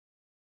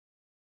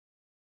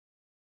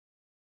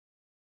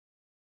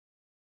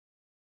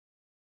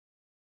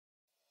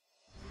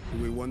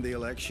won the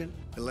election.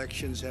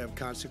 Elections have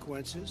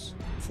consequences.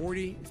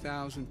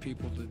 40,000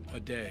 people a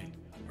day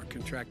are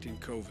contracting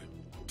COVID.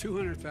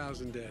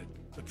 200,000 dead.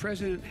 The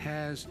president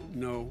has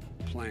no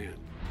plan.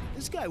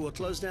 This guy will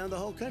close down the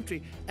whole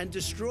country and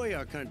destroy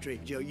our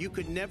country. Joe, you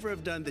could never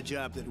have done the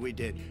job that we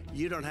did.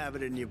 You don't have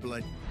it in your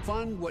blood.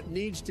 Fund what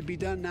needs to be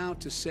done now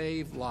to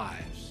save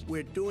lives.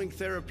 We're doing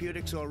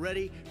therapeutics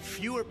already.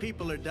 Fewer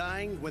people are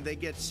dying when they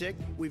get sick.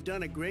 We've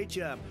done a great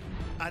job.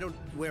 I don't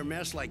wear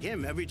masks like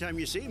him. Every time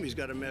you see him, he's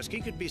got a mask.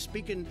 He could be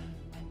speaking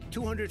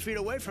 200 feet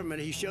away from it.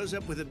 He shows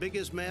up with the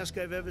biggest mask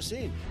I've ever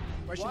seen.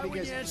 Why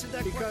would you answer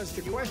that because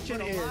question?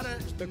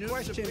 The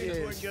question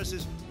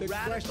is, the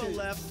radical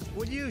left.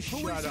 Will you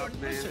shut up,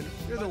 man?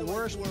 You're the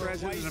worst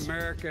president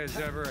America has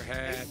ever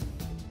had.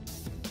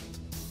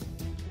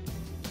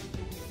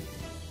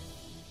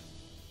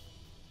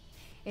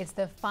 It's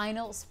the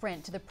final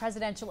sprint to the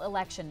presidential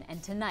election,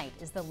 and tonight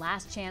is the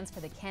last chance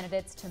for the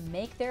candidates to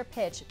make their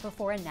pitch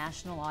before a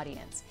national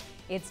audience.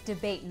 It's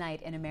debate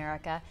night in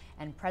America,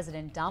 and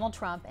President Donald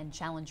Trump and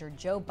challenger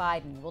Joe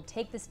Biden will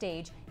take the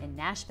stage in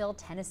Nashville,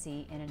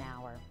 Tennessee in an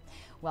hour.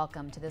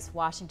 Welcome to this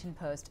Washington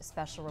Post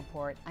special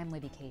report. I'm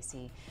Libby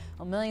Casey.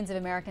 Well, millions of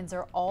Americans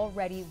are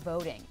already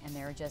voting, and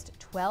there are just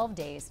 12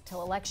 days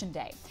till Election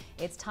Day.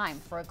 It's time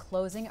for a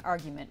closing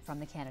argument from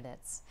the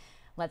candidates.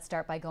 Let's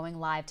start by going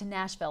live to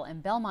Nashville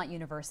and Belmont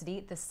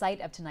University, the site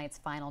of tonight's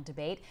final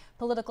debate.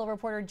 Political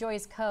reporter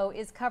Joyce Coe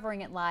is covering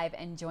it live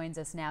and joins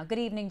us now. Good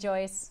evening,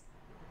 Joyce.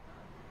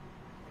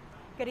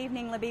 Good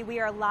evening, Libby. We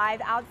are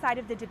live outside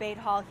of the debate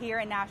hall here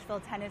in Nashville,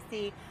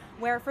 Tennessee,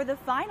 where for the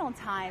final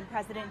time,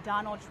 President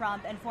Donald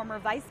Trump and former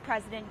Vice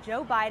President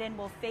Joe Biden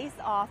will face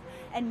off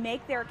and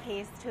make their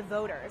case to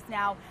voters.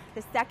 Now,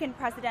 the second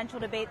presidential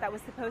debate that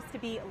was supposed to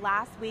be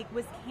last week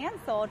was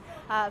canceled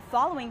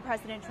following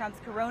President Trump's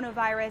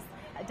coronavirus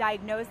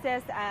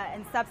diagnosis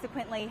and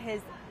subsequently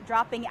his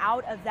dropping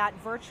out of that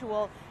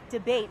virtual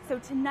debate. So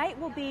tonight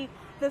will be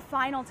the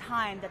final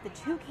time that the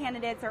two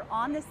candidates are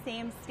on the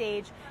same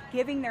stage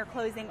giving their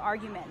closing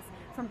arguments.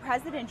 From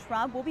President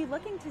Trump, we'll be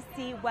looking to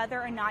see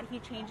whether or not he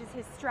changes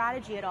his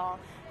strategy at all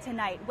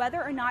tonight,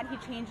 whether or not he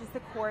changes the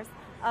course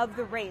of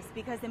the race,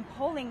 because in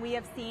polling we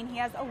have seen he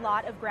has a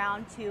lot of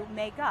ground to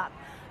make up.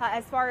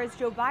 As far as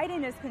Joe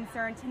Biden is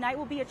concerned, tonight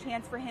will be a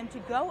chance for him to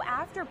go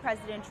after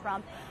President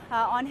Trump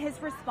on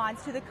his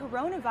response to the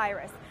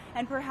coronavirus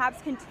and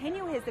perhaps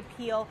continue his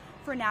appeal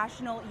for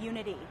national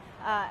unity.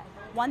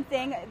 One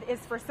thing is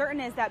for certain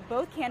is that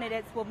both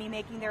candidates will be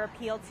making their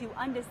appeal to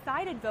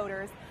undecided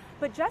voters.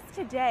 But just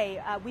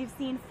today, we've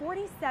seen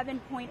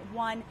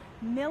 47.1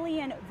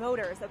 million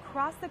voters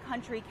across the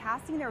country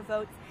casting their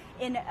votes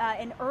in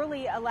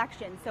early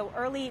elections, so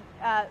early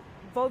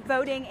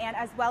voting and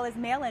as well as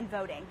mail-in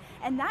voting.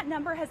 And that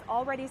number has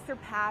already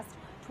surpassed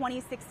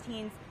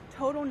 2016's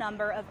total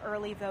number of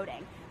early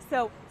voting.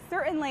 So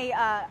certainly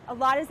a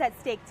lot is at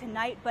stake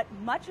tonight, but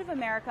much of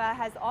America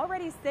has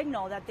already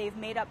signaled that they've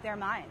made up their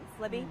minds.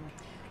 Libby?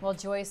 Well,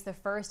 Joyce, the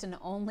first and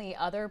only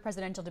other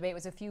presidential debate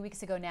was a few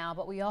weeks ago now,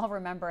 but we all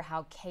remember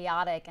how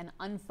chaotic and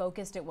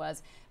unfocused it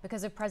was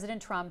because of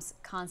President Trump's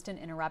constant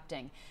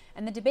interrupting.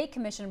 And the debate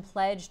commission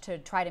pledged to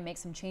try to make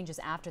some changes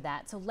after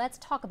that. So let's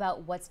talk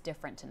about what's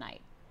different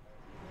tonight.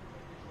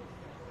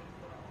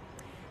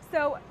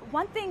 So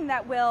one thing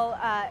that will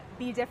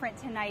be different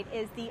tonight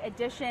is the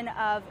addition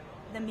of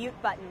the mute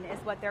button, is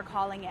what they're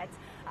calling it.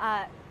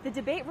 The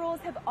debate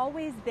rules have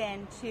always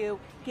been to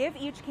give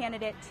each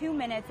candidate 2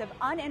 minutes of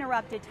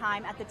uninterrupted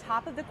time at the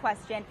top of the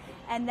question,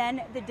 and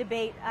then the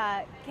debate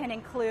can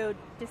include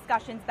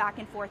discussions back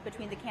and forth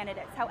between the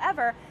candidates.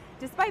 However,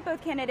 despite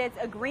both candidates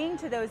agreeing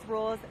to those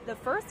rules the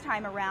first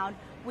time around,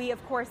 we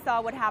of course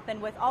saw what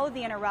happened with all of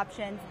the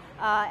interruptions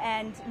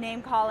and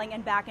name calling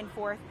and back and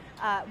forth,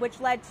 which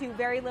led to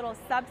very little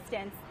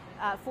substance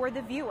for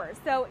the viewers.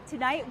 So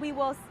tonight we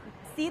will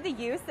see the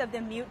use of the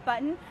mute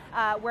button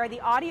where the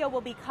audio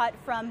will be cut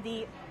from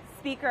the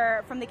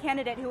speaker, from the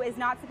candidate who is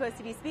not supposed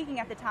to be speaking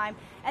at the time,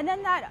 and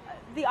then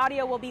the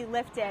audio will be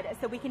lifted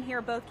so we can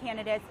hear both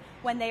candidates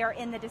when they are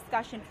in the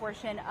discussion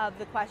portion of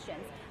the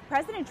questions.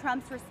 President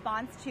Trump's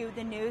response to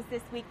the news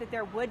this week that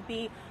there would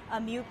be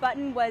a mute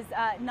button was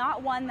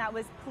not one that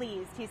was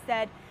pleased. He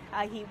said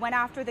he went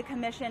after the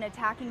commission,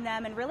 attacking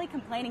them and really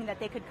complaining that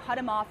they could cut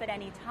him off at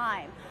any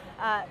time.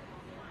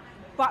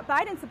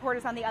 Biden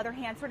supporters, on the other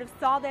hand, sort of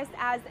saw this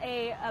as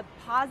a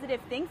positive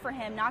thing for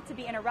him not to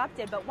be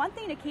interrupted. But one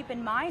thing to keep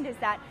in mind is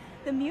that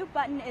the mute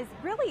button is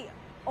really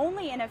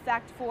only in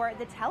effect for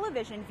the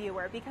television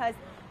viewer, because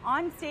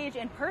on stage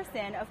in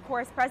person, of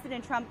course,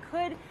 President Trump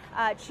could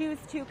choose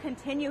to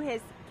continue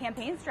his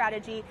campaign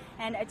strategy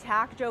and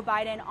attack Joe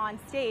Biden on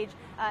stage,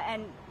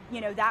 and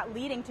that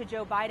leading to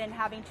Joe Biden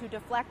having to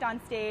deflect on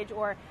stage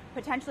or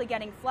potentially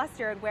getting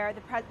flustered, where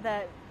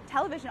the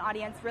television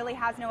audience really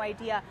has no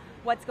idea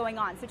what's going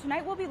on. So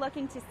tonight we'll be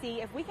looking to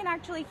see if we can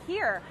actually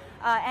hear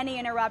any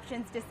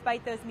interruptions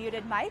despite those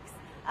muted mics,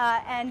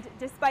 and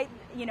despite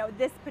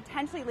this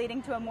potentially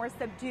leading to a more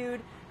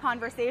subdued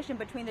conversation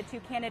between the two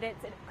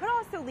candidates. It could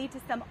also lead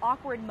to some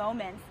awkward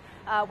moments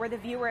where the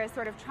viewer is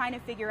sort of trying to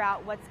figure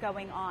out what's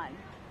going on.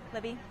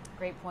 Libby?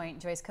 Great point.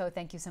 Joyce Koh,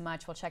 thank you so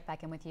much. We'll check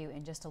back in with you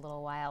in just a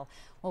little while.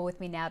 Well, with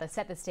me now to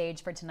set the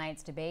stage for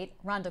tonight's debate,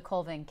 Rhonda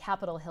Colvin,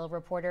 Capitol Hill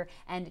reporter,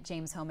 and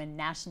James Hohman,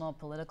 national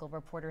political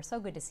reporter. So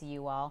good to see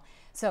you all.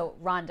 So,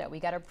 Rhonda, we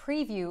got a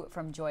preview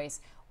from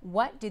Joyce.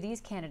 What do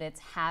these candidates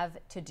have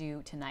to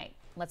do tonight?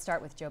 Let's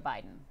start with Joe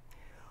Biden.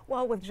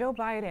 Well, with Joe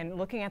Biden,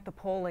 looking at the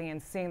polling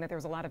and seeing that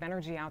there's a lot of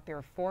energy out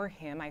there for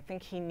him, I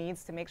think he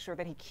needs to make sure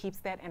that he keeps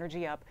that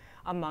energy up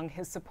among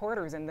his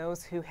supporters and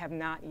those who have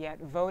not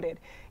yet voted.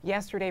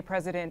 Yesterday,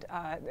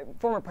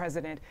 former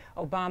President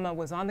Obama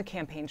was on the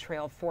campaign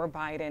trail for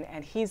Biden,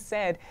 and he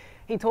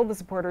told the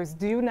supporters,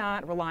 do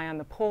not rely on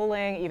the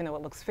polling, even though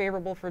it looks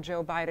favorable for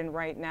Joe Biden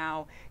right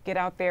now. Get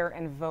out there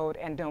and vote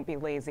and don't be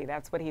lazy.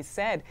 That's what he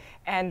said.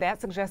 And that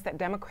suggests that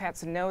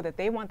Democrats know that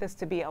they want this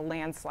to be a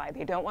landslide.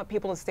 They don't want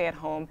people to stay at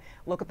home,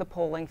 look at the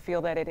polling,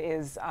 feel that it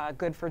is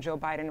good for Joe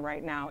Biden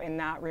right now and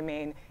not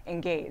remain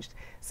engaged.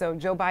 So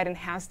Joe Biden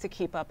has to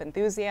keep up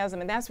enthusiasm,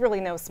 and that's really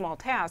no small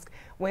task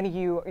when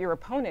your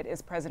opponent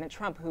is President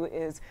Trump, who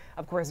is,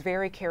 of course,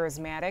 very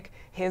charismatic.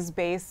 His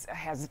base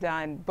has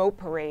done boat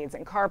parades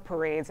and car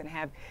parades and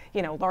have,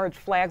 large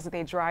flags that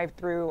they drive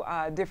through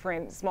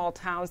different small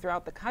towns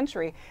throughout the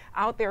country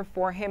out there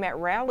for him at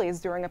rallies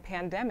during a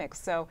pandemic.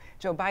 So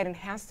Joe Biden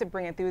has to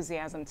bring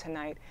enthusiasm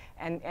tonight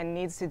and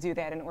needs to do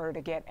that in order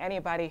to get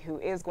anybody who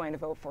is going to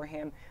vote for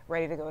him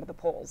ready to go to the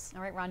polls.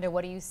 All right, Rhonda,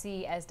 what do you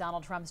see as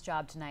Donald Trump's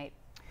job tonight?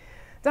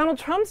 Donald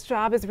Trump's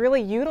job is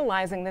really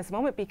utilizing this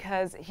moment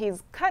because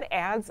he's cut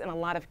ads in a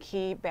lot of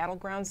key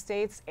battleground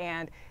states,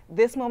 and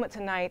this moment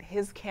tonight,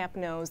 his camp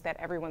knows that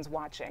everyone's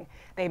watching.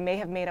 They may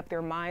have made up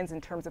their minds in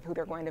terms of who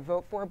they're going to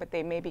vote for, but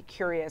they may be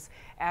curious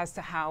as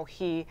to how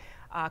he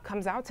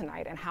comes out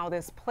tonight and how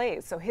this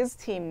plays. So his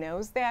team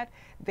knows that.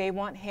 They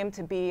want him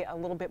to be a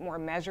little bit more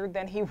measured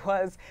than he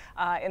was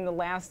in the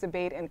last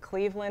debate in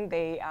Cleveland.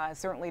 They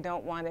certainly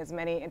don't want as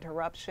many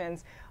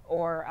interruptions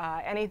or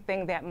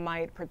anything that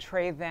might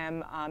portray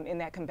them in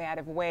that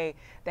combative way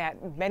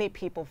that many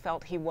people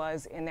felt he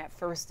was in that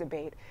first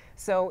debate.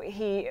 So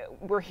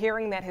we're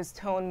hearing that his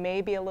tone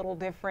may be a little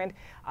different.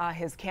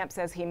 His camp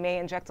says he may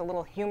inject a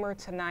little humor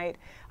tonight,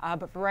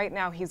 but for right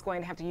now, he's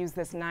going to have to use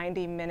this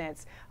 90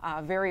 minutes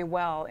very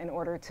well in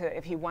order to,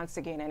 if he wants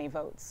to gain any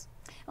votes.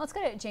 Let's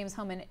go to James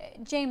Hohman.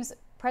 James,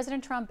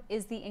 President Trump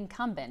is the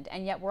incumbent,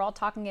 and yet we're all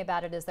talking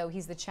about it as though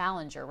he's the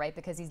challenger, right?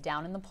 Because he's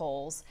down in the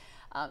polls.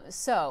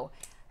 So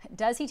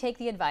does he take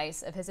the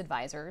advice of his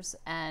advisors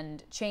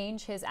and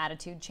change his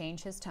attitude,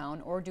 change his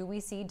tone, or do we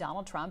see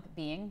Donald Trump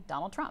being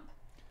Donald Trump?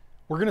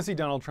 We're going to see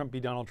Donald Trump be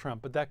Donald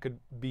Trump, but that could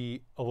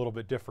be a little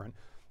bit different.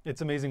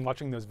 It's amazing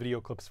watching those video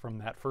clips from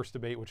that first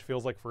debate, which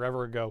feels like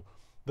forever ago.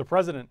 The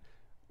president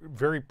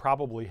very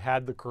probably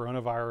had the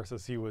coronavirus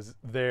as he was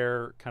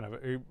there, kind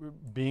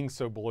of being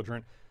so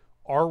belligerent.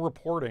 Our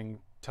reporting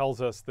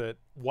tells us that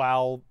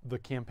while the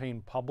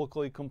campaign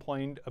publicly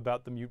complained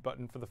about the mute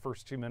button for the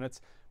first 2 minutes,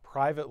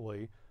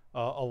 privately,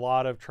 a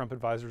lot of Trump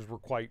advisors were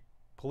quite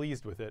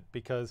pleased with it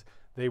because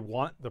they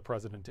want the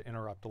president to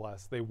interrupt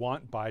less. They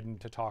want Biden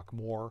to talk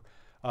more.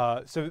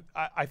 So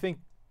I think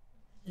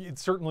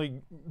it's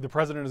certainly the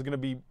president is going to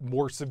be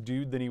more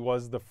subdued than he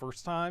was the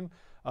first time.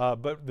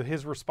 But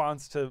his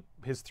response to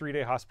his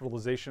 3-day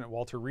hospitalization at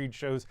Walter Reed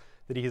shows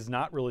that he has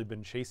not really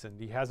been chastened.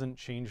 He hasn't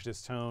changed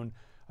his tone.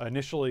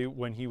 Initially,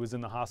 when he was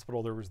in the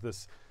hospital, there was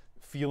this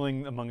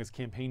feeling among his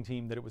campaign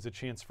team that it was a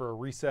chance for a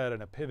reset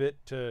and a pivot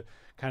to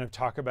kind of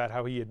talk about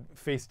how he had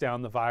faced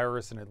down the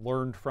virus and had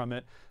learned from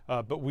it.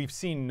 But we've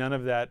seen none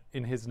of that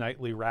in his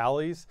nightly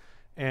rallies.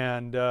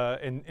 And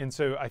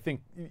so I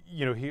think,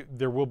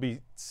 there will be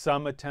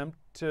some attempt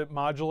to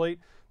modulate,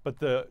 but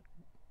the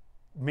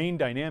main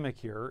dynamic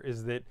here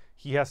is that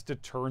he has to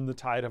turn the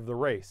tide of the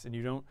race, and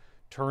you don't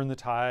turn the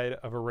tide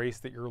of a race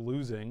that you're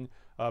losing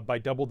by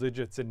double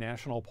digits in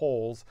national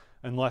polls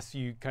unless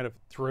you kind of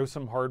throw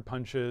some hard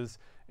punches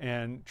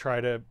and try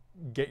to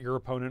get your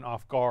opponent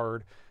off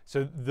guard.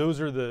 So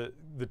those are the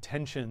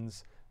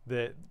tensions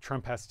that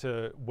Trump has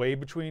to weigh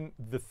between.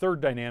 The third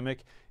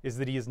dynamic is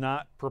that he is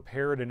not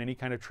prepared in any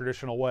kind of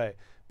traditional way.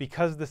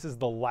 Because this is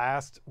the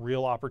last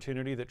real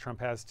opportunity that Trump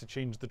has to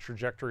change the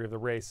trajectory of the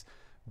race,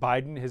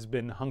 Biden has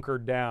been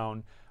hunkered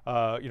down.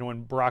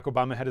 When Barack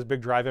Obama had his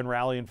big drive-in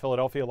rally in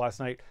Philadelphia last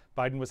night,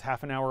 Biden was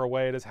half an hour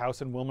away at his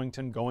house in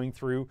Wilmington going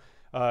through,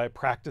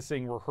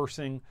 practicing,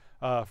 rehearsing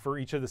for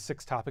each of the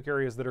 6 topic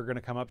areas that are going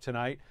to come up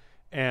tonight.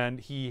 And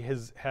he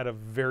has had a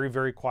very,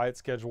 very quiet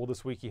schedule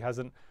this week. He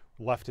hasn't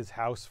left his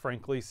house,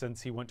 frankly,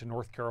 since he went to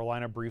North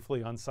Carolina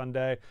briefly on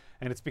Sunday.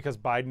 And it's because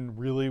Biden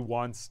really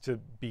wants to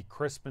be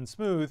crisp and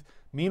smooth.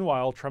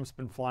 Meanwhile, Trump's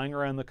been flying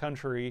around the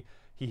country.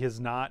 He has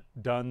not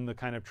done the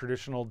kind of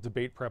traditional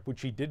debate prep,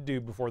 which he did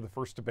do before the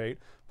first debate.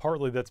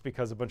 Partly that's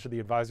because a bunch of the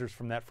advisors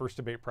from that first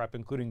debate prep,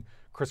 including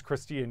Chris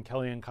Christie and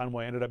Kellyanne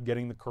Conway, ended up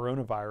getting the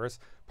coronavirus.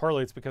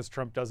 Partly it's because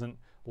Trump doesn't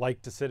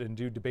like to sit and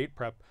do debate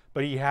prep,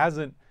 but he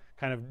hasn't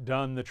kind of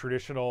done the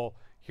traditional,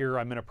 here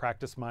I'm going to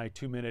practice my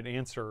 2-minute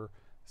answer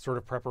sort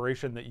of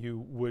preparation that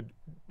you would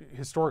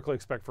historically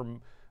expect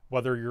from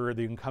whether you're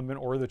the incumbent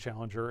or the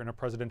challenger in a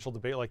presidential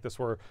debate like this,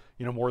 where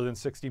more than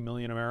 60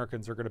 million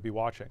Americans are going to be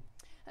watching.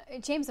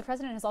 James, the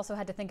president has also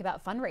had to think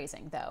about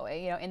fundraising, though,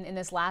 in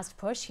this last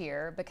push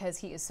here, because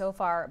he is so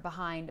far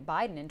behind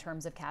Biden in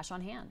terms of cash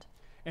on hand.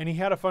 And he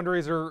had a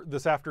fundraiser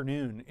this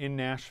afternoon in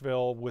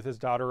Nashville with his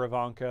daughter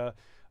Ivanka.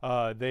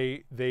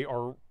 The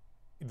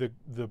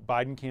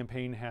Biden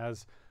campaign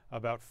has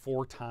about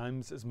 4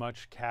 times as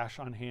much cash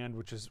on hand,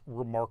 which is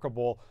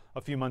remarkable.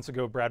 A few months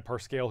ago, Brad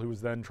Parscale, who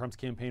was then Trump's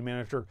campaign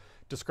manager,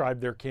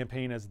 described their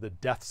campaign as the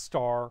Death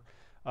Star,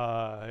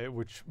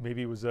 which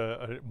maybe was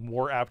a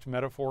more apt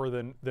metaphor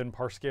than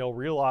Parscale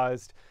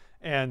realized.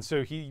 And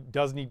so he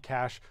does need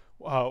cash.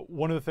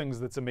 One of the things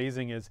that's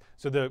amazing is,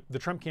 so the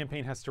Trump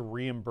campaign has to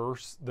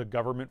reimburse the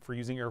government for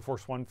using Air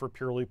Force One for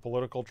purely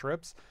political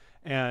trips.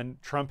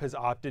 And Trump has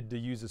opted to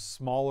use a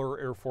smaller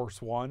Air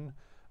Force One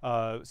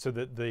so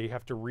that they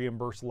have to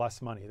reimburse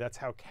less money. That's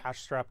how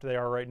cash-strapped they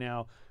are right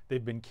now.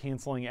 They've been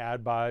canceling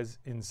ad buys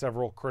in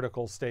several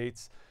critical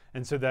states.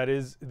 And so that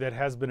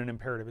has been an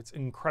imperative. It's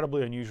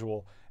incredibly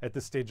unusual at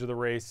this stage of the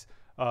race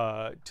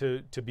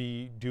to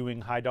be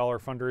doing high-dollar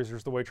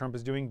fundraisers the way Trump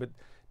is doing. But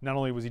not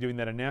only was he doing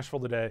that in Nashville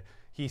today,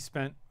 he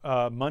spent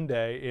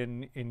Monday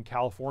in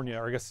California,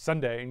 or I guess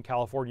Sunday in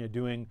California,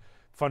 doing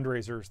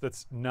fundraisers.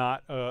 That's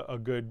not a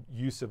good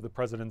use of the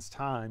president's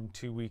time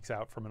 2 weeks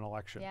out from an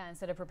election. Yeah,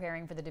 instead of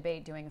preparing for the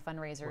debate, doing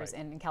fundraisers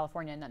in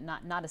California,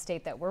 not a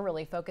state that we're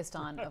really focused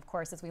on, of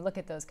course, as we look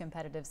at those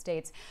competitive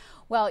states.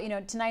 Well,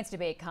 tonight's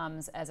debate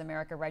comes as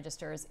America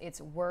registers its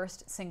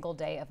worst single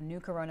day of new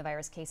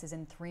coronavirus cases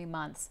in 3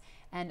 months,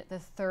 and the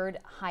 3rd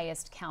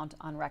highest count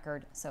on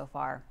record so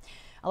far.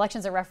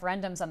 Elections are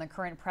referendums on the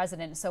current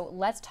president, so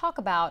let's talk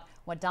about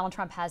what Donald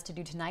Trump has to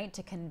do tonight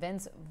to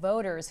convince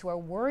voters who are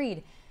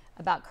worried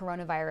about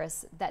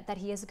coronavirus that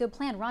he has a good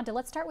plan. Rhonda,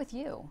 let's start with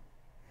you.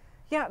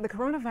 Yeah, the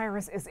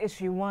coronavirus is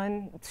issue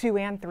 1, 2,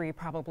 and 3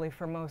 probably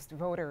for most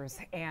voters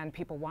and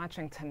people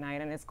watching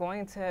tonight, and it's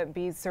going to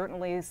be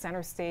certainly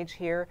center stage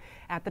here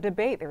at the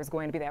debate. There's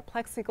going to be that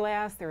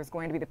plexiglass, there's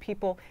going to be the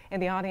people in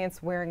the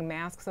audience wearing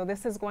masks, so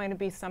this is going to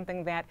be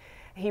something that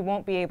he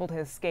won't be able to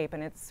escape,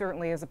 and it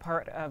certainly is a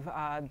part of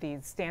the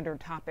standard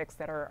topics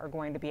that are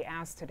going to be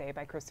asked today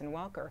by Kristen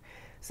Welker.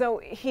 So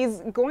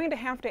he's going to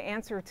have to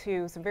answer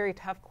to some very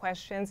tough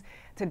questions.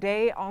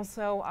 Today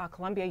also,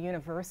 Columbia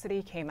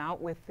University came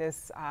out with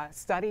this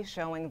study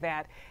showing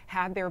that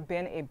had there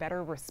been a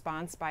better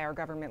response by our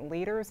government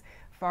leaders,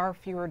 far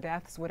fewer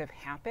deaths would have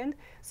happened.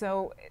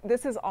 So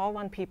this is all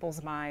on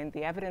people's mind.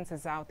 The evidence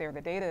is out there, the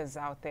data is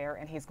out there,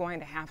 and he's going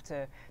to have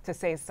to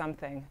say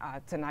something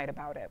tonight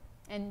about it.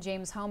 And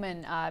James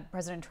Homan,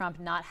 President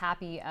Trump not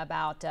happy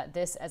about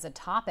this as a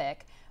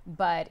topic,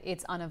 but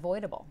it's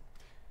unavoidable.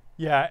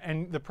 Yeah,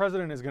 and the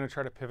president is going to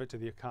try to pivot to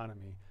the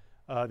economy.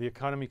 The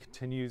economy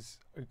continues,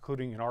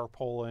 including in our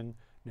polling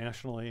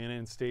nationally and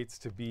in states,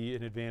 to be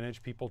an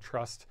advantage. People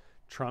trust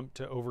Trump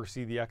to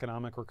oversee the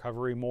economic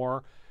recovery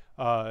more.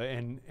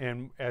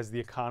 And as the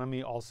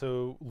economy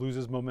also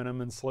loses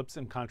momentum and slips,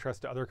 in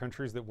contrast to other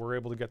countries that were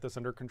able to get this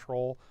under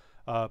control,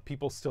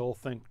 people still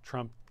think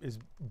Trump is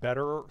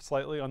better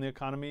slightly on the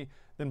economy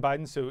than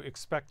Biden. So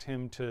expect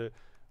him to,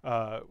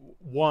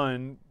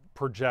 one,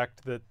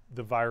 project that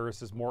the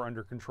virus is more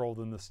under control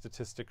than the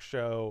statistics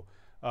show,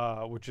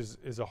 which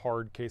is a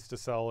hard case to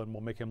sell and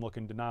will make him look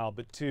in denial.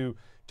 But 2,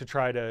 to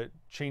try to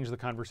change the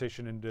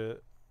conversation into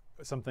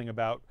something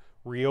about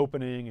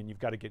reopening, and you've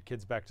got to get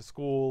kids back to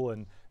school,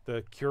 and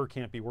the cure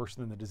can't be worse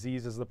than the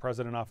disease, as the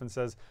president often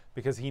says,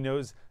 because he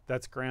knows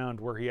that's ground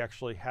where he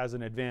actually has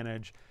an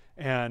advantage.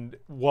 And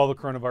while the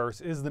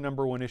coronavirus is the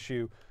 #1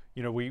 issue,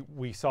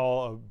 we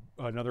saw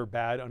another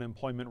bad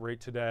unemployment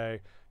rate today.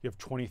 You have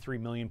 23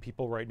 million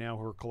people right now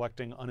who are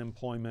collecting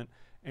unemployment,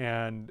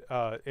 and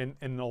a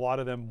lot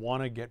of them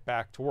want to get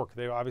back to work.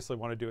 They obviously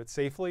want to do it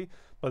safely,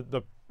 but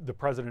the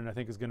president, I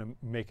think, is going to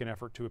make an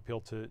effort to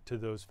appeal to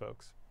those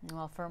folks.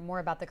 Well, for more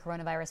about the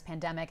coronavirus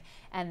pandemic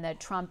and the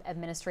Trump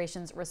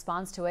administration's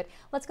response to it,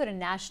 let's go to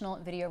national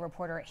video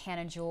reporter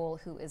Hannah Jewell,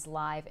 who is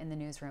live in the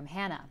newsroom.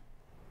 Hannah.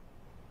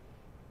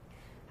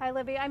 Hi,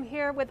 Libby. I'm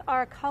here with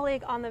our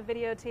colleague on the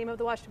video team of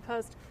the Washington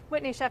Post,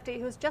 Whitney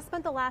Shefty, who's just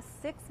spent the last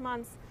 6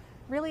 months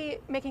really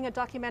making a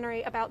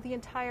documentary about the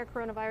entire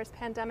coronavirus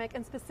pandemic,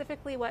 and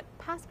specifically what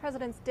past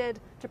presidents did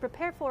to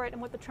prepare for it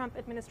and what the Trump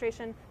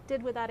administration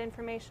did with that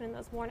information and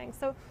those warnings.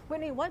 So,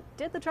 Whitney, what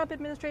did the Trump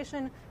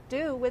administration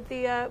do with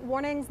the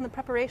warnings and the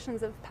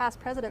preparations of past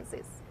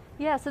presidencies?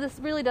 Yeah, so this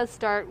really does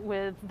start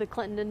with the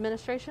Clinton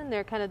administration.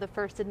 They're kind of the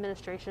first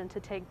administration to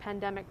take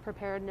pandemic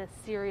preparedness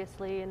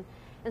seriously and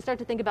start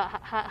to think about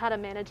how to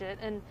manage it.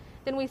 And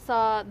then we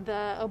saw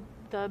the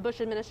Bush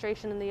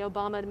administration and the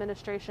Obama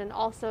administration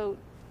also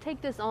take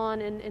this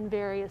on in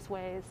various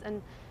ways.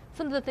 And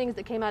some of the things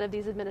that came out of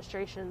these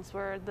administrations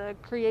were the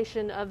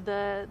creation of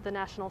the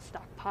National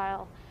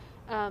Stockpile.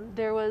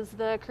 There was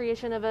the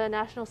creation of a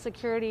National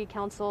Security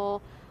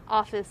Council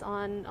office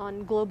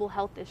on global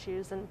health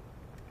issues. And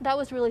that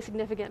was really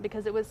significant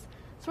because it was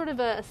sort of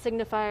a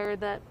signifier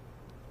that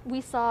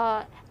we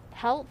saw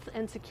health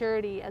and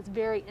security as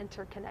very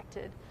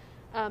interconnected.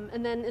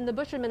 And then in the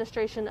Bush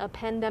administration, a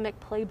pandemic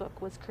playbook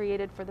was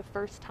created for the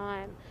first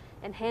time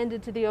and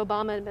handed to the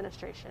Obama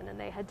administration, and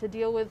they had to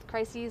deal with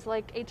crises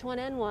like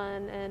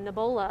H1N1 and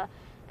Ebola,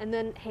 and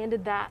then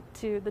handed that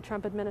to the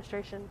Trump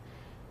administration.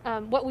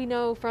 What we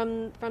know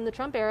from the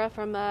Trump era,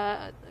 from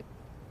a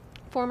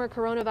former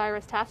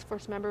coronavirus task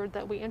force member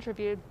that we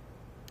interviewed,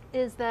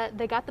 is that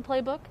they got the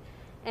playbook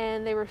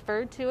and they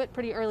referred to it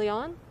pretty early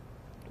on,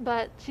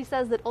 but she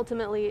says that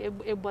ultimately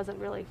it wasn't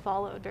really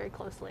followed very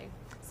closely.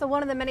 So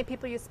one of the many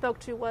people you spoke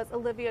to was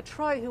Olivia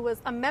Troy, who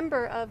was a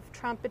member of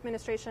Trump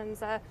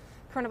administration's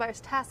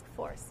coronavirus task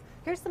force.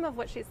 Here's some of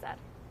what she said.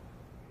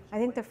 I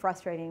think the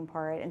frustrating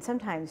part, and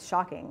sometimes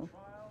shocking,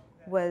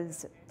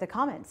 was the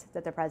comments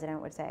that the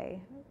president would say.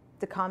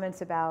 The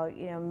comments about,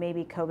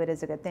 maybe COVID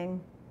is a good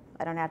thing.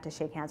 I don't have to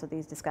shake hands with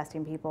these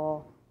disgusting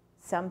people.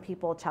 Some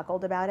people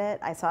chuckled about it.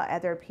 I saw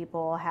other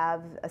people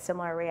have a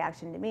similar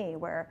reaction to me,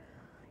 where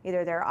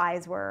either their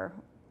eyes were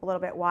a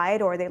little bit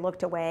wide, or they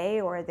looked away,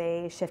 or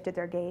they shifted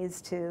their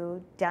gaze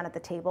to down at the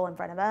table in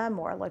front of them,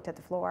 or looked at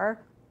the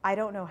floor. I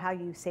don't know how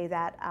you say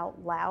that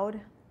out loud,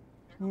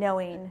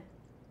 knowing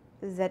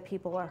that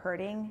people are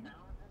hurting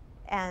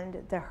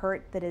and the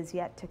hurt that is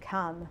yet to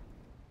come.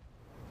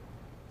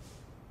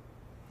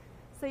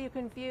 So you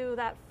can view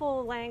that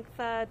full-length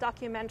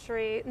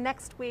documentary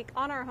next week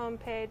on our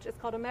homepage. It's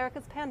called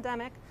America's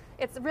Pandemic.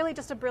 It's really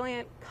just a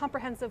brilliant,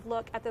 comprehensive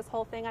look at this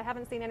whole thing. I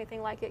haven't seen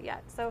anything like it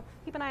yet. So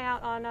keep an eye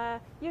out on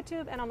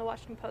YouTube and on the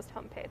Washington Post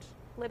homepage.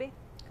 Libby?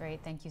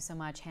 Great. Thank you so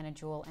much, Hannah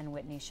Jewell and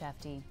Whitney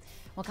Shefty.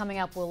 Well, coming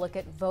up, we'll look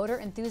at voter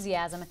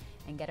enthusiasm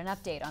and get an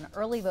update on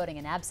early voting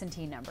and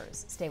absentee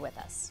numbers. Stay with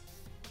us.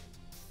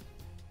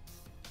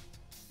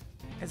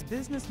 As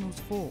business moves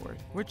forward,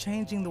 we're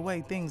changing the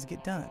way things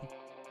get done,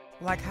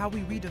 like how we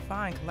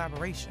redefine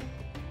collaboration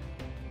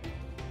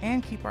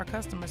and keep our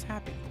customers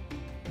happy.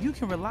 You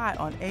can rely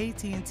on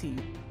AT&T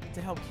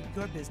to help keep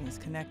your business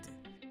connected.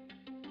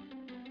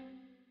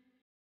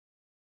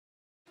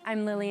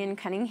 I'm Lillian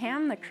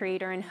Cunningham, the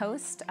creator and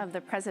host of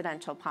the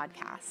Presidential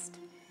Podcast.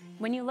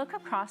 When you look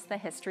across the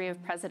history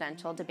of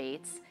presidential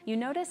debates, you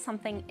notice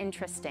something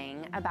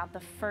interesting about the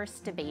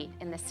first debate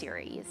in the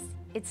series.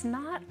 It's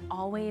not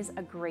always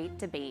a great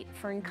debate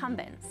for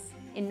incumbents.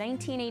 In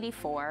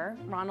 1984,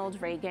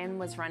 Ronald Reagan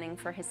was running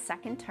for his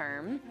second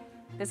term.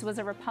 This was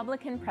a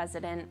Republican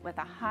president with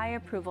a high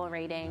approval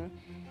rating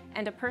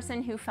and a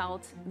person who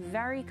felt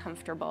very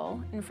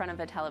comfortable in front of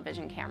a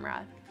television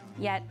camera.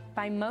 Yet,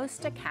 by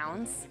most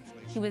accounts,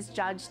 he was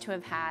judged to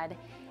have had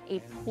a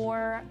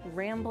poor,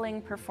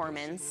 rambling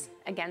performance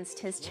against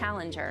his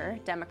challenger,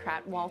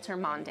 Democrat Walter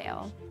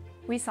Mondale.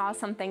 We saw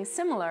something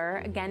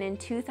similar again in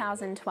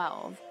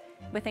 2012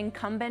 with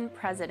incumbent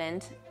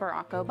President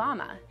Barack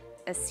Obama.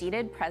 A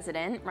seated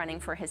president running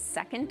for his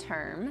second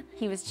term,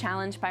 he was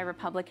challenged by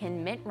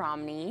Republican Mitt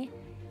Romney,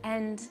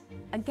 and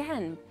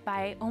again,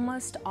 by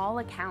almost all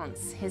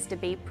accounts, his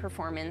debate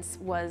performance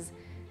was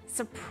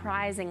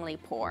surprisingly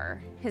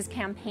poor. His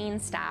campaign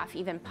staff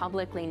even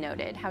publicly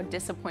noted how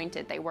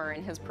disappointed they were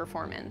in his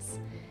performance.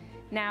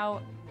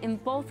 Now, in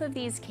both of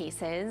these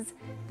cases,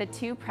 the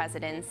two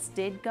presidents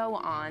did go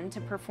on to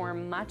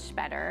perform much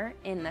better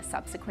in the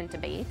subsequent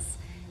debates,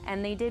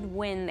 and they did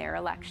win their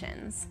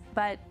elections.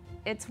 But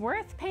it's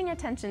worth paying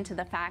attention to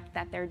the fact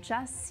that there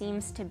just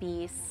seems to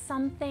be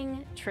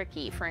something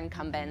tricky for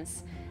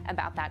incumbents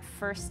about that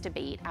first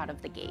debate out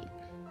of the gate.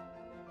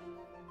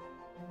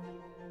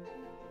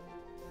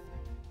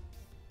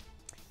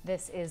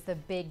 This is the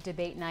big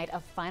debate night, a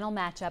final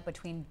matchup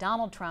between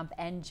Donald Trump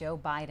and Joe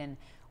Biden.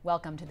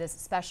 Welcome to this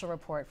special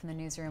report from the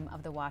newsroom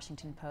of the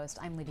Washington Post.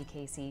 I'm Libby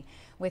Casey.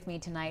 With me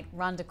tonight,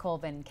 Rhonda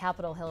Colvin,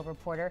 Capitol Hill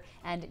reporter,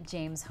 and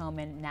James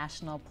Hohman,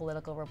 national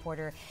political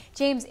reporter.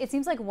 James, it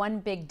seems like one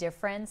big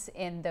difference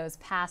in those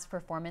past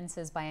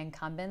performances by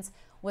incumbents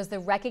was the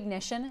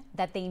recognition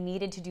that they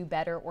needed to do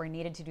better or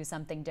needed to do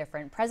something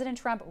different. President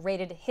Trump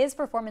rated his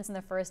performance in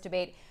the first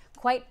debate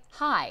quite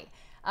high.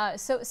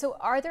 So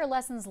are there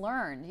lessons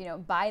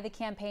learned, by the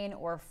campaign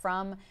or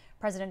from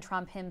President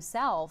Trump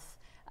himself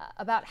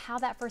about how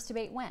that first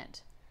debate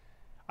went?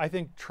 I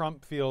think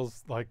Trump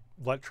feels like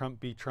let Trump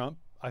be Trump.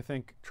 I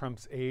think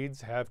Trump's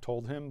aides have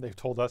told him, they've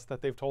told us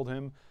that they've told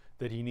him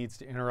that he needs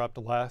to interrupt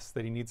less,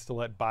 that he needs to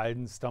let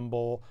Biden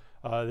stumble,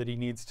 that he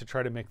needs to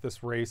try to make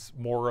this race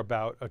more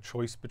about a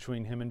choice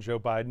between him and Joe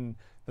Biden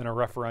than a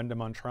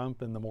referendum on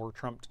Trump. And the more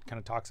Trump kind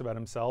of talks about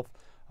himself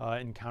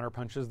and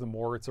counterpunches, the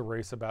more it's a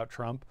race about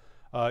Trump.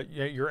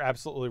 Yeah, you're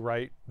absolutely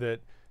right that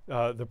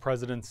the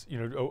president's,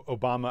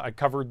 Obama, I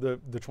covered the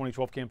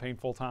 2012 campaign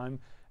full time,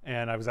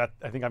 and I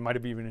think I might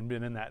have even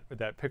been in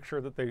that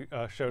picture that they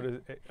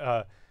showed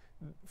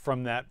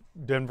from that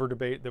Denver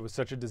debate that was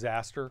such a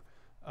disaster.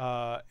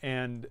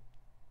 And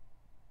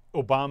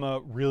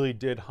Obama really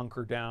did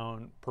hunker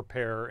down,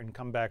 prepare, and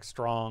come back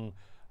strong,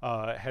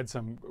 had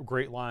some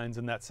great lines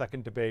in that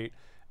second debate.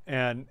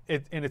 And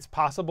it's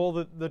possible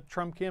that the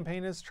Trump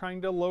campaign is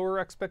trying to lower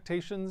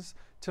expectations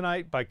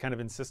tonight by kind of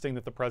insisting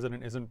that the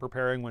president isn't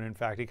preparing when in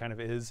fact he kind of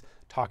is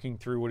talking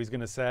through what he's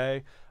going to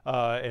say,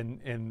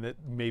 and that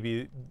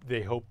maybe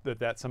they hope that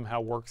that somehow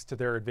works to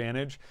their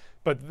advantage.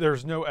 But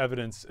there's no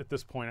evidence at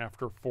this point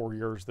after 4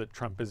 years that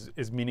Trump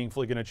is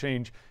meaningfully going to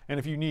change. And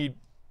if you need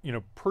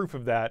proof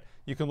of that,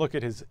 you can look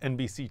at his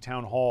NBC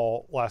town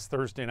hall last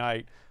Thursday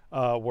night,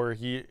 where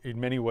he in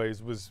many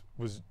ways was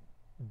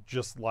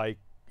just like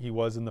he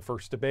was in the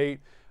first debate,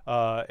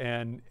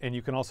 and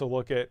you can also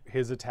look at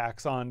his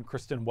attacks on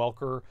Kristen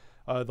Welker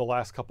the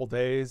last couple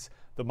days,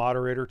 the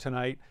moderator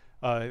tonight.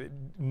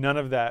 None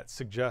of that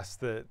suggests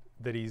that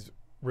he's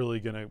really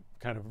going to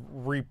kind of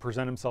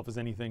represent himself as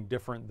anything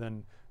different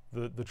than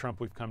the Trump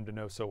we've come to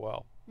know so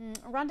well.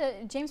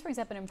 Rhonda, James brings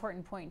up an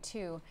important point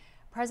too.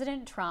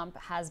 President Trump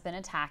has been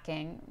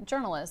attacking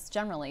journalists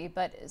generally,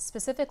 but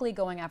specifically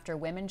going after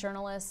women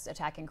journalists,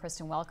 attacking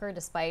Kristen Welker,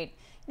 despite,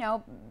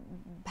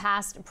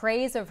 past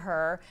praise of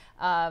her,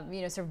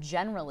 sort of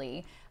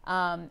generally,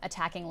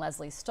 attacking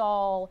Leslie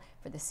Stahl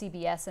for the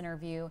CBS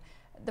interview.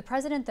 The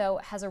president, though,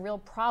 has a real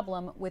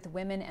problem with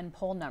women and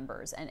poll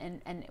numbers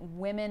and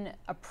women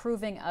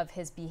approving of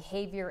his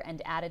behavior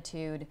and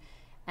attitude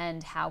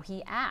and how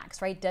he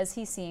acts, right? Does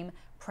he seem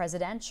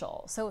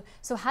presidential? So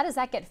how does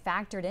that get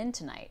factored in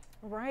tonight?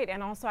 Right,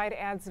 and also I'd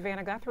add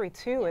Savannah Guthrie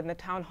too in the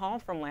town hall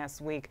from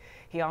last week.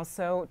 He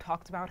also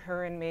talked about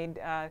her and made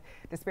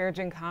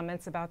disparaging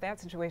comments about that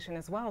situation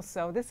as well.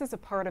 So this is a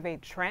part of a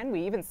trend.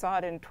 We even saw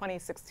it in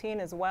 2016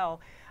 as well,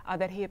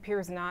 that he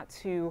appears not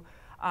to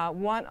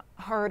want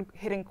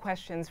hard-hitting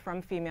questions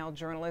from female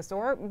journalists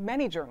or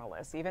many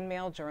journalists, even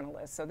male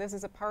journalists. So this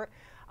is a part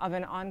of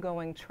an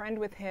ongoing trend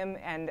with him,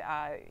 and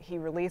he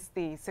released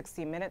the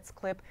 60 Minutes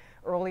clip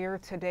earlier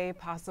today,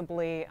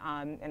 possibly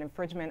an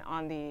infringement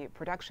on the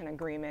production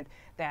agreement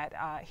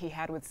that he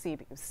had with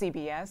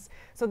CBS.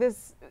 So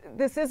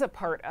this is a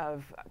part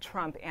of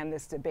Trump and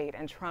this debate,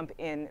 and Trump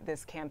in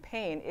this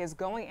campaign is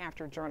going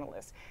after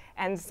journalists.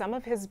 And some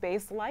of his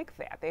base like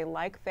that. They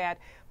like that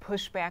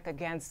pushback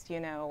against,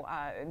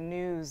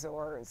 news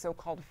or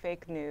so-called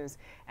fake news.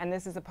 And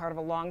this is a part of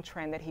a long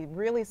trend that he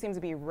really seems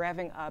to be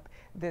revving up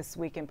this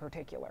week in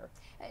particular.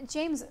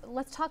 James,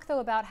 let's talk though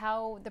about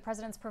how the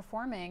president's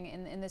performing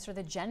in this sort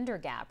of the gender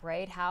gap,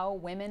 right? How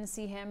women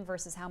see him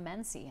versus how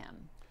men see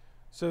him.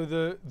 So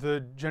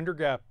the gender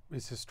gap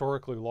is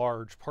historically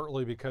large,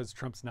 partly because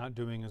Trump's not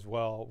doing as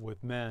well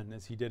with men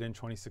as he did in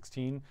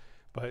 2016.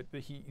 But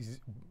he's,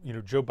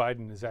 Joe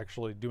Biden is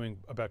actually doing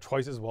about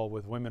twice as well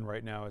with women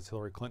right now as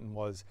Hillary Clinton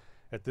was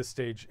at this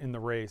stage in the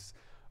race.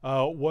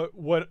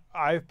 What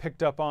I've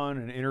picked up on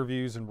in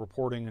interviews and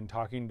reporting and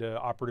talking to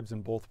operatives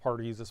in both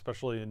parties,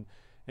 especially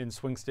in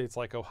swing states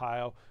like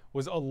Ohio,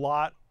 was a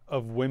lot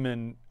of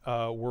women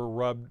were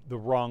rubbed the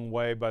wrong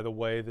way by the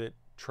way that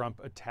Trump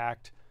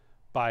attacked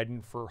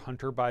Biden for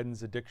Hunter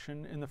Biden's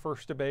addiction in the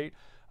first debate,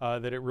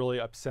 that it really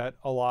upset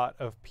a lot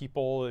of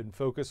people in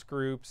focus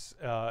groups,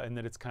 and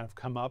that it's kind of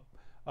come up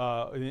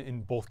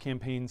in both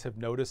campaigns have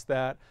noticed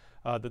that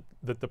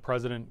the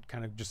president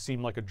kind of just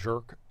seemed like a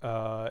jerk,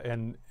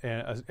 and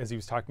as he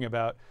was talking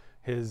about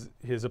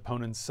his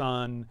opponent's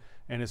son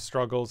and his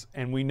struggles.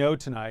 And we know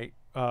tonight,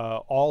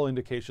 all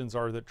indications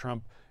are that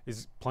Trump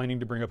is planning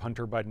to bring up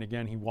Hunter Biden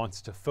again. He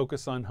wants to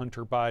focus on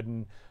Hunter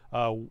Biden.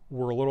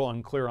 We're a little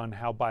unclear on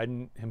how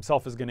Biden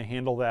himself is going to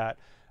handle that.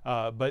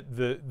 But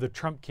the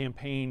Trump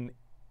campaign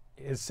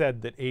has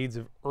said that aides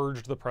have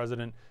urged the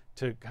president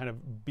to kind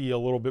of be a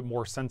little bit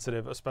more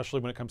sensitive, especially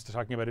when it comes to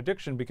talking about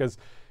addiction, because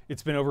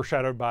it's been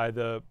overshadowed by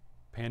the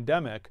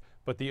pandemic,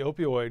 but the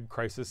opioid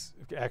crisis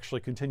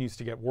actually continues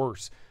to get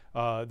worse.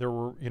 There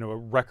were, a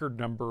record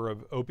number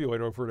of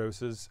opioid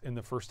overdoses in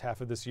the first half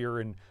of this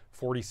year in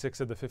 46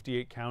 of the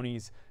 58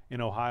 counties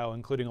in Ohio,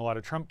 including a lot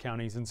of Trump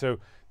counties. And so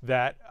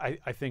that,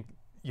 I think,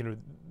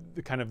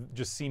 the kind of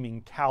just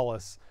seeming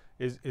callous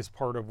is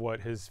part of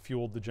what has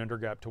fueled the gender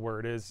gap to where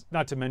it is.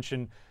 Not to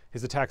mention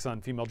his attacks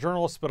on female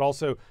journalists, but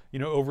also,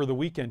 over the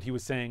weekend he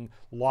was saying,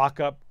 lock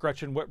up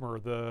Gretchen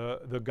Whitmer,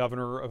 the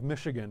governor of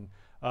Michigan.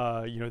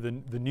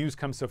 The news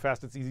comes so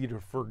fast it's easy to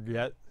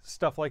forget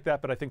stuff like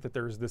that. But I think that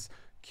there's this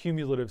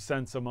cumulative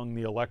sense among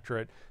the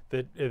electorate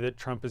that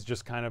Trump is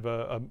just kind of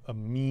a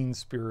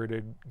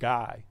mean-spirited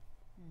guy.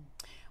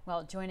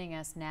 Well, joining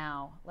us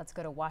now, let's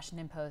go to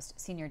Washington Post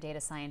senior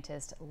data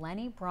scientist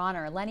Lenny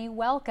Bronner. Lenny,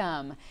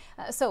 welcome.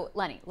 So,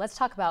 Lenny, let's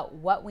talk about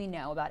what we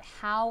know about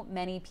how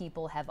many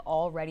people have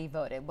already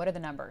voted. What are the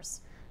numbers?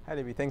 Hi,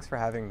 Debbie. Thanks for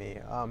having me.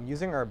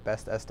 Using our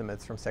best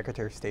estimates from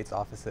Secretary of State's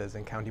offices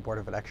and County Board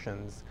of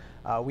Elections,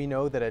 we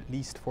know that at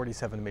least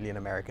 47 million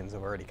Americans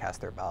have already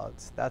cast their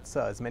ballots. That's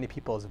as many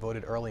people as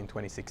voted early in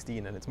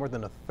 2016, and it's more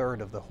than a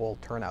third of the whole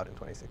turnout in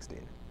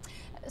 2016.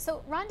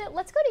 So, Rhonda,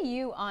 let's go to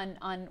you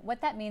on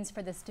what that means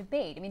for this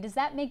debate. I mean, does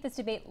that make this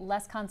debate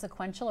less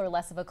consequential or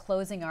less of a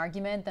closing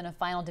argument than a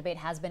final debate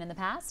has been in the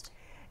past?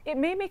 It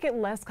may make it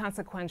less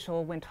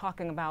consequential when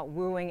talking about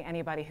wooing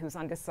anybody who's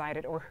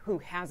undecided or who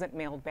hasn't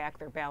mailed back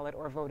their ballot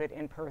or voted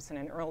in person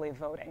in early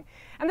voting.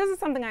 And this is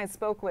something I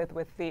spoke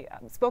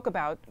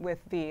about with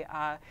the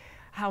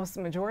House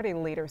Majority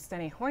Leader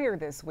Steny Hoyer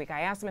this week.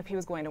 I asked him if he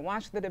was going to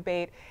watch the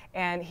debate,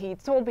 and he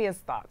told me his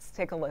thoughts.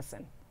 Take a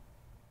listen.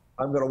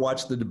 I'm going to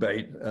watch the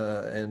debate,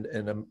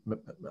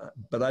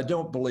 but I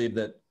don't believe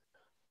that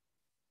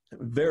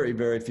very,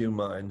 very few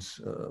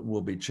minds will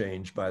be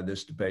changed by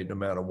this debate, no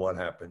matter what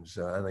happens.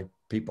 I think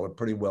people are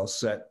pretty well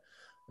set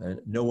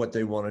and know what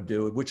they want to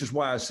do, which is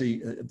why I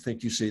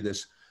think you see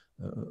this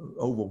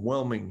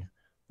overwhelming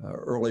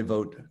early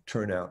vote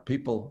turnout.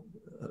 People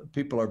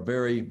are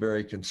very,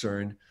 very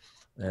concerned,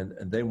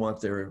 and they want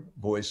their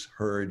voice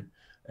heard,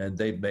 and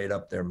they've made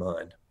up their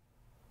mind.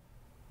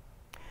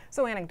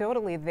 So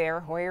anecdotally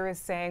there, Hoyer is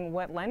saying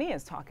what Lenny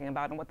is talking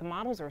about and what the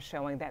models are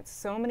showing, that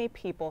so many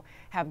people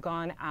have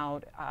gone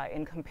out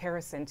in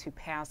comparison to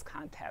past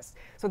contests.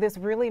 So this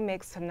really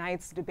makes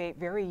tonight's debate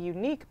very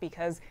unique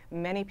because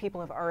many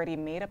people have already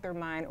made up their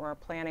mind or are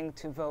planning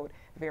to vote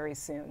very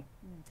soon.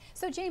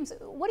 So James,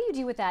 what do you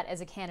do with that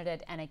as a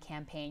candidate and a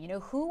campaign? You know,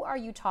 who are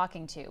you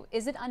talking to?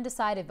 Is it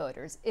undecided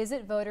voters? Is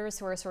it voters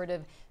who are sort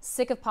of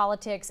sick of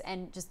politics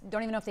and just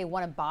don't even know if they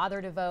want to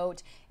bother to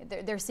vote?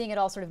 They're seeing it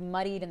all sort of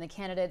muddied in the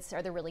candidates.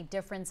 Are there really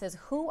differences?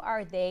 Who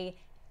are they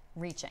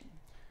reaching?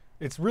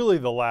 It's really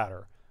the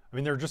latter. I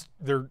mean,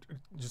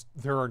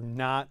 there are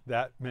not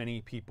that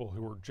many people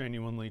who are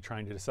genuinely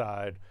trying to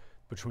decide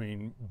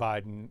between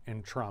Biden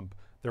and Trump.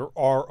 There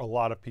are a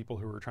lot of people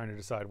who are trying to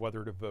decide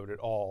whether to vote at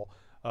all.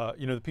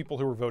 You know, the people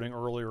who were voting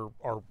earlier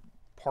are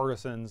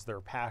partisans. They're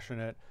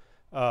passionate.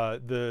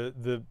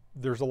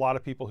 There's a lot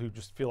of people who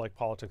just feel like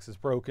politics is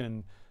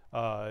broken.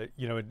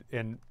 You know,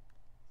 and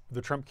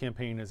the Trump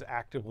campaign is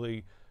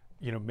actively,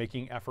 you know,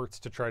 making efforts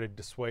to try to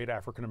dissuade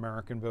African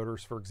American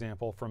voters, for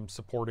example, from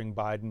supporting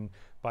Biden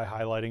by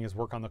highlighting his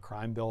work on the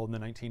crime bill in the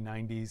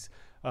 1990s.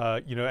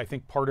 You know, I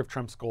think part of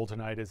Trump's goal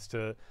tonight is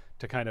to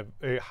kind of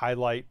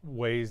highlight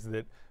ways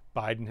that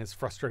Biden has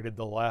frustrated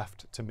the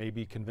left, to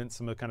maybe convince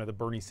some of kind of the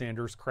Bernie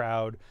Sanders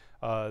crowd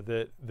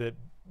that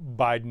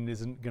Biden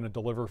isn't going to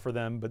deliver for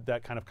them, but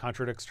that kind of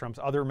contradicts Trump's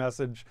other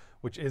message,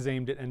 which is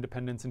aimed at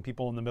independents and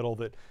people in the middle,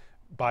 that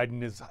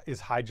Biden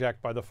is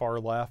hijacked by the far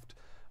left.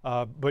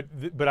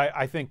 But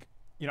I think,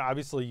 you know,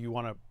 obviously you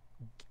want to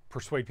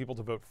persuade people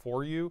to vote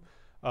for you.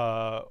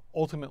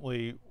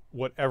 Ultimately,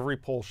 what every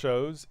poll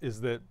shows is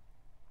that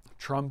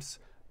Trump's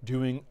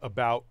doing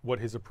about what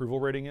his approval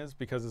rating is,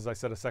 because as I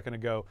said a second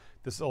ago,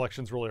 this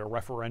election's really a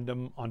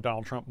referendum on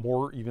Donald Trump,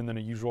 more even than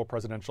a usual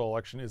presidential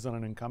election is on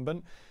an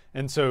incumbent.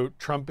 And so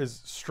Trump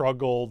has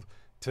struggled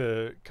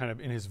to kind of,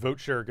 in his vote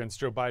share against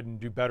Joe Biden,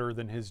 do better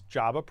than his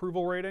job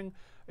approval rating.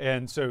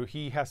 And so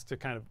he has to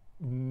kind of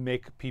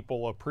make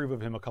people approve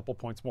of him a couple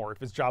points more. If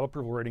his job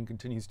approval rating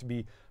continues to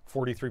be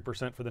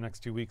 43% for the next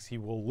 2 weeks, he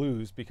will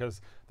lose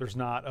because there's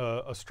not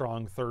a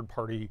strong third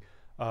party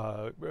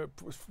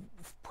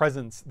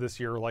presence this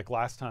year like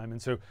last time.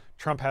 And so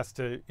Trump has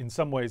to, in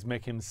some ways,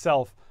 make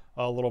himself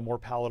a little more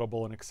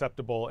palatable and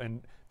acceptable.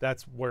 And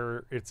that's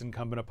where it's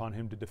incumbent upon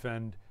him to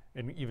defend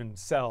and even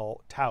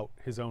tout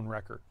his own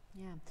record.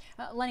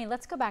 Yeah. Lenny,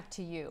 let's go back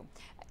to you.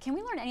 Can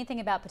we learn anything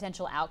about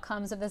potential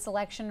outcomes of this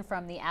election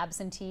from the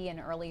absentee and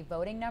early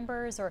voting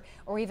numbers, or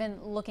even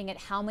looking at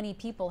how many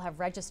people have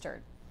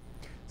registered?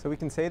 So we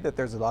can say that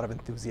there's a lot of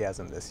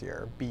enthusiasm this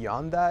year.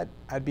 Beyond that,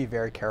 I'd be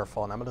very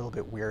careful, and I'm a little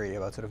bit weary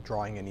about sort of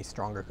drawing any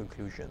stronger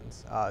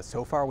conclusions.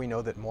 So far, we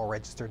know that more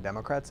registered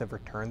Democrats have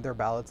returned their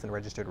ballots than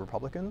registered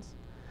Republicans.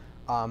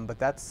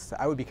 But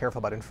I would be careful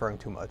about inferring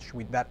too much.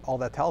 All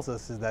that tells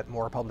us is that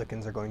more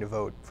Republicans are going to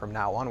vote from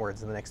now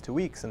onwards in the next 2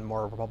 weeks, and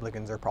more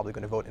Republicans are probably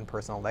going to vote in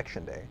person on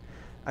Election Day.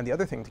 And the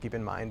other thing to keep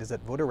in mind is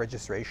that voter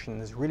registration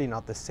is really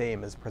not the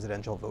same as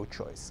presidential vote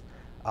choice.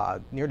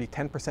 Nearly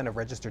 10% of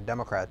registered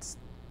Democrats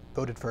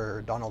voted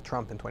for Donald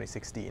Trump in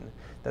 2016.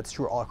 That's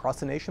true all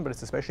across the nation, but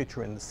it's especially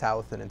true in the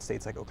South and in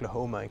states like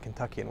Oklahoma and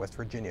Kentucky and West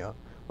Virginia,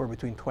 where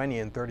between 20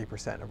 and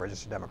 30% of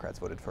registered Democrats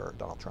voted for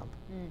Donald Trump.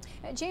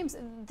 James,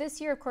 this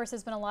year, of course,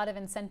 has been a lot of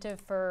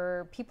incentive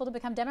for people to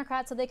become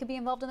Democrats so they could be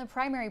involved in the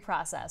primary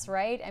process,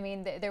 right? I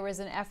mean, there was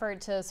an effort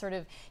to sort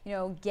of, you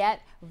know,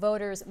 get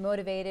voters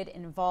motivated,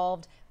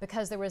 involved,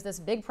 because there was this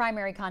big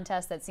primary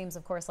contest that seems,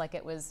 of course, like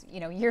it was, you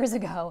know, years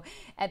ago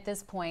at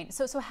this point.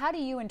 So how do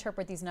you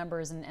interpret these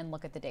numbers and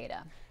look at the data?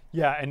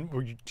 Yeah, and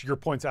to your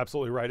point's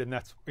absolutely right, and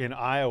that's in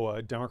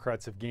Iowa,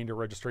 Democrats have gained a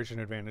registration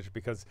advantage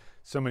because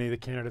so many of the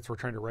candidates were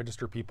trying to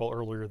register people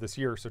earlier this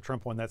year. So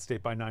Trump won that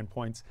state by 9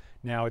 points.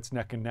 Now it's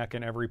neck and neck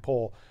in every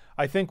poll.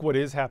 I think what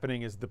is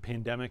happening is the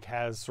pandemic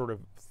has sort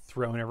of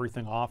thrown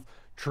everything off.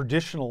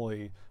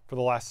 Traditionally, for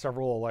the last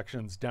several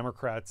elections,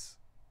 Democrats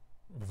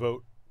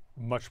vote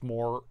much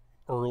more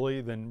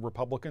early than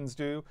Republicans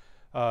do,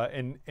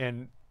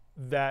 and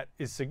that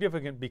is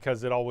significant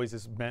because it always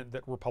has meant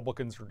that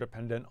Republicans are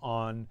dependent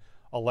on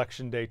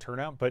Election Day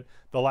turnout. But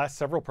the last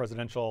several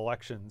presidential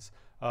elections,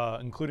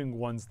 including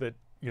ones that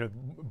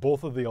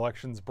both of the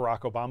elections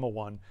Barack Obama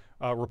won,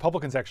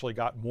 Republicans actually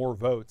got more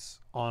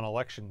votes on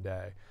election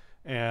day,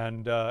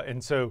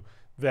 and so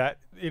that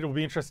it'll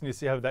be interesting to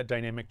see how that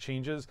dynamic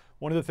changes.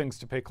 One of the things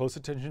to pay close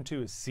attention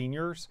to is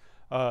seniors.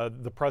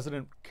 The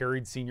president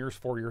carried seniors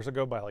 4 years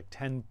ago by like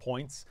 10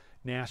 points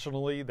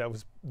nationally. That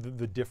was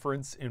the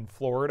difference in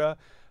Florida.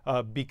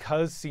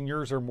 Because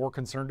seniors are more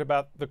concerned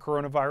about the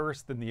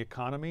coronavirus than the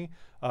economy,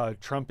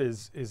 Trump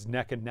is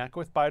neck and neck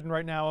with Biden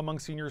right now among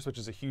seniors, which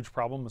is a huge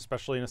problem,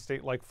 especially in a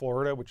state like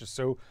Florida, which is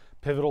so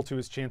pivotal to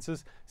his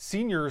chances.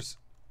 Seniors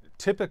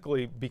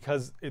typically,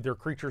 because they're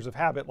creatures of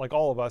habit, like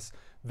all of us,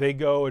 they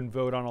go and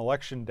vote on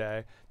election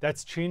day.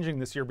 That's changing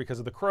this year because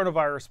of the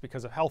coronavirus,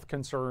 because of health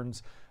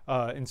concerns.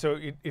 And so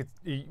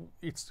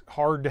it's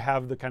hard to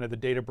have the kind of the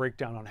data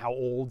breakdown on how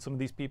old some of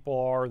these people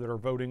are that are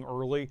voting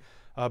early.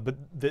 But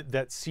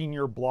that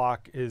senior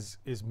block is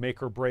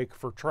make or break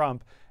for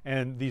Trump.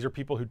 And these are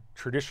people who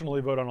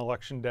traditionally vote on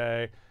election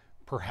day.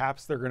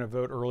 Perhaps they're going to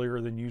vote earlier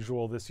than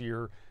usual this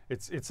year.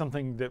 It's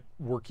something that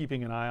we're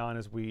keeping an eye on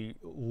as we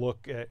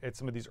look at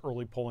some of these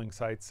early polling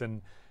sites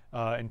and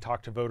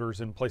talk to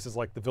voters in places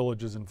like the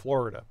Villages in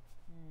Florida.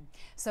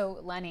 So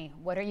Lenny,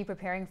 what are you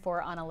preparing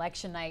for on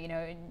election night?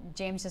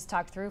 James just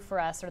talked through for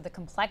us sort of the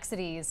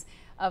complexities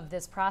of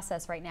this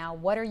process right now.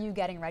 What are you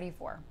getting ready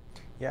for?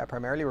 Yeah,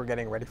 primarily we're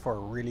getting ready for a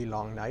really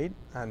long night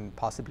and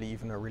possibly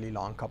even a really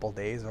long couple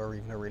days or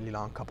even a really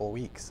long couple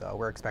weeks.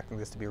 We're expecting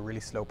this to be a really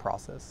slow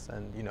process,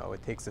 and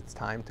it takes its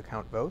time to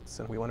count votes,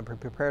 and we want to be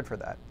prepared for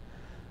that.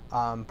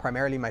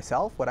 Primarily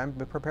myself, what I'm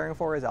preparing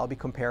for is I'll be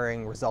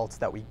comparing results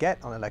that we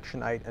get on election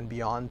night and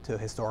beyond to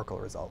historical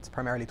results,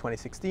 primarily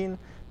 2016,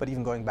 but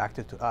even going back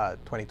to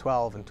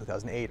 2012 and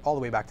 2008, all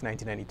the way back to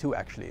 1992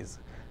 actually is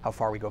how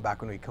far we go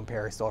back when we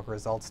compare historical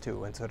results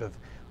to, and sort of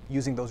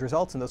using those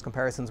results and those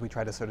comparisons, we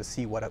try to sort of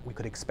see what we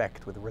could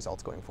expect with the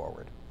results going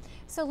forward.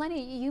 So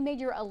Lenny, you made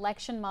your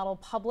election model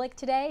public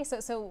today.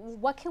 So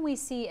what can we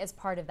see as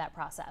part of that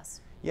process?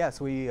 Yes,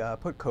 we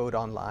put code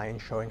online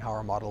showing how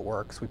our model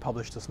works. We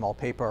published a small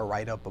paper, a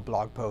write-up, a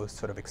blog post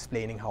sort of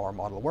explaining how our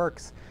model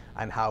works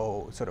and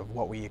how sort of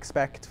what we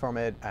expect from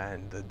it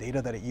and the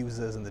data that it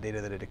uses and the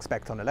data that it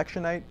expects on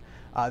election night.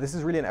 This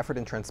is really an effort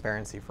in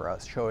transparency for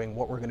us, showing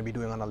what we're going to be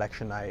doing on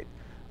election night,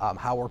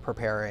 how we're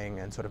preparing,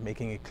 and sort of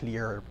making it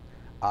clear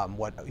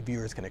what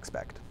viewers can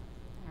expect.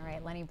 All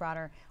right, Lenny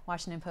Broader,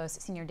 Washington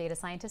Post senior data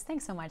scientist.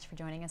 Thanks so much for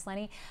joining us,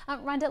 Lenny.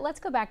 Rhonda, let's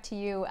go back to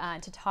you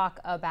to talk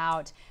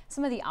about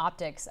some of the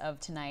optics of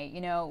tonight.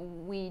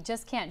 We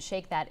just can't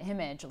shake that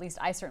image, at least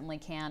I certainly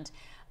can't,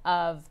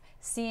 of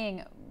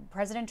seeing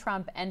President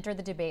Trump enter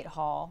the debate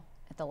hall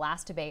at the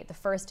last debate, the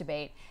first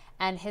debate,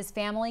 and his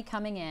family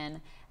coming in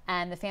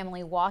and the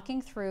family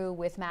walking through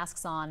with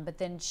masks on, but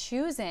then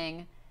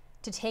choosing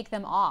to take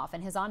them off,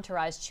 and his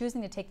entourage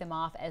choosing to take them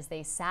off as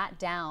they sat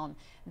down,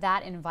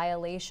 that in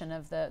violation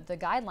of the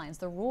guidelines,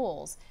 the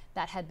rules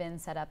that had been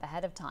set up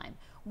ahead of time.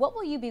 What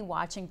will you be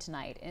watching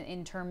tonight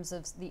in terms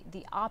of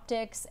the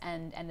optics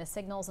and the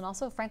signals, and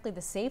also, frankly,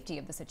 the safety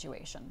of the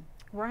situation?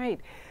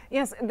 Right.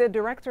 Yes, the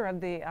director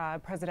of the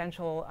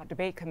Presidential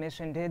Debate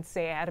Commission did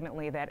say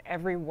adamantly that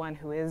everyone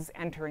who is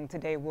entering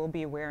today will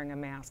be wearing a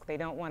mask. They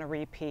don't want a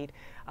repeat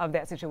of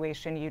that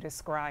situation you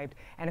described.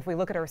 And if we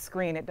look at our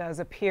screen, it does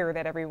appear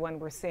that everyone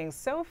we're seeing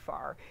so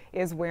far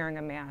is wearing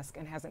a mask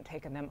and hasn't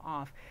taken them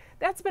off.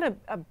 That's been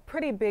a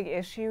pretty big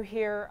issue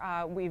here.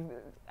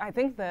 I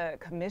think the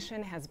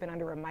commission has been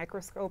under a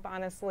microscope,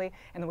 honestly,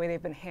 in the way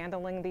they've been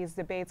handling these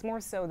debates, more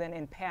so than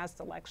in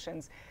past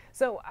elections.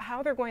 So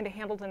how they're going to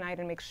handle tonight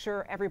and make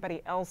sure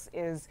everybody else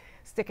is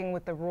sticking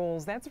with the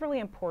rules, that's really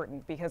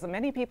important, because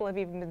many people have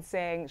even been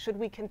saying, should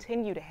we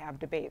continue to have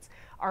debates?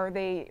 Are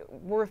they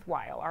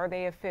worthwhile? Are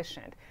they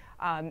efficient?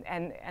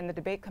 And the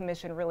Debate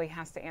Commission really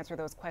has to answer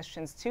those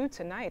questions too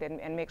tonight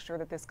and make sure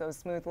that this goes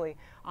smoothly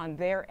on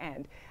their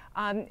end.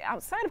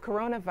 Outside of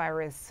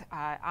coronavirus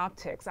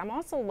optics, I'm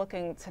also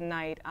looking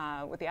tonight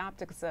with the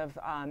optics of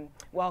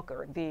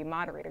Welker, the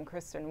moderator,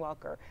 Kristen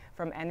Welker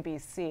from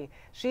NBC.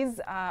 She's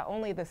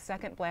only the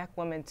second Black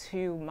woman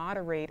to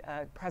moderate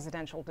a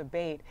presidential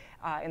debate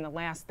in the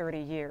last 30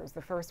 years.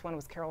 The first one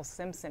was Carol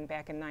Simpson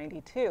back in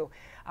 '92.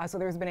 So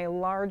there's been a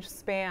large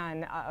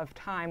span of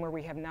time where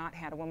we have not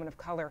had a woman of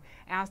color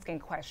asking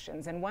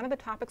questions. And one of the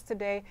topics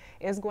today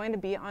is going to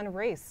be on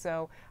race.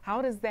 So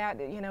how does that,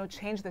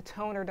 change the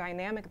tone or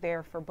dynamic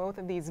there for both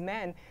of these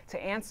men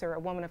to answer a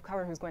woman of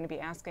color who's going to be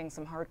asking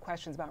some hard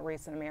questions about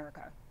race in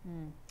America?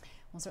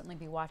 We'll certainly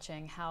be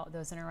watching how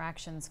those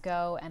interactions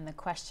go and the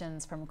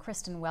questions from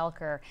Kristen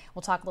Welker.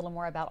 We'll talk a little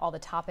more about all the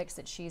topics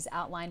that she's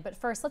outlined. But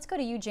first, let's go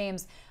to you,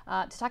 James,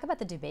 to talk about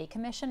the Debate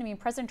Commission. I mean,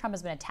 President Trump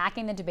has been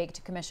attacking the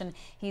Debate Commission.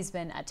 He's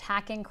been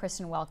attacking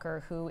Kristen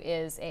Welker, who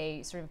is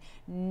a sort of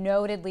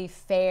notedly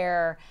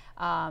fair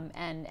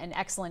and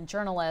excellent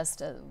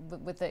journalist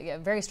with a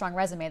very strong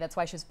resume. That's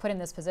why she was put in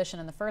this position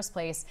in the first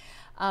place.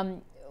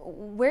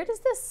 Where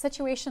does this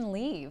situation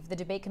leave the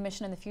Debate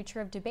Commission and the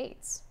future of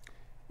debates?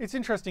 It's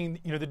interesting,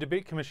 the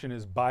Debate Commission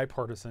is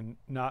bipartisan,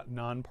 not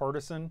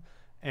nonpartisan.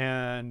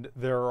 And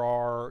there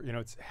are,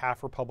 it's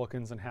half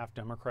Republicans and half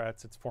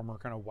Democrats. It's former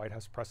kind of White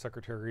House press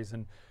secretaries.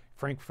 And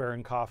Frank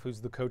Fahrenkopf, who's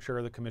the co-chair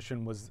of the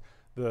commission, was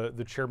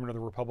the chairman of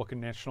the Republican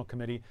National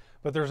Committee.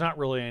 But there's not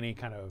really any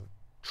kind of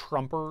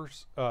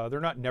Trumpers.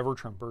 They're not never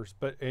Trumpers,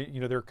 but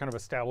they're kind of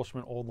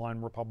establishment old line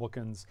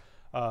Republicans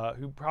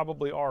who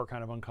probably are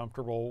kind of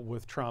uncomfortable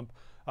with Trump.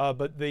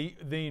 But they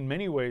in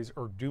many ways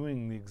are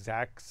doing the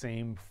exact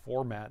same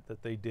format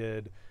that they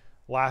did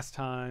last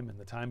time and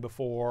the time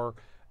before.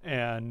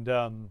 And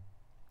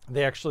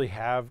they actually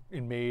have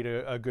made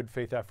a good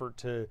faith effort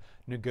to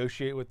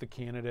negotiate with the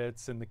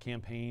candidates and the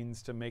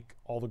campaigns to make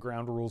all the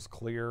ground rules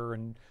clear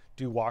and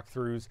do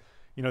walkthroughs.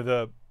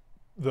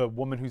 The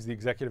woman who's the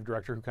executive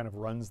director who kind of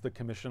runs the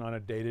commission on a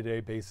day-to-day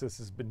basis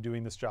has been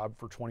doing this job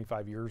for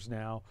 25 years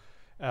now.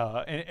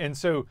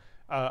 So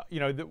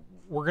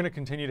we're going to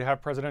continue to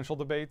have presidential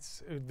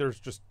debates. There's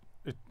just,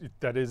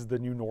 that is the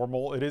new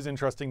normal. It is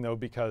interesting though,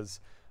 because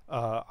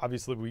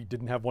obviously we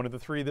didn't have one of the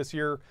three this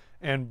year.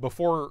 And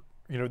before,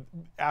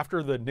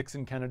 after the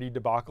Nixon-Kennedy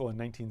debacle in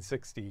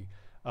 1960,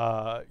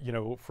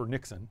 for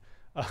Nixon,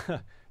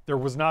 there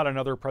was not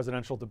another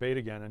presidential debate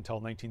again until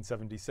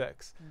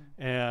 1976.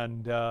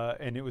 And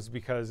it was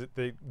because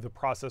the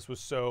process was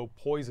so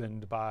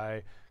poisoned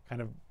by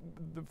kind of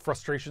the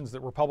frustrations that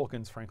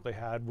Republicans frankly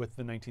had with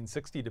the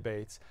 1960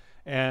 debates.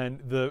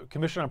 And the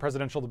Commission on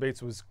Presidential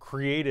Debates was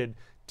created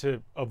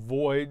to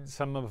avoid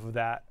some of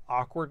that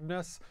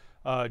awkwardness,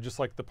 just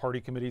like the party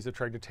committees have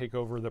tried to take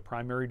over the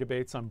primary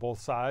debates on both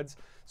sides.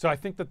 So I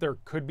think that there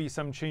could be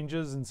some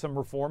changes and some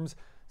reforms.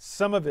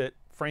 Some of it,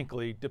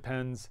 frankly,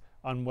 depends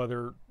on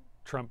whether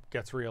Trump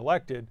gets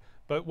reelected,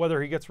 but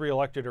whether he gets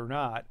reelected or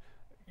not,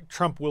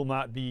 Trump will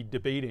not be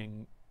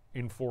debating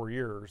in 4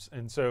 years.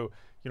 And so,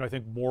 I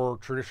think more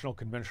traditional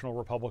conventional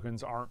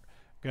Republicans aren't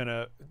going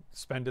to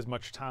spend as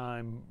much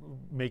time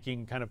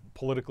making kind of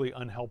politically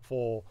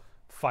unhelpful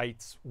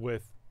fights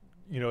with,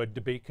 a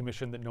debate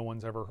commission that no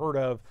one's ever heard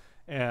of,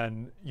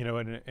 and,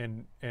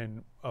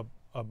 and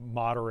a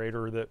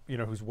moderator that,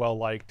 who's well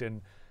liked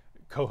and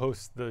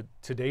co-hosts the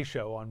Today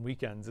Show on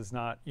weekends is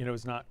not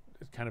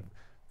kind of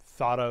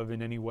thought of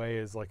in any way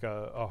as like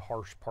a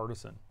harsh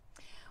partisan.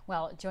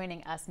 Well,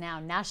 joining us now,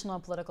 national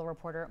political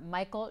reporter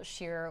Michael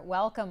Shearer.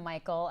 Welcome,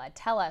 Michael.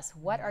 Tell us,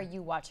 what are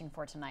you watching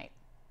for tonight?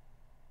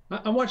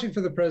 I'm watching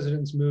for the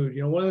president's mood.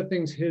 One of the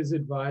things his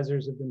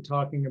advisors have been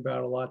talking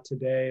about a lot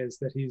today is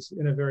that he's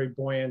in a very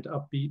buoyant,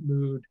 upbeat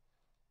mood,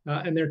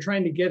 and they're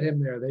trying to get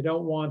him there. They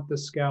don't want the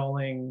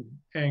scowling,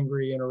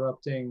 angry,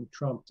 interrupting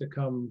Trump to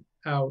come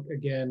out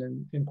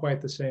again in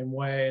quite the same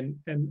way.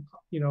 And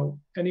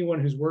anyone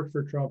who's worked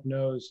for Trump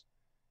knows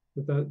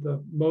that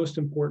the most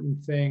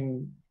important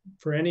thing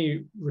for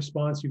any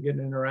response you get in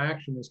an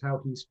interaction is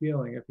how he's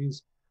feeling. If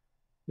he's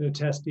in a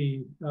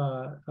testy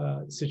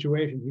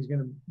situation, he's going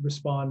to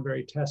respond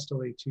very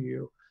testily to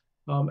you.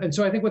 And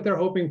so I think what they're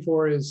hoping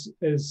for is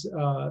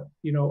a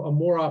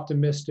more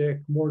optimistic,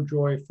 more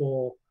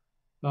joyful,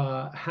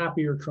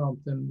 happier Trump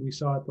than we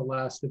saw at the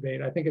last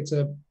debate. I think it's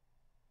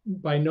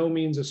by no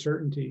means a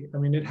certainty. I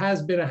mean, it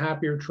has been a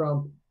happier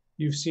Trump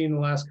you've seen the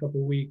last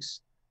couple of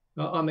weeks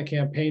on the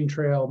campaign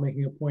trail,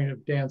 making a point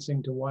of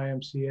dancing to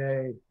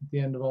YMCA at the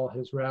end of all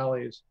his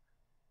rallies.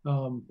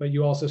 But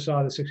you also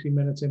saw the 60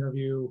 Minutes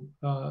interview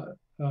that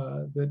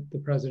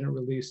the president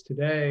released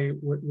today,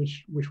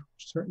 which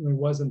certainly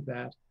wasn't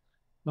that.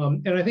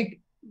 And I think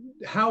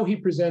how he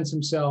presents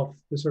himself,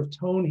 the sort of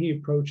tone he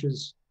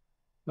approaches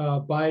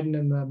Biden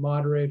and the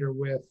moderator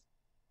with,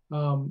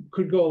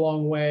 could go a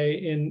long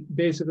way in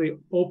basically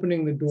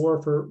opening the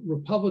door for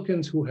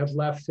Republicans who have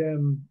left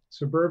him,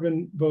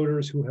 suburban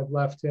voters who have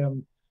left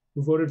him,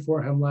 who voted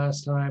for him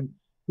last time,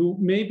 who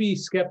may be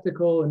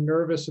skeptical and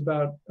nervous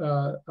about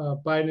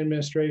Biden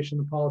administration,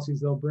 the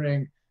policies they'll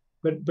bring,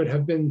 but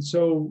have been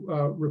so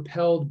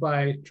repelled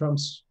by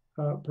Trump's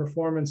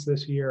performance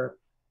this year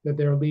that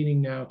they're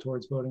leaning now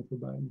towards voting for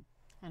Biden.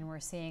 And we're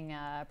seeing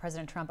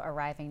President Trump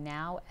arriving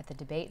now at the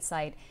debate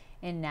site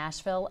in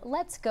Nashville.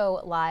 Let's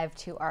go live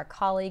to our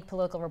colleague,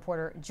 political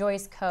reporter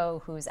Joyce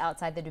Coe, who's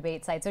outside the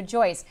debate site. So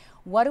Joyce,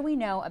 what do we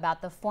know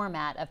about the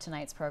format of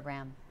tonight's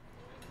program?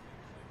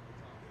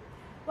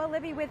 Well,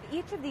 Libby, with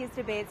each of these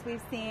debates,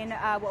 we've seen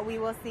what we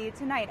will see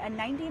tonight, a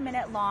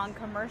 90-minute long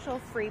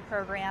commercial-free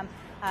program,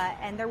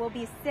 and there will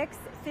be 6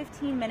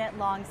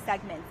 15-minute-long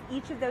segments.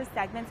 Each of those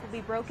segments will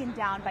be broken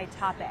down by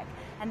topic,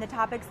 and the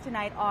topics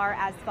tonight are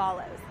as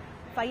follows: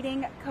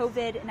 fighting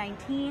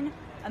COVID-19,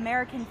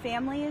 American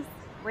families,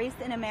 race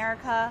in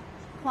America,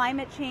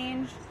 climate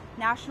change,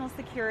 national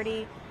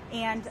security,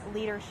 and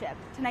leadership.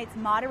 Tonight's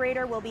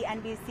moderator will be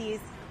NBC's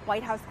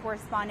White House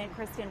correspondent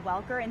Kristen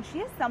Welker, and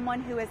she is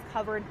someone who has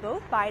covered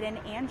both Biden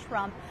and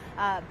Trump,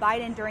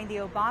 Biden during the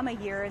Obama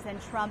years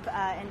and Trump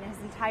in his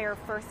entire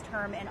first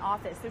term in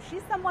office. So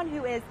she's someone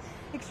who is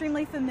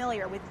extremely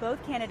familiar with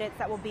both candidates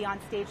that will be on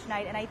stage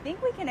tonight, and I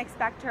think we can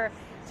expect her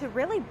to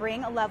really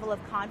bring a level of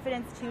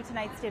confidence to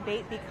tonight's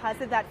debate because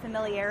of that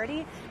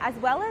familiarity, as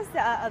well as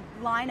a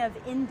line of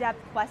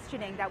in-depth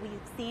questioning that we've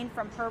seen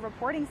from her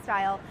reporting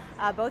style,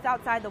 both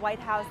outside the White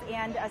House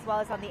and as well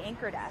as on the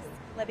anchor desk.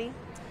 Libby?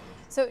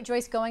 So,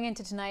 Joyce, going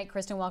into tonight,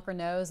 Kristen Welker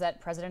knows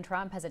that President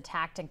Trump has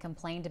attacked and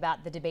complained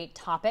about the debate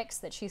topics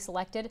that she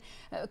selected.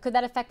 Could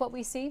that affect what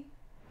we see?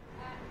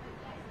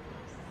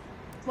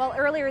 Well,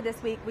 earlier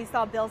this week, we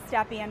saw Bill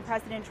Stepien,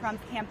 President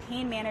Trump's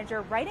campaign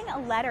manager, writing a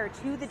letter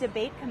to the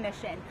debate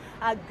commission,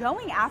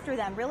 going after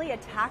them, really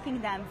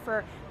attacking them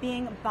for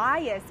being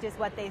biased, is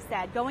what they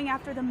said, going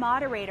after the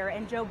moderator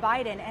and Joe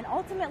Biden, and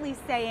ultimately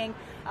saying,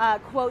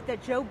 quote,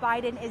 that Joe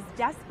Biden is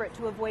desperate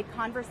to avoid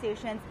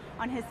conversations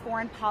on his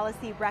foreign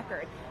policy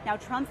record. Now,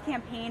 Trump's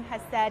campaign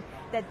has said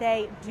that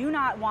they do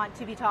not want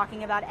to be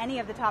talking about any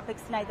of the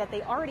topics tonight, that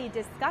they already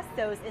discussed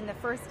those in the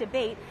first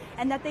debate,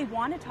 and that they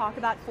want to talk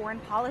about foreign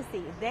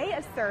policy. They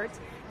assert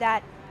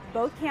that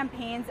both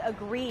campaigns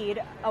agreed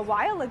a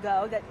while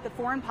ago that the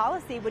foreign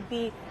policy would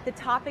be the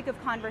topic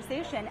of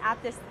conversation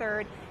at this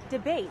third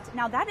debate.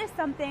 Now, that is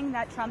something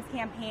that Trump's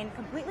campaign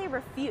completely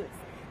refutes.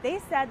 They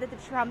said that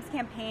the Trump's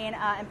campaign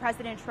and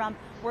President Trump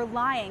were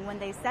lying when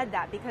they said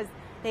that, because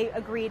they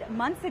agreed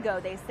months ago,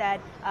 they said,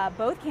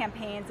 both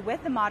campaigns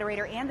with the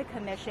moderator and the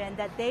commission,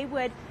 that they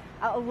would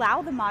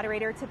allow the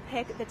moderator to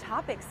pick the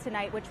topics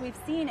tonight, which we've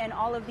seen in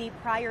all of the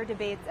prior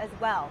debates as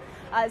well.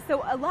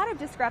 So a lot of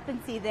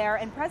discrepancy there,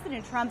 and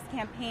President Trump's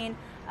campaign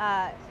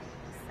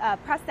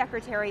press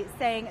secretary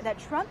saying that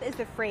Trump is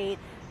afraid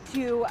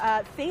to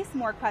face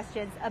more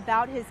questions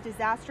about his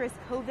disastrous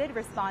COVID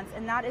response,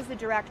 and that is a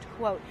direct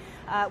quote.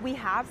 We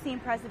have seen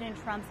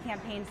President Trump's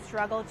campaign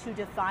struggle to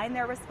define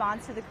their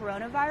response to the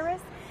coronavirus,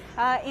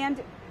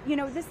 and you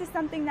know, this is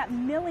something that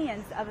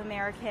millions of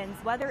Americans,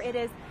 whether it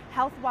is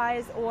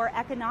health-wise or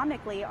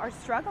economically, are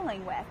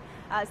struggling with.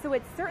 So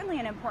it's certainly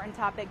an important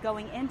topic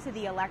going into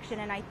the election,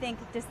 and I think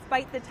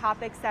despite the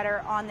topics that are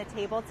on the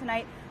table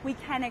tonight, we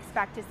can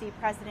expect to see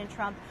President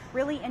Trump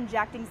really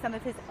injecting some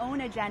of his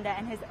own agenda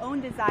and his own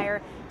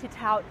desire to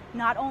tout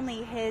not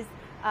only his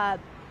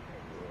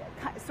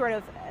sort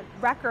of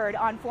record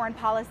on foreign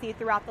policy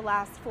throughout the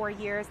last 4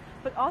 years,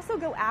 but also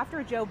go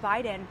after Joe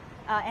Biden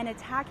and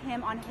attack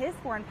him on his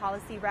foreign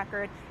policy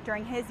record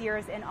during his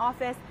years in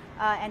office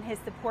and his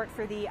support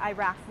for the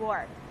Iraq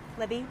War.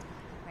 Libby?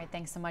 All right,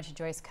 thanks so much,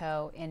 Joyce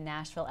Coe in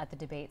Nashville at the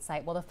debate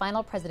site. Well, the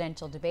final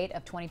presidential debate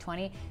of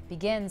 2020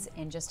 begins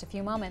in just a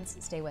few moments.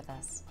 Stay with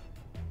us.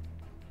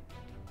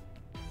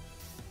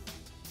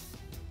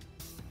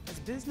 As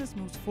business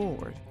moves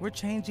forward, we're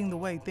changing the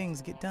way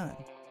things get done,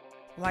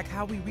 like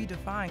how we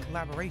redefine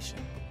collaboration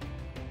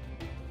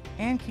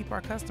and keep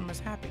our customers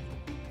happy.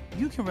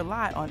 You can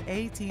rely on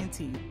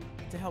AT&T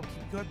to help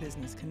keep your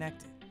business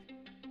connected.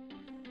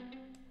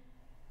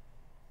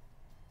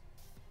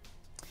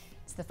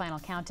 It's the final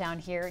countdown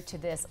here to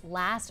this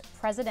last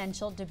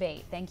presidential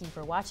debate. Thank you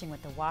for watching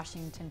with the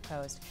Washington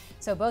Post.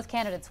 So both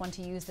candidates want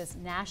to use this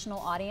national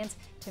audience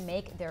to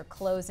make their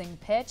closing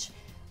pitch.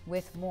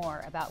 With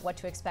more about what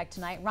to expect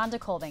tonight, Rhonda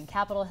Colvin,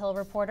 Capitol Hill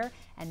reporter,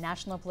 and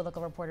national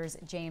political reporters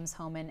James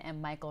Hohman and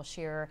Michael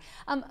Shearer.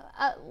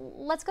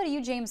 Let's go to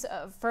you, James,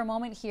 for a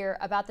moment here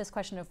about this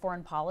question of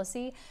foreign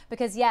policy,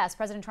 because yes,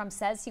 President Trump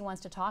says he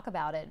wants to talk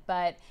about it,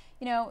 but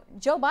you know,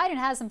 Joe Biden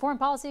has some foreign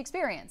policy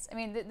experience. I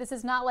mean, this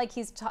is not like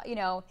he's,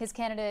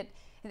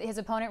 his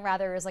opponent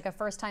rather is like a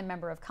first-time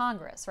member of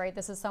Congress, right?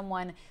 This is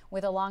someone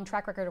with a long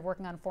track record of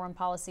working on foreign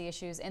policy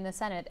issues in the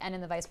Senate and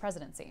in the vice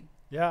presidency.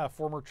 Yeah,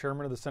 former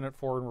chairman of the Senate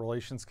Foreign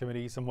Relations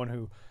Committee, someone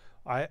who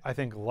I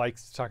think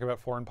likes to talk about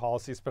foreign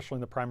policy, especially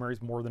in the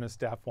primaries, more than his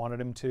staff wanted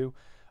him to.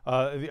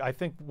 I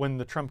think when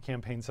the Trump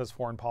campaign says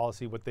foreign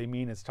policy, what they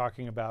mean is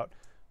talking about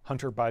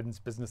Hunter Biden's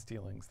business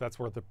dealings. That's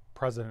where the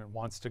president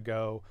wants to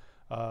go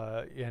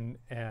and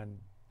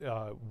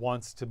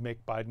wants to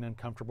make Biden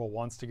uncomfortable,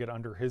 wants to get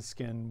under his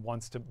skin,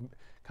 wants to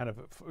kind of,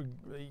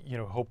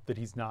 hope that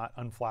he's not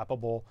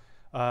unflappable.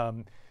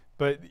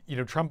 But,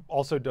 Trump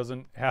also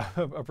doesn't have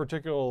a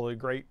particularly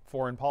great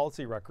foreign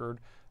policy record.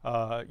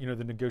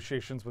 The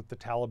negotiations with the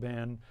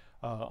Taliban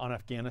on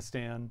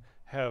Afghanistan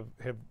have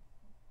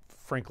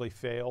frankly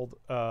failed,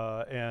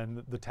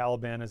 and the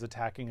Taliban is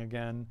attacking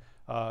again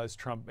as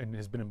Trump, and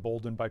has been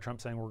emboldened by Trump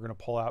saying we're going to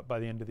pull out by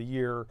the end of the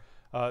year.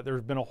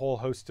 There's been a whole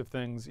host of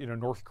things.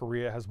 North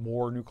Korea has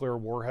more nuclear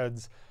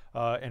warheads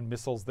and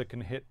missiles that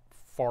can hit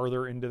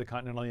farther into the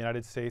continental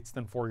United States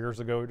than 4 years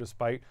ago,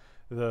 despite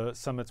the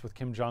summits with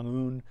Kim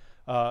Jong-un.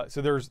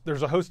 So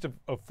there's a host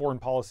of foreign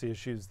policy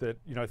issues that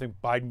I think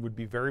Biden would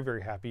be very,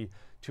 very happy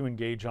to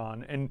engage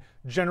on. And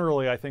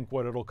generally, I think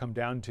what it'll come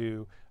down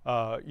to,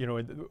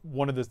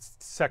 one of the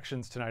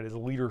sections tonight is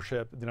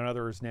leadership, then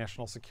another is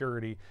national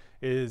security.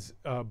 Is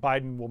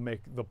Biden will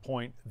make the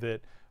point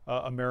that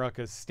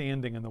America's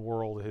standing in the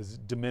world has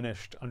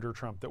diminished under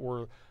Trump, that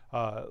we're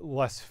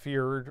less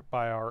feared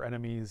by our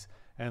enemies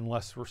and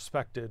less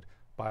respected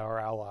by our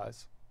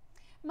allies.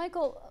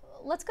 Michael,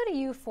 let's go to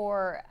you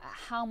for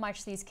how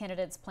much these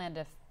candidates plan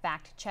to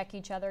fact check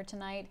each other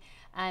tonight,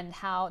 and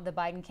how the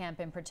Biden camp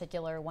in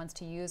particular wants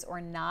to use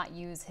or not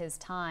use his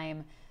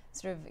time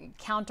sort of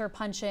counter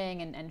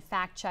punching and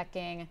fact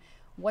checking.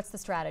 What's the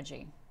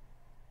strategy?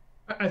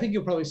 I think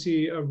you'll probably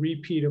see a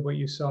repeat of what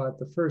you saw at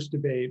the first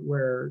debate,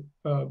 where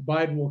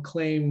Biden will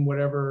claim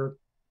whatever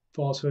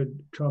falsehood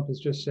Trump has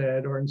just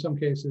said, or in some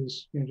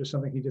cases, just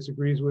something he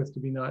disagrees with, to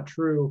be not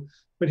true,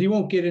 but he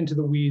won't get into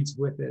the weeds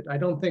with it. I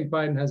don't think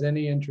Biden has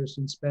any interest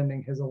in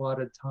spending his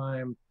allotted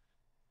time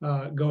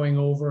going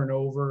over and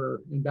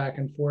over and back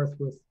and forth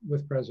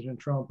with President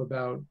Trump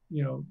about,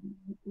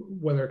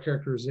 whether a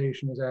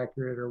characterization is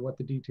accurate or what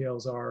the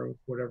details are of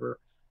whatever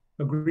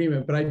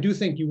agreement. But I do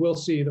think you will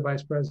see the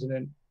vice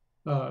president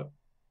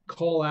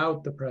call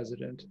out the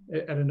president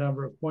at a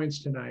number of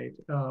points tonight.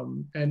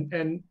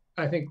 And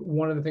I think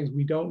one of the things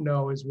we don't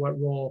know is what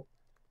role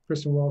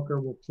Kristen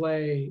Welker will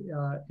play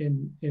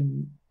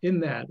in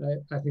that.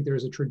 I think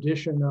there's a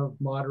tradition of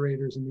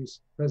moderators in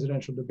these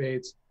presidential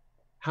debates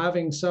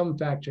having some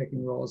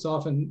fact-checking role. It's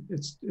often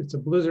it's a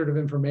blizzard of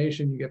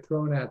information you get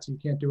thrown at, so you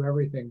can't do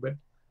everything. But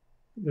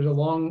there's a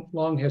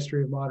long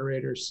history of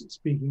moderators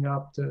speaking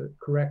up to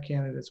correct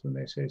candidates when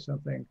they say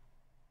something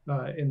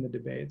in the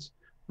debates.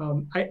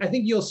 I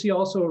think you'll see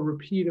also a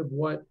repeat of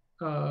what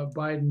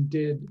Biden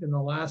did in the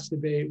last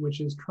debate,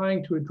 which is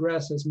trying to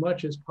address as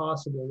much as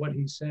possible what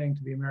he's saying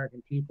to the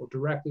American people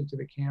directly to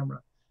the camera.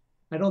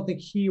 I don't think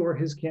he or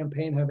his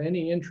campaign have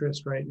any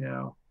interest right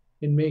now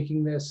in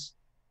making this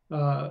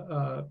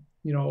a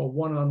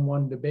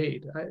one-on-one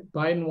debate.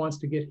 Biden wants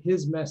to get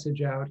his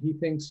message out. He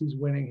thinks he's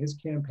winning. His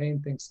campaign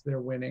thinks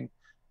they're winning.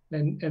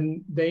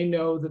 And they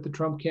know that the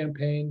Trump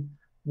campaign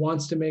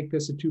wants to make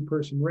this a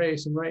two-person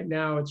race. And right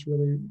now it's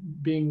really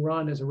being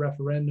run as a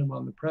referendum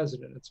on the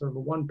president. It's sort of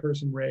a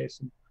one-person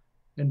race,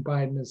 and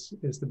Biden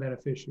is the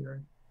beneficiary.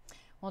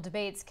 Well,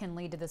 debates can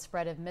lead to the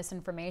spread of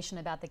misinformation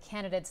about the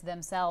candidates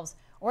themselves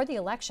or the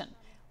election.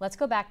 Let's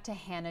go back to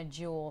Hannah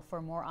Jewell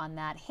for more on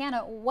that.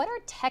 Hannah, what are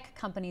tech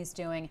companies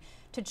doing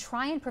to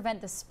try and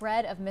prevent the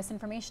spread of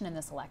misinformation in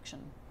this election?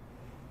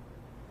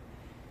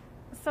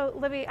 So,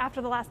 Libby,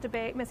 after the last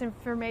debate,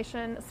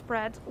 misinformation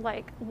spread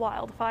like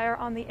wildfire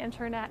on the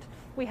internet.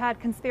 We had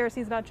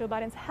conspiracies about Joe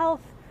Biden's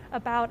health,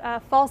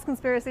 about false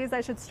conspiracies,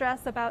 I should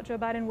stress, about Joe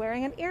Biden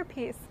wearing an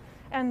earpiece.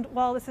 And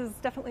while this is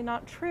definitely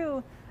not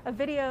true, a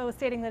video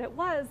stating that it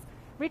was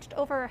reached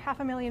over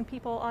 500,000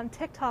 people on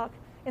TikTok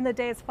in the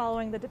days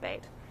following the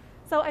debate.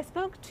 So I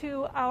spoke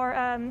to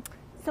our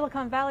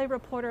Silicon Valley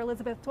reporter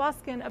Elizabeth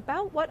Dwoskin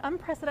about what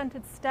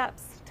unprecedented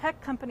steps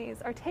tech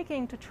companies are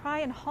taking to try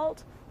and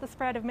halt the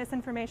spread of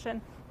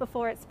misinformation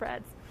before it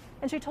spreads.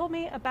 And she told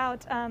me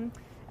about,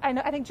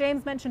 I think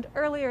James mentioned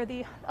earlier,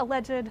 the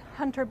alleged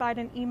Hunter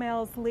Biden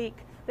emails leak,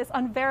 this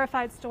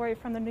unverified story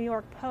from the New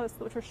York Post,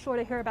 which we're sure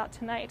to hear about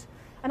tonight.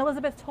 And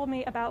Elizabeth told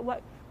me about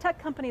what tech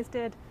companies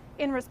did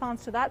in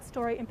response to that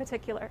story in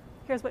particular.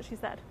 Here's what she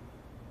said.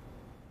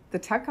 The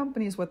tech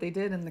companies, what they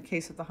did in the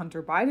case of the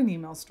Hunter Biden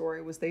email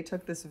story was they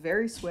took this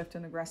very swift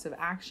and aggressive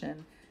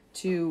action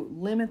to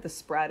limit the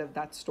spread of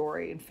that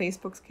story. In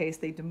Facebook's case,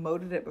 they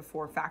demoted it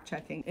before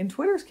fact-checking. In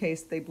Twitter's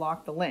case, they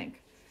blocked the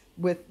link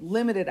with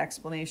limited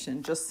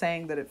explanation, just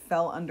saying that it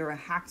fell under a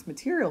hacked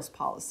materials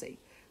policy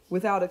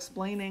without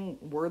explaining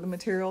were the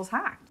materials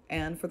hacked.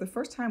 And for the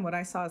first time, what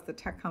I saw is the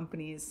tech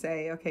companies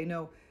say, okay,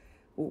 no,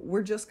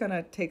 we're just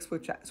gonna take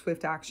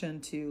swift action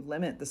to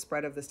limit the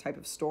spread of this type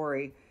of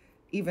story,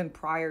 even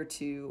prior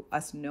to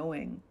us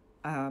knowing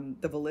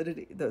the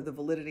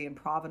validity and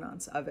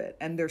provenance of it.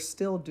 And they're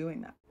still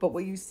doing that. But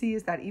what you see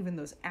is that even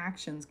those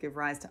actions give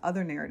rise to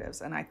other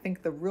narratives. And I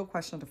think the real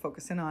question to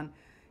focus in on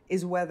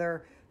is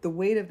whether the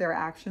weight of their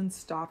actions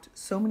stopped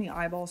so many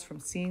eyeballs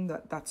from seeing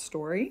that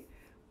story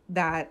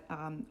that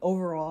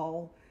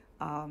overall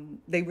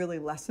they really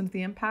lessened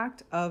the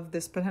impact of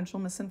this potential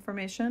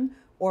misinformation,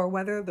 or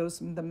whether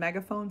the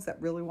megaphones that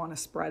really want to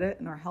spread it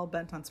and are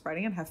hell-bent on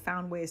spreading it have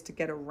found ways to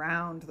get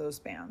around those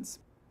bans.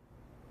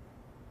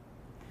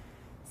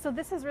 So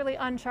this is really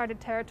uncharted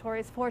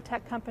territories for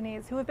tech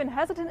companies who have been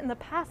hesitant in the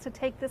past to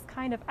take this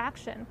kind of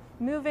action,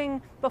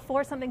 moving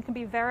before something can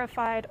be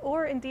verified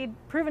or indeed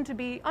proven to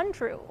be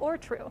untrue or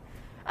true.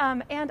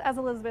 And as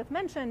Elizabeth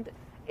mentioned,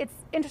 it's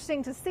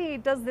interesting to see,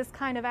 does this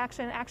kind of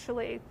action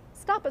actually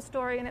stop a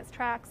story in its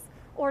tracks,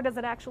 or does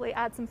it actually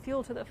add some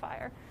fuel to the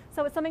fire?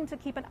 So it's something to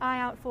keep an eye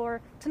out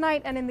for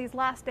tonight and in these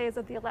last days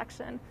of the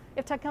election,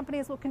 if tech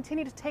companies will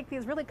continue to take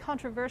these really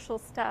controversial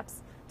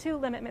steps to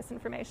limit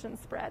misinformation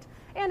spread.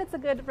 And it's a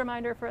good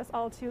reminder for us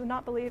all to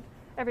not believe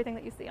everything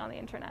that you see on the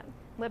internet.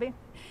 Libby?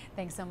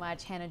 Thanks so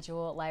much. Hannah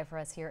Jewell live for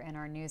us here in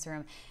our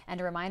newsroom. And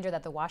a reminder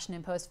that the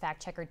Washington Post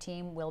fact checker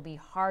team will be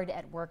hard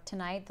at work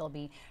tonight. They'll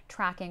be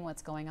tracking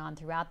what's going on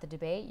throughout the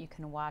debate. You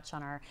can watch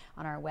on our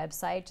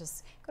website.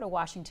 Just go to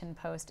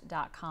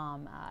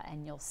washingtonpost.com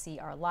and you'll see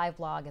our live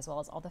blog as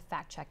well as all the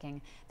fact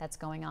checking that's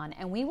going on.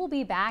 And we will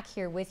be back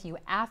here with you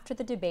after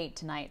the debate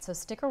tonight. So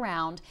stick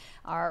around.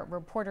 Our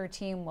reporter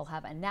team will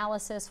have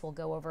analysis. We'll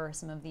go over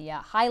some of the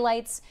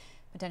highlights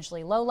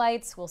potentially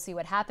lowlights. We'll see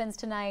what happens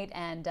tonight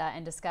and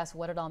discuss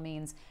what it all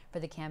means for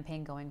the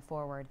campaign going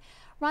forward.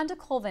 Rhonda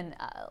Colvin,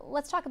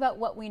 let's talk about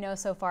what we know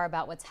so far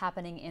about what's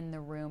happening in the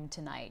room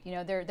tonight. You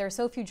know, there are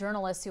so few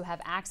journalists who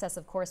have access,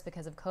 of course,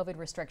 because of COVID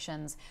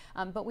restrictions,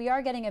 but we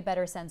are getting a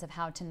better sense of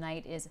how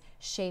tonight is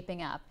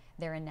shaping up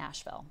there in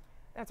Nashville.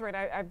 That's right.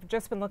 I've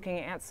just been looking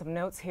at some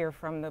notes here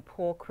from the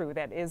poll crew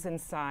that is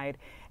inside,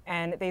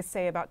 and they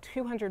say about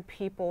 200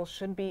 people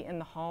should be in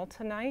the hall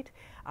tonight.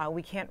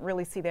 We can't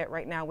really see that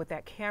right now with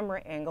that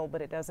camera angle,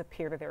 but it does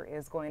appear that there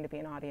is going to be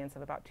an audience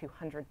of about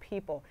 200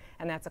 people,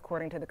 and that's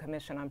according to the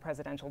Commission on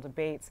Presidential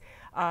Debates.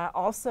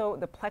 Also,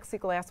 the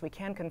plexiglass, we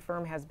can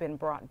confirm, has been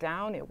brought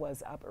down. It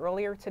was up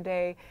earlier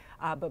today,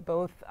 but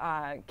both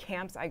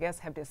camps, I guess,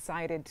 have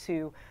decided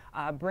to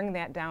bring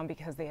that down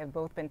because they have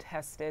both been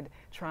tested,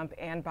 Trump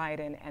and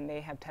Biden, and they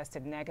have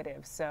tested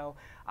negative. So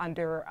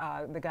under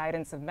the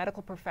guidance of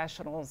medical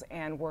professionals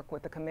and work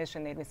with the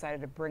commission, they decided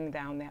to bring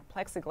down that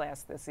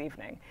plexiglass this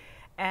evening.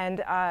 And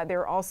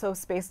they're also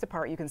spaced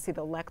apart. You can see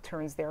the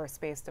lecterns there are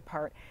spaced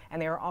apart,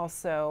 and they're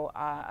also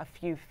a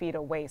few feet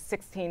away,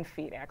 16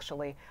 feet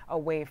actually,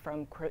 away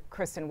from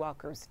Kristen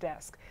Welker's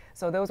desk.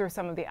 So those are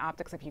some of the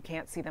optics, if you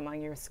can't see them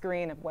on your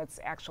screen, of what's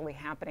actually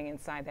happening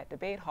inside that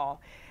debate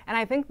hall. And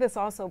I think this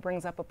also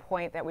brings up a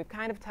point that we've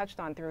kind of touched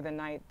on through the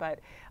night, but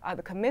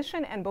the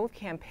commission and both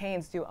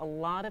campaigns do a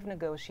lot of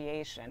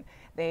negotiation.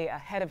 They,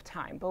 ahead of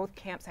time, both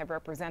camps have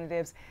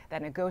representatives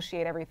that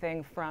negotiate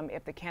everything from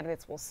if the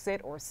candidates will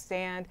sit or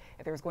stand,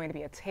 if there's going to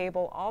be a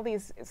table, all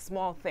these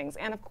small things,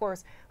 and of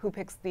course, who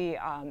picks the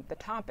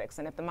topics,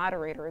 and if the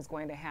moderator is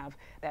going to have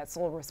that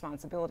sole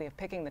responsibility of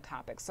picking the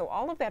topics. So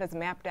all of that is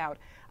mapped out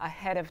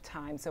ahead of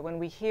time. So when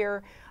we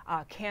hear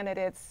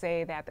candidates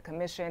say that the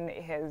commission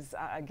is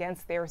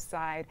against their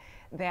side,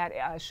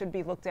 that should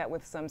be looked at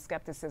with some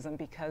skepticism,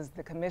 because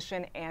the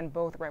commission and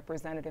both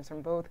representatives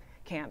from both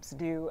camps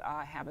do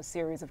have a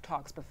series of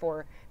talks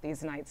before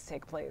these nights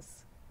take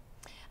place.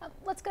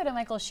 Let's go to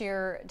Michael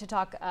Scheer to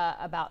talk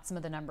about some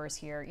of the numbers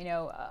here. You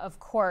know, of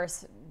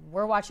course,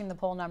 we're watching the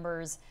poll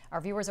numbers.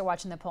 Our viewers are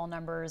watching the poll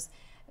numbers.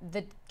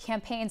 The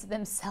campaigns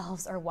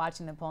themselves are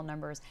watching the poll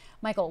numbers.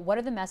 Michael, what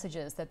are the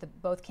messages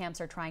that both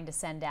camps are trying to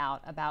send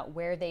out about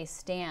where they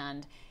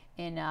stand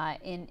in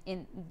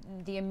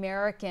the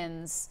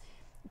Americans'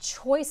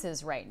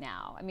 choices right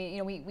now? I mean, you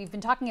know, we've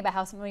been talking about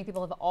how so many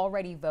people have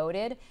already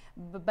voted,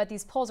 but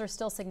these polls are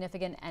still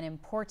significant and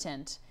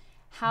important.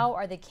 How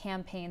are the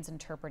campaigns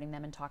interpreting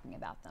them and talking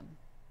about them?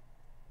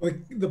 Well,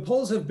 the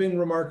polls have been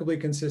remarkably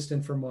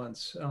consistent for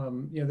months.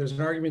 You know, there's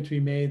an argument to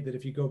be made that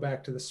if you go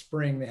back to the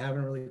spring, they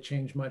haven't really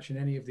changed much in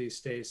any of these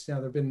states.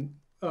 Now, there've been,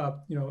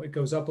 you know, it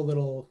goes up a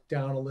little,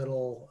 down a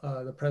little.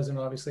 The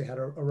president obviously had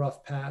a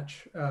rough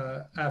patch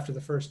after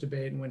the first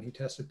debate and when he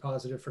tested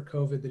positive for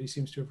COVID that he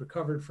seems to have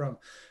recovered from.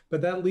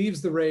 But that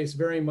leaves the race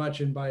very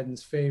much in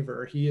Biden's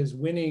favor. He is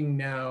winning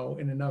now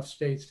in enough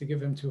states to give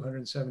him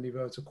 270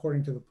 votes,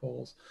 according to the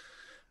polls.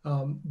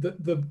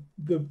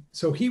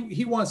 So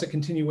he wants a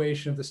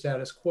continuation of the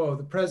status quo.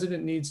 The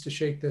president needs to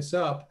shake this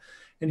up,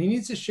 and he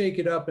needs to shake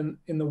it up in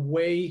the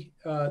way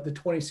the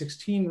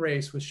 2016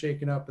 race was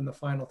shaken up in the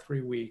final 3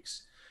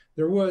 weeks.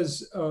 There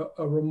was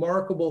a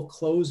remarkable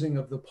closing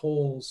of the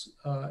polls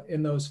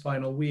in those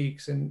final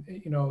weeks, and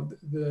you know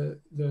there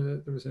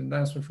was an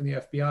announcement from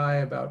the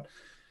FBI about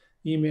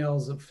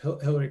emails of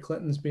Hillary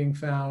Clinton's being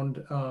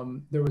found.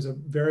 There was a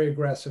very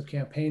aggressive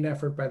campaign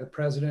effort by the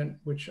president,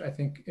 which I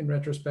think in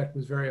retrospect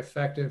was very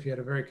effective. He had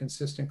a very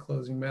consistent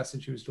closing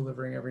message he was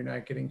delivering every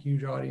night, getting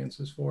huge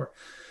audiences for.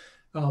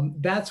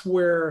 That's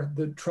where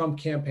the Trump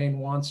campaign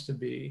wants to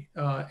be.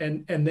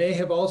 And they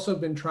have also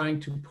been trying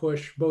to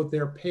push both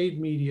their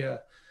paid media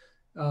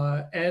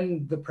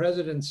and the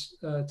president's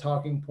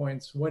talking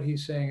points, what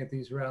he's saying at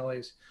these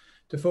rallies,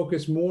 to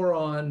focus more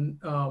on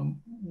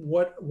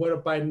what a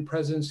Biden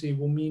presidency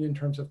will mean in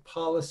terms of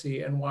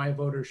policy and why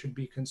voters should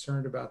be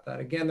concerned about that.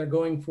 Again, they're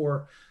going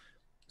for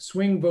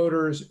swing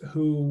voters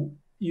who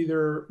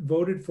either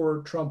voted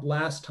for Trump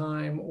last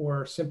time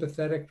or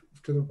sympathetic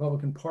to the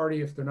Republican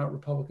Party, if they're not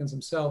Republicans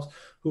themselves,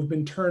 who've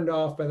been turned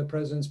off by the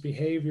president's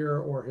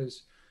behavior or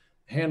his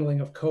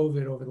handling of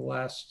COVID over the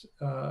last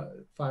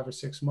 5 or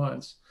 6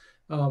 months.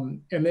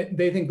 And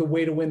they think the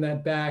way to win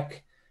that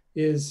back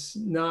is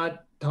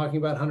not talking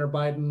about Hunter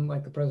Biden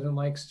like the president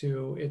likes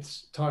to.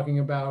 It's talking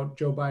about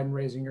Joe Biden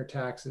raising your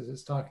taxes.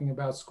 It's talking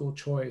about school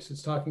choice.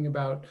 It's talking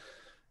about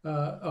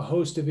a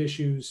host of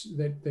issues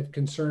that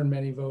concern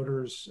many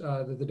voters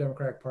that the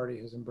Democratic Party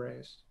has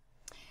embraced.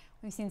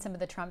 We've seen some of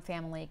the Trump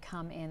family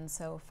come in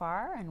so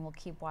far, and we'll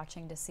keep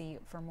watching to see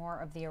for more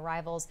of the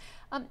arrivals.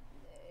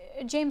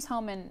 James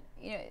Hohmann,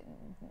 you know,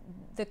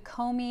 the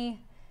Comey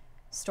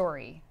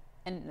story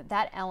and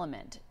that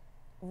element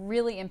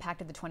really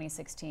impacted the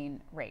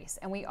 2016 race.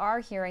 And we are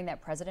hearing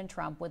that President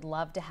Trump would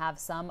love to have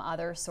some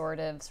other sort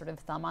of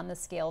thumb on the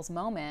scales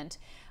moment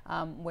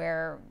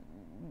where,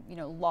 you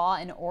know, law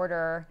and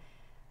order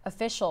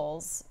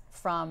officials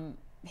from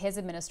his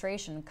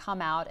administration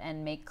come out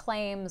and make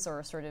claims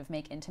or sort of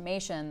make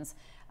intimations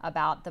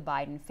about the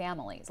Biden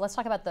families. Let's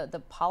talk about the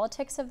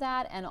politics of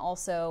that, and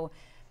also,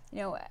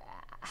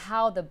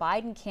 how the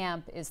Biden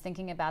camp is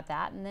thinking about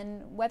that, and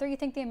then whether you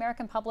think the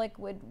American public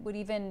would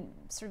even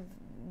sort of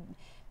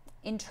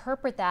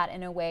interpret that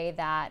in a way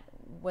that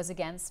was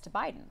against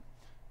Biden.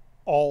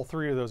 All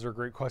three of those are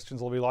great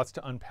questions. There'll be lots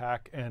to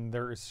unpack, and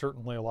there is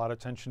certainly a lot of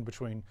tension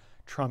between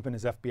Trump and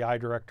his FBI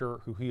director,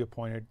 who he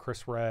appointed,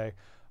 Chris Wray.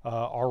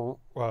 Our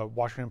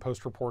Washington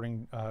Post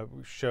reporting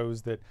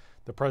shows that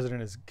the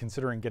president is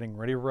considering getting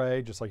rid of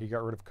Wray, just like he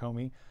got rid of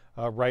Comey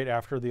right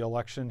after the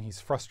election. He's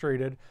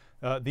frustrated.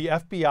 The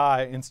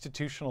FBI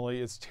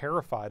institutionally is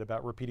terrified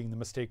about repeating the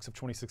mistakes of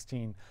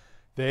 2016.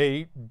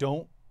 They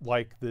don't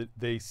like that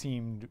they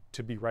seemed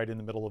to be right in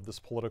the middle of this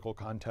political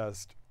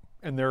contest,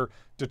 and they're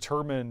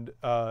determined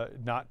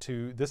not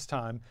to this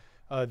time.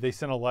 They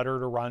sent a letter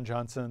to Ron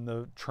Johnson,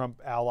 the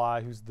Trump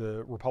ally, who's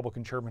the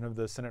Republican chairman of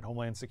the Senate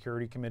Homeland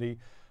Security Committee,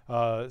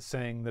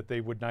 saying that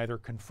they would neither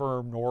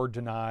confirm nor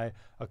deny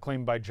a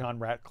claim by John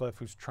Ratcliffe,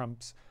 who's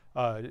Trump's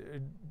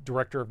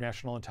director of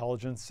national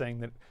intelligence, saying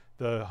that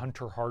the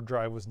Hunter hard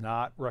drive was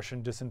not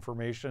Russian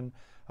disinformation.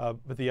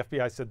 But the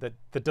FBI said that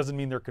that doesn't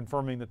mean they're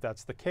confirming that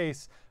that's the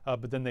case.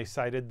 But then they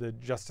cited the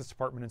Justice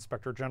Department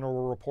Inspector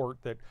General report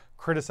that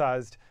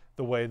criticized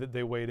the way that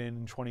they weighed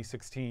in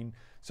 2016.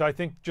 So I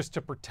think just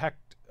to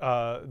protect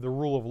the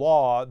rule of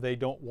law, they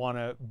don't want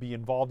to be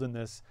involved in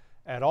this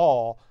at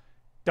all.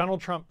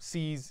 Donald Trump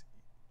sees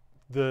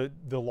the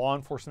law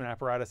enforcement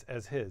apparatus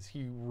as his.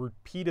 He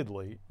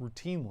routinely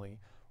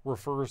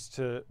refers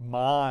to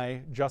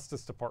my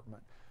Justice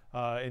Department.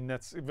 And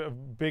that's a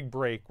big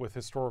break with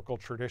historical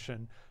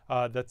tradition.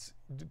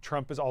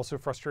 Trump is also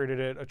frustrated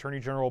at Attorney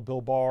General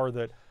Bill Barr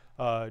that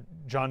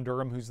John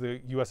Durham, who's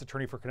the U.S.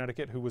 Attorney for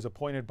Connecticut, who was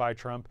appointed by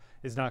Trump,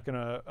 is not going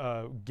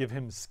to give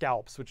him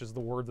scalps, which is the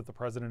word that the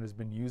president has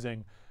been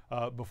using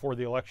before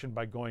the election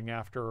by going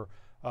after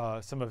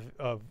some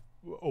of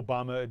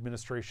Obama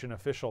administration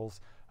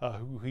officials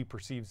who he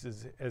perceives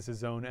as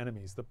his own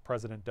enemies. The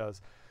president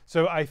does.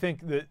 So I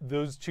think that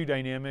those two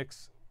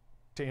dynamics,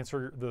 to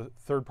answer the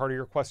third part of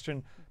your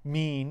question,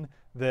 mean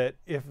that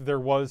if there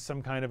was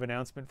some kind of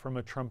announcement from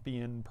a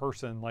Trumpian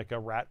person like a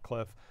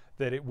Ratcliffe,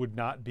 that it would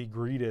not be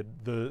greeted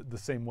the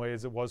same way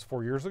as it was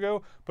 4 years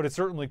ago, but it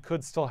certainly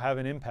could still have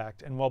an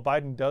impact. And while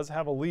Biden does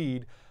have a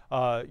lead,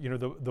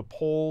 the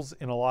polls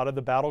in a lot of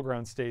the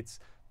battleground states,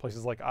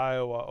 places like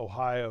Iowa,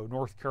 Ohio,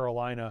 North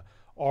Carolina,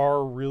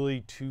 are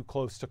really too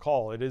close to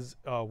call. It is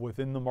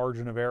within the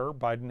margin of error.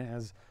 Biden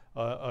has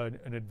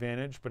an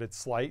advantage, but it's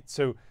slight.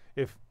 So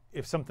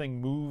if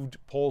something moved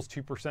polls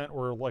 2%,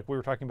 or like we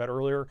were talking about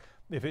earlier,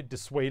 if it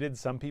dissuaded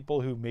some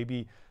people who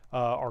maybe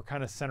are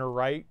kind of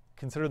center-right,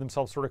 consider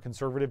themselves sort of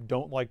conservative,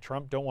 don't like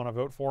Trump, don't want to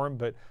vote for him,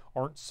 but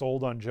aren't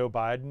sold on Joe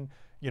Biden,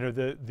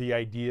 the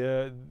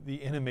idea,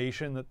 the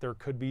intimation that there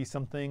could be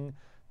something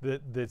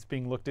that's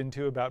being looked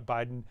into about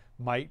Biden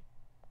might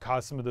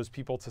cause some of those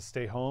people to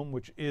stay home,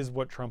 which is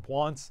what Trump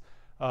wants.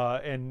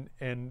 And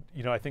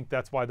I think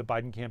that's why the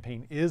Biden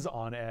campaign is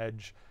on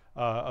edge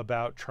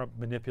about Trump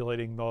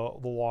manipulating the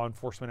law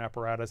enforcement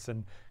apparatus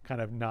and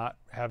kind of not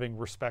having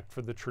respect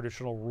for the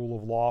traditional rule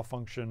of law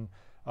function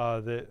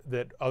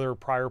that other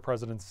prior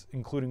presidents,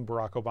 including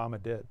Barack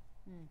Obama, did.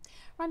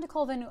 Rhonda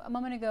Colvin, a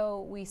moment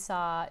ago we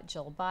saw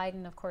Jill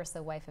Biden, of course,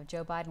 the wife of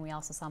Joe Biden. We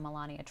also saw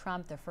Melania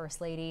Trump, the First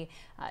Lady,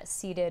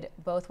 seated,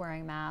 both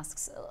wearing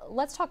masks.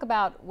 Let's talk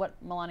about what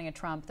Melania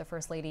Trump, the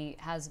First Lady,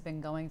 has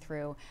been going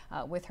through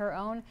with her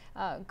own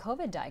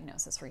COVID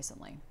diagnosis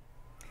recently.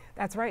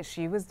 That's right.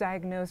 She was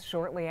diagnosed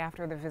shortly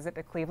after the visit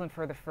to Cleveland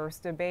for the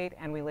first debate,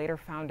 and we later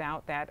found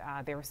out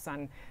that their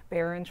son,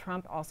 Barron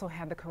Trump, also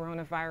had the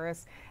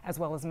coronavirus, as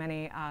well as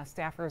many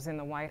staffers in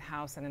the White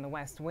House and in the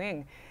West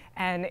Wing.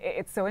 And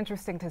it's so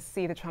interesting to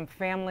see the Trump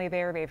family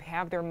there. They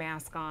have their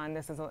mask on.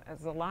 This is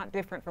a lot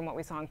different from what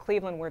we saw in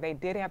Cleveland, where they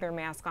did have their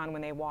mask on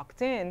when they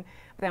walked in.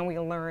 But then we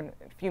learned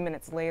a few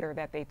minutes later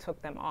that they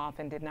took them off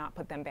and did not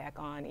put them back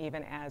on,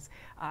 even as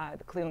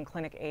the Cleveland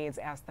Clinic aides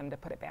asked them to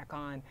put it back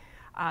on.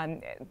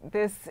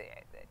 This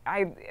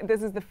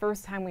is the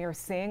first time we are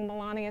seeing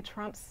Melania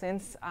Trump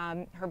since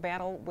her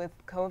battle with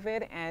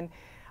COVID, and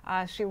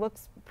she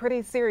looks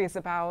pretty serious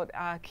about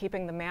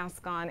keeping the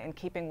mask on and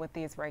keeping with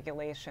these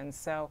regulations.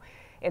 So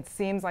it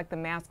seems like the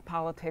mask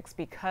politics,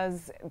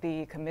 because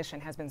the commission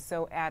has been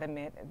so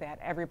adamant that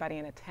everybody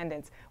in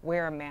attendance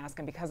wear a mask,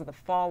 and because of the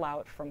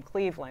fallout from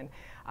Cleveland,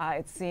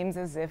 it seems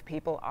as if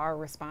people are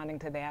responding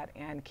to that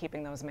and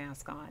keeping those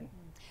masks on.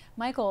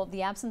 Michael,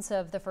 the absence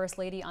of the First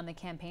Lady on the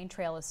campaign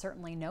trail is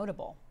certainly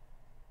notable.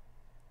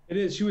 It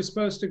is. She was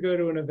supposed to go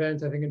to an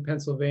event, I think, in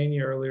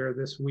Pennsylvania earlier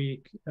this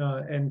week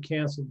and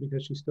canceled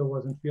because she still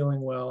wasn't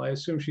feeling well. I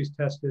assume she's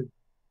tested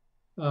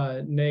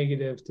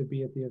negative to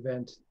be at the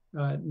event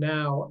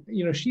now.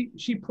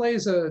 She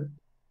plays a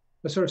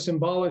sort of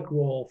symbolic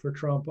role for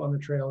Trump on the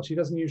trail. She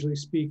doesn't usually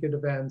speak at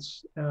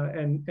events,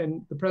 and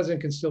the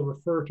president can still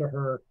refer to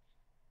her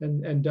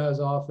and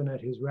does often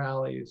at his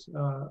rallies.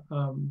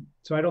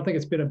 So I don't think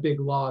it's been a big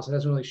loss. It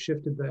hasn't really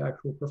shifted the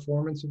actual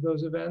performance of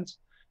those events.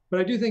 But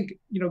I do think,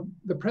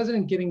 the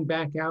president getting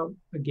back out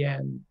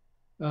again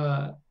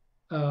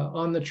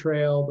on the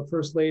trail, the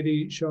first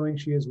lady showing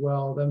she is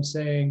well, them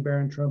saying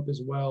Barron Trump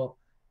is well,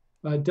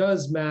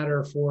 does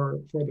matter for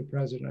the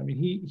president. I mean,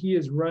 he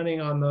is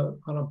running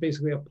on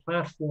basically a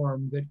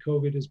platform that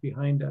COVID is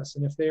behind us,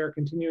 and if they are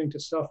continuing to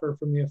suffer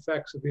from the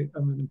effects of an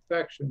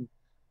infection,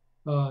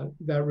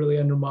 that really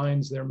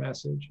undermines their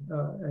message.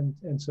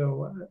 And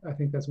so I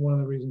think that's one of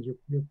the reasons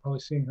you're probably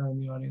seeing her in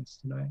the audience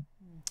tonight.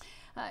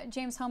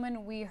 James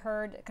Hohmann, we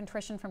heard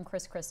contrition from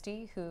Chris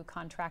Christie, who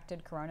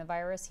contracted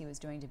coronavirus. He was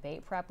doing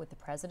debate prep with the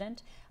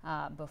president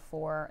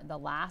before the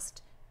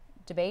last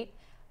debate.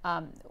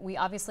 We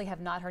obviously have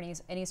not heard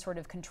any sort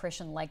of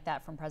contrition like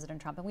that from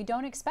President Trump, and we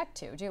don't expect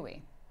to, do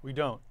we? We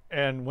don't.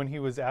 And when he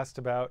was asked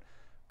about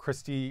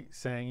Christie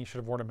saying he should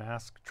have worn a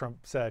mask, Trump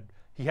said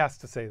he has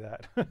to say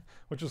that,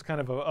 which was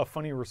kind of a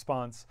funny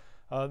response.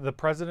 The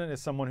president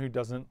is someone who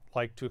doesn't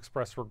like to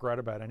express regret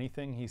about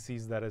anything. He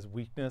sees that as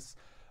weakness.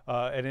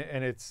 And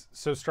it's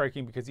so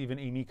striking because even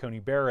Amy Coney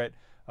Barrett,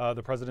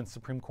 the president's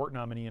Supreme Court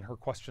nominee, in her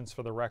questions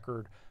for the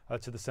record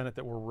to the Senate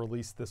that were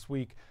released this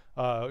week,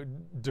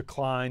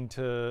 declined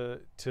to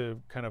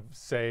kind of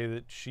say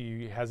that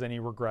she has any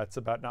regrets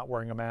about not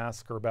wearing a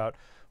mask or about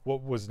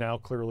what was now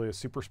clearly a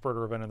super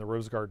spreader event in the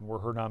Rose Garden where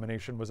her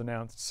nomination was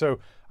announced. So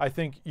I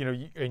think,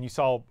 and you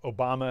saw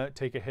Obama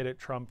take a hit at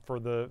Trump for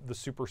the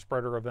super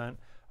spreader event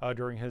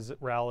during his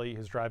rally,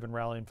 his drive-in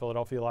rally in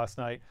Philadelphia last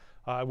night.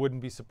 I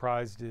wouldn't be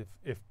surprised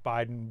if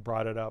Biden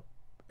brought it up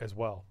as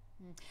well.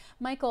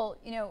 Michael,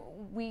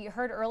 we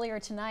heard earlier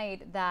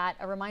tonight that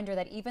a reminder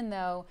that even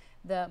though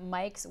the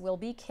mics will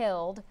be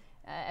killed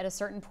at a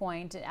certain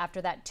point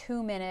after that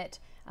 2-minute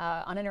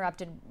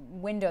uninterrupted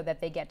window that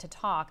they get to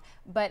talk,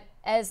 but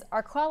as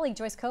our colleague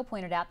Joyce Koh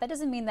pointed out, that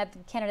doesn't mean that the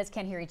candidates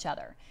can't hear each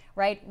other,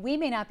 right? We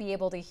may not be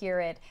able to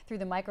hear it through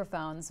the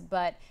microphones,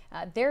 but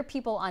there are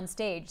people on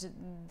stage.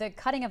 The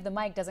cutting of the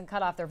mic doesn't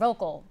cut off their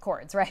vocal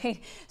cords,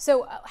 right?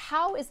 So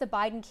how is the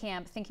Biden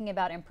camp thinking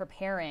about and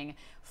preparing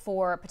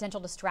for potential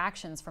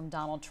distractions from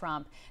Donald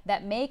Trump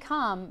that may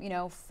come,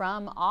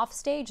 from off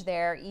stage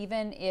there,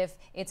 even if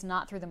it's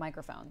not through the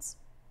microphones?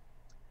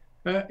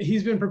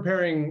 He's been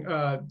preparing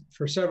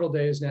for several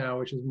days now,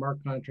 which is a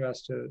marked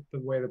contrast to the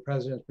way the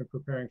president's been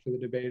preparing for the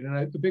debate. And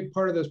a big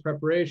part of those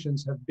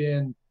preparations have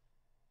been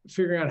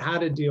figuring out how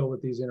to deal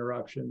with these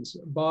interruptions.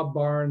 Bob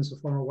Barnes, the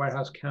former White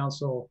House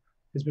counsel,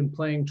 has been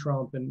playing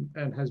Trump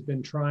and has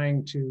been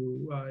trying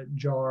to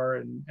jar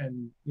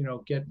and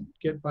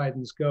get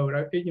Biden's goat.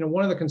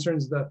 One of the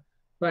concerns the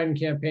Biden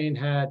campaign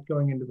had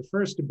going into the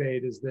first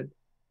debate is that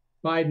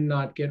Biden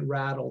not get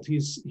rattled. He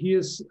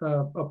is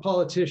a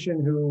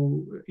politician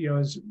who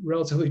is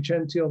relatively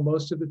genteel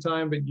most of the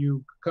time, but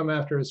you come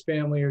after his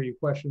family or you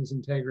question his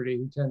integrity,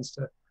 he tends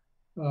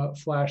to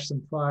flash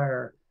some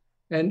fire.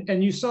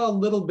 And you saw a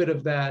little bit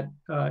of that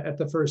at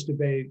the first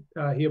debate.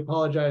 He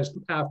apologized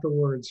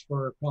afterwards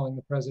for calling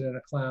the president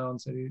a clown,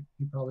 said he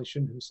probably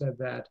shouldn't have said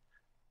that.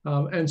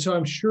 And so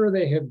I'm sure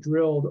they have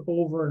drilled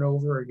over and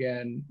over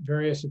again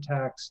various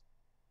attacks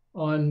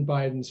on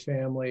Biden's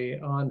family,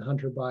 on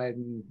Hunter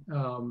Biden,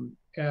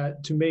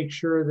 to make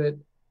sure that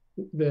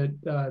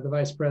the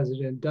vice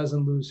president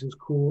doesn't lose his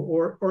cool,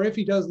 or if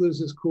he does lose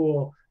his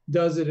cool,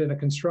 does it in a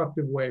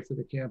constructive way for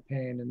the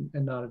campaign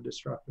and not a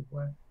destructive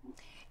way.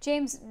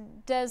 James,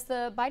 does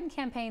the Biden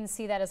campaign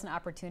see that as an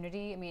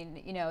opportunity? I mean,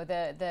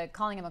 the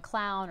calling him a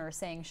clown or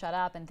saying shut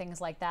up and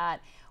things like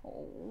that,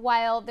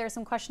 while there's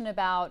some question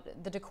about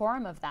the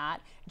decorum of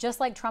that, just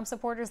like Trump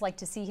supporters like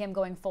to see him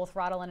going full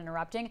throttle and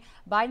interrupting,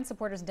 Biden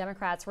supporters and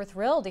Democrats were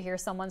thrilled to hear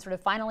someone sort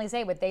of finally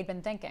say what they'd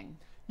been thinking.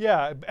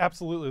 Yeah,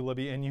 absolutely,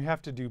 Libby, and you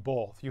have to do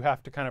both. You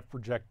have to kind of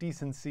project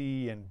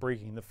decency and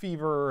breaking the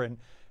fever and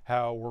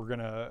how we're going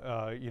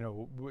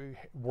to,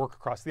 work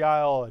across the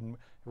aisle and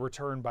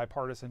return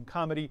bipartisan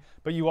comedy.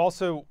 But you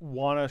also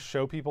want to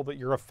show people that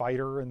you're a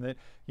fighter and that,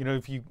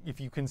 if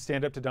you can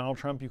stand up to Donald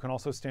Trump, you can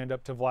also stand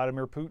up to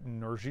Vladimir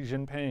Putin or Xi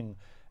Jinping.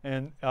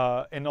 And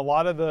a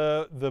lot of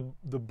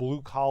the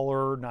blue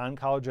collar,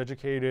 non-college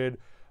educated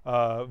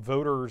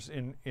voters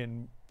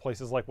in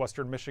places like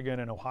Western Michigan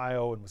and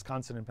Ohio and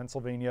Wisconsin and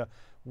Pennsylvania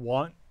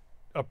want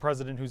a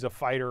president who's a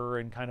fighter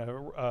and kind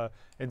of,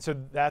 and so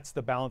that's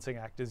the balancing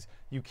act, is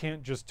you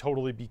can't just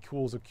totally be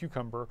cool as a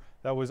cucumber.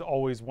 That was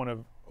always one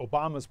of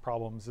Obama's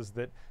problems, is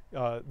that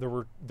there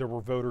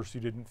were voters who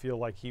didn't feel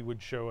like he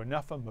would show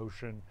enough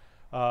emotion.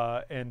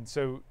 And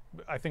so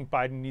I think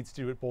Biden needs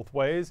to do it both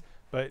ways,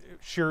 but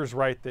Scheer's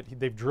right that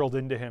they've drilled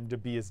into him to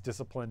be as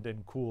disciplined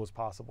and cool as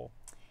possible.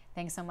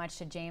 Thanks so much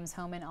to James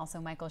Hohmann,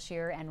 also Michael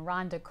Scheer and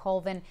Rhonda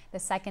Colvin. The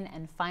second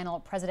and final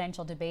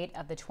presidential debate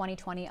of the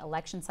 2020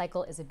 election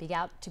cycle is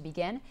about to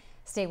begin.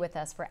 Stay with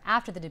us for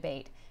after the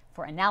debate.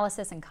 For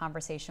analysis and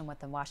conversation with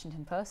the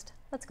Washington Post,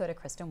 let's go to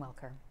Kristen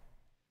Welker.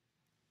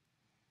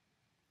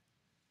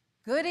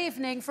 Good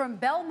evening from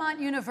Belmont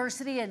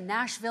University in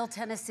Nashville,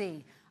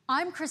 Tennessee.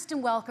 I'm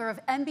Kristen Welker of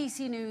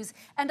NBC News,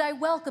 and I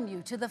welcome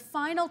you to the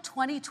final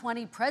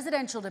 2020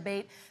 presidential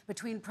debate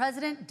between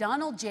President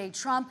Donald J.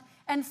 Trump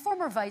and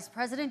former Vice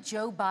President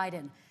Joe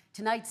Biden.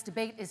 Tonight's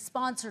debate is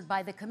sponsored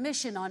by the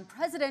Commission on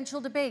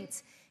Presidential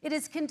Debates. It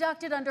is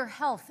conducted under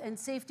health and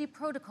safety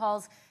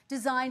protocols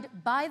designed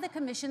by the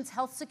Commission's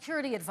health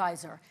security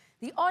advisor.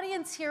 The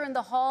audience here in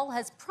the hall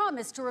has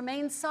promised to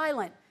remain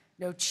silent.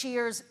 No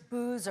cheers,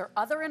 boos, or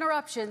other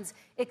interruptions,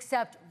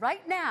 except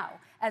right now,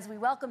 as we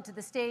welcome to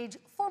the stage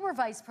former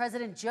Vice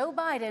President Joe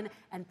Biden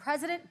and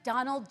President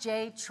Donald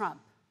J.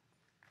 Trump.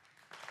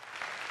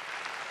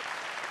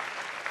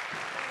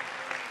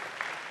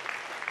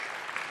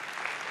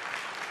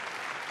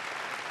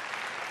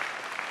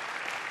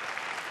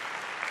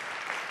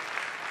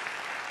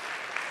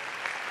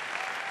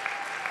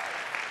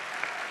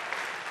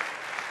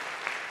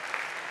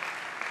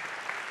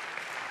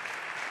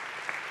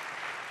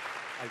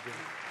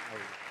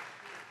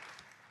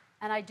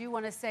 And I do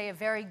want to say a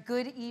very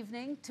good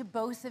evening to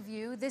both of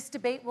you. This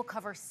debate will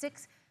cover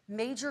 6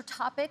 major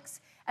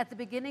topics. At the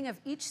beginning of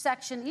each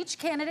section, each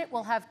candidate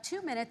will have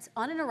 2 minutes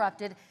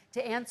uninterrupted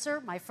to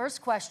answer my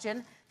first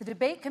question. The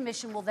debate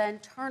commission will then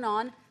turn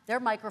on their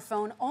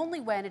microphone only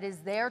when it is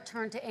their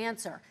turn to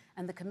answer,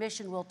 and the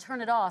commission will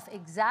turn it off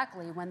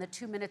exactly when the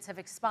 2 minutes have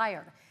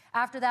expired.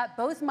 After that,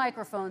 both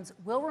microphones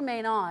will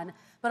remain on,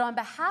 but on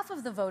behalf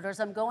of the voters,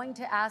 I'm going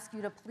to ask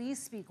you to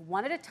please speak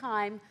one at a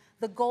time.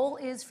 The goal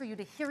is for you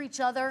to hear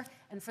each other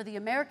and for the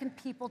American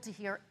people to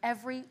hear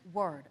every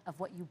word of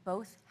what you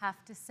both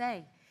have to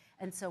say.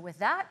 And so with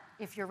that,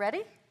 if you're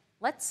ready,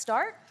 let's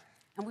start.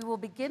 And we will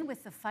begin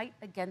with the fight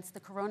against the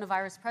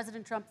coronavirus.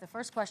 President Trump, the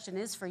first question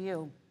is for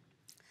you.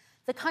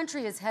 The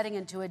country is heading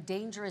into a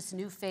dangerous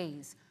new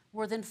phase.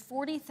 More than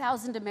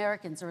 40,000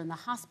 Americans are in the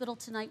hospital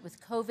tonight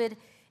with COVID,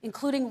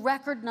 including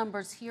record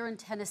numbers here in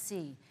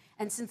Tennessee.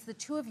 And since the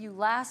two of you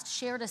last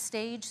shared a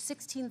stage,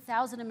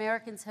 16,000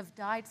 Americans have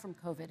died from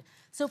COVID.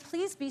 So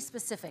please be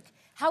specific.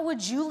 How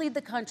would you lead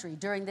the country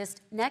during this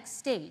next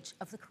stage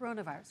of the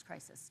coronavirus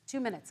crisis? 2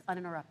 minutes,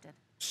 uninterrupted.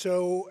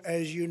 So,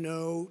 as you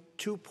know,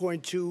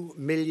 2.2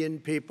 million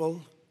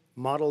people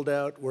modeled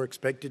out were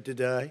expected to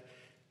die.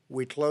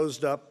 We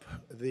closed up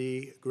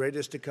the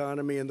greatest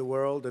economy in the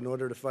world in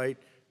order to fight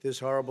this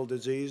horrible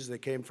disease that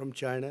came from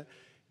China.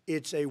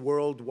 It's a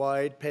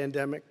worldwide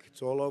pandemic.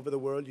 It's all over the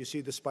world. You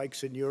see the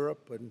spikes in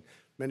Europe and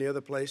many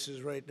other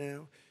places right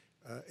now.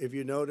 If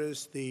you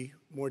notice, the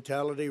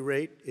mortality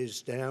rate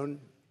is down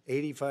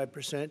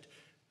 85%.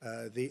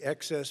 The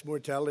excess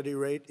mortality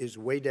rate is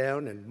way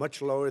down and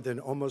much lower than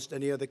almost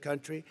any other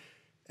country.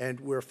 And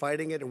we're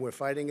fighting it, and we're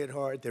fighting it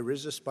hard. There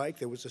is a spike.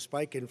 There was a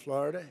spike in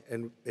Florida,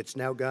 and it's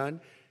now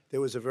gone.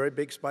 There was a very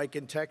big spike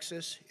in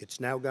Texas. It's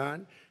now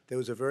gone. There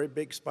was a very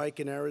big spike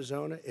in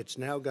Arizona. It's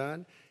now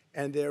gone.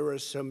 And there are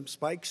some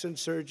spikes and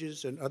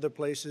surges in other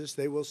places.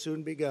 They will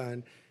soon be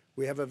gone.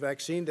 We have a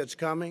vaccine that's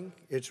coming.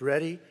 It's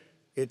ready.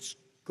 It's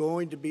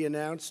going to be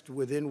announced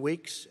within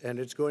weeks, and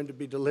it's going to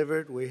be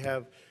delivered. We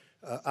have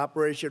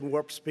Operation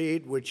Warp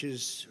Speed, which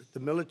is the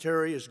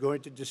military is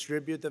going to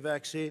distribute the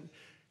vaccine.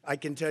 I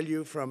can tell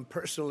you from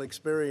personal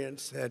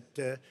experience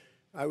that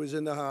I was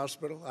in the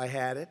hospital. I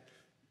had it,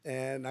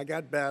 and I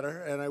got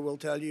better. And I will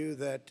tell you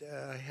that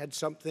I had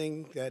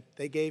something that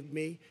they gave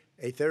me,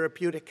 a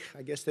therapeutic,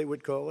 I guess they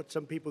would call it.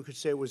 Some people could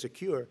say it was a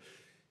cure.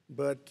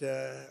 But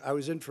I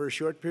was in for a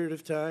short period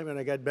of time, and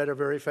I got better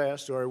very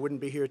fast, or I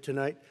wouldn't be here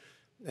tonight.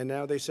 And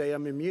now they say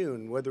I'm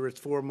immune. Whether it's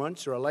 4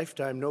 months or a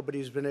lifetime,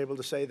 nobody's been able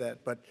to say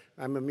that, but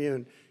I'm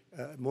immune.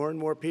 More and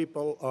more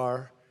people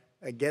are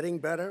getting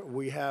better.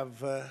 We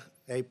have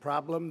a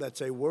problem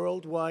that's a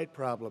worldwide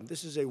problem.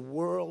 This is a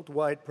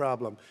worldwide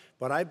problem.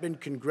 But I've been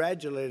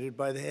congratulated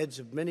by the heads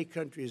of many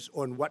countries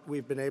on what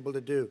we've been able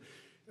to do.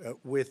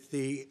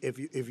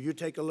 If you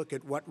take a look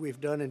at what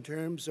we've done in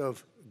terms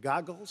of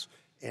goggles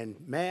and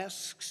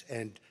masks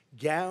and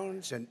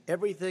gowns and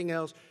everything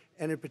else,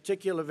 and in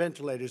particular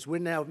ventilators, we're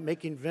now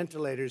making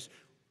ventilators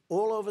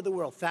all over the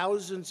world,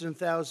 thousands and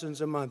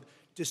thousands a month,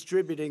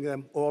 distributing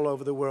them all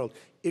over the world.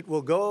 It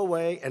will go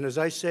away, and as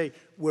I say,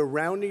 we're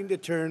rounding the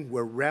turn,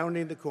 we're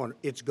rounding the corner.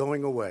 It's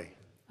going away.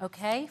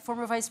 Okay,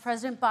 former Vice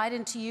President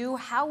Biden, to you,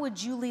 how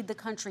would you lead the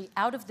country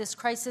out of this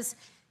crisis?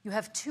 You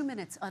have 2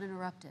 minutes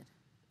uninterrupted.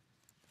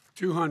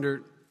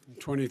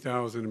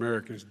 220,000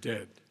 Americans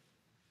dead.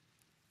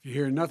 If you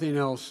hear nothing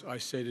else I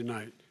say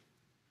tonight,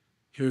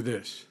 hear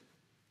this.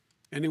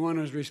 Anyone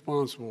who's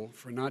responsible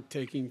for not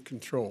taking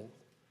control,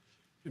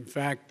 in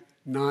fact,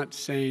 not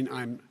saying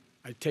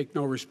I take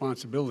no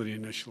responsibility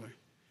initially,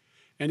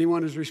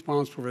 anyone who's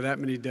responsible for that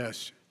many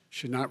deaths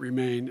should not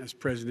remain as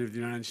President of the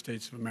United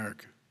States of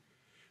America.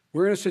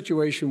 We're in a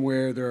situation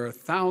where there are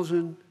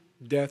 1,000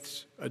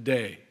 deaths a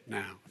day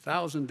now,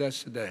 1,000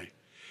 deaths a day.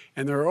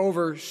 And there are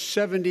over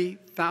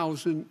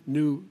 70,000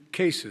 new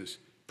cases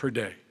per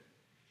day.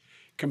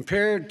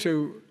 Compared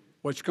to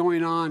what's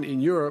going on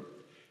in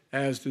Europe,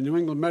 as the New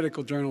England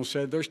Medical Journal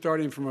said, they're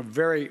starting from a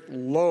very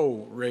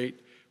low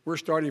rate. We're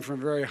starting from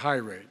a very high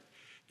rate.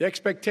 The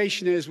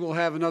expectation is we'll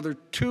have another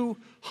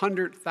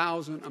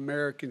 200,000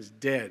 Americans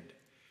dead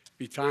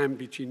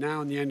between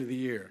now and the end of the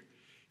year.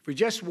 If we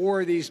just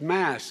wore these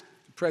masks,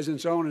 the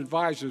president's own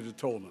advisors have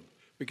told him,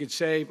 we could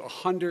save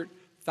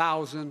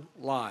 100,000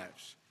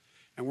 lives.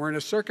 And we're in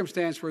a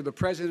circumstance where the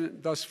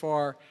president thus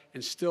far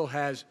and still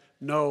has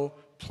no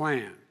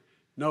plan,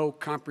 no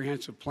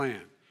comprehensive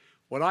plan.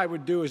 What I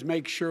would do is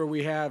make sure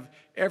we have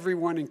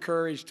everyone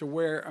encouraged to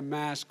wear a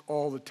mask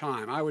all the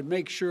time. I would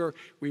make sure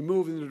we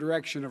move in the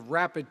direction of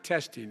rapid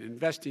testing,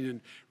 investing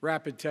in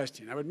rapid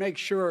testing. I would make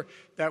sure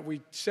that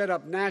we set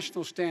up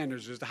national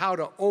standards as to how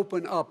to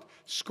open up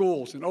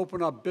schools and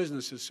open up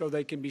businesses so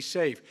they can be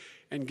safe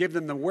and give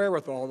them the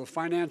wherewithal, the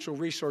financial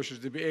resources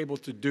to be able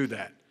to do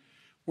that.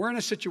 We're in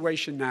a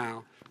situation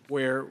now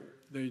where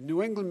the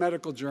New England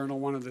Medical Journal,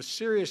 one of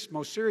the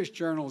most serious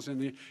journals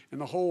in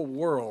the whole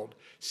world,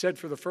 said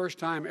for the first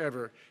time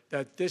ever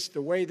that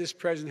the way this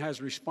president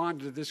has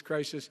responded to this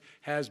crisis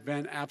has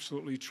been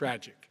absolutely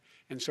tragic.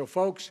 And so,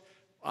 folks,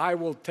 I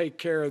will take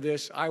care of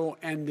this. I will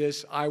end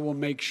this. I will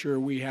make sure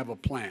we have a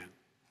plan.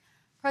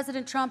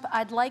 President Trump,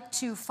 I'd like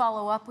to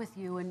follow up with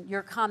you in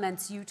your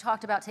comments. You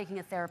talked about taking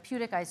a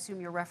therapeutic. I assume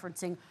you're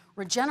referencing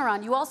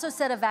Regeneron. You also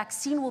said a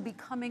vaccine will be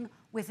coming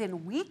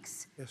within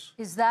weeks. Yes.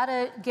 Is that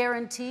a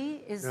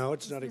guarantee? No,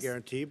 it's not a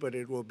guarantee, but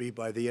it will be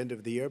by the end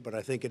of the year. But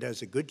I think it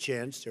has a good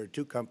chance. There are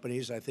two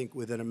companies, I think,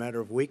 within a matter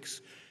of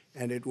weeks,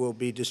 and it will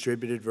be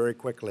distributed very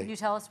quickly. Can you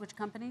tell us which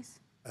companies?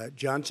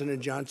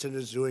 Johnson & Johnson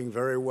is doing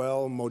very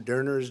well.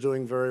 Moderna is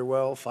doing very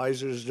well.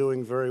 Pfizer is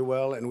doing very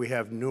well. And we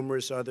have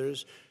numerous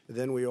others.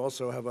 Then we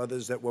also have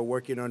others that we're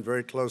working on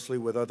very closely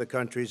with other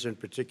countries, in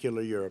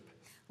particular Europe.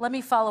 Let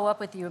me follow up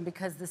with you, and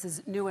because this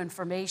is new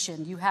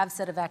information, you have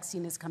said a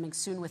vaccine is coming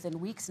soon, within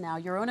weeks now.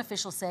 Your own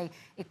officials say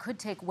it could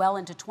take well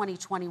into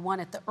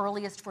 2021 at the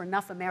earliest for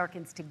enough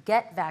Americans to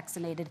get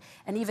vaccinated.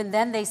 And even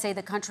then, they say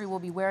the country will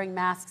be wearing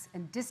masks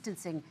and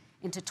distancing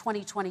into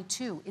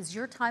 2022. Is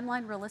your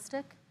timeline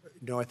realistic?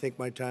 No, I think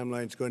my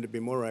timeline is going to be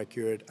more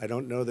accurate. I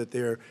don't know that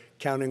they're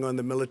counting on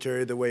the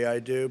military the way I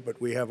do,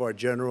 but we have our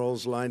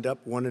generals lined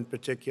up, one in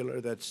particular,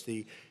 that's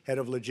the head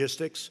of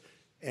logistics.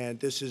 And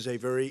this is a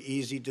very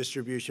easy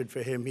distribution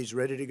for him. He's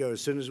ready to go as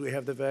soon as we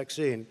have the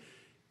vaccine.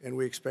 And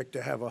we expect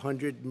to have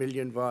 100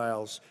 million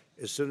vials.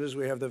 As soon as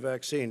we have the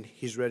vaccine,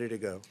 he's ready to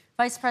go.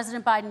 Vice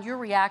President Biden, your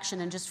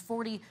reaction, and just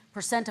 40%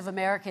 of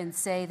Americans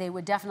say they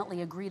would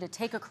definitely agree to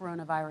take a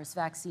coronavirus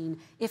vaccine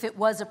if it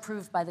was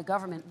approved by the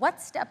government.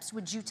 What steps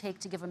would you take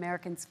to give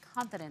Americans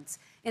confidence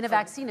in a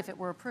vaccine if it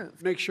were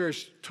approved? Make sure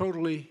it's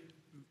totally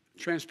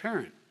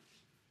transparent.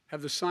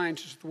 Have the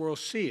scientists of the world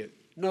see it,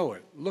 know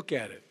it, look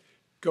at it,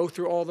 go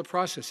through all the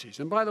processes.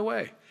 And by the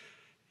way,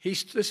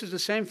 this is the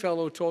same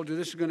fellow who told you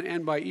this is going to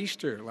end by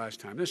Easter last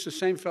time. This is the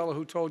same fellow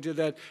who told you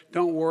that,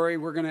 don't worry,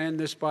 we're going to end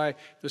this by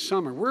the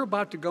summer. We're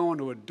about to go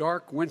into a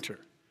dark winter,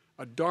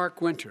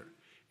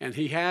 and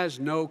he has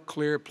no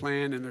clear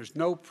plan, and there's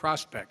no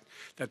prospect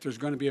that there's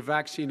going to be a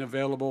vaccine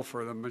available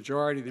for the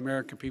majority of the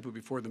American people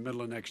before the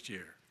middle of next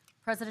year.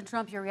 President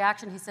Trump, your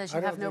reaction, he says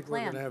you have no plan. I don't think we're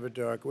going to have a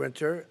dark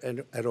winter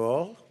at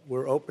all.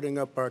 We're opening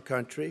up our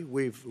country.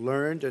 We've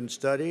learned and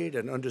studied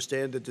and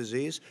understand the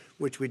disease,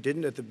 which we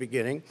didn't at the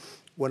beginning.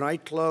 When I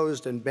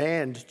closed and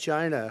banned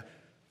China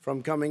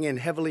from coming in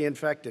heavily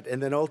infected,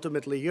 and then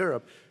ultimately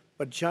Europe,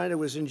 but China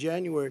was in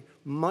January.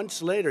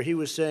 Months later, he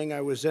was saying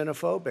I was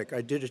xenophobic.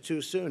 I did it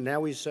too soon.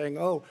 Now he's saying,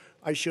 oh,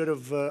 I should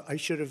have,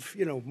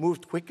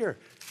 moved quicker.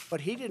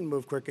 But he didn't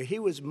move quicker. He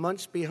was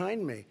months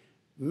behind me,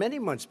 many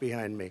months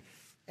behind me.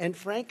 And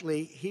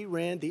frankly, he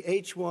ran the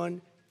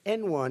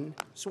H1N1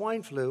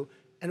 swine flu,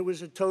 and it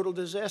was a total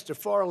disaster,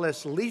 far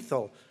less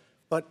lethal,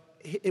 but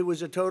it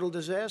was a total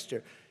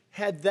disaster.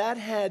 Had that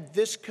had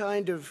this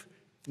kind of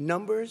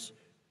numbers,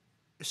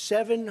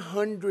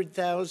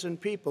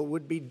 700,000 people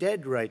would be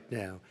dead right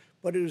now,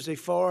 but it was a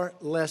far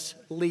less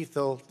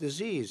lethal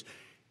disease.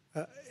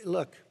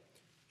 Look,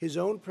 his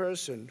own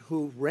person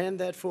who ran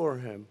that for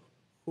him,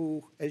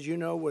 who, as you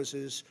know, was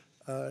his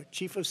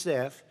chief of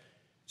staff,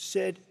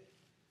 said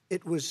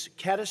it was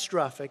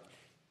catastrophic,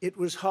 it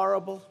was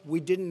horrible,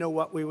 we didn't know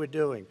what we were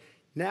doing.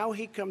 Now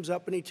he comes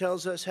up and he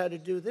tells us how to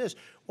do this.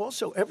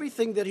 Also,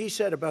 everything that he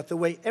said about the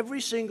way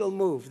every single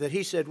move that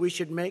he said we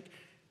should make,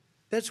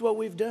 that's what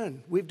we've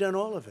done. We've done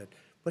all of it.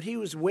 But he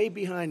was way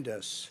behind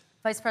us.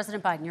 Vice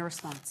President Biden, your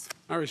response.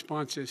 My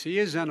response is he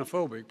is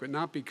xenophobic, but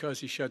not because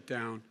he shut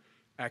down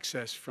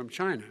access from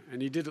China. And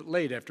he did it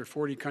late after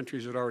 40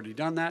 countries had already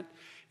done that.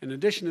 In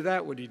addition to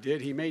that, what he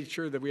did, he made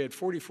sure that we had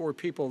 44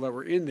 people that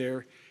were in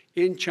there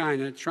in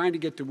China trying to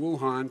get to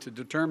Wuhan to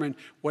determine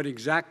what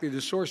exactly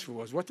the source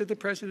was. What did the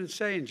president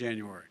say in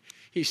January?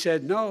 He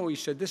said, no, he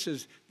said,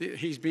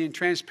 he's being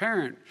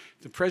transparent.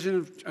 The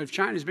president of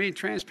China is being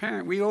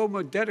transparent. We owe him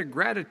a debt of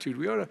gratitude.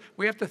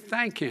 We have to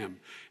thank him.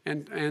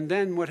 And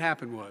then what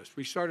happened was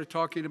we started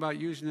talking about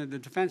using the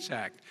Defense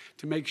Act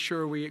to make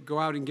sure we go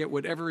out and get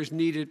whatever is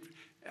needed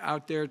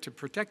out there to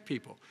protect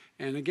people.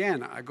 And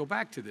again, I go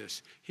back to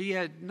this. He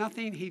had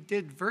nothing. He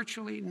did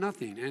virtually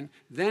nothing. And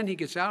then he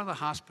gets out of the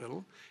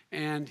hospital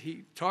and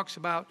he talks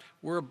about,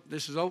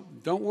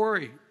 don't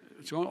worry,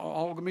 it's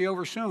all going to be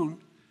over soon.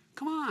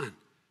 Come on.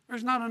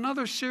 There's not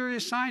another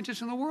serious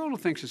scientist in the world who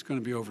thinks it's going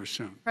to be over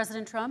soon.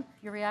 President Trump,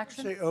 your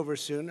reaction? I say over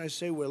soon. I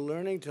say we're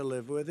learning to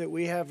live with it.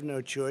 We have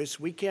no choice.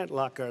 We can't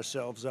lock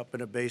ourselves up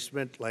in a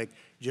basement like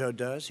Joe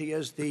does. He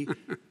has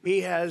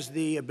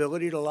the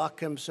ability to lock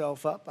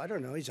himself up. I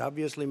don't know. He's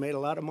obviously made a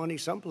lot of money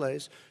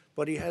someplace,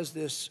 but he has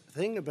this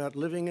thing about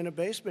living in a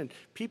basement.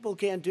 People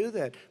can't do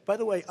that. By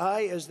the way,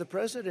 I, as the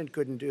president,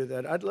 couldn't do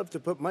that. I'd love to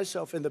put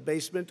myself in the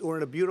basement or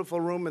in a beautiful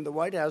room in the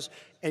White House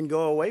and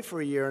go away for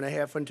a year and a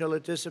half until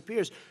it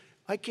disappears.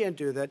 I can't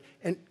do that.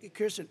 And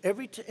Kristen,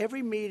 every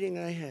meeting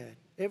I had,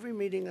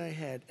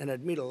 and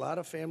I'd meet a lot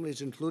of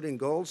families, including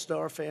Gold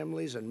Star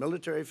families and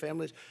military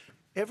families,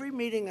 every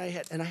meeting I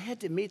had, and I had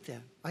to meet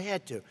them. I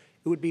had to.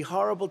 It would be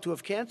horrible to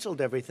have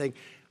canceled everything.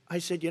 I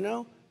said, you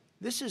know,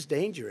 this is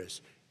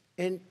dangerous.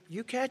 And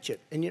you catch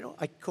it. And, you know,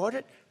 I caught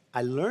it.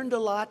 I learned a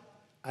lot.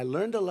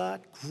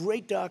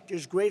 Great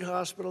doctors, great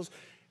hospitals.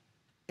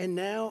 And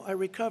now I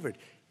recovered.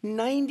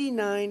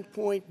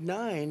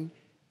 99.9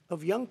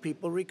 of young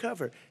people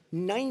recover.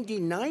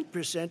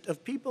 99%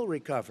 of people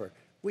recover.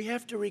 We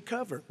have to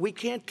recover. We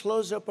can't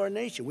close up our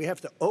nation. We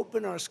have to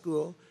open our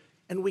school,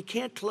 and we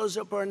can't close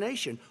up our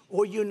nation,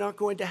 or you're not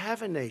going to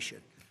have a nation.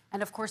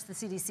 And of course, the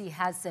CDC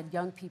has said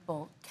young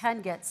people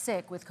can get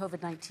sick with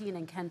COVID-19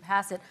 and can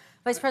pass it.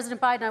 Vice President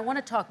Biden, I want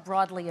to talk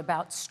broadly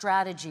about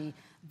strategy,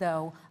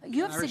 though.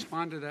 Can I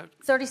respond to that?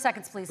 30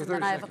 seconds, please, and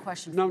then I have a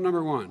question. No,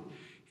 number one,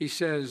 he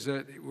says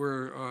that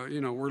we're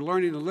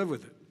learning to live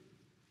with it.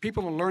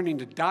 People are learning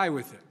to die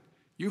with it.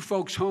 You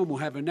folks home will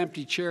have an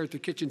empty chair at the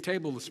kitchen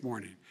table this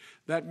morning.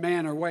 That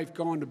man or wife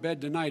going to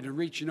bed tonight and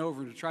reaching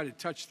over to try to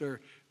touch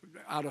their,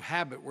 out of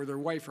habit, where their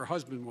wife or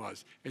husband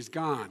was, is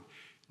gone.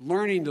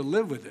 Learning to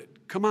live with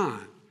it. Come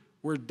on.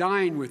 We're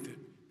dying with it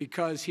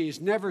because he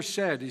has never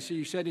said,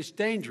 you said it's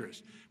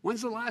dangerous.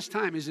 When's the last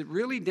time? Is it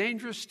really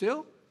dangerous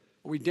still?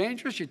 Are we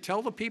dangerous? You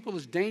tell the people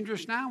it's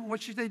dangerous now?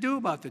 What should they do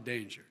about the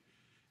danger?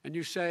 And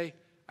you say,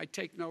 I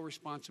take no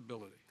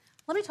responsibility.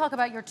 Let me talk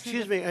about your two.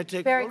 Excuse me, I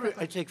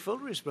take full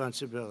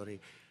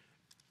responsibility.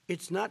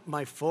 It's not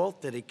my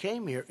fault that it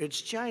came here.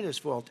 It's China's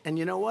fault. And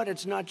you know what?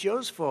 It's not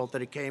Joe's fault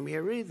that it came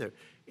here either.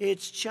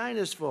 It's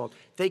China's fault.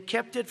 They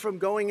kept it from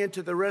going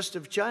into the rest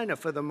of China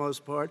for the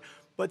most part,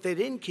 but they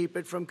didn't keep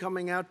it from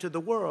coming out to the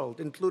world,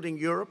 including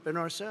Europe and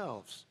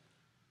ourselves.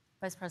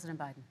 Vice President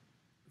Biden.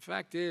 The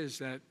fact is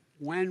that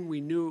when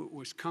we knew it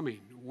was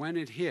coming, when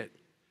it hit,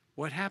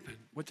 what happened?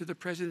 What did the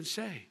president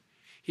say?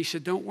 He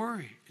said, don't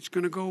worry, it's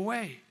going to go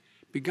away.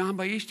 Be gone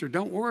by Easter.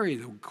 Don't worry.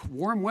 The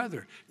warm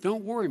weather.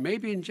 Don't worry.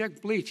 Maybe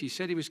inject bleach. He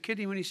said he was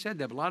kidding when he said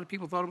that, but a lot of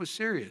people thought it was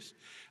serious.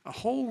 A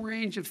whole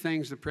range of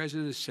things the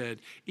president has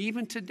said.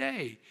 Even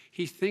today,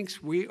 he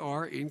thinks we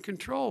are in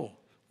control.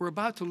 We're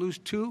about to lose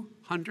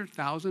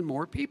 200,000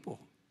 more people.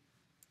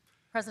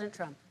 President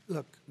Trump.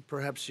 Look,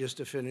 perhaps just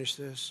to finish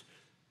this,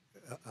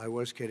 I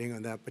was kidding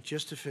on that, but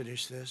just to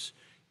finish this,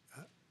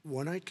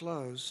 when I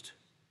closed,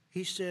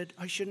 he said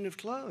I shouldn't have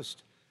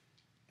closed.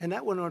 And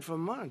that went on for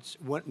months.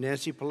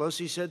 Nancy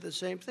Pelosi said the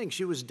same thing.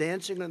 She was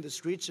dancing on the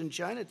streets in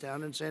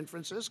Chinatown in San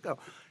Francisco.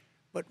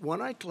 But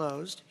when I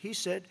closed, he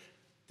said,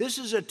 this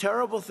is a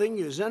terrible thing,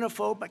 you're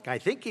xenophobic. I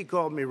think he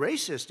called me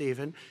racist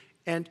even,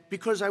 and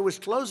because I was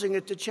closing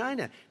it to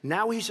China.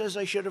 Now he says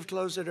I should have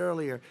closed it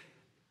earlier.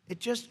 It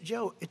just,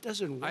 Joe, it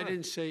doesn't work. I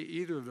didn't say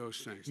either of those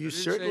things. You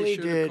certainly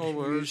did.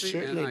 You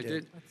certainly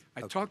did.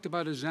 I talked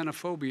about his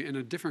xenophobia in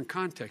a different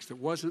context. It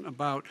wasn't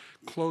about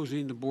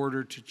closing the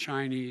border to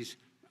Chinese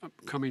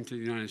coming to the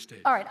United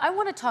States. All right, I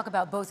want to talk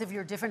about both of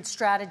your different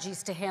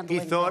strategies to handling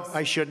this. He thought this.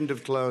 I shouldn't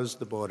have closed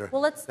the border.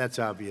 Well, that's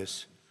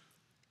obvious.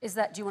 Do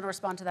you want to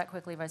respond to that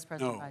quickly, Vice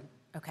President No. Biden?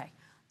 Okay.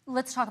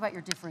 Let's talk about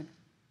your different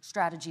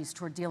strategies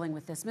toward dealing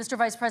with this. Mr.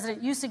 Vice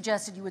President, you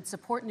suggested you would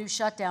support new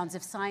shutdowns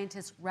if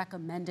scientists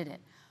recommended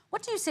it.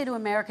 What do you say to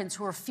Americans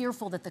who are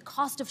fearful that the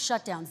cost of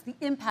shutdowns, the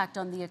impact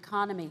on the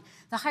economy,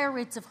 the higher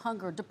rates of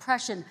hunger,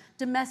 depression,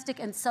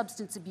 domestic and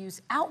substance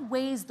abuse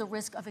outweighs the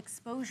risk of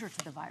exposure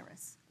to the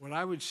virus? What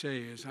I would say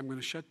is I'm going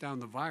to shut down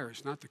the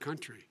virus, not the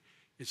country.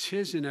 It's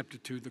his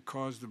ineptitude that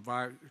caused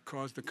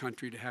the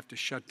country to have to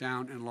shut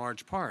down in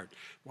large part.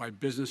 Why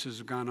businesses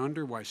have gone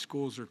under, why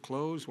schools are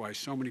closed, why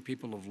so many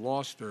people have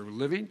lost their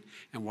living,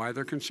 and why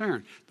they're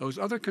concerned. Those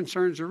other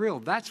concerns are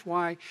real. That's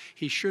why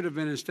he should have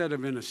been, instead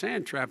of in a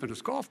sand trap in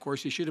his golf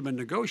course, he should have been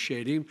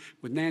negotiating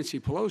with Nancy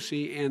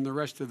Pelosi and the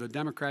rest of the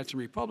Democrats and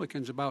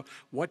Republicans about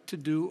what to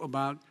do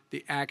about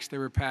the acts they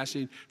were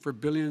passing for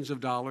billions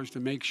of dollars to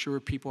make sure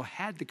people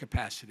had the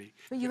capacity.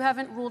 But you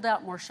haven't ruled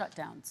out more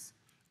shutdowns.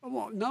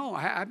 Well, no,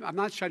 I'm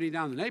not shutting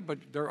down the nation, but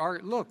there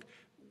are, look,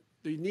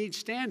 you need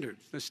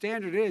standards. The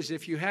standard is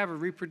if you have a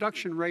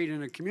reproduction rate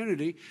in a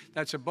community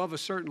that's above a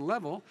certain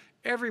level,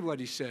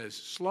 everybody says,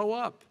 slow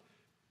up,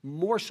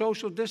 more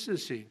social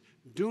distancing,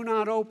 do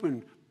not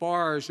open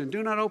bars and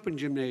do not open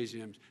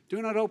gymnasiums,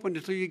 do not open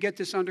until you get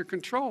this under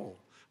control,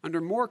 under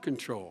more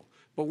control.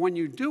 But when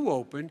you do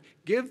open,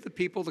 give the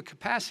people the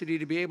capacity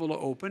to be able to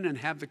open and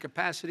have the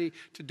capacity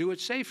to do it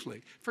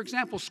safely. For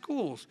example,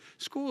 schools.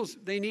 Schools,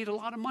 they need a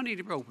lot of money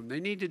to open. They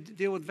need to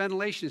deal with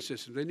ventilation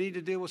systems. They need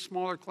to deal with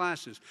smaller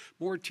classes,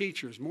 more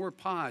teachers, more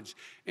pods.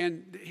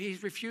 And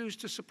he's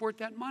refused to support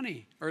that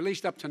money, or at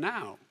least up to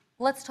now.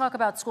 Let's talk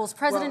about schools.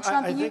 President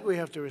Trump, I think we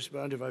have to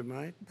respond, if I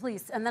might.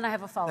 Please, and then I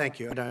have a follow-up. Thank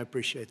you, and I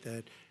appreciate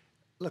that.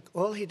 Look,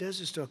 all he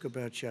does is talk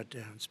about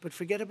shutdowns, but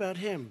forget about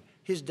him.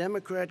 His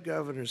Democrat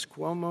governors,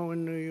 Cuomo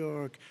in New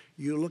York,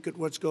 you look at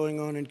what's going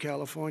on in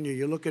California,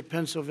 you look at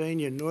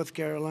Pennsylvania, North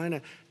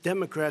Carolina,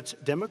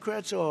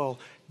 Democrats all,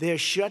 they're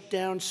shut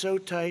down so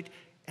tight,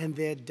 and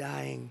they're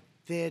dying.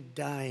 They're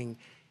dying.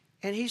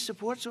 And he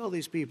supports all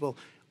these people.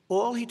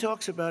 All he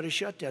talks about is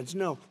shutdowns.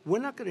 No, we're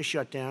not going to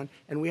shut down,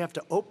 and we have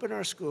to open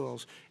our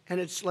schools.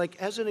 And it's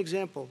like, as an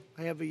example,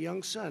 I have a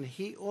young son.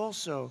 He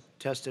also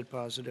tested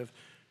positive.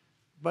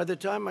 By the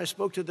time I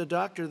spoke to the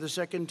doctor the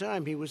second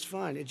time, he was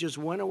fine. It just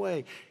went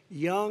away.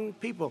 Young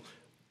people,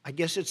 I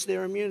guess it's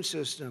their immune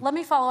system. Let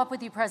me follow up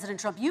with you, President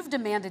Trump. You've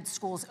demanded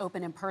schools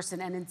open in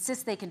person and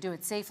insist they can do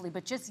it safely.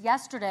 But just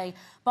yesterday,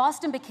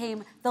 Boston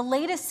became the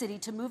latest city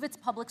to move its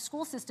public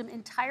school system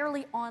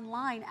entirely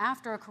online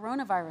after a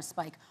coronavirus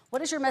spike.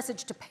 What is your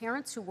message to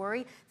parents who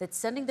worry that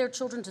sending their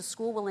children to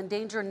school will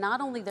endanger not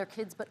only their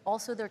kids, but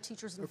also their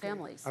teachers and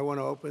families? I want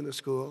to open the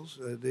schools.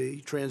 The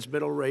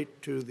transmittal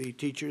rate to the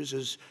teachers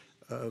is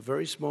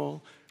very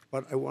small,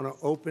 but I want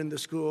to open the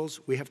schools.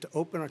 We have to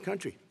open our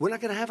country. We're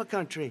not going to have a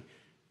country.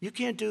 You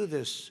can't do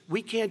this.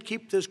 We can't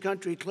keep this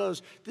country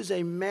closed. This is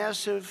a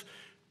massive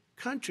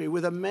country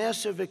with a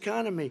massive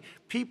economy.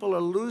 People are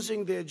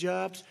losing their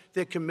jobs.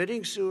 They're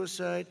committing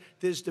suicide.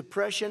 There's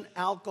depression,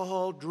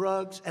 alcohol,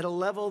 drugs at a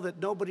level that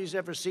nobody's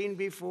ever seen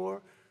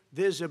before.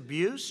 There's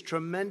abuse,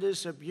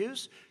 tremendous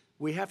abuse.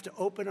 We have to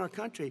open our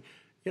country.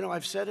 You know,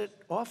 I've said it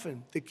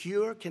often. The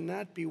cure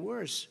cannot be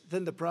worse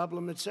than the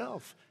problem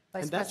itself.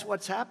 And that's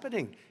what's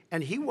happening.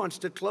 And he wants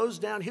to close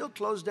down. He'll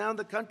close down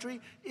the country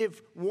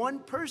if one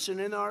person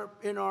in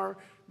our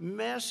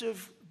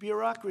massive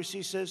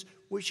bureaucracy says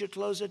we should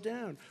close it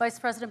down. Vice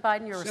President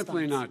Biden, your response.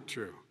 Simply not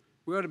true.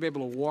 We ought to be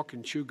able to walk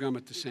and chew gum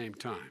at the same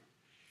time.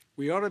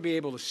 We ought to be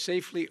able to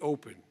safely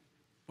open,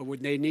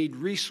 but they need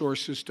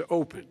resources to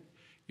open.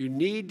 You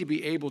need to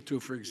be able to,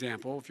 for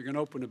example, if you're going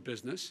to open a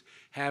business,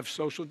 have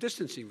social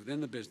distancing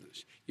within the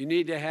business. You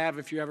need to have,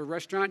 if you have a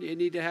restaurant, you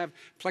need to have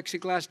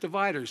plexiglass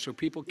dividers so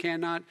people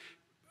cannot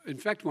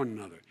infect one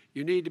another.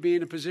 You need to be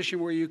in a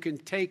position where you can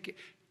take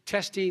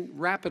testing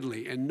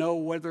rapidly and know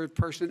whether a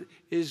person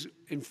is,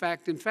 in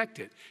fact,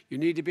 infected. You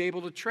need to be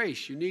able to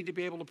trace. You need to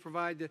be able to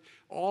provide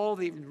all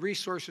the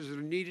resources that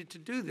are needed to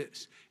do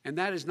this. And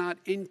that is not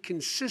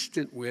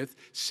inconsistent with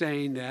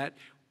saying that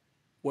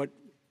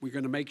we're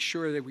going to make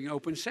sure that we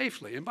open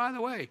safely. And by the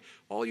way,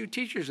 all you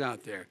teachers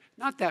out there,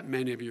 not that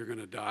many of you are going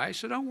to die,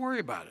 so don't worry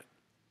about it.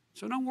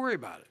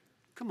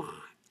 Come on.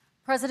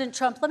 President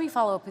Trump, let me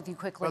follow up with you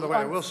quickly. By the way,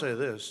 I will say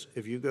this.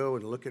 If you go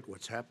and look at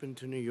what's happened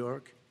to New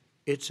York,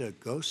 it's a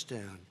ghost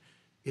town.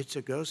 It's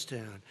a ghost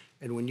town.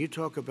 And when you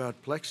talk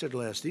about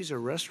plexiglass, these are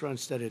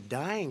restaurants that are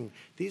dying.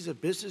 These are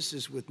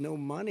businesses with no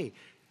money.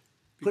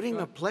 Putting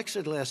a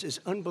plexiglass is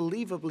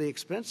unbelievably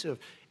expensive,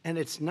 and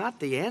it's not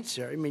the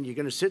answer. I mean, you're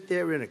going to sit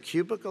there in a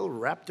cubicle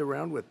wrapped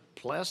around with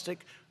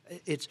plastic.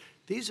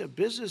 These are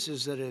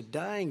businesses that are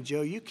dying,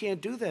 Joe. You can't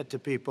do that to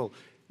people.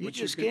 You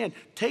just can't.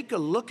 Take a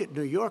look at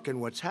New York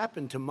and what's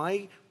happened to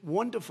my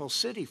wonderful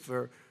city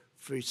for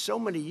so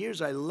many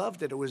years. I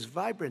loved it. It was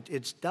vibrant.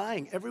 It's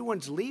dying.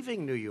 Everyone's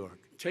leaving New York.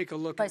 Take a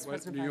look at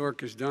what New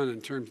York has done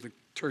in terms of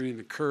turning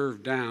the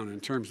curve down in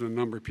terms of the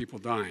number of people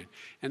dying.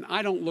 And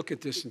I don't look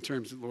at this in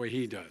terms of the way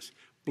he does.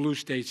 Blue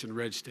states and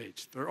red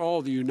states. They're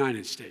all the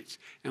United States.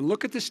 And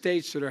look at the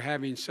states that are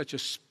having such a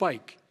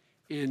spike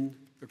in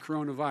the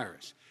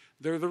coronavirus.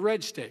 They're the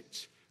red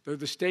states. They're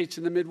the states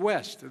in the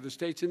Midwest. They're the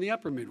states in the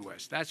upper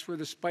Midwest. That's where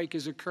the spike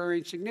is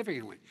occurring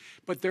significantly.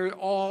 But they're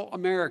all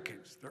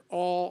Americans. They're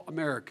all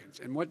Americans.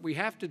 And what we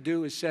have to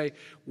do is say,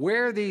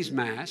 wear these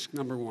masks,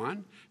 number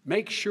one.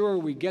 Make sure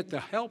we get the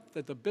help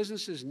that the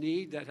businesses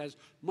need that has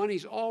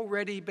money's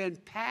already been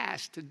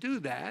passed to do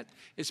that.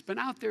 It's been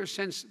out there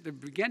since the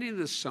beginning of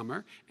the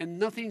summer, and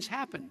nothing's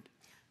happened.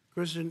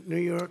 Kristen, New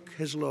York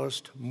has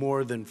lost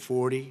more than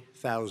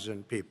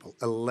 40,000 people,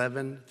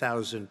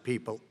 11,000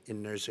 people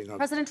in nursing homes.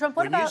 President Trump,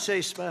 what about... When you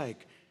say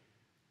spike,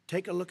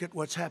 take a look at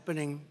what's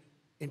happening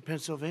in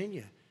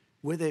Pennsylvania,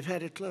 where they've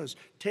had it closed.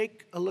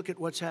 Take a look at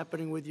what's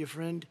happening with your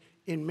friend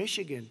in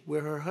Michigan,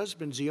 where her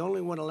husband's the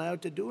only one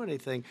allowed to do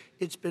anything.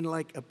 It's been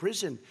like a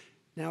prison.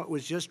 Now it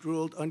was just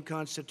ruled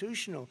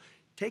unconstitutional.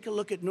 Take a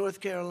look at North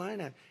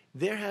Carolina.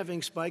 They're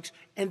having spikes,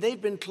 and they've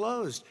been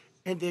closed.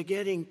 And they're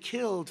getting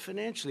killed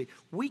financially.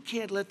 We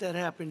can't let that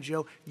happen,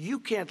 Joe. You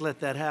can't let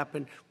that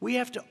happen. We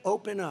have to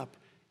open up.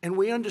 And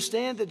we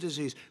understand the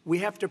disease. We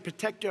have to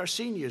protect our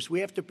seniors. We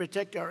have to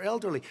protect our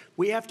elderly.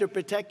 We have to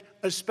protect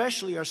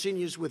especially our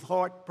seniors with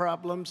heart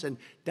problems and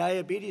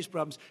diabetes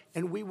problems,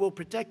 and we will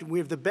protect them. We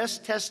have the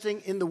best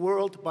testing in the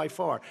world by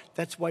far.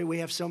 That's why we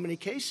have so many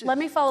cases. Let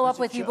me follow up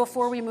with you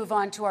before we move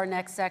on to our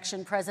next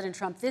section. President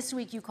Trump, this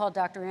week you called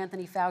Dr.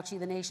 Anthony Fauci,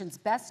 the nation's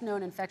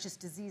best-known infectious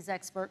disease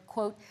expert,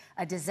 quote,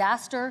 a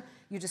disaster.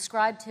 You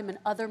described him and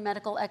other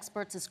medical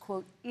experts as,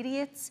 quote,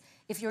 idiots.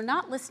 If you're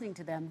not listening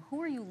to them,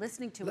 who are you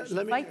listening to as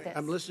you fight this?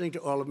 I'm listening to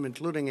all of them,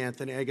 including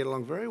Anthony. I get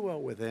along very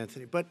well with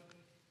Anthony. But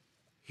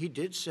he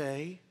did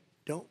say,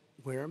 don't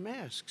wear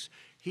masks.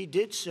 He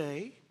did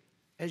say,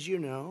 as you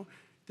know,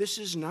 this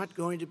is not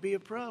going to be a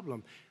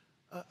problem.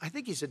 I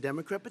think he's a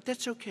Democrat, but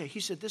that's okay. He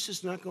said this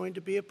is not going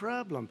to be a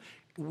problem.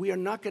 We are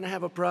not going to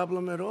have a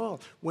problem at all.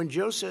 When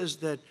Joe says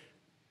that,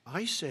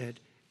 I said,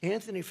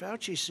 Anthony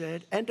Fauci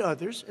said, and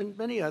others, and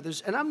many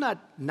others, and I'm not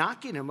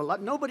knocking him a lot.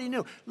 Nobody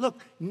knew.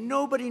 Look,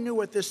 nobody knew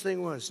what this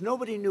thing was.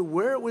 Nobody knew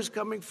where it was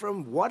coming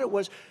from, what it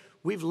was.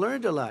 We've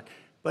learned a lot.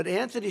 But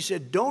Anthony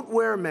said, don't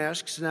wear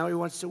masks. Now he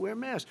wants to wear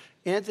masks.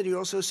 Anthony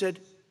also said,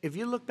 if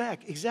you look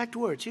back, exact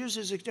words, here's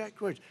his exact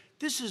words.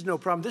 This is no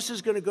problem. This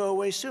is going to go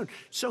away soon.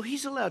 So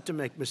he's allowed to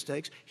make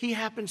mistakes. He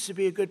happens to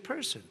be a good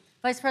person.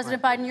 Vice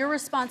President Biden, your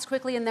response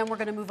quickly, and then we're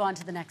going to move on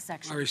to the next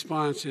section. My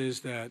response is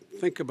that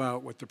think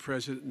about what the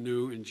president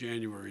knew in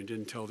January and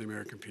didn't tell the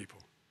American people.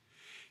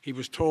 He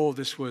was told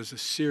this was a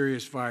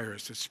serious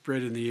virus that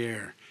spread in the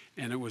air,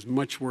 and it was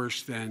much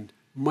worse than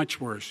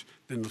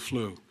the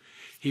flu.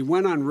 He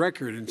went on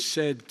record and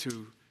said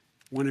to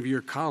one of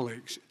your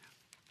colleagues,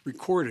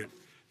 recorded,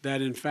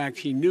 that in fact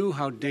he knew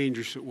how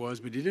dangerous it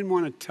was, but he didn't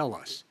want to tell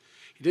us.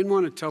 He didn't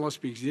want to tell us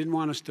because he didn't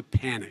want us to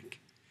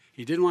panic.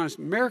 He didn't want us,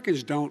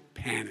 Americans don't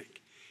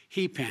panic.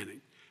 He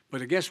panicked.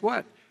 But guess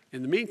what?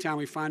 In the meantime,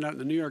 we found out in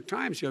the New York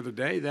Times the other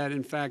day that,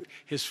 in fact,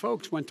 his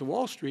folks went to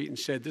Wall Street and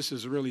said this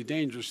is a really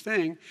dangerous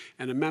thing.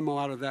 And a memo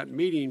out of that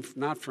meeting,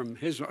 not from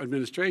his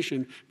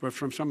administration, but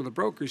from some of the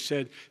brokers,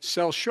 said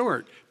sell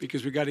short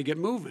because we got to get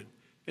moving.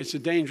 It's a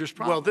dangerous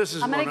problem. Well, this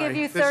is I'm going to give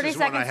you 30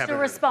 seconds to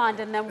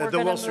respond, and then we're going to move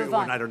on. The Wall Street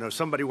one, I don't know.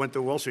 Somebody went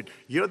to Wall Street.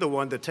 You're the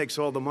one that takes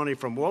all the money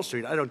from Wall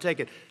Street. I don't take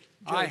it.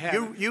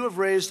 You have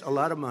raised a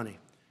lot of money,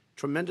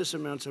 tremendous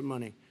amounts of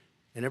money.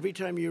 And every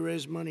time you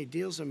raise money,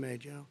 deals are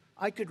made, Joe.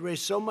 I could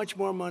raise so much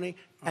more money.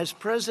 As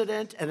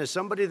president and as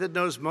somebody that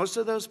knows most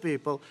of those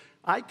people,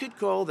 I could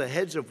call the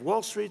heads of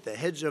Wall Street, the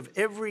heads of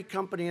every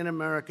company in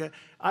America.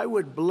 I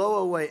would blow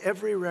away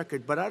every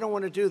record, but I don't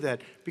want to do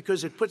that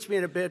because it puts me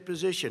in a bad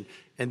position.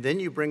 And then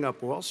you bring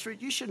up Wall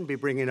Street. You shouldn't be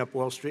bringing up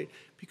Wall Street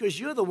because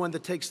you're the one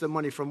that takes the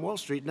money from Wall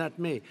Street, not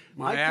me.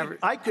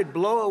 I could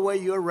blow away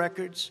your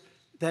records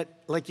that,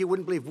 like you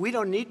wouldn't believe. We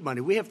don't need money.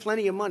 We have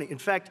plenty of money. In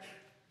fact,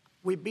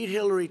 we beat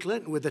Hillary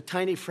Clinton with a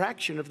tiny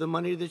fraction of the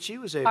money that she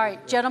was able to. All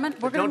right, gentlemen,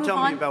 we're going to move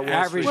on. Don't tell me about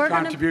Wall Street. Average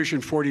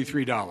contribution,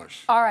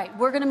 $43. All right,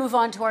 we're going to move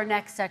on to our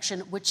next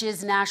section, which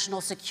is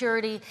national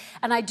security.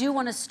 And I do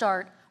want to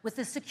start with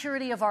the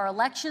security of our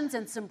elections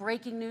and some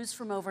breaking news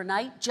from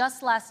overnight.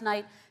 Just last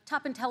night,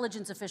 top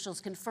intelligence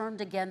officials confirmed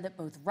again that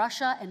both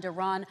Russia and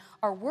Iran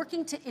are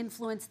working to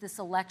influence this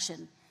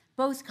election.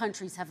 Both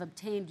countries have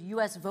obtained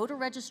U.S. voter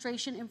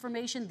registration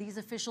information, these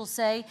officials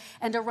say,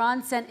 and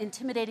Iran sent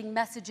intimidating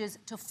messages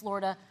to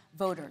Florida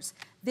voters.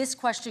 This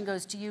question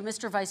goes to you,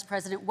 Mr. Vice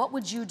President. What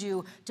would you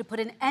do to put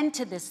an end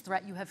to this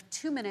threat? You have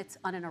 2 minutes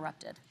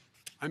uninterrupted.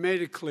 I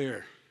made it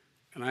clear,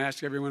 and I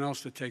ask everyone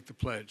else to take the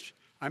pledge.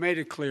 I made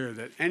it clear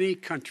that any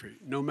country,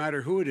 no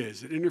matter who it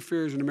is, that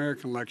interferes in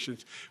American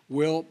elections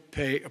will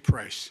pay a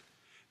price.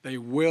 They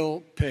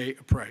will pay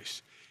a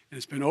price. And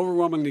it's been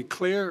overwhelmingly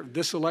clear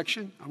this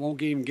election, I won't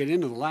even get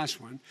into the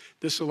last one,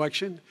 this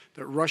election,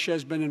 that Russia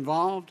has been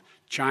involved,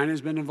 China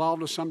has been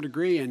involved to some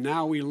degree, and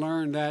now we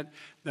learn that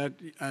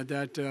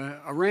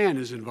Iran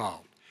is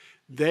involved.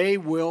 They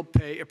will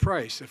pay a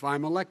price if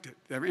I'm elected.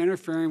 They're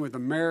interfering with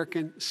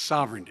American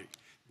sovereignty.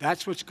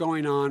 That's what's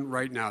going on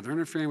right now. They're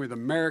interfering with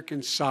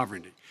American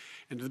sovereignty.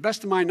 And to the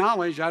best of my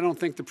knowledge, I don't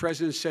think the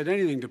president said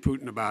anything to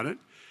Putin about it.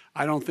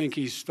 I don't think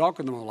he's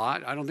stalking them a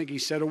lot. I don't think he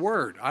said a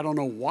word. I don't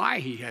know why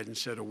he hadn't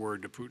said a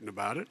word to Putin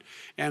about it.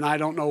 And I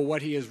don't know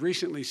what he has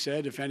recently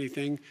said, if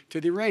anything, to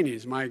the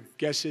Iranians. My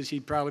guess is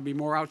he'd probably be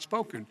more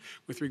outspoken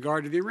with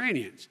regard to the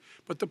Iranians.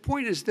 But the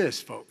point is this,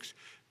 folks.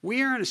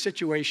 We are in a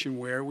situation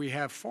where we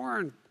have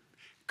foreign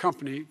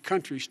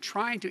countries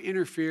trying to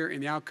interfere in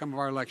the outcome of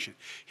our election.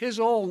 His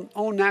own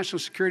national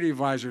security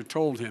advisor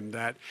told him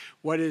that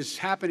what is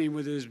happening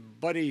with his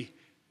buddy,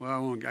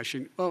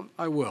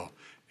 I will.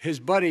 His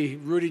buddy,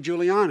 Rudy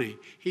Giuliani,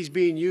 he's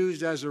being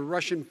used as a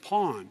Russian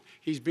pawn.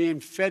 He's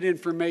being fed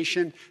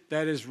information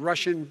that is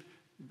Russian,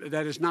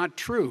 that is not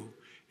true.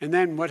 And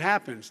then what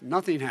happens?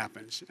 Nothing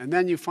happens. And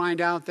then you find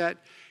out that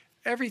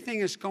everything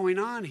that's going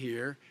on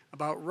here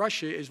about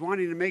Russia is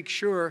wanting to make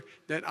sure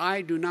that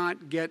I do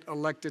not get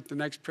elected the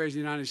next president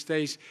of the United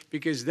States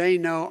because they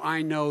know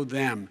I know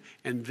them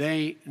and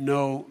they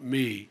know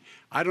me.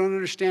 I don't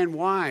understand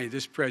why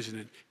this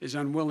president is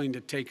unwilling to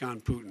take on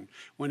Putin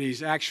when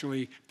he's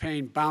actually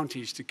paying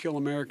bounties to kill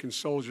American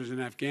soldiers in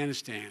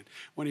Afghanistan,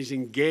 when he's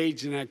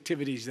engaged in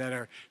activities that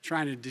are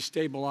trying to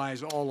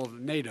destabilize all of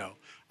NATO.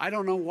 I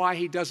don't know why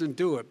he doesn't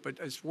do it, but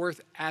it's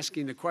worth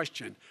asking the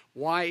question,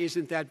 why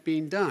isn't that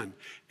being done?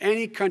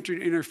 Any country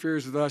that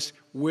interferes with us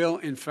will,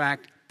 in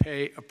fact,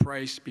 pay a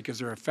price because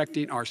they're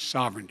affecting our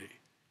sovereignty.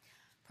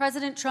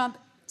 President Trump,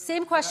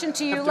 same question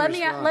to you. Let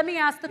me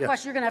ask the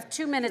question. You're going to have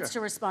 2 minutes to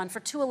respond. For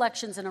 2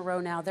 elections in a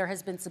row now, there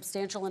has been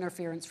substantial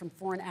interference from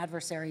foreign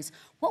adversaries.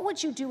 What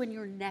would you do in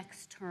your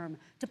next term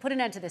to put an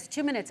end to this?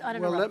 2 minutes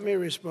uninterrupted. Well, let me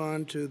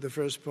respond to the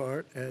first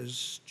part,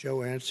 as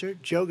Joe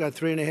answered. Joe got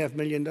 $3.5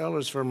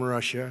 million from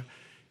Russia,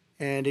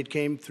 and it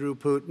came through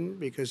Putin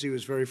because he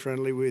was very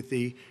friendly with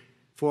the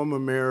former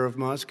mayor of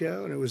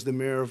Moscow, and it was the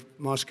mayor of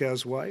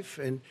Moscow's wife.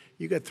 And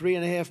you got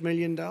 $3.5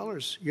 million.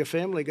 Your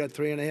family got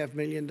 $3.5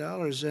 million,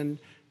 and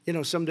you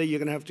know, someday you're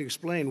going to have to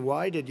explain,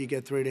 why did you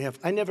get 3.5?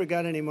 I never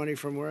got any money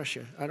from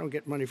Russia. I don't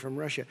get money from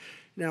Russia.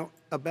 Now,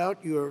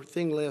 about your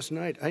thing last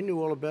night, I knew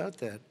all about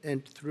that.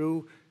 And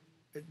through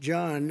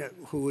John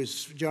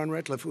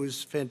Ratcliffe, who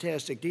is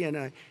fantastic,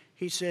 DNI,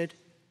 he said,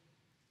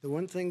 the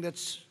one thing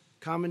that's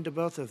common to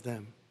both of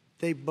them,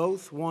 they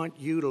both want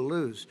you to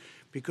lose,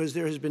 because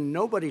there has been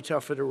nobody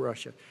tougher to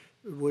Russia.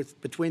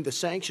 Between the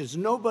sanctions,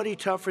 nobody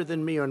tougher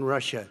than me on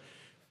Russia.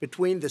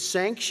 Between the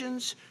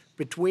sanctions,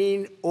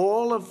 between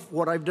all of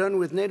what I've done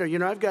with NATO, you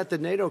know, I've got the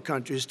NATO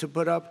countries to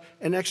put up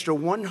an extra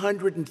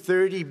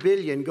 $130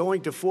 billion,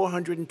 going to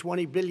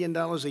 $420 billion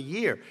a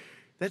year.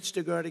 That's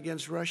to guard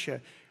against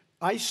Russia.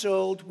 I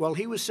sold, while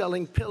he was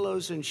selling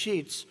pillows and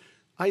sheets,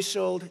 I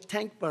sold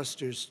tank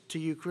busters to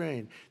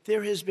Ukraine.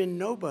 There has been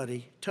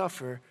nobody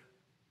tougher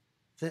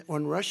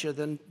on Russia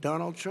than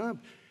Donald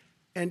Trump.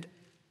 And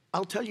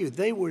I'll tell you,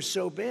 they were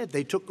so bad.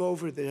 They took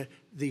over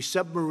the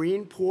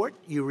submarine port.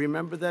 You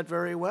remember that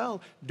very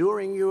well.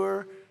 During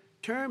your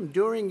term,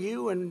 during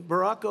you and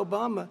Barack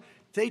Obama,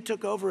 they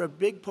took over a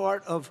big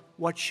part of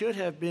what should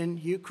have been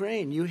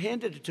Ukraine. You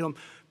handed it to them,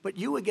 but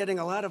you were getting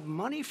a lot of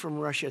money from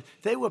Russia.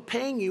 They were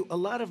paying you a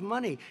lot of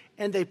money,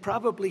 and they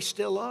probably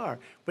still are.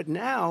 But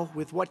now,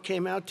 with what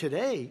came out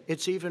today,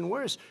 it's even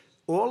worse.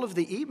 All of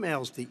the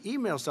emails,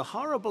 the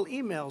horrible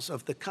emails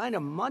of the kind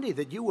of money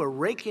that you were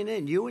raking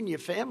in, you and your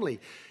family.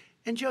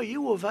 And, Joe,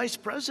 you were vice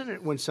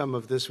president when some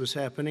of this was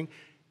happening,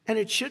 and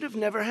it should have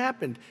never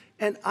happened.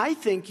 And I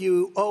think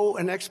you owe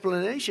an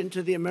explanation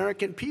to the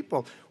American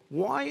people.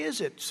 Why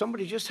is it?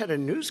 Somebody just had a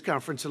news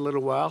conference a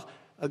little while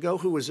ago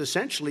who was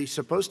essentially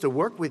supposed to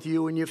work with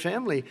you and your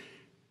family,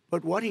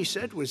 but what he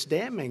said was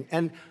damning.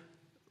 And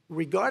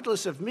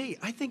regardless of me,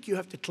 I think you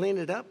have to clean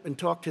it up and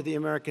talk to the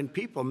American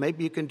people.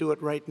 Maybe you can do it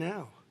right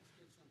now.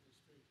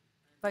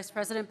 Vice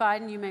President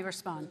Biden, you may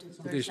respond in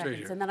 30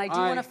 seconds. And then I do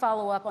want to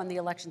follow up on the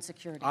election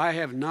security. I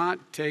have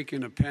not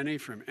taken a penny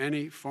from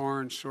any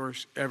foreign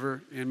source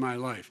ever in my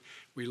life.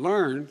 We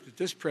learned that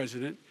this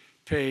president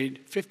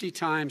paid 50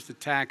 times the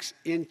tax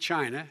in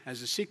China,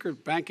 has a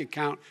secret bank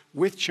account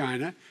with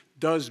China,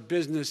 does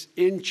business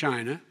in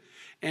China,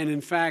 and in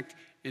fact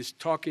is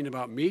talking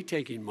about me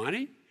taking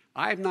money.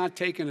 I have not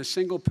taken a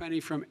single penny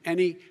from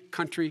any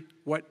country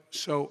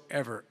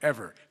whatsoever,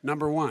 ever,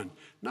 number one.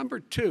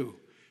 Number two,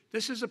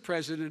 this is a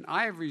president,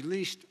 I have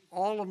released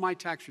all of my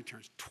tax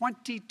returns,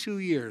 22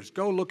 years.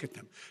 Go look at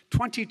them.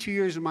 22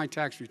 years of my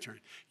tax return.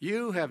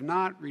 You have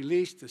not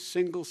released a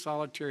single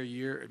solitary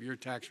year of your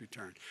tax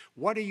return.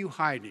 What are you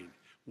hiding?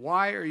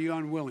 Why are you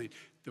unwilling?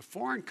 The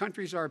foreign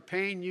countries are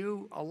paying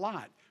you a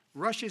lot.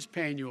 Russia's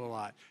paying you a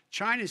lot.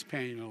 China's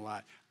paying you a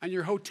lot. And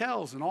your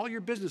hotels and all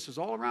your businesses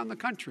all around the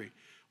country,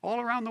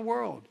 all around the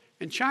world.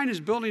 And China's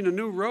building a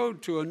new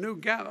road to a new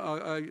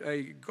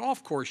a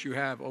golf course you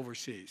have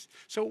overseas.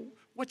 So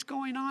what's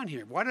going on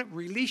here? Why don't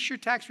release your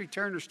tax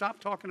return or stop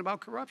talking about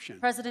corruption?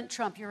 President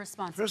Trump, your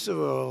response. First of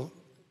all,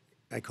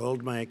 I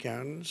called my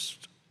accountants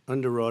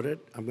under audit.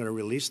 I'm going to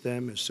release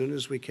them as soon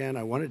as we can.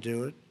 I want to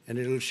do it, and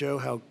it'll show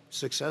how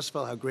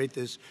successful, how great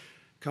this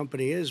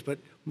company is. But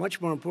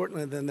much more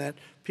importantly than that,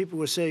 people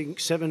were saying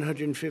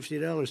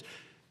 $750.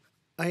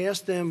 I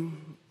asked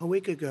them a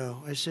week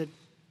ago, I said,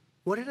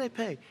 what did I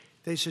pay?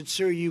 They said,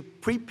 sir, you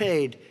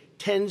prepaid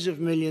tens of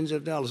millions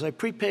of dollars. I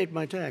prepaid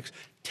my tax.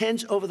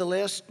 Tens over the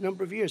last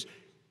number of years.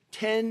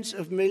 Tens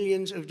of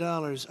millions of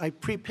dollars I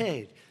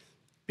prepaid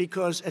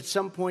because at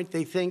some point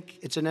they think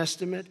it's an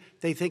estimate.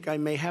 They think I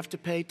may have to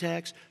pay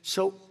tax.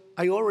 So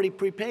I already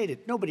prepaid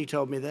it. Nobody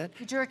told me that.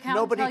 Did your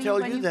accountant tell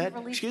you when you that.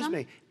 released Excuse them?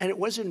 me. And it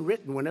wasn't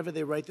written whenever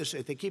they write this.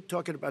 They keep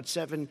talking about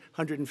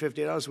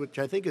 $750, which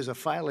I think is a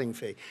filing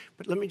fee.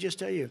 But let me just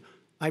tell you,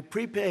 I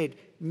prepaid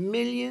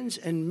millions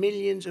and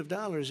millions of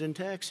dollars in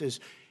taxes,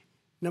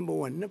 number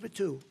one. Number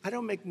two, I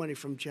don't make money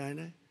from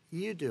China.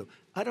 You do.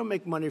 I don't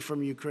make money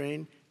from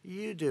Ukraine.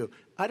 You do.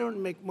 I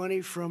don't make money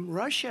from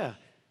Russia.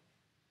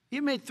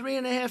 You made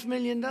 $3.5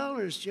 million,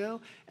 Joe,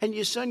 and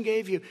your son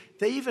gave you.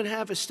 They even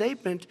have a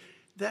statement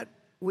that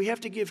we have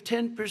to give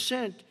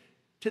 10%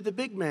 to the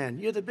big man.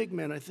 You're the big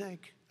man, I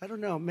think. I don't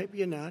know. Maybe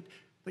you're not,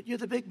 but you're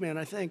the big man,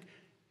 I think.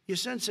 Your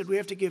son said we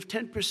have to give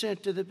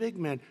 10% to the big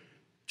man.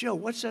 Joe,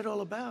 what's that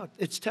all about?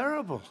 It's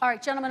terrible. All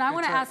right, gentlemen, I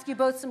want to ask you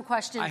both some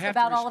questions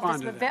about all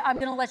of this. I'm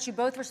going to let you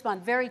both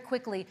respond very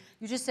quickly.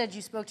 You just said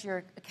you spoke to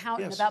your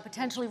accountant about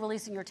potentially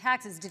releasing your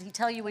taxes. Did he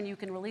tell you when you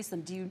can release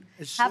them? Do you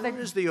have a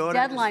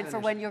deadline for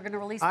when you're going to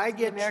release them to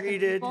the American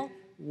people? I get treated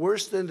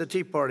worse than the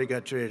Tea Party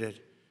got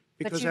treated.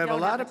 Because I have a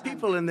lot of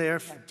people in there,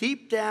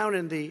 deep down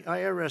in the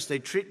IRS, they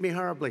treat me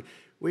horribly.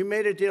 We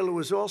made a deal, it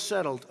was all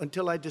settled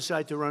until I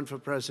decide to run for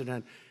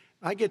president.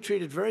 I get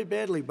treated very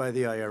badly by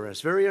the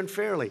IRS, very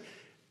unfairly.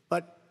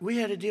 But we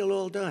had a deal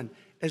all done.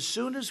 As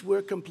soon as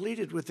we're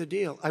completed with the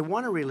deal, I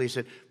want to release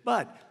it.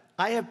 But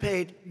I have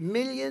paid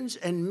millions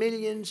and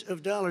millions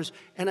of dollars,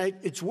 and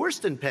it's worse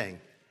than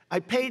paying. I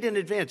paid in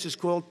advance. It's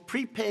called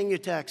prepaying your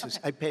taxes.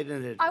 I paid in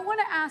advance. I want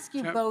to ask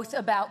you both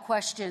about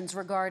questions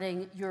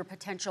regarding your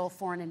potential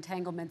foreign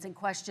entanglements and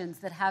questions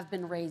that have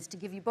been raised to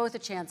give you both a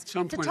chance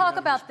to talk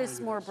about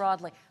this more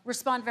broadly.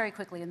 Respond very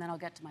quickly, and then I'll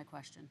get to my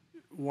question.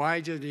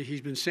 Why did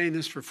he's been saying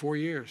this for 4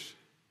 years?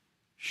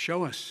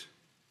 Show us.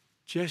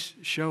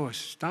 Just show us.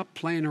 Stop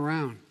playing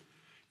around.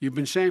 You've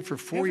been saying for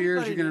 4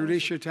 years you're going to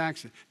release your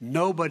taxes.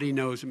 Nobody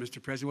knows it,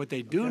 Mr. President. What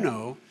they do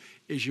know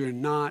is you're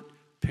not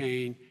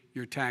paying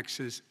your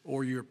taxes,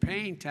 or you're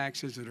paying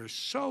taxes that are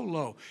so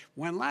low.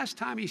 When last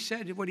time he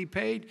said what he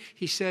paid,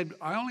 he said,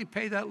 I only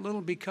pay that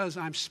little because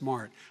I'm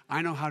smart.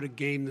 I know how to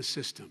game the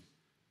system.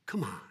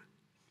 Come on.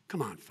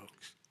 Come on,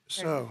 folks.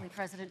 Very quickly,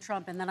 President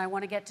Trump, and then I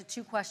want to get to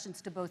two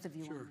questions to both of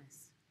you on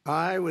this.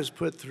 I was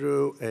put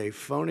through a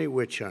phony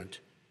witch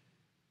hunt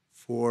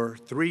for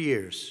 3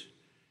 years.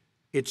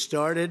 It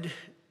started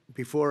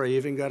before I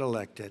even got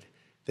elected.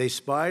 They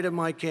spied on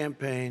my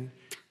campaign.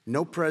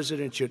 No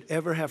president should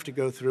ever have to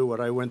go through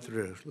what I went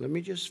through. Let me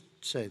just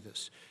say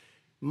this.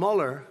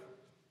 Mueller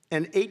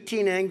and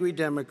 18 angry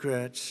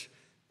Democrats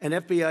and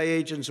FBI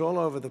agents all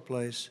over the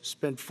place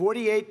spent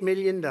 $48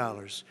 million.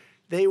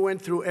 They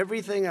went through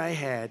everything I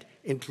had,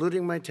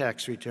 including my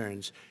tax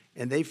returns,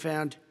 and they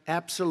found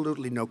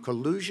absolutely no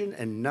collusion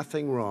and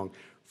nothing wrong.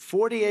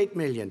 $48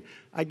 million.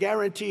 I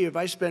guarantee you, if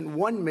I spent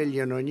 $1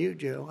 million on you,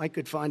 Joe, I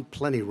could find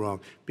plenty wrong.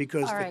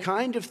 Because the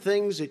kind of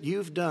things that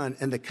you've done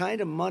and the kind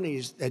of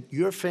monies that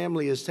your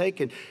family has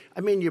taken,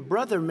 I mean, your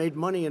brother made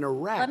money in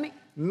Iraq,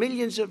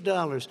 millions of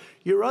dollars.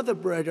 Your other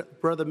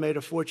brother made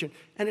a fortune,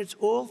 and it's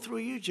all through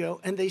you, Joe.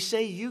 And they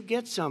say you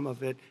get some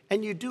of it,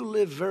 and you do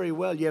live very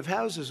well. You have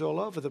houses all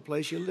over the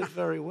place. You live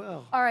very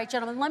well. All right,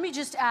 gentlemen, let me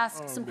just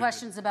ask some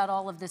questions about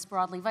all of this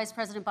broadly. Vice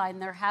President Biden,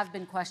 there have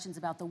been questions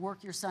about the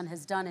work your son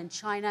has done in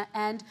China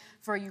and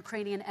for a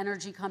Ukrainian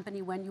energy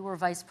company when you were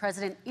vice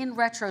president. In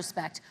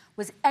retrospect,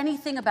 was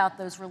anything about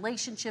those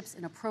relationships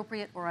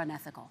inappropriate or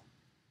unethical?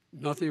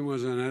 Nothing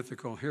was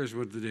unethical. Here's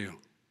what the deal.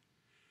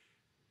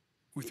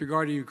 With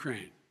regard to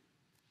Ukraine,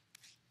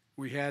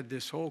 we had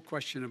this whole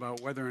question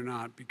about whether or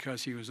not,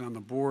 because he was on the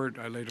board,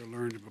 I later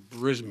learned of a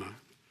Burisma,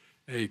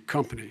 a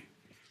company,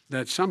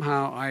 that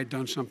somehow I had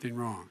done something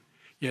wrong.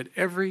 Yet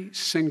every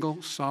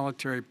single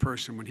solitary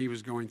person, when he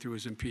was going through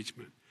his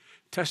impeachment,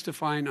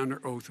 testifying under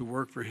oath who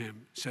worked for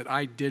him, said,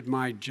 I did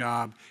my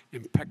job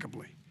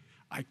impeccably.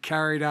 I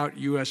carried out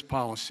U.S.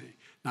 policy.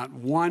 Not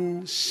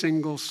one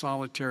single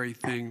solitary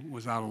thing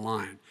was out of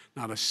line.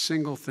 Not a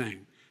single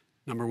thing,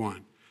 number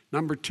one.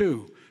 Number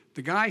two,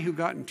 the guy who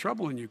got in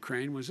trouble in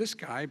Ukraine was this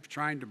guy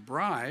trying to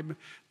bribe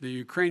the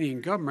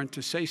Ukrainian government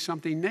to say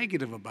something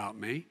negative about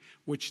me,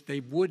 which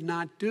they would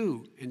not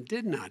do and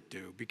did not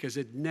do because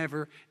it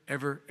never,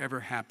 ever, ever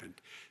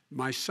happened.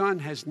 My son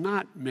has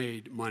not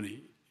made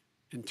money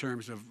in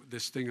terms of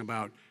this thing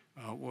about,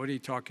 what are you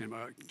talking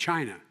about,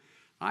 China.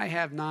 I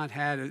have not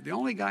had, the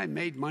only guy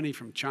made money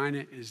from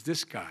China is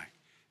this guy.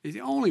 He's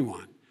the only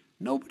one.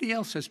 Nobody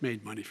else has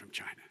made money from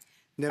China.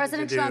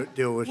 President Trump,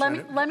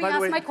 let me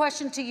ask my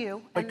question to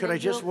you. But could I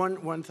just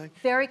one thing?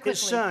 Very quickly. His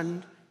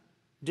son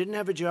didn't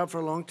have a job for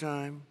a long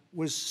time,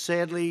 was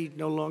sadly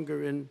no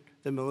longer in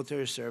the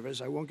military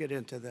service. I won't get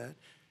into that.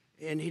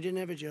 And he didn't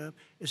have a job.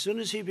 As soon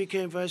as he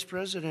became vice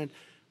president,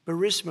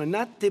 Burisma,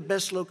 not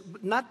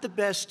the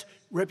best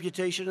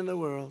reputation in the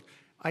world.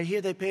 I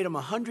hear they paid him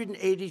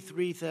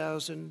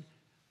 $183,000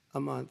 a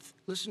month.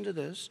 Listen to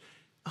this.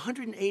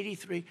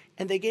 $183,000,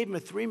 and they gave him a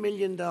 $3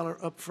 million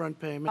upfront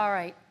payment. All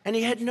right. And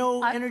he had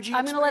no energy.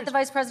 I'm going to let the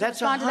Vice President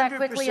respond to that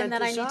quickly, and then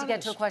dishonest. I need to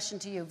get to a question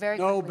to you. Very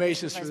no quickly.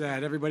 Basis for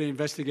that. Everybody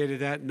investigated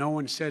that. No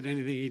one said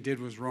anything he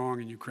did was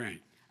wrong in Ukraine.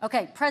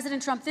 Okay,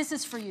 President Trump, this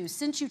is for you.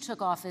 Since you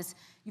took office,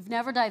 you've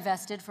never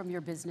divested from your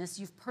business.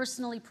 You've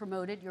personally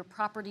promoted your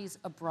properties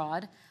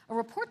abroad. A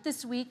report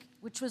this week,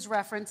 which was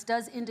referenced,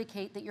 does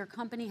indicate that your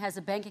company has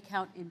a bank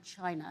account in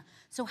China.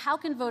 So how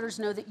can voters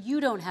know that you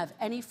don't have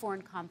any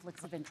foreign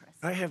conflicts of interest?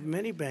 I have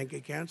many bank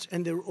accounts,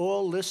 and they're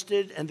all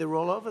listed, and they're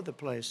all over the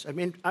place. I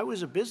mean, I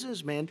was a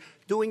businessman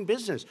doing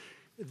business.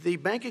 The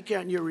bank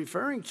account you're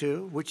referring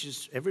to, which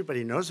is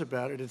everybody knows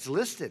about it, it's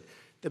listed.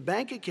 The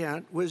bank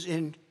account was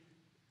in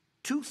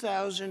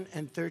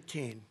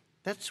 2013.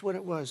 That's what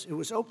it was. It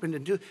was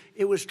opened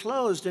it was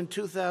closed in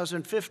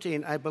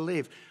 2015, I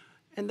believe.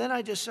 And then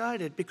I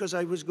decided, because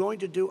I was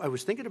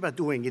thinking about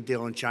doing a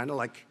deal in China,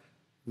 like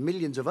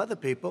millions of other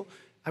people.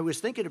 I was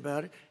thinking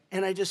about it,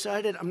 and I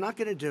decided I'm not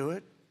going to do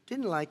it.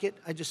 Didn't like it.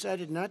 I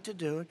decided not to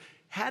do it.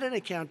 Had an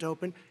account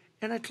open,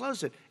 and I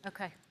closed it.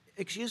 Okay.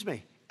 Excuse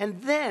me.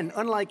 And then,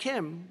 unlike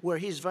him, where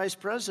he's vice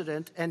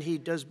president and he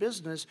does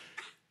business,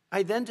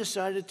 I then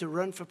decided to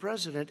run for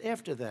president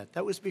after that.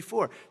 That was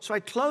before. So I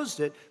closed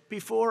it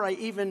before I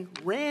even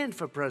ran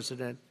for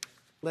president,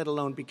 let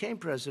alone became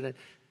president.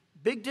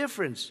 Big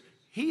difference.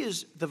 He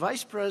is the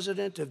vice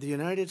president of the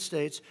United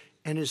States,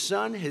 and his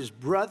son, his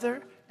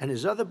brother, and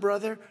his other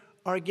brother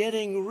are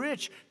getting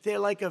rich. They're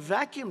like a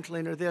vacuum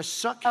cleaner. They're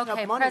sucking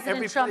up money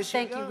every President Trump, place he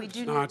thank goes. you. We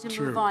do need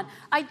to move on.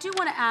 I do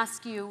want to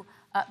ask you,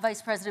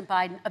 Vice President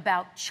Biden,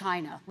 about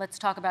China. Let's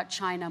talk about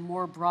China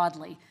more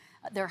broadly.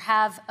 There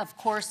have, of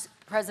course,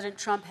 President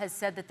Trump has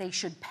said that they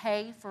should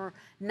pay for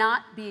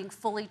not being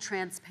fully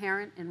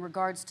transparent in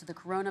regards to the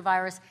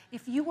coronavirus.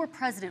 If you were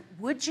president,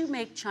 would you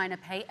make China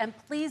pay? And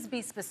please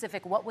be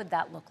specific. What would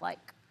that look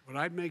like? What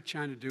I'd make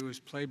China do is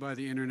play by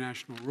the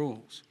international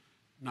rules,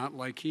 not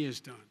like he has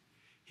done.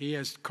 He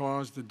has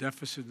caused the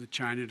deficit of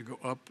China to go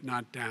up,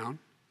 not down,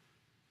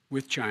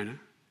 with China,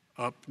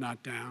 up,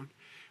 not down.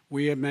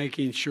 We are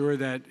making sure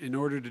that in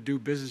order to do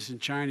business in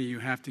China, you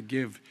have to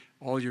give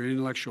all your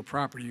intellectual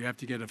property. You have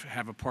to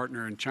have a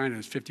partner in China.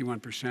 It's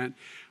 51%.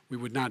 We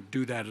would not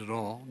do that at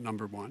all,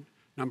 number one.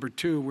 Number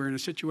two, we're in a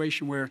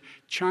situation where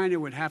China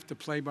would have to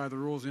play by the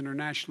rules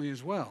internationally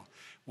as well.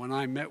 When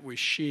I met with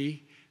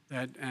Xi,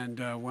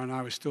 when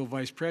I was still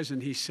vice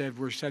president, he said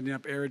we're setting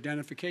up air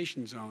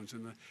identification zones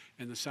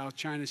in the South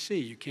China Sea.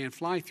 You can't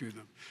fly through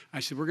them. I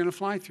said we're going to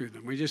fly through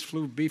them. We just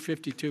flew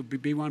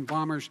B-52, B-1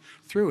 bombers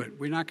through it.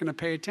 We're not going to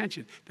pay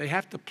attention. They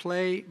have to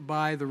play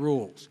by the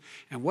rules.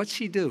 And what's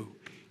he do?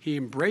 He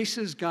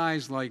embraces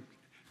guys like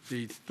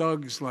the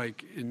thugs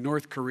like in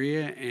North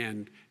Korea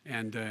and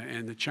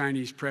the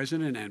Chinese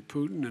president and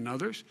Putin and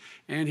others,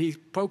 and he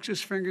pokes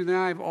his finger in the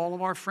eye of all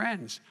of our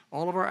friends,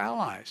 all of our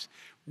allies.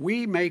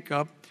 We make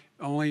up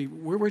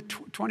we're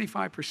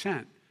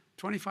 25%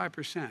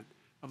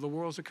 of the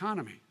world's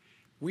economy.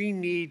 We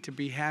need to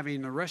be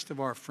having the rest of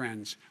our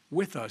friends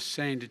with us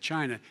saying to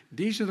China,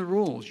 these are the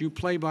rules. You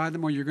play by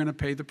them or you're going to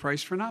pay the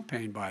price for not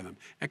paying by them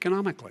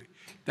economically.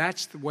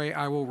 That's the way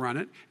I will run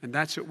it, and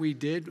that's what we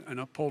did in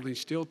upholding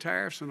steel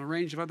tariffs and a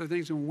range of other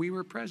things when we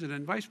were president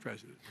and vice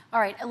president. All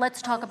right,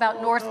 let's talk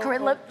about North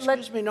Korea.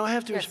 Excuse me, no, I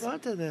have to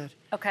respond to that.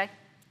 Okay.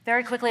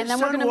 Very quickly, and then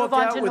we're going to move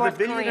on to North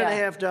Korea.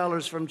 With $1.5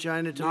 billion from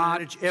China to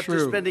manage after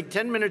spending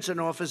 10 minutes in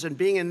office and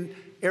being in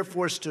Air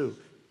Force Two,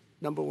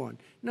 number one.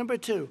 Number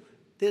two,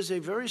 there's a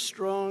very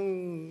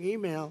strong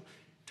email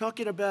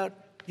talking about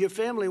your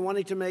family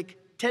wanting to make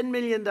 $10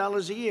 million a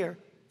year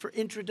for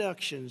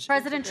introductions.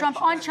 President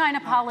Trump, on China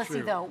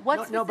policy, though,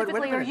 what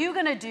specifically are you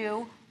going to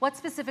do? What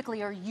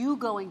specifically are you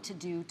going to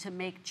do to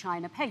make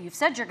China pay? You've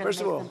said you're going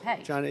to make them pay. First of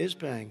all, China is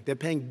paying. They're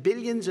paying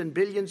billions and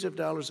billions of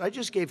dollars. I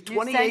just gave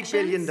 $28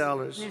 billion.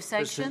 New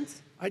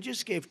sanctions? I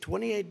just gave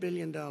 $28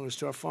 billion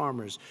to our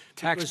farmers.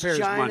 Taxpayers'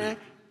 money.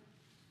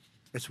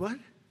 It's what?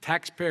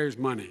 Taxpayers'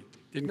 money.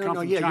 Didn't come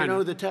from China. China. You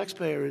know the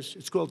taxpayer is,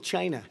 it's called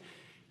China.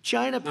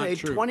 China paid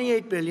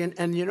 $28 billion,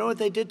 and you know what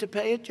they did to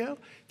pay it, Joe?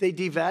 They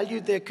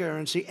devalued their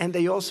currency, and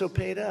they also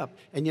paid up.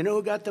 And you know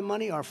who got the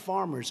money? Our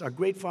farmers, our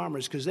great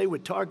farmers, because they were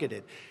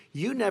targeted.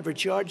 You never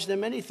charged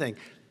them anything.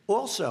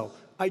 Also,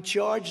 I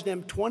charged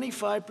them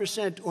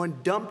 25% on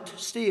dumped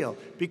steel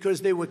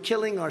because they were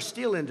killing our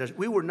steel industry.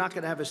 We were not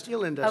going to have a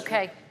steel industry.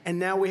 Okay. And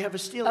now we have a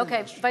steel industry.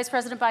 Okay, Vice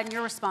President Biden,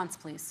 your response,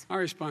 please. My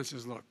response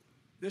is, look,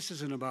 this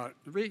isn't about,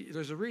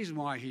 there's a reason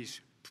why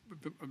he's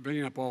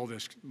bringing up all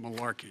this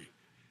malarkey.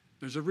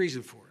 There's a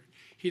reason for it.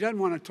 He doesn't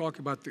want to talk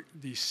about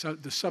the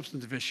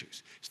substantive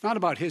issues. It's not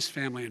about his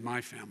family and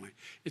my family.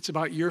 It's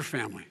about your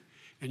family.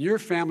 And your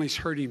family's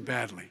hurting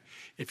badly.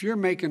 If you're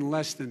making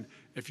less than,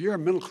 if you're a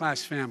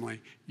middle-class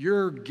family,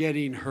 you're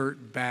getting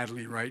hurt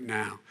badly right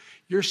now.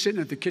 You're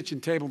sitting at the kitchen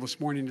table this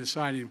morning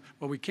deciding,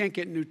 well, we can't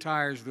get new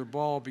tires, they're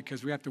bald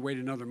because we have to wait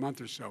another month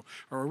or so.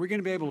 Or are we going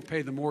to be able to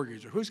pay the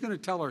mortgage? Or who's going to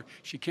tell her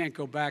she can't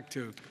go back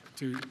to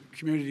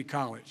community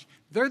college?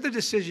 They're the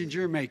decisions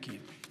you're making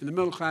in the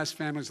middle-class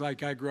families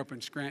like I grew up in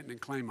Scranton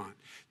and Claymont.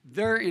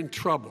 They're in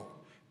trouble.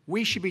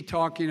 We should be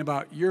talking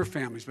about your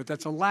families, but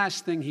that's the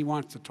last thing he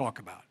wants to talk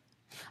about.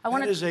 I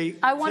want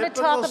to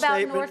talk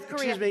about North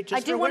Korea. I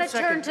do want to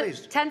turn to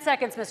 10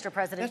 seconds, Mr.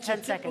 President. 10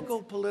 seconds. That's a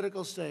typical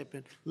political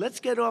statement. Let's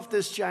get off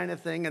this China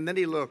thing, and then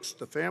he looks,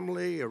 the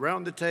family,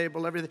 around the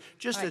table, everything.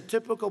 Just a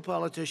typical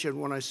politician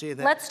when I see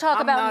that. Let's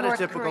talk about North Korea. I'm not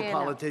a typical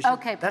politician.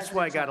 Okay, that's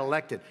why I got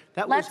elected.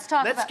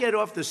 Let's get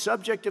off the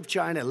subject of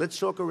China. Let's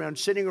talk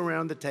sitting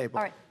around the table.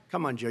 All right.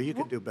 Come on, Joe, you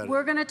can do better.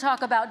 We're going to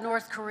talk about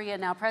North Korea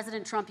now.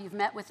 President Trump, you've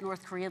met with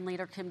North Korean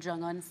leader Kim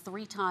Jong-un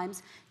 3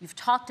 times. You've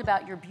talked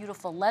about your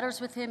beautiful letters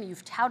with him.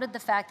 You've touted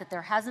the fact that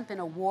there hasn't been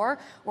a war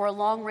or a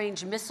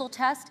long-range missile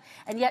test.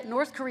 And yet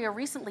North Korea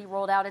recently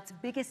rolled out its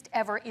biggest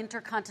ever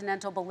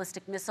intercontinental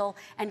ballistic missile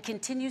and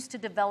continues to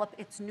develop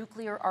its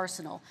nuclear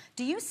arsenal.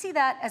 Do you see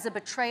that as a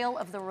betrayal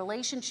of the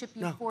relationship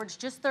you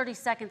forged? Just 30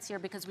 seconds here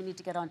because we need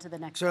to get on to the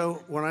next.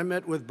 So when I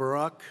met with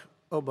Barack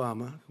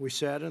Obama, we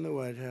sat in the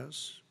White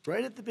House.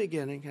 right at the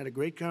beginning, had a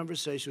great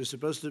conversation. It was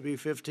supposed to be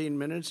 15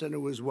 minutes, and it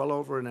was well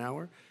over an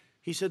hour.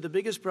 He said the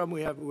biggest problem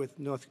we have with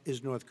North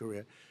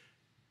Korea.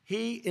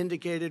 He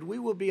indicated we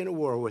will be in a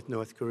war with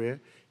North Korea.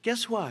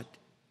 Guess what?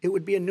 It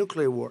would be a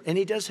nuclear war, and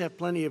he does have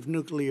plenty of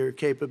nuclear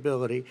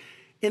capability.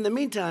 In the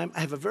meantime,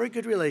 I have a very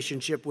good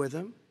relationship with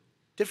him.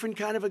 Different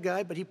kind of a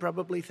guy, but he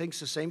probably thinks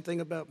the same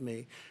thing about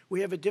me.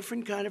 We have a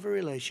different kind of a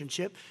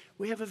relationship.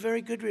 We have a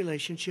very good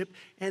relationship,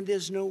 and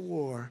there's no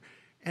war.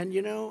 And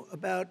you know,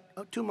 about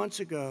 2 months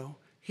ago,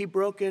 he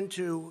broke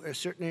into a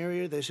certain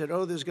area. They said,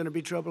 oh, there's going to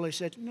be trouble. I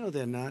said, no,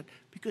 they're not,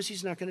 because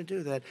he's not going to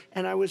do that.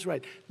 And I was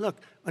right. Look,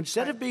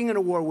 instead of being in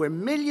a war where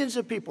millions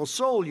of people,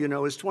 Seoul, you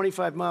know, is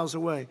 25 miles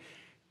away,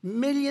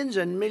 millions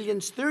and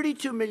millions,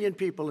 32 million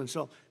people in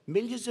Seoul.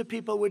 Millions of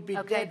people would be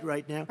dead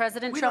right now.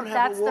 President we Trump, don't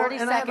have that's a war, 30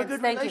 and seconds. I have a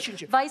good Thank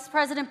relationship. you. Vice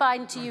President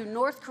Biden, to you,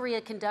 North Korea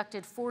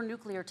conducted 4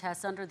 nuclear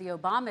tests under the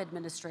Obama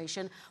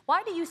administration.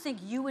 Why do you think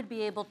you would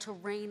be able to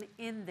rein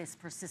in this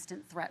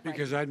persistent threat?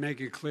 Because I'd make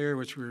it clear,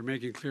 which we were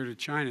making clear to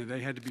China, they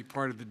had to be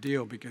part of the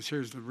deal. Because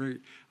here's the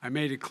I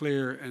made it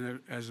clear, and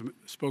as a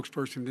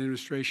spokesperson of the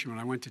administration when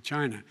I went to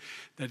China,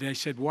 that they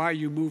said, why are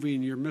you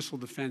moving your missile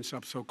defense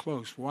up so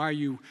close? Why are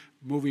you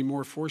moving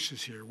more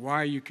forces here?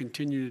 Why are you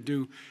continuing to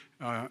do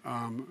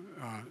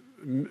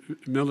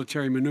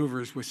military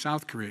maneuvers with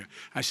South Korea?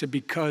 I said,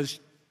 because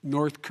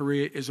North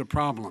Korea is a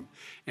problem,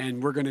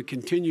 and we're going to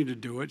continue to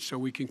do it so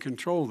we can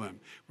control them.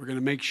 We're going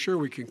to make sure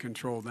we can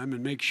control them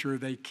and make sure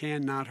they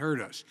cannot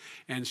hurt us.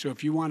 And so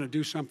if you want to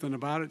do something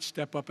about it,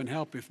 step up and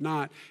help. If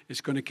not,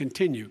 it's going to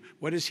continue.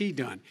 What has he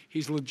done?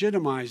 He's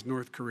legitimized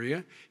North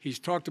Korea. He's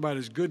talked about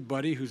his good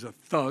buddy, who's a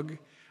thug,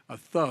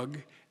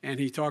 and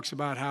he talks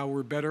about how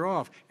we're better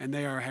off. And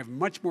they have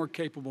much more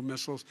capable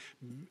missiles,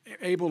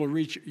 able to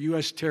reach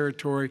U.S.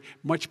 territory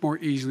much more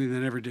easily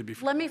than ever did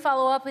before. Let me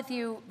follow up with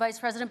you, Vice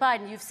President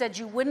Biden. You've said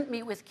you wouldn't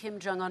meet with Kim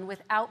Jong-un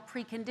without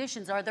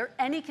preconditions. Are there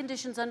any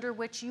conditions under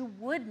which you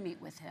would meet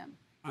with him?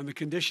 On the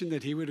condition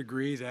that he would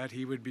agree that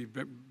he would be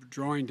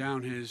drawing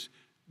down his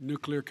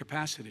nuclear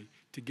capacity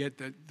to get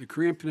that the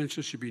Korean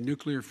Peninsula should be a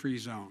nuclear-free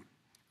zone.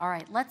 All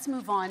right, let's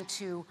move on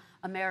to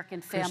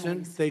American families.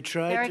 Kristen, they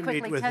tried Very to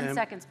quickly, meet with 10 him.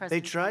 seconds,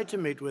 President. They tried to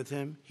meet with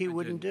him. He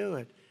wouldn't do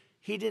it.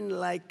 He didn't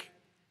like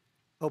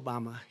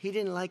Obama. He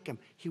didn't like him.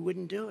 He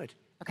wouldn't do it.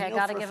 Okay, I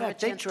got to give him a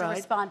chance to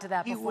respond to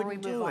that before we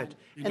move on.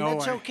 And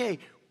that's okay.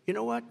 You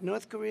know what,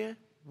 North Korea,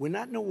 we're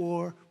not in a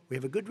war. We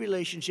have a good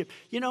relationship.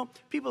 You know,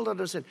 people don't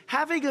understand.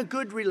 Having a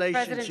good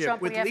relationship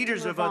Trump, with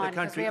leaders of other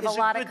countries is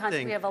a good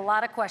thing. We have a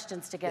lot of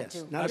questions to get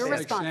to. That's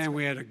like saying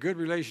we had a good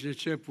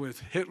relationship with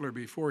Hitler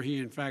before he,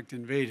 in fact,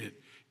 invaded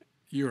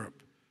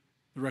Europe,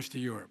 the rest of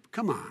Europe.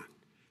 Come on.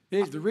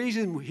 The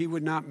reason he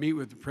would not meet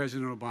with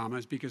President Obama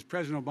is because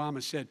President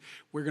Obama said,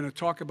 we're going to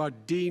talk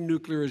about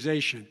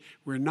denuclearization.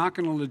 We're not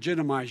going to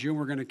legitimize you, and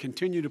we're going to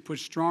continue to put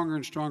stronger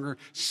and stronger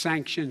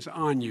sanctions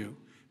on you.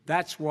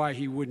 That's why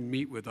he wouldn't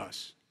meet with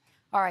us.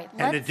 All right,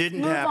 and it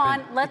didn't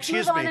happen. Let's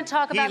move on and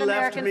talk about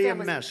American families. He left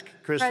me a mess,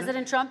 Kristen.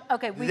 President Trump,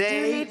 okay, we do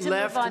need to move on.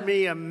 They left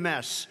me a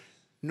mess.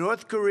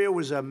 North Korea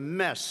was a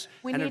mess.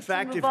 And in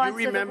fact, if you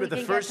remember the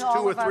first 2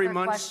 or 3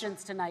 months,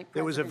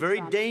 there was a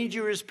very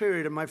dangerous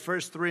period in my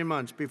first 3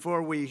 months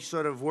before we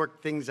sort of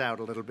worked things out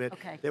a little bit.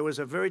 Okay. There was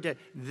a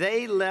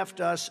they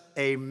left us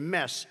a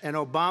mess. And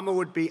Obama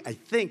would be, I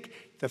think,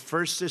 the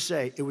first to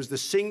say it was the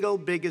single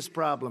biggest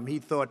problem he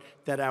thought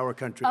that our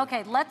country had.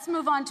 Okay, let's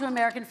move on to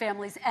American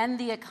families and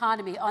the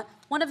economy.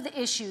 One of the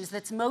issues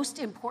that's most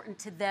important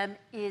to them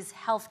is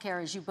health care,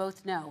 as you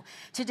both know.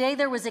 Today,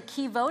 there was a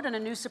key vote on a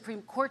new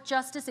Supreme Court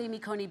Justice, Amy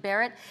Coney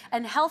Barrett,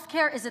 and health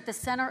care is at the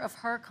center of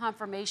her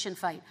confirmation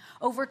fight.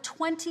 Over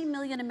 20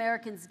 million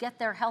Americans get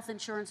their health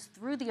insurance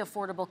through the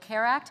Affordable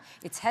Care Act.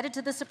 It's headed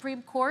to the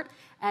Supreme Court,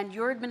 and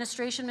your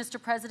administration,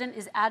 Mr. President,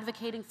 is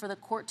advocating for the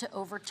court to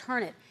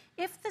overturn it.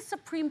 If the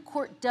Supreme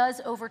Court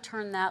does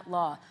overturn that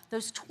law,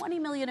 those 20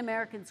 million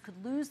Americans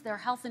could lose their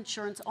health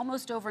insurance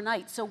almost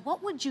overnight. So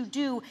what would you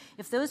do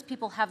if those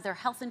people have their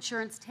health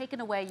insurance taken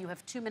away? You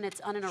have 2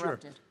 minutes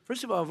uninterrupted. Sure.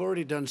 First of all, I've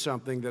already done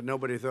something that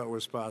nobody thought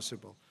was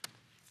possible.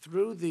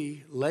 Through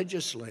the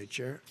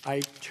legislature,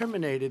 I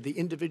terminated the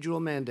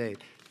individual mandate.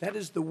 That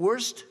is the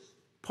worst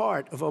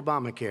part of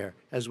Obamacare,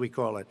 as we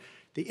call it.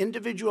 The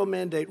individual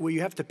mandate where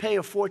you have to pay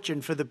a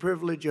fortune for the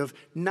privilege of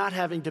not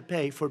having to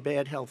pay for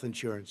bad health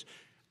insurance.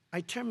 I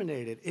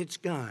terminated. It's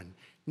gone.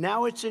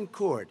 Now it's in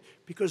court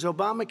because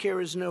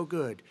Obamacare is no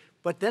good.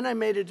 But then I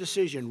made a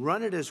decision.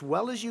 Run it as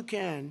well as you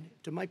can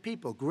to my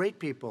people, great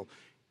people.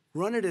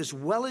 Run it as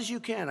well as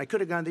you can. I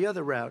could have gone the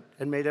other route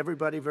and made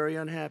everybody very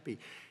unhappy.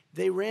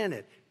 They ran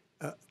it.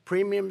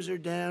 Premiums are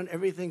down.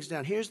 Everything's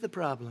down. Here's the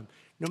problem.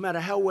 No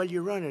matter how well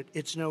you run it,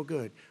 it's no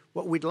good.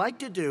 What we'd like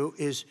to do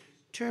is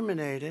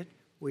terminate it.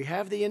 We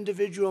have the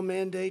individual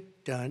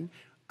mandate done.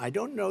 I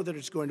don't know that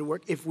it's going to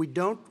work. If we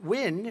don't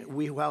win,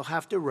 we will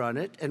have to run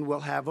it, and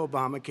we'll have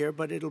Obamacare,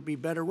 but it'll be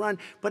better run.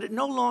 But it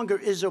no longer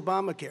is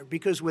Obamacare,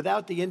 because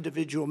without the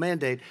individual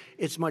mandate,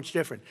 it's much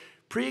different.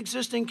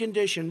 Pre-existing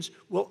conditions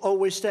will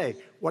always stay.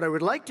 What I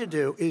would like to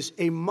do is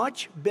a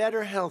much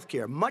better health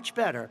care, much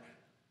better,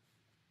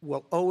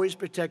 will always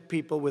protect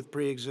people with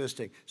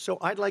pre-existing. So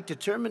I'd like to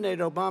terminate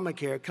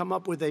Obamacare, come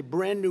up with a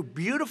brand new,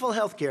 beautiful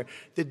health care.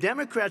 The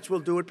Democrats will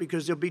do it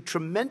because there'll be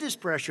tremendous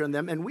pressure on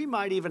them, and we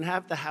might even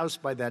have the House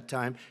by that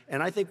time,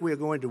 and I think we're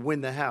going to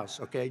win the House,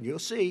 okay? You'll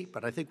see,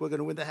 but I think we're going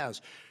to win the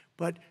House.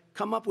 But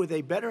come up with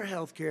a better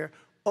health care,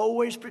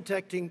 always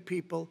protecting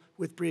people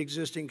with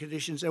pre-existing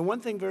conditions. And one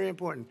thing very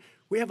important,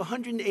 we have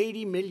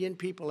 180 million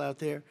people out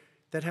there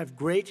that have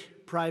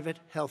great private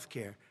health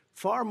care.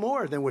 Far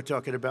more than we're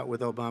talking about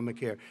with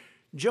Obamacare.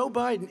 Joe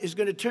Biden is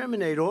going to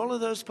terminate all of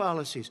those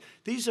policies.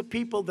 These are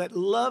people that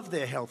love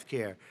their health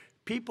care,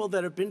 people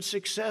that have been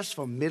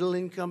successful,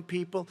 middle-income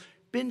people,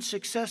 been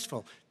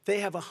successful. They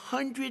have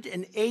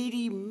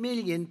 180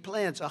 million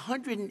plans,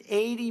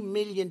 180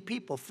 million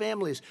people,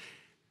 families,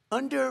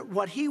 under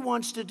what he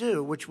wants to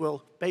do, which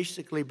will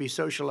basically be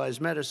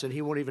socialized medicine.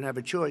 He won't even have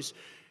a choice.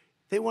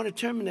 They want to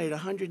terminate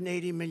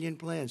 180 million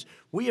plans.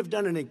 We have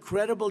done an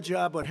incredible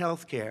job on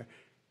health care,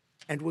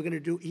 and we're going to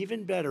do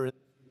even better.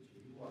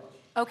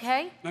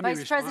 Okay,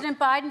 Vice President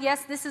Biden,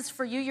 yes, this is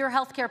for you. Your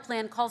health care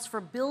plan calls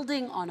for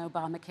building on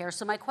Obamacare.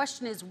 So my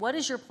question is, what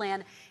is your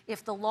plan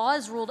if the law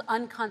is ruled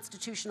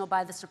unconstitutional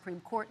by the Supreme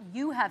Court?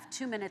 You have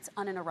 2 minutes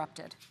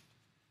uninterrupted.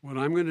 What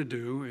I'm going to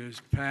do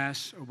is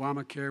pass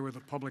Obamacare with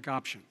a public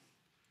option.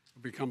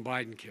 It'll become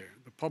Biden-care.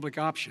 The public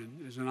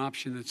option is an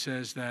option that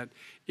says that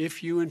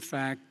if you, in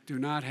fact, do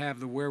not have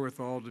the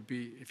wherewithal to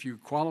be, if you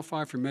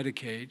qualify for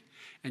Medicaid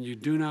and you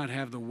do not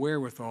have the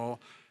wherewithal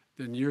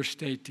in your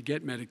state to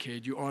get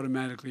Medicaid, you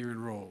automatically are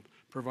enrolled,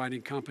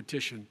 providing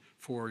competition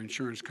for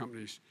insurance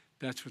companies.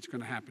 That's what's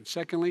going to happen.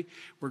 Secondly,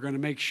 we're going to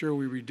make sure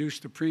we reduce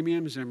the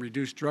premiums and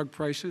reduce drug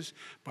prices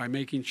by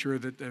making sure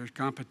that there's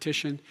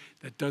competition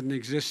that doesn't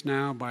exist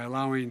now by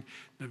allowing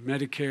the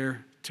Medicare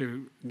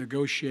to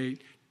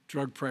negotiate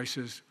drug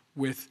prices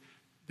with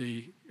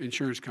the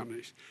insurance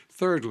companies.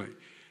 Thirdly,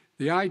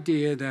 the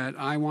idea that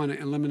I want to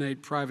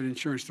eliminate private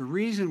insurance, the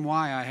reason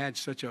why I had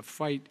such a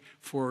fight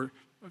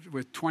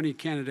with 20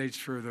 candidates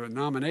for the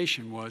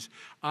nomination was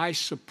I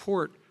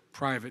support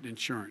private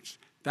insurance.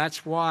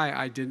 That's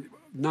why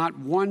not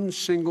one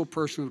single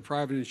person with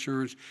private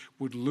insurance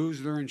would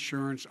lose their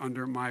insurance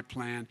under my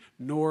plan,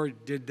 nor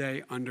did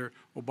they under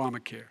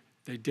Obamacare.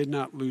 They did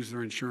not lose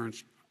their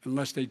insurance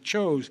unless they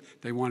chose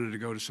they wanted to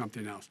go to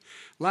something else.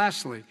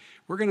 Lastly,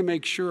 we're going to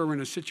make sure we're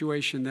in a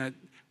situation that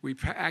we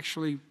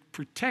actually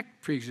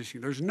protect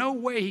pre-existing. There's no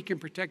way he can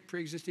protect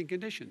pre-existing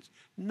conditions.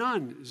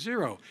 None,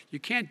 zero. You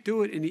can't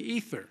do it in the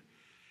ether.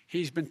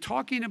 He's been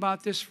talking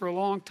about this for a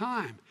long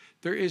time.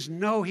 He's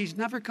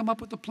never come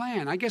up with a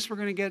plan. I guess we're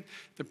going to get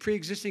the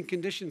pre-existing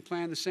condition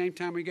plan the same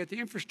time we get the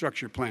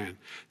infrastructure plan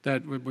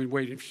that we've been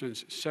waiting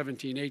since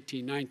 17,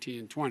 18, 19,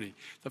 and 20.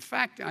 The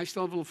fact, I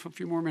still have a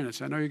few more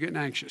minutes. I know you're getting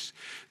anxious.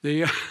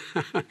 The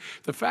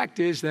fact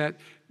is that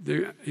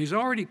he's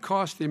already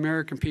cost the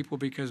American people,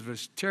 because of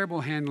his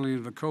terrible handling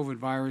of the COVID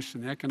virus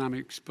and the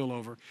economic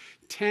spillover,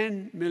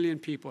 10 million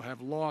people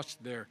have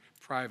lost their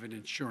private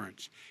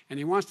insurance. And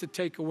he wants to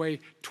take away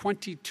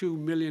 22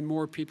 million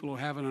more people who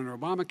have it under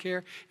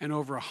Obamacare, and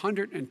over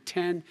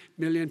 110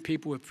 million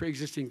people with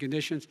pre-existing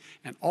conditions.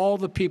 And all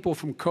the people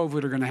from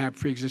COVID are going to have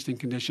pre-existing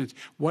conditions.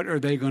 What are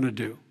they going to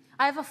do?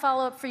 I have a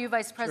follow-up for you,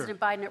 Vice President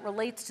Biden. It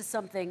relates to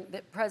something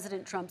that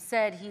President Trump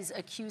said. He's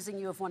accusing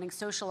you of wanting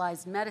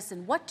socialized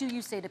medicine. What do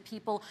you say to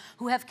people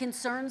who have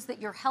concerns that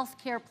your health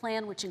care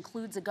plan, which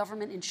includes a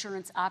government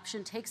insurance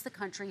option, takes the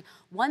country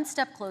one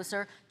step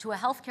closer to a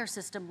health care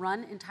system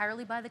run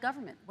entirely by the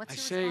government? What's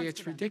your response to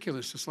it's them?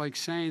 ridiculous. It's like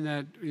saying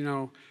that,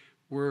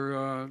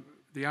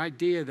 the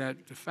idea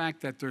that the fact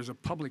that there's a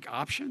public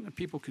option that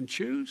people can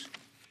choose,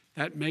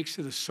 that makes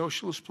it a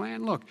socialist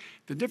plan. Look,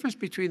 the difference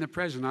between the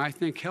president, I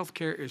think health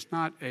care is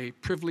not a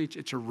privilege,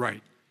 it's a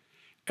right.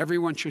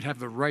 Everyone should have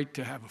the right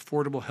to have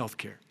affordable health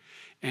care.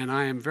 And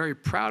I am very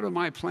proud of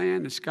my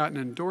plan. It's gotten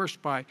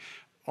endorsed by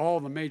all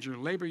the major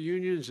labor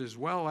unions, as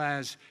well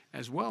as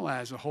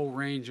a whole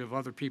range of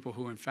other people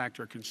who, in fact,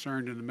 are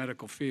concerned in the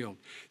medical field.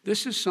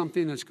 This is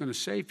something that's going to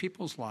save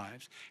people's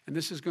lives, and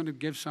this is going to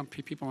give some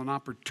people an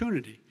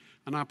opportunity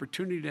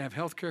to have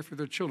health care for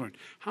their children.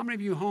 How many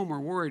of you home are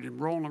worried and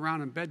rolling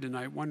around in bed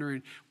tonight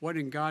wondering what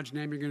in God's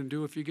name you're going to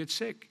do if you get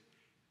sick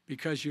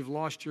because you've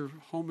lost your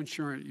home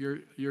insurance,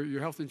 your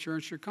health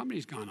insurance, your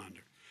company's gone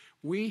under?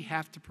 We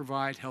have to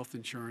provide health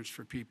insurance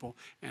for people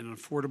at an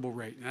affordable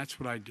rate, and that's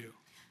what I do.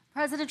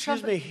 President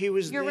Trump, Excuse me, he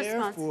was your there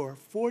response. for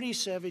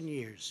 47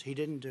 years. He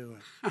didn't do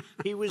it.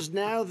 He was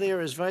now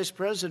there as vice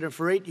president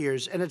for 8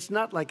 years, and it's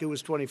not like it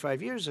was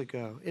 25 years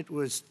ago. It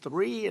was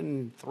 3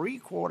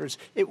 3/4.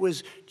 It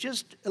was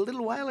just a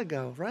little while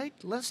ago, right?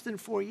 Less than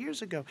 4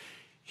 years ago.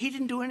 He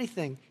didn't do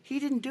anything. He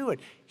didn't do it.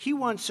 He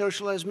wants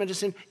socialized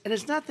medicine, and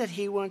it's not that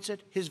he wants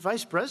it. His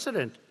vice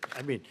president,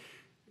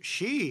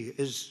 she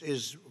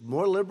is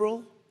more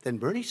liberal than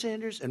Bernie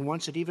Sanders and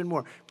wants it even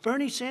more.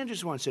 Bernie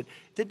Sanders wants it.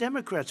 The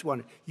Democrats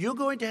want it. You're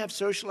going to have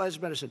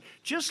socialized medicine,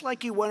 just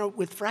like he went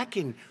with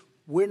fracking.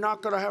 We're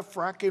not going to have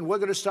fracking. We're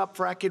going to stop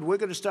fracking. We're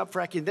going to stop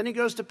fracking. Then he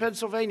goes to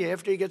Pennsylvania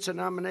after he gets a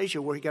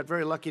nomination, where he got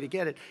very lucky to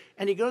get it.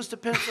 And he goes to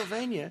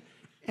Pennsylvania,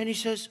 And he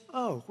says,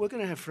 oh, we're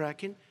going to have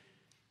fracking.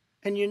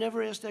 And you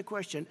never asked that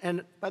question.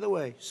 And by the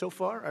way, so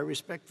far, I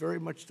respect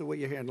very much the way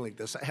you're handling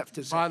this, I have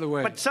to say. By the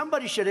way. But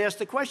somebody should ask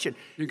the question.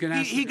 You can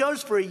ask he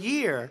goes for a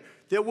year.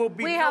 There will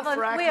be no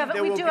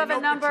fracking. We do have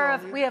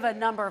a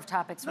number of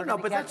topics we're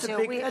going to get to.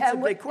 That's a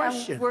big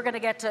question. We're going to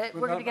get to.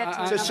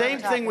 It's the same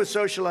thing with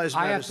socialized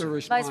medicine. I have to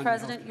respond. Vice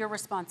President, your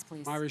response,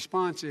 please. My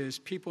response is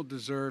people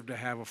deserve to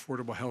have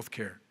affordable health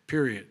care,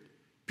 period.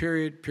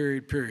 Period,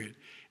 period, period.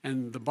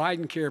 And the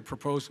Biden care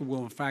proposal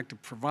will, in fact,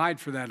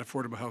 provide for that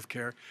affordable health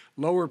care,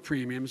 lower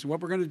premiums.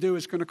 What we're going to do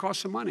is going to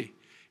cost some money.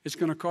 It's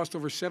going to cost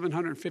over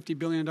 $750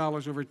 billion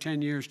over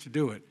 10 years to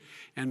do it.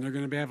 And they're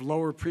going to have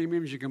lower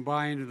premiums. You can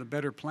buy into the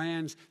better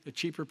plans, the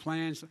cheaper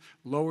plans,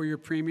 lower your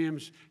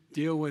premiums,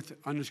 deal with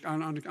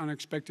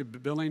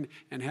unexpected billing,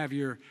 and have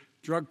your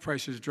drug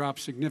prices drop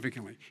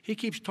significantly. He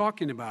keeps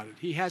talking about it.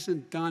 He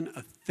hasn't done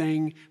a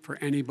thing for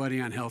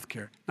anybody on health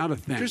care. Not a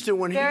thing. Kristen,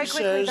 when Very he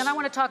quickly, says, then I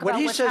want to talk about when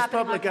he what's says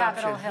happening public on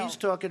Capitol option, Hill. he's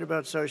talking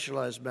about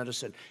socialized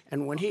medicine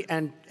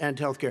and and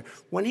health care.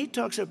 When he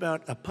talks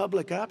about a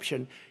public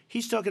option,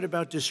 he's talking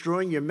about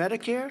destroying your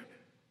Medicare,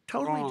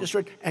 totally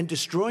destroyed, and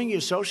destroying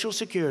your Social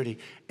Security.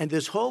 And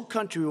this whole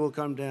country will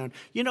come down.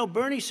 You know,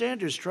 Bernie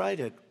Sanders tried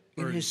it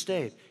in his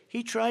state.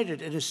 He tried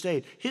it in his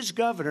state. His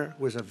governor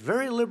was a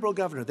very liberal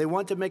governor. They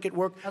wanted to make it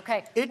work.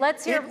 Okay,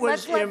 let's let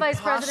Vice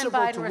President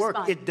Biden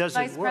respond. It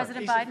doesn't Vice work.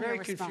 President He's Biden, a very your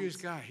response.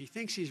 confused guy. He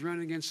thinks he's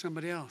running against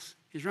somebody else.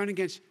 He's running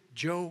against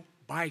Joe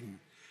Biden.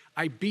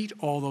 I beat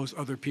all those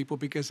other people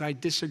because I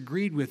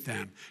disagreed with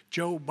them.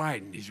 Joe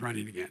Biden he's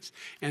running against.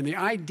 And the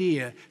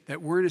idea that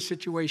we're in a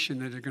situation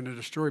that they're going to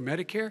destroy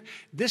Medicare,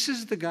 this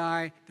is the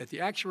guy that the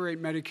actuary at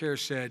Medicare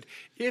said,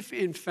 if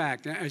in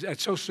fact, at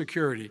Social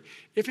Security,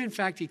 if in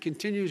fact he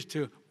continues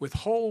to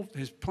withhold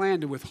his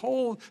plan to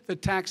withhold the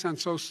tax on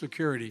Social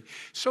Security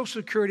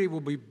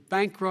will be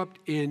bankrupt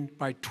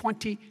by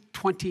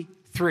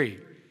 2023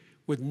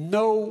 with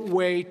no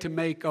way to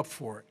make up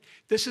for it.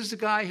 This is the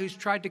guy who's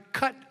tried to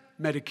cut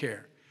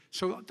Medicare.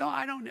 So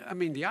I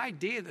mean, the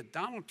idea that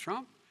Donald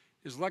Trump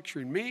is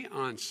lecturing me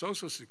on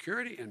Social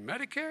Security and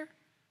Medicare?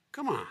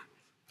 Come on.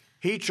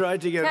 He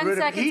tried to get rid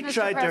of it. He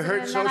tried to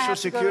hurt Social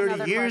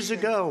Security years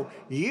ago.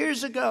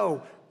 Years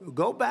ago.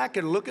 Go back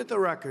and look at the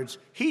records.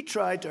 He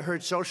tried to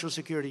hurt Social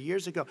Security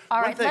years ago.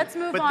 All right, let's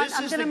move on.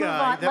 I'm going to move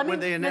on.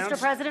 Mr.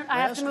 President, I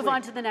have to move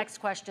on to the next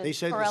question. They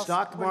said the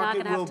stock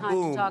market will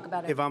boom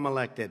if I'm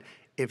elected.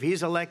 If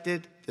he's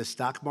elected, the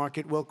stock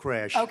market will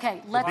crash.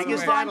 Okay, let's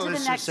move on to the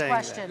next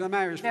question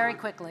very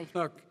quickly.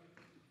 Look,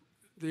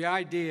 the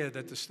idea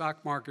that the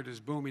stock market is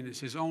booming is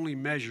his only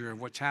measure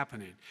of what's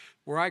happening.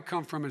 Where I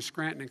come from in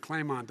Scranton and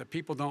Claymont, the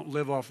people don't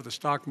live off of the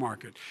stock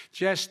market.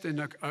 Just in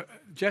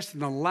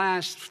the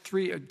last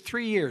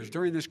three years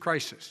during this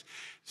crisis,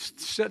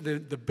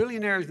 the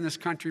billionaires in this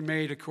country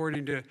made,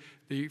 according to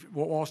the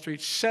Wall Street,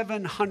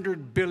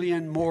 $700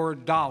 billion more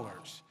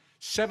dollars.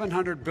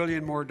 $700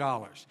 billion more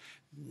dollars.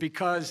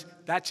 Because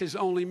that's his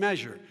only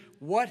measure.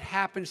 What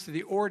happens to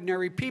the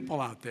ordinary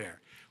people out there?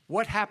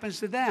 What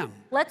happens to them?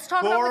 Let's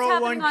talk about what's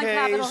happening on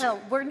Capitol Hill.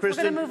 We're going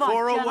to move on,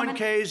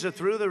 401ks are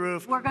through the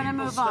roof. We're going to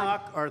move on.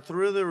 Stock are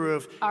through the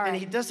roof. All right. And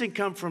he doesn't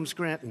come from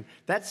Scranton.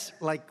 That's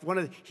like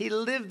he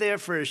lived there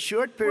for a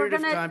short period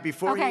of time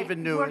before he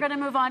even knew it. We're going to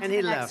move on to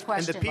the next left.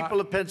 question. And the people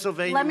of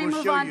Pennsylvania Let me will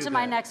move show on you to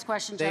my that. next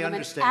question, They gentlemen.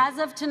 understand. As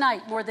of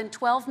tonight, more than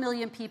 12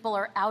 million people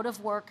are out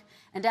of work.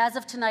 And as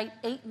of tonight,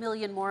 8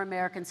 million more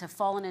Americans have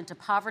fallen into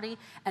poverty,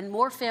 and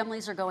more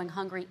families are going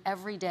hungry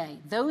every day.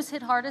 Those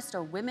hit hardest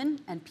are women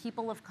and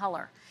people of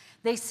color.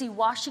 They see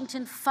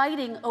Washington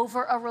fighting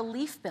over a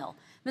relief bill.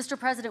 Mr.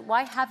 President,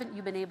 why haven't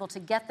you been able to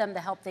get them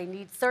the help they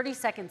need? 30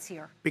 seconds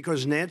here.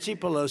 Because Nancy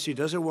Pelosi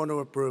doesn't want to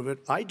approve it.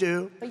 I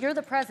do. But you're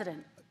the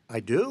president. I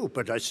do,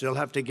 but I still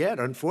have to get.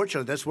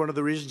 Unfortunately, that's one of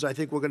the reasons I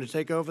think we're going to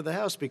take over the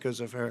House, because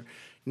of her.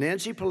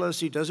 Nancy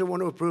Pelosi doesn't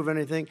want to approve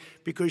anything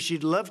because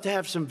she'd love to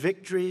have some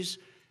victories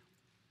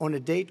on a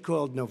date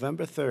called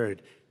November 3rd.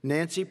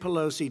 Nancy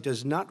Pelosi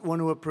does not want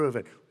to approve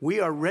it.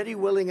 We are ready,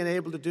 willing, and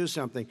able to do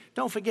something.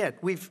 Don't forget,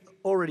 we've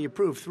already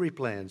approved 3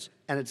 plans,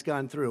 and it's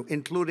gone through,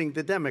 including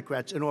the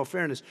Democrats, in all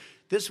fairness.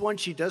 This one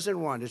she doesn't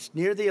want. It's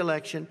near the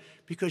election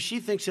because she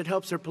thinks it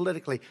helps her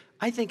politically.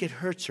 I think it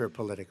hurts her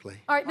politically.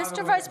 All right,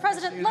 Mr. Vice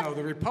President. You know,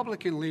 the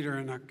Republican leader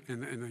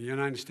in the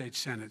United States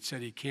Senate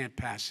said he can't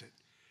pass it.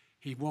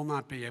 He will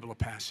not be able to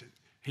pass it.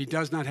 He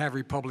does not have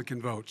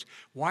Republican votes.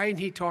 Why isn't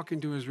he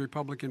talking to his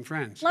Republican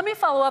friends? Let me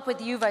follow up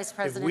with you, Vice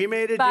President If we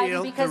made a Biden,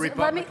 deal, because the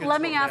Republicans let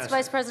me will ask pass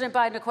Vice it. President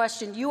Biden a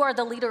question. You are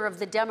the leader of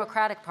the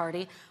Democratic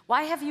Party.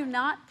 Why have you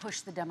not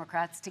pushed the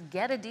Democrats to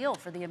get a deal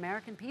for the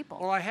American people?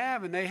 Well, I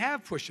have, and they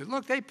have pushed it.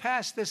 Look, they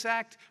passed this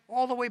act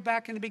all the way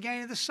back in the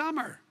beginning of the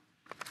summer.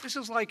 This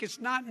is like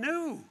it's not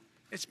new.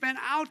 It's been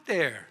out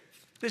there.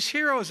 This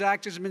HEROES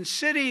Act has been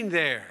sitting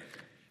there.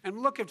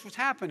 And look at what's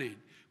happening.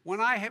 When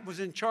I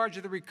was in charge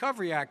of the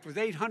Recovery Act with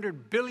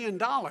 $800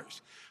 billion,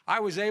 I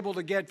was able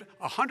to get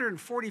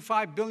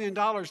 $145 billion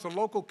to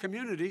local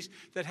communities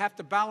that have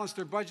to balance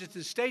their budgets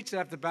and states that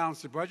have to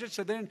balance their budgets,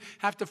 so they didn't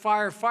have to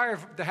fire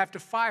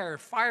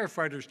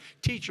firefighters,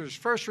 teachers,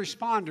 first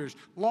responders,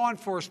 law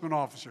enforcement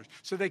officers,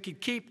 so they could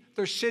keep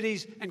their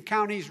cities and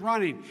counties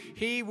running.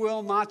 He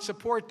will not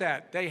support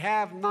that. They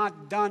have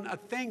not done a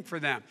thing for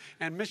them.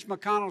 And Mitch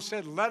McConnell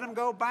said, let them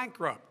go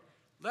bankrupt.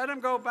 Let them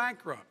go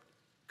bankrupt.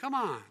 Come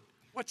on.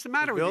 What's the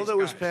matter with these guys? The bill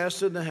that was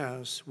passed in the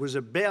House was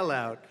a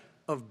bailout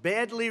of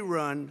badly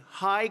run,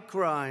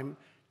 high-crime,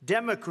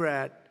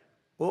 Democrat,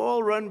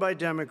 all run by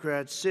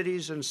Democrats,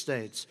 cities and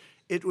states.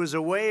 It was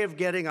a way of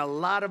getting a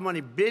lot of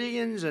money,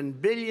 billions and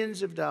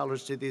billions of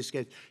dollars to these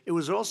states. It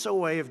was also a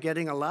way of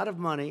getting a lot of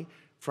money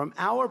from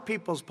our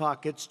people's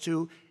pockets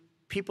to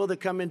people that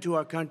come into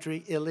our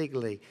country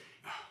illegally.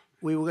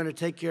 We were going to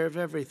take care of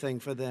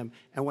everything for them.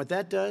 And what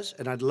that does,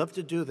 and I'd love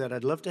to do that,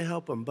 I'd love to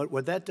help them, but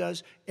what that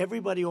does,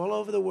 everybody all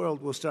over the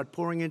world will start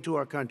pouring into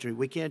our country.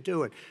 We can't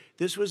do it.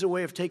 This was a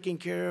way of taking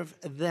care of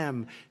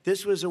them.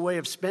 This was a way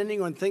of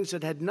spending on things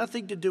that had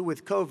nothing to do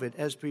with COVID,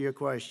 as per your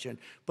question.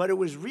 But it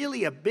was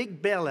really a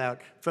big bailout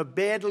for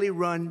badly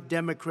run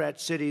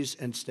Democrat cities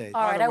and states.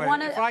 All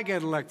right, if I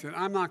get elected,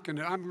 I'm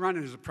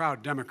running as a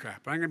proud Democrat,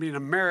 but I'm going to be an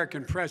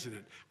American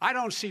president. I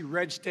don't see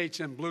red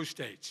states and blue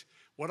states.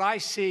 What I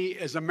see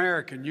is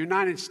American,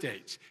 United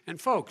States.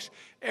 And folks,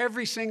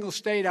 every single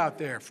state out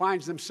there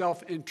finds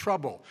themselves in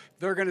trouble.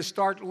 They're going to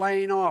start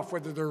laying off,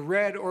 whether they're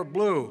red or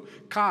blue,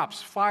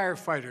 cops,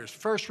 firefighters,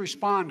 first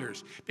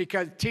responders,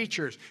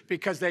 teachers,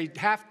 because they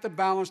have to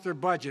balance their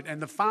budget. And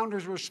the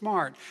founders were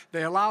smart.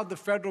 They allowed the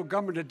federal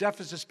government to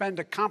deficit spend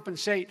to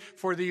compensate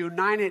for the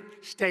United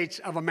States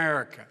of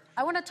America.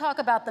 I want to talk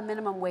about the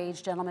minimum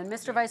wage, gentlemen.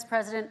 Mr. Vice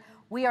President,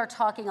 we are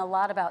talking a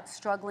lot about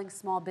struggling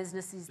small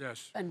businesses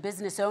and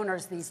business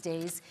owners these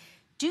days.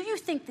 Do you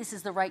think this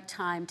is the right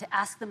time to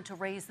ask them to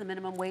raise the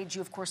minimum wage?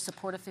 You, of course,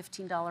 support a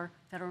 $15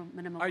 federal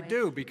minimum wage. I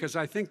do, because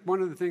I think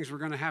one of the things we're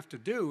going to have to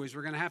do is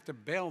we're going to have to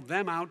bail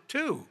them out,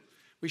 too.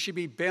 We should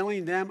be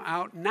bailing them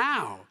out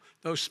now,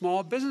 those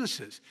small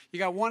businesses. You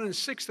got 1 in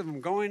 6 of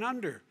them going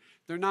under.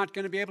 They're not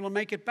going to be able to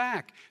make it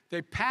back.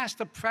 They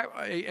passed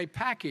a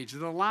package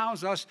that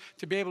allows us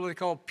to be able to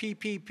call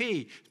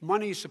PPP.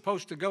 Money is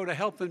supposed to go to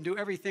help them do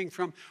everything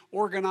from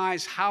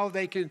organize how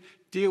they can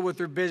deal with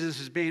their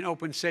businesses being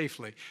open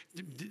safely.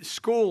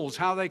 Schools,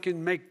 how they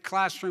can make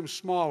classrooms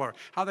smaller,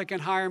 how they can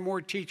hire more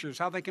teachers,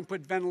 how they can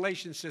put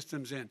ventilation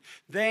systems in.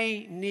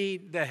 They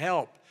need the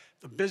help.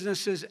 The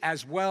businesses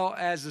as well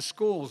as the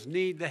schools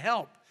need the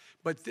help.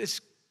 But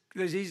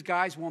these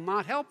guys will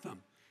not help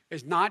them.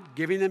 Is not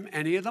giving them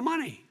any of the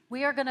money.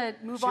 We are going to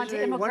move on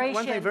to immigration,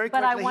 one thing very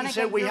but I quickly, want he to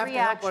get said we your have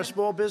reaction. to help our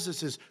small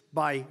businesses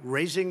by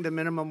raising the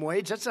minimum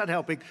wage. That's not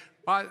helping.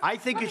 I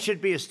think it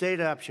should be a state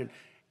option.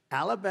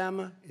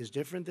 Alabama is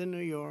different than New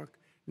York.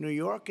 New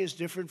York is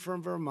different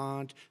from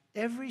Vermont.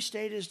 Every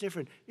state is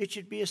different. It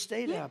should be a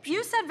state option.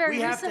 You said very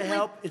recently. We have to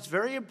help. It's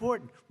very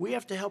important. We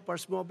have to help our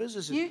small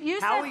businesses.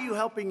 How are you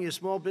helping your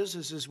small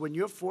businesses when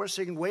you're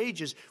forcing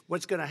wages?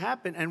 What's going to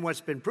happen, and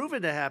what's been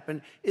proven to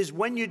happen, is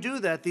when you do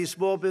that, these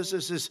small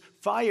businesses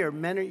fire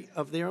many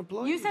of their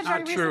employees. You said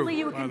very recently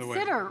you would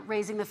consider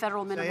raising the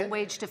federal minimum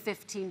wage to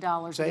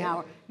 $15 an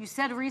hour. You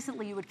said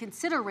recently you would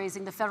consider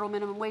raising the federal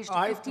minimum wage to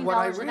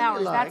 $15 an hour.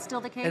 Is that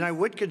still the case? And I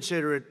would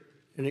consider it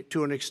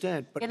to an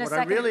extent, but in what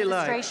I really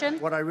like,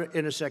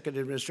 in a second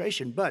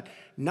administration, but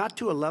not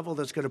to a level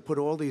that's going to put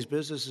all these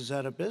businesses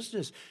out of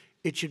business.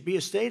 It should be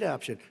a state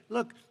option.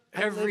 Look,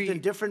 I've lived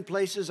in different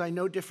places. I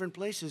know different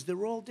places.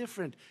 They're all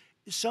different.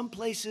 Some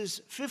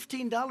places,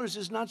 $15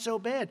 is not so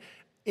bad.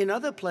 In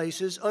other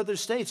places, other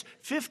states,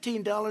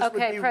 $15 would be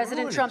Okay, President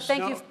ruinous. Trump,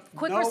 thank you.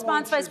 Quick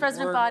response, Vice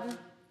President Biden.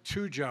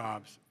 2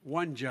 jobs,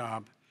 1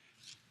 job,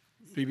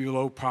 be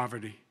below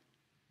poverty.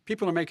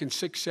 People are making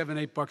 $6,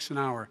 $7, $8 an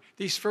hour.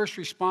 These first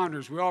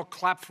responders, we all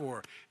clap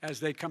for as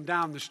they come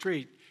down the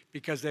street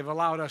because they've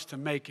allowed us to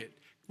make it.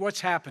 What's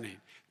happening?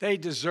 They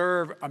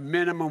deserve a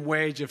minimum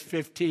wage of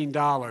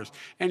 $15.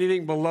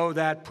 Anything below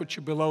that puts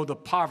you below the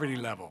poverty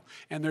level.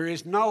 And there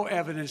is no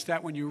evidence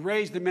that when you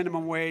raise the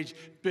minimum wage,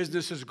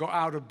 businesses go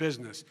out of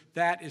business.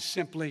 That is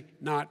simply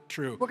not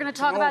true. We're going to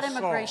talk about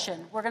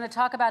immigration. We're going to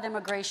talk about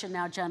immigration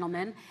now,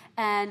 gentlemen,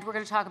 and we're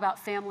going to talk about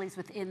families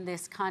within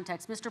this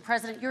context. Mr.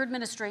 President, your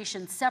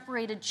administration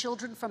separated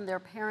children from their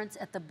parents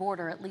at the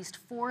border, at least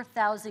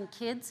 4,000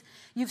 kids.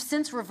 You've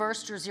since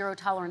reversed your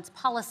zero-tolerance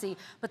policy,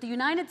 but the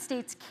United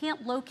States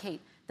can't locate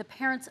the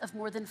parents of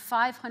more than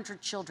 500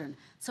 children.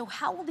 So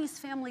how will these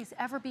families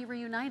ever be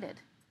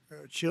reunited?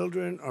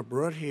 Children are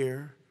brought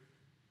here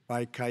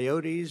by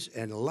coyotes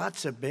and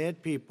lots of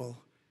bad people,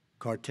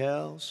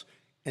 cartels,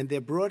 and they're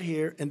brought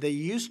here, and they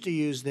used to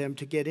use them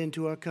to get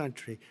into our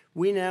country.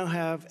 We now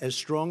have as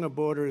strong a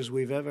border as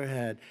we've ever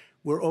had.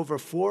 We're over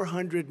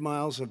 400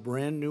 miles of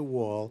brand new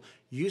wall.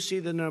 You see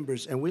the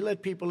numbers, and we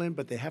let people in,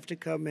 but they have to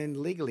come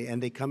in legally,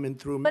 and they come in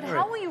through merit. But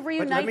how will you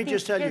reunite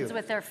these kids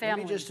with their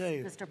families, Let me just tell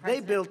you, Mr. President? they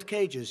built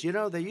cages. You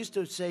know, they used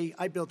to say,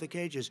 I built the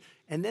cages.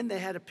 And then they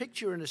had a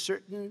picture in a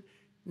certain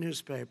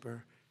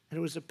newspaper, and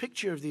it was a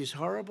picture of these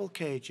horrible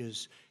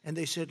cages. And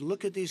they said,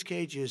 look at these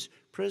cages.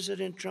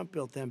 President Trump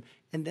built them.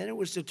 And then it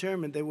was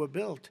determined they were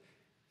built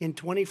in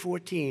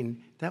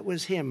 2014. That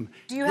was him.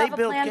 Do you have a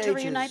plan to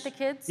reunite the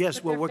kids?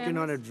 Yes, we're working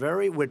on it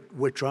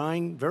we're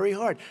trying very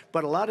hard.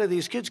 But a lot of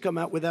these kids come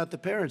out without the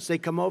parents. They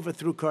come over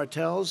through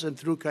cartels and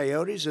through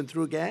coyotes and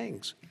through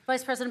gangs.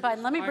 Vice President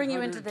Biden, let me bring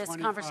you into this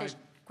conversation.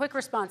 Quick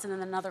response and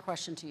then another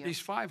question to you.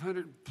 These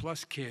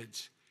 500+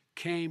 kids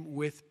came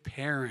with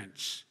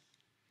parents.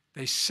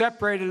 They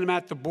separated them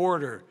at the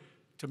border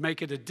to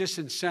make it a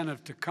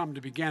disincentive to come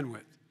to begin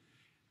with.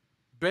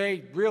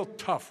 Real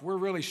tough. We're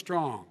really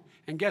strong.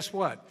 And guess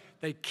what?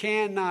 They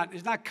cannot,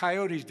 it's not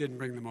coyotes didn't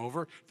bring them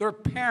over. Their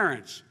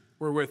parents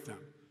were with them.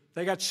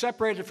 They got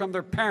separated from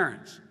their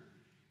parents.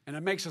 And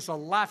it makes us a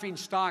laughing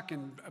stock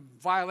and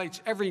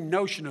violates every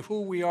notion of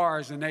who we are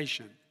as a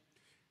nation.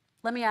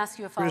 Let me ask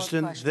you a follow-up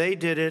question. Kristen, they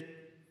did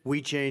it.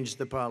 We changed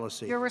the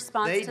policy. Your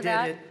response they to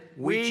that? They did it.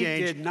 We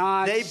changed. Did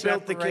not they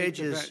built the separate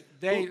cages.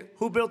 The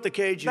who built the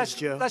cages,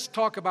 Joe? Let's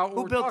talk about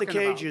what who built the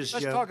cages,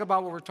 Let's Joe? talk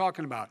about what we're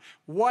talking about.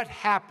 What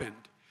happened?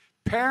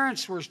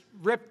 Parents were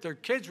ripped, their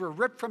kids were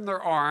ripped from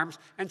their arms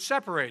and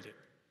separated.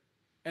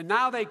 And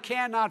now they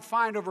cannot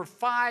find over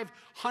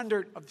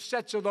 500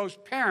 sets of those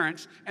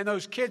parents, and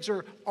those kids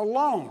are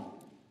alone.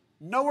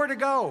 Nowhere to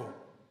go.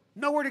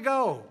 Nowhere to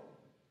go.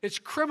 It's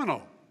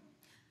criminal.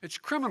 It's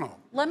criminal.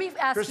 Let me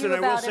ask Kristen, you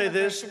about I will say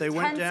this. They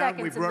went 10 down.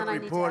 We seconds, brought and then I need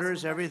to reporters,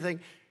 ask you everything.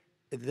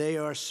 They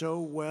are so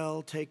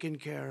well taken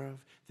care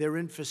of. They're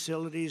in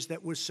facilities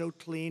that were so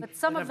clean. But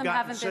some that of have them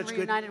gotten haven't been such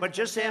reunited But with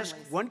their just ask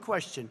families. one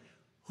question.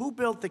 Who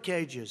built the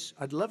cages?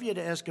 I'd love you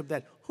to ask him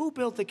that. Who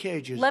built the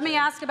cages? Let me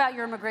ask about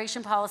your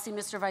immigration policy,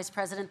 Mr. Vice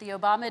President. The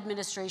Obama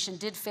administration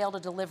did fail to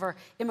deliver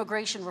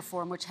immigration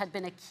reform, which had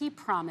been a key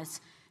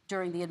promise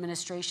during the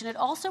administration. It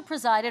also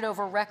presided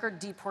over record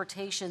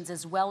deportations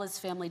as well as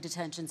family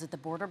detentions at the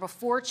border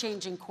before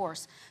changing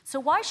course. So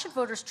why should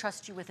voters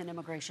trust you with an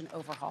immigration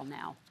overhaul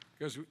now?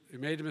 Because it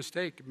made a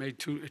mistake.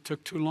 It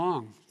took too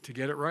long to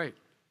get it right.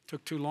 It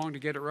took too long to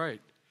get it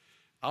right.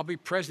 I'll be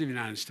president of the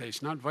United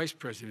States, not vice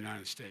president of the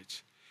United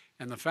States.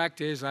 And the fact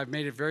is, I've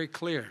made it very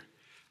clear.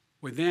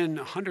 Within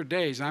 100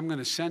 days, I'm going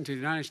to send to the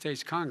United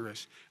States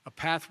Congress a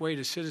pathway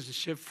to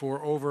citizenship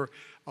for over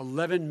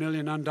 11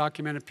 million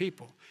undocumented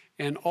people.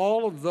 And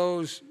all of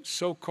those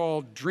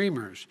so-called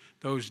dreamers,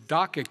 those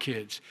DACA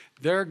kids,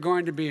 they're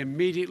going to be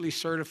immediately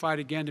certified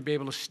again to be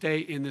able to stay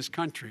in this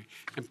country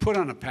and put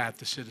on a path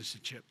to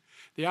citizenship.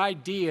 The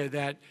idea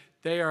that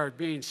they are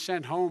being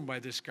sent home by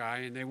this guy,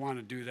 and they want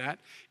to do that,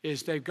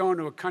 is they've gone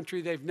to a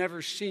country they've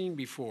never seen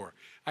before.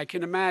 I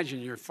can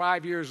imagine you're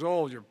 5 years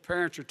old, your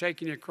parents are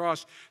taking you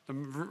across the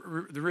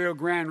Rio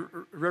Grande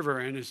River,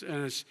 and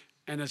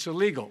it's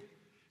illegal.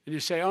 And you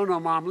say, oh, no,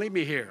 Mom, leave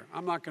me here.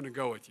 I'm not going to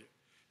go with you.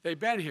 They've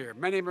been here.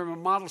 Many of them are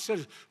model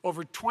citizens.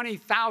 Over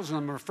 20,000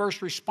 of them are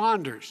first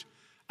responders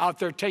out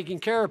there taking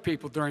care of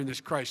people during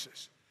this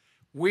crisis.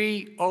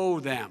 We owe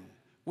them.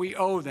 We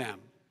owe them.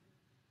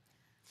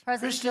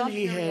 Kristen,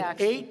 he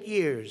had 8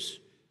 years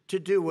to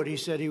do what he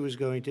said he was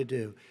going to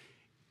do.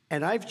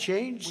 And I've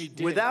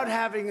changed without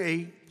having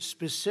a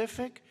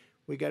specific.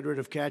 We got rid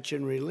of catch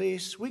and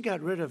release. We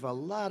got rid of a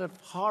lot of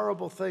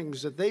horrible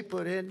things that they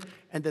put in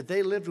and that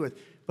they lived with.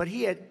 But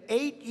he had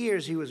 8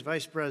 years he was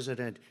vice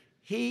president.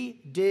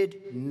 He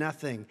did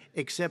nothing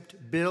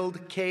except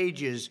build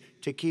cages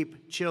to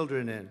keep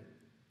children in.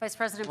 Vice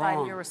President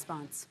Wrong. Biden, your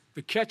response.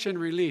 The catch and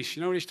release,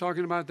 you know what he's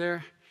talking about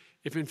there?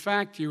 If, in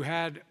fact, you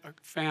had a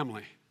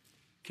family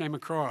came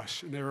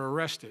across and they were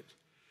arrested,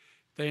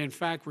 they, in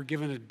fact, were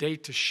given a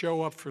date to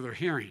show up for their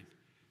hearing.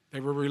 They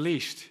were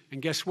released.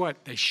 And guess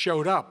what? They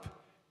showed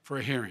up for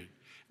a hearing.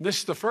 And this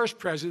is the first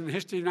president in the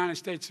history of the United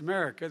States of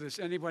America that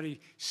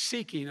anybody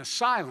seeking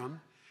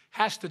asylum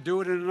has to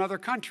do it in another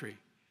country.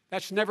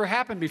 That's never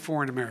happened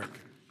before in America.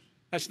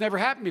 That's never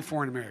happened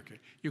before in America.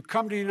 You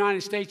come to the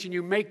United States and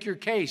you make your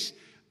case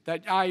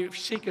that I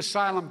seek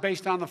asylum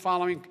based on the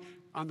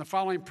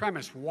following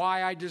premise,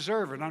 why I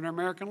deserve it under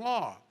American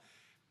law.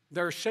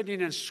 They're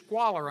sitting in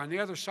squalor on the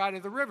other side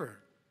of the river.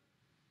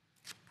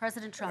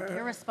 President Trump,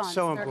 your response,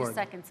 So 30 important.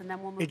 seconds, and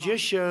then we'll move on. It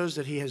just shows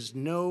that he has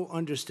no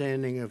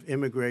understanding of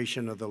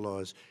immigration or the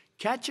laws.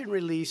 Catch and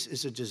release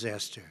is a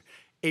disaster.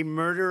 A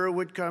murderer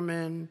would come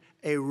in,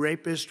 a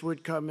rapist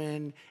would come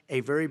in,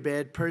 a very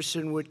bad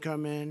person would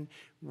come in.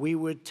 We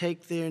would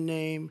take their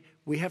name.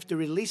 We have to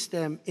release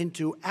them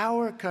into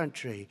our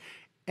country.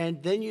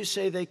 And then you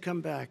say they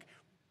come back.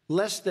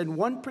 Less than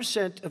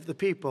 1% of the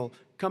people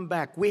come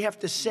back. We have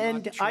to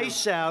send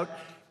ICE out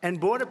and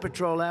Border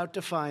Patrol out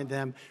to find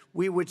them.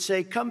 We would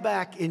say, come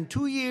back in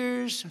 2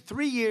 years,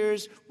 3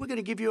 years. We're going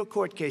to give you a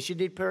court case. You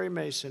need Perry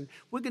Mason.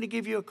 We're going to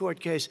give you a court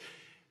case.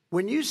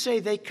 When you say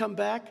they come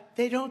back,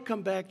 they don't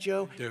come back,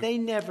 Joe. They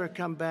never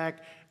come back.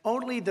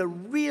 only the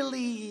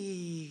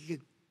really,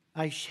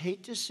 I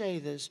hate to say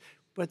this,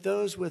 but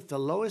those with the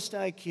lowest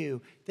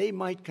IQ, they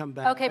might come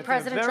back. Okay,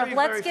 President Trump,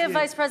 let's give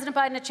Vice President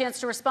Biden a chance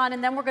to respond,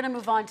 and then we're going to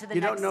move on to the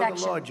next section. You don't know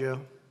the law,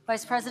 Joe.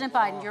 Vice President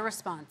Biden, your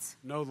response.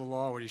 Know the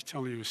law, what he's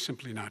telling you is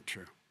simply not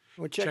true.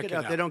 Well, check it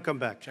out. They don't come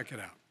back. Check it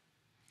out.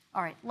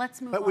 All right,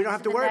 let's move on. But we don't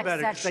have to worry about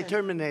it because they section.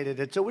 terminated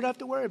it, so we don't have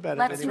to worry about it.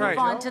 Let's move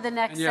on to the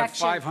next And you have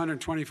section.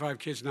 525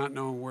 kids not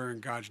knowing where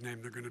in God's name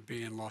they're going to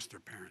be and lost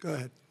their parents. Go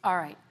ahead. All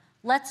right,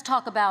 let's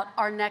talk about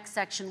our next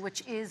section,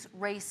 which is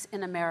race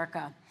in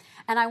America.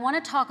 And I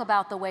want to talk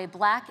about the way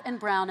Black and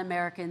brown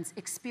Americans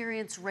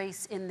experience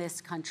race in this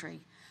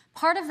country.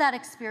 Part of that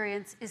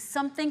experience is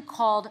something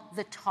called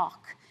the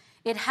talk.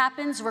 It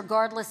happens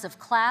regardless of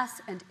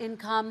class and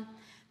income.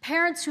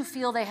 Parents who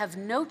feel they have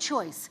no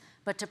choice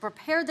but to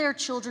prepare their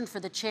children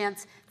for the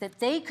chance that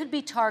they could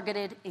be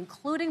targeted,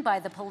 including by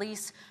the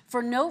police,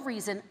 for no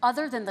reason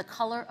other than the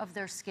color of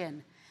their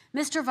skin.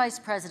 Mr. Vice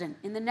President,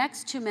 in the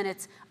next 2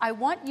 minutes, I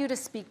want you to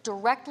speak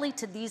directly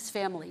to these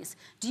families.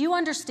 Do you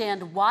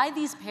understand why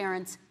these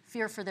parents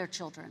fear for their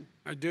children?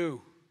 I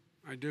do.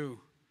 I do.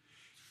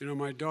 You know,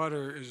 my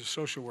daughter is a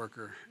social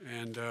worker,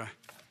 and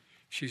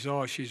she's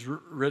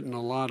written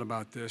a lot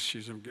about this.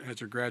 She has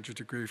her graduate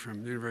degree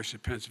from the University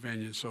of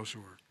Pennsylvania in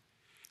social work.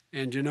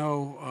 And you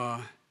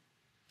know,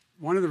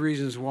 one of the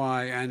reasons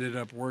why I ended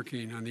up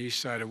working on the east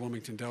side of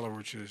Wilmington, Delaware,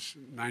 which is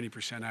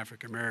 90%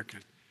 African American,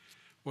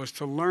 was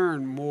to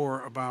learn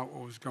more about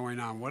what was going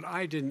on. What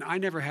I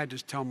never had to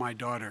tell my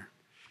daughter,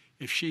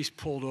 if she's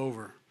pulled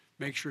over,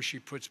 make sure she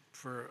puts,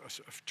 for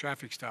a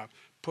traffic stop,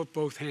 put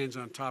both hands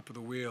on top of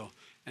the wheel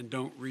and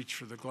don't reach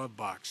for the glove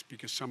box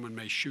because someone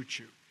may shoot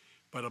you.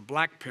 But a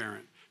Black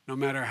parent, no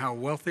matter how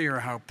wealthy or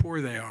how poor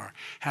they are,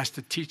 has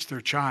to teach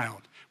their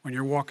child when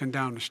you're walking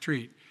down the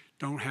street,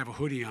 don't have a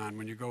hoodie on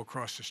when you go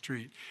across the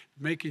street.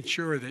 Making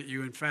sure that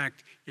you, in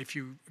fact, if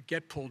you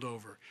get pulled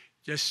over,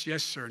 yes,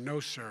 yes, sir, no,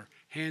 sir,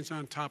 hands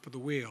on top of the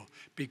wheel,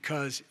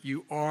 because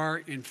you are,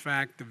 in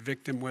fact, the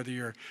victim, whether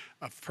you're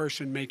a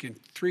person making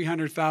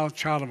child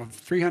of a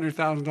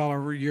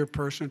 $300,000 a year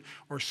person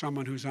or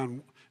someone who's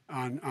on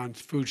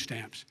food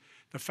stamps.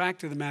 The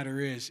fact of the matter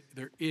is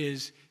there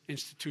is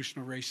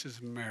institutional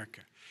racism in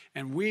America.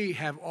 And we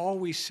have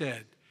always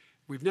said,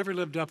 we've never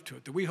lived up to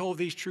it, that we hold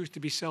these truths to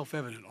be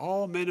self-evident.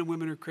 All men and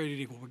women are created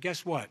equal. Well,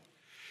 guess what?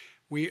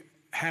 We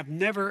have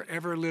never,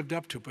 ever lived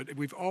up to it, but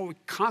we've always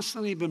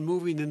constantly been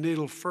moving the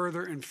needle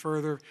further and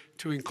further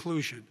to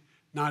inclusion,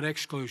 not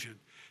exclusion.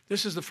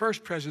 This is the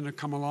first president to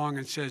come along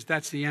and says,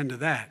 that's the end of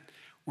that.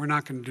 We're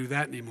not going to do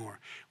that anymore.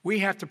 We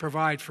have to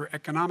provide for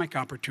economic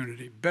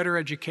opportunity, better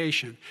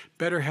education,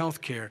 better health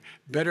care,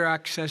 better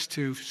access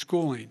to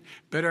schooling,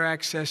 better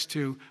access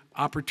to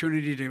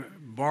opportunity to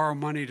borrow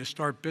money to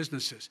start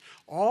businesses.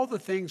 All the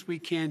things we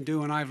can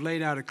do, and I've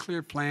laid out a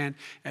clear plan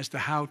as to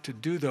how to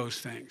do those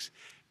things,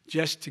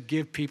 just to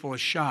give people a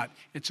shot.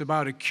 It's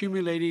about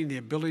accumulating the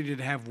ability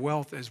to have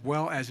wealth as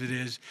well as it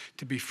is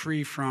to be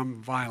free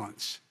from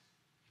violence.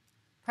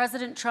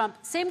 President Trump,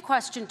 same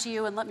question to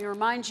you, and let me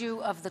remind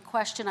you of the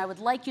question. I would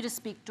like you to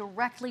speak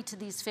directly to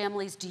these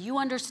families. Do you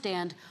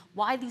understand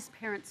why these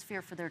parents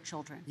fear for their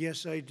children?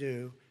 Yes, I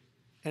do.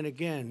 And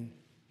again,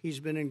 he's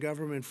been in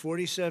government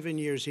 47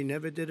 years. He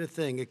never did a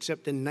thing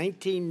except in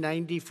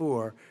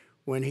 1994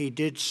 when he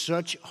did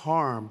such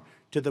harm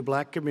to the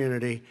Black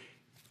community.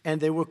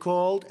 And they were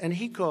called, and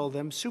he called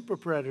them super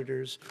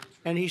predators.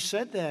 And he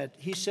said that.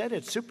 He said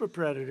it, super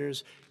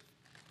predators.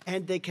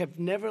 And they have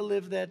never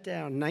lived that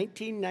down.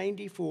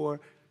 1994,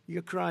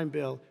 your crime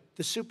bill,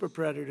 the super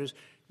predators.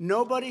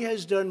 Nobody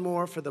has done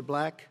more for the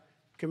Black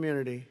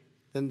community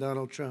than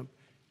Donald Trump.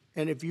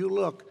 And if you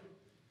look,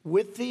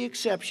 with the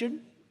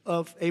exception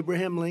of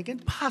Abraham Lincoln,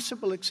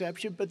 possible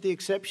exception, but the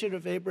exception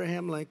of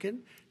Abraham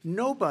Lincoln,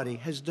 nobody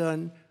has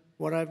done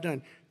what I've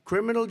done.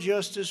 Criminal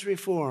justice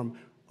reform.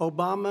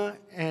 Obama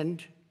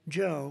and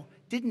Joe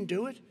didn't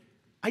do it.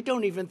 I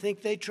don't even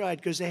think they tried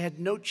because they had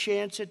no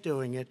chance at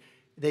doing it.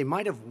 They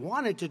might have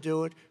wanted to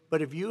do it,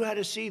 but if you had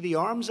to see the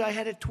arms I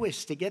had to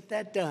twist to get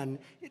that done,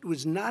 it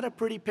was not a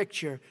pretty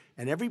picture,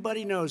 and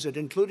everybody knows it,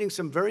 including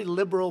some very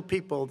liberal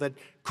people that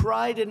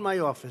cried in my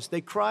office. They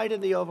cried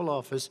in the Oval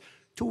Office.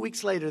 2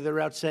 weeks later,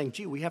 they're out saying,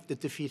 gee, we have to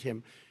defeat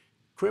him.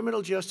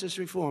 Criminal justice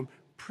reform,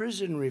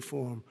 prison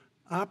reform,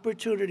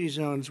 opportunity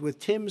zones with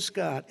Tim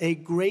Scott, a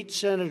great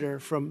senator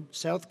from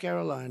South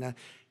Carolina.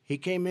 He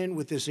came in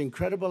with this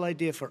incredible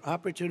idea for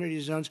opportunity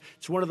zones.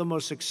 It's one of the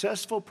most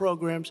successful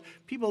programs.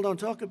 People don't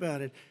talk about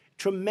it.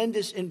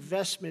 Tremendous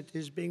investment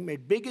is being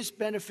made. Biggest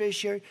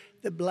beneficiary,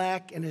 the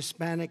Black and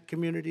Hispanic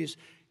communities,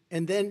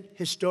 and then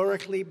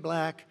historically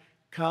Black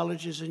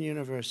colleges and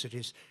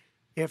universities.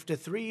 After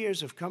 3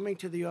 years of coming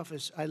to the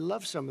office, I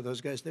love some of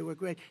those guys. They were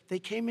great. They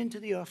came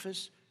into the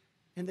office,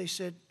 and they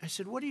said, I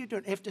said, what are you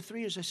doing? After 3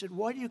 years, I said,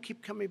 why do you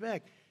keep coming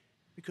back?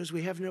 Because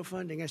we have no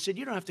funding. I said,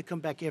 you don't have to come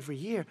back every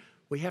year.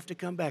 We have to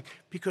come back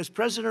because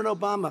President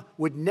Obama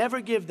would never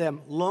give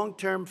them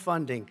long-term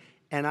funding,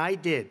 and I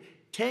did.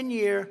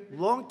 10-year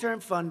long-term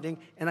funding,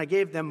 and I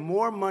gave them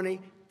more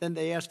money than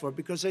they asked for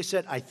because they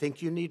said, I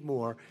think you need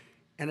more.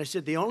 And I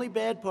said, the only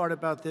bad part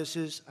about this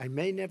is I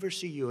may never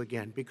see you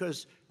again,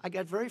 because I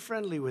got very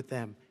friendly with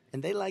them,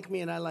 and they like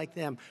me and I like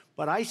them.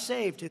 But I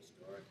saved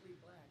historically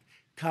black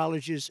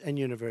colleges and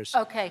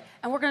universities. Okay,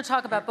 and we're going to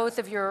talk about both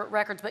of your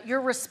records, but your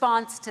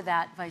response to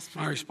that, Vice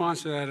President? My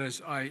response to that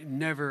is I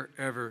never,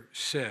 ever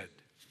said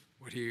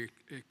what he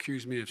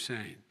accused me of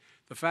saying.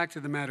 The fact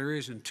of the matter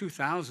is, in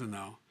 2000,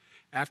 though,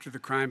 after the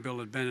crime bill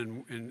had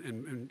been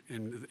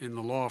in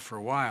the law for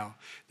a while,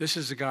 this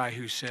is a guy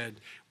who said,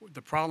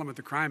 the problem with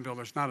the crime bill,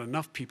 there's not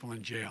enough people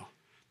in jail.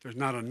 There's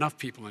not enough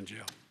people in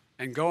jail.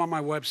 And go on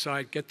my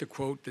website, get the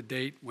quote, the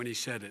date when he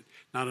said it.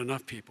 Not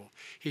enough people.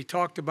 He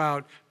talked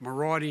about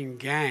marauding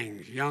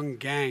gangs, young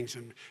gangs,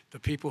 and the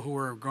people who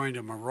are going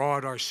to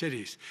maraud our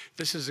cities.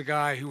 This is a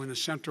guy who in the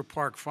Central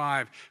Park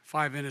five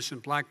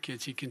innocent black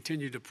kids, he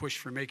continued to push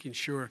for making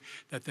sure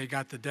that they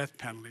got the death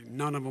penalty.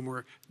 None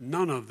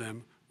of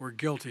them were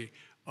guilty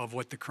of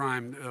the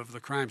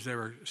crimes they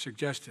were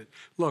suggested.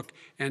 Look,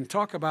 and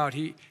talk about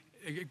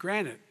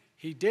granted,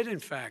 he did in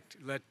fact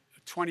let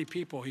 20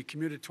 people, he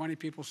commuted 20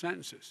 people's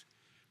sentences.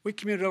 We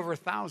commuted over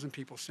 1,000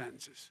 people's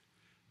sentences.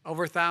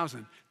 Over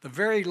 1,000. The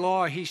very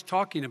law he's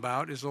talking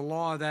about is a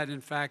law that,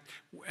 in fact,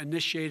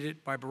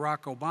 initiated by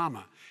Barack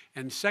Obama.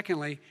 And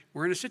secondly,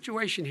 we're in a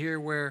situation here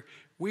where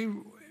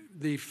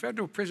the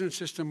federal prison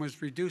system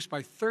was reduced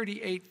by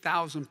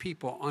 38,000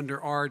 people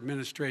under our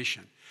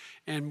administration.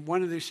 And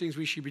one of these things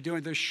we should be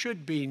doing, there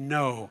should be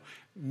no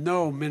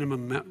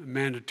minimum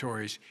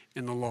mandatories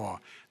in the law.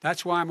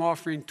 That's why I'm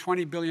offering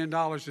 $20 billion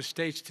to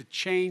states to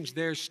change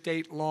their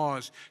state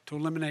laws to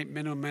eliminate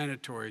minimum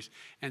mandatories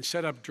and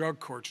set up drug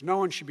courts. No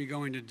one should be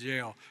going to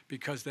jail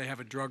because they have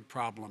a drug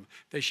problem.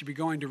 They should be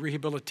going to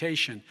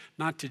rehabilitation,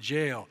 not to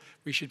jail.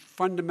 We should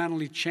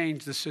fundamentally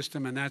change the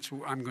system, and that's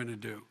what I'm going to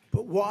do.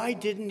 But why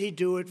didn't he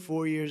do it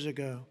 4 years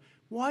ago?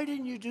 Why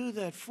didn't you do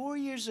that 4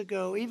 years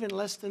ago, even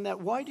less than that?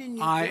 Why didn't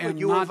you do it?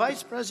 You were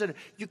vice president.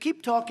 You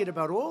keep talking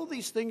about all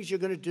these things you're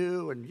going to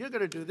do, and you're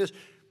going to do this.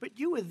 But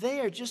you were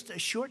there just a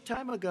short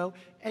time ago,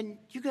 and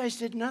you guys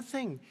did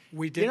nothing.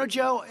 We did. You know,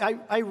 Joe,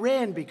 I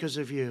ran because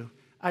of you.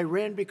 I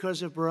ran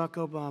because of Barack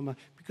Obama,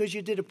 because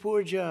you did a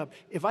poor job.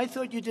 If I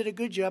thought you did a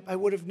good job, I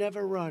would have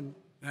never run.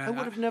 I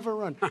would have never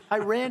run. I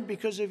ran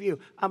because of you.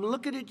 I'm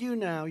looking at you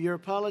now. You're a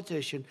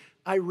politician.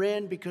 I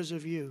ran because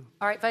of you.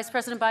 All right, Vice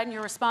President Biden,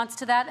 your response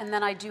to that, and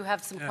then I do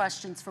have some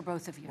questions for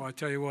both of you. Well, I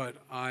tell you what,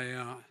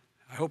 I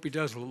hope he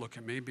does look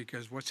at me,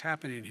 because what's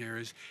happening here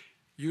is,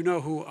 you know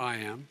who I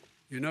am,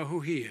 you know who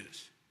he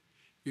is,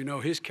 you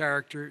know his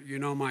character, you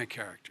know my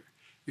character,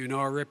 you know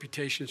our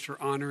reputations for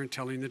honor and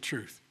telling the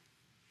truth.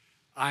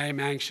 I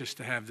am anxious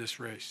to have this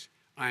race.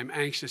 I am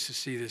anxious to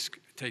see this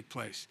take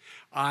place.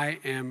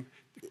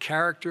 The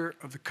character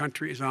of the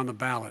country is on the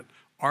ballot.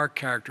 Our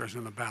character is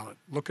on the ballot.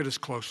 Look at us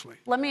closely.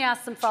 Let me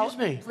ask some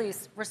follow-up.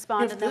 Please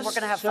respond, and then we're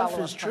going to have follow-up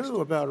questions. If this stuff is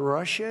true about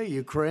Russia,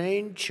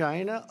 Ukraine,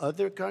 China,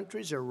 other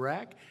countries,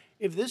 Iraq,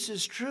 if this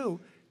is true,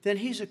 then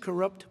he's a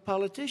corrupt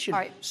politician. All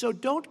right. So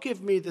don't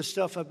give me the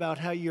stuff about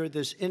how you're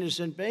this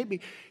innocent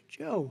baby.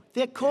 Joe,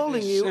 they're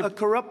calling you a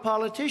corrupt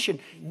politician.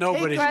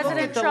 Nobody's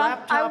President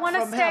Trump, I want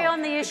to stay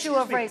on the issue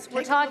of race.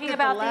 We're talking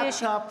about the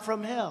issue.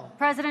 From hell.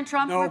 President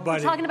Trump, we're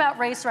talking about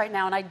race right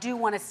now, and I do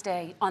want to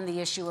stay on the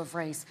issue of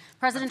race.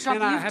 President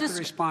Trump, I have to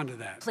respond to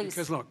that. Please,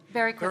 because look,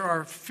 very quickly. There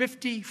are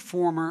 50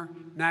 former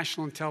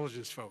national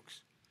intelligence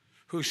folks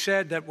who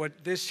said that what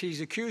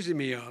he's accusing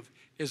me of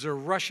is a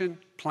Russian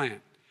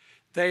plant.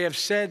 They have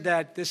said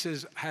that this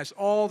has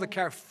all the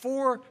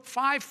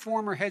five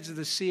former heads of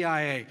the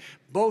CIA,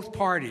 both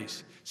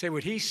parties, say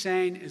what he's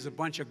saying is a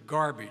bunch of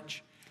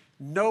garbage.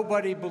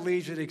 Nobody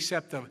believes it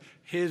except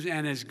his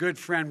and his good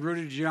friend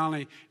Rudy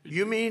Giuliani.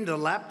 You mean the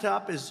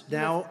laptop is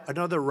now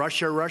another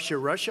Russia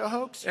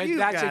hoax?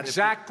 That's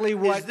exactly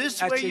what. Is this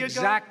where you're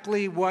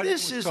going?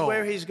 This is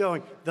where he's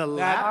going. The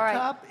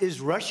laptop is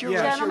Russia.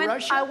 Gentlemen,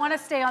 I want to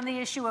stay on the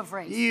issue of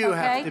race. You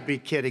have to be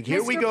kidding.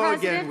 Here we go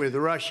again with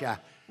Russia.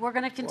 We're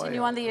going to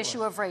continue on the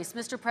issue of race.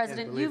 Mr.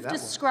 President, you've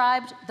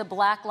described the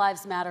Black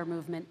Lives Matter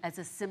movement as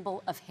a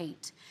symbol of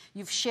hate.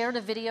 You've shared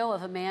a video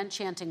of a man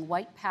chanting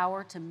white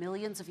power to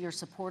millions of your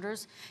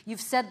supporters.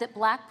 You've said that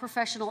black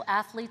professional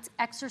athletes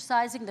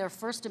exercising their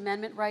First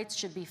Amendment rights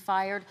should be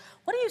fired.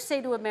 What do you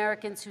say to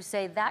Americans who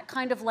say that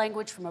kind of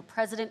language from a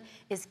president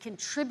is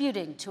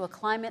contributing to a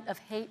climate of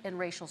hate and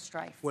racial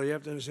strife? Well, you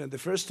have to understand, the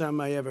first time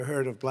I ever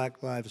heard of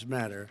Black Lives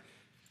Matter,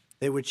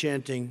 they were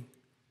chanting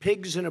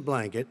pigs in a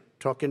blanket,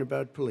 talking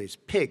about police.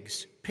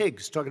 Pigs,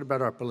 talking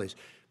about our police.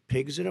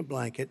 Pigs in a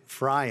blanket,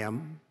 fry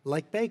them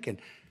like bacon.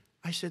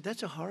 I said,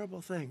 that's a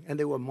horrible thing. And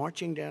they were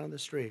marching down the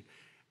street.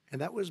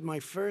 And that was my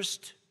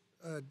first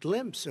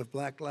glimpse of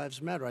Black Lives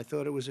Matter. I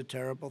thought it was a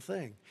terrible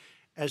thing.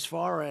 As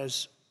far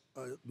as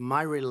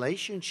my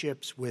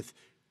relationships with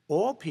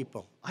all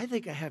people, I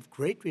think I have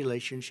great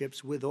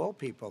relationships with all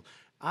people.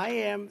 I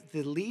am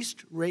the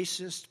least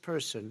racist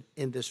person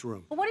in this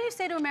room. Well, what do you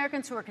say to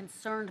Americans who are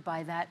concerned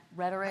by that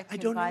rhetoric? I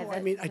don't know.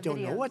 I don't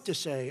know what to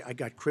say. I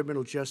got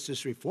criminal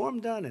justice reform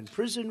done and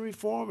prison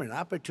reform and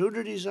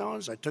opportunity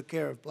zones. I took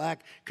care of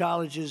black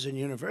colleges and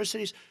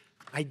universities.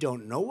 I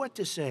don't know what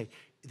to say.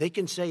 they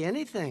can say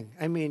anything.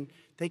 I mean,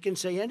 they can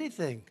say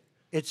anything.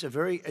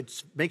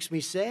 It makes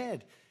me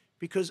sad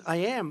because I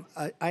am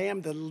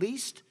the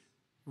least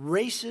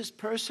racist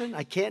person.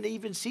 I can't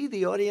even see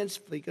the audience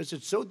because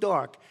it's so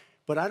dark,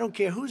 but I don't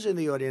care who's in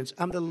the audience.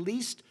 I'm the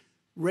least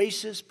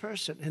racist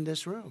person in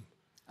this room.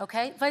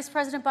 Okay, Vice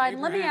President Biden,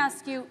 let me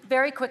ask you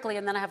very quickly,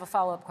 and then I have a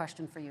follow-up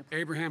question for you.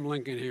 Abraham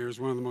Lincoln here is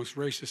one of the most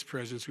racist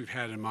presidents we've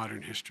had in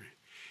modern history.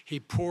 He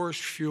pours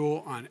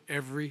fuel on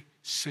every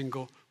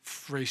single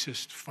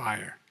racist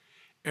fire,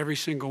 every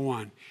single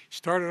one.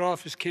 Started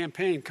off his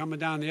campaign coming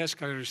down the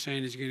escalator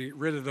saying he's going to get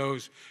rid of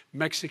those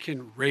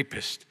Mexican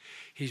rapists.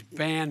 He's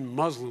banned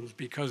Muslims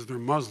because they're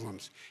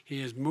Muslims.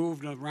 He has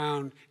moved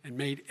around and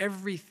made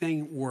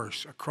everything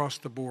worse across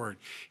the board.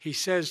 He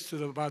says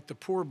about the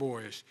poor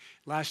boys,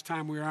 last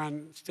time we were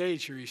on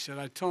stage here, he said,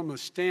 I told them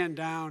to stand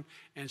down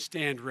and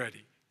stand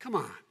ready. Come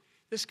on.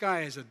 This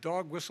guy has a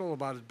dog whistle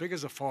about as big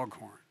as a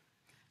foghorn.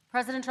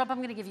 President Trump, I'm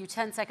going to give you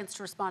 10 seconds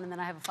to respond, and then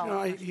I have a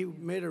follow-up. He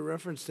made a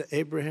reference to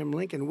Abraham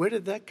Lincoln. Where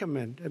did that come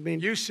in? I mean,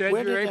 you said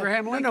you're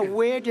Abraham Lincoln. No,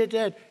 where did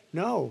that?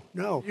 No.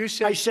 You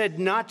said, I said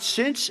not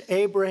since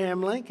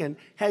Abraham Lincoln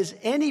has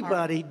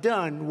anybody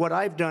done what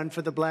I've done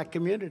for the black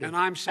community. And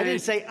I'm saying, I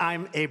didn't say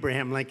I'm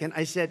Abraham Lincoln.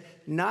 I said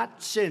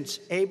not since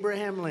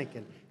Abraham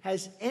Lincoln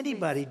has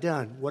anybody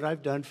done what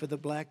I've done for the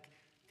black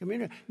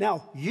community.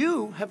 Now,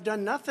 you have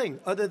done nothing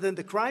other than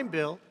the crime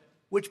bill,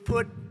 which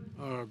put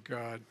oh,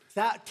 God.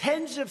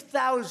 Tens of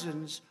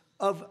thousands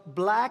of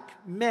black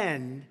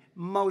men,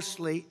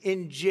 mostly,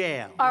 in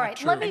jail. All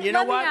right, let me you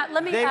know what?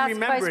 They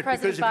remember Vice it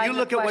President because Biden if you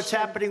look at what's question.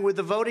 happening with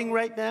the voting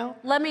right now,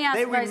 let me ask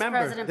they Vice remember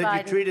President that Biden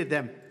you treated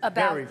them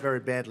about very, very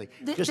badly.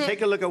 Just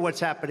take a look at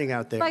what's happening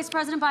out there. Vice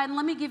President Biden,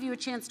 let me give you a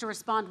chance to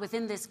respond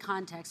within this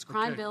context.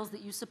 Crime bills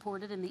that you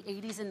supported in the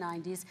 80s and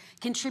 90s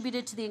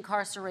contributed to the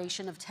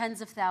incarceration of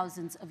tens of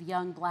thousands of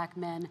young black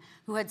men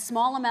who had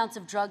small amounts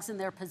of drugs in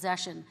their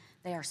possession.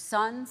 They are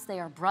sons, they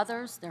are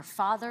brothers, they're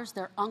fathers,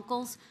 they're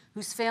uncles,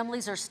 whose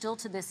families are still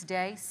to this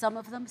day, some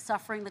of them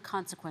suffering the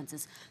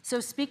consequences.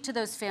 So speak to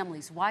those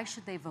families. Why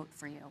should they vote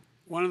for you?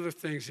 One of the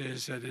things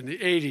is that in the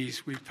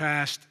 80s, we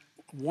passed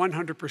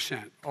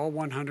 100%, all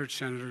 100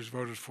 senators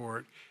voted for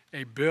it,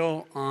 a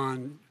bill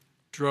on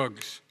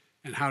drugs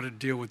and how to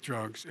deal with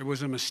drugs. It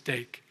was a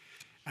mistake.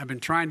 I've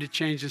been trying to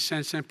change this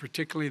since then,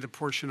 particularly the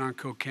portion on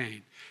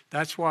cocaine.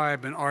 That's why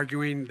I've been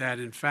arguing that,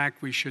 in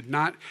fact, we should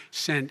not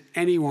send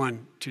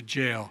anyone to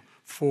jail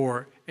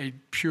for a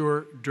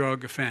pure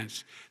drug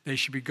offense. They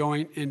should be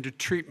going into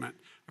treatment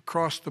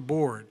across the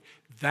board.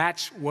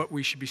 That's what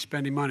we should be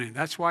spending money on.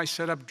 That's why I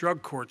set up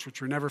drug courts,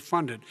 which were never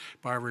funded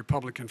by our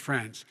Republican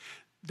friends.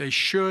 They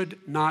should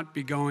not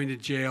be going to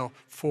jail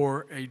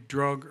for a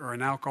drug or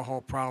an alcohol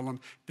problem.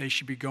 They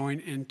should be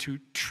going into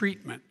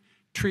treatment.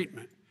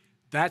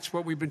 That's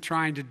what we've been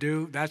trying to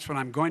do. That's what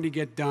I'm going to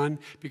get done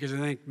because I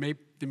think maybe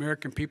the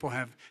American people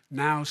have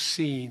now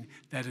seen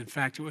that, in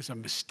fact, it was a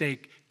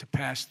mistake to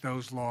pass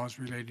those laws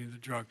relating to the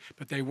drug.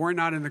 But they were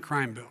not in the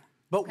crime bill.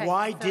 But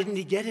why didn't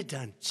he get it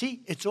done?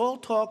 See, it's all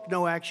talk,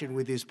 no action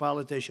with these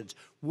politicians.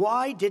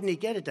 Why didn't he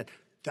get it done?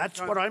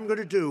 That's what I'm going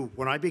to do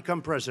when I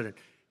become president.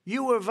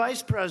 You were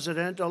vice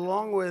president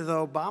along with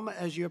Obama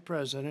as your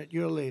president,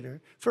 your leader,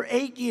 for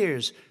 8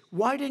 years.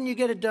 Why didn't you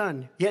get it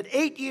done? You had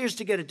 8 years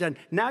to get it done.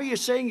 Now you're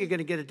saying you're going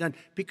to get it done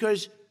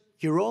because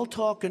you're all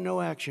talk and no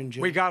action,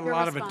 Jim. We got a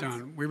lot of it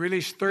done. We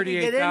released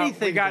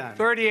 38,000. We got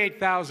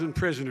 38,000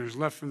 prisoners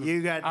left from the.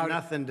 You got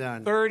nothing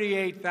done.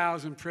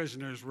 38,000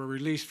 prisoners were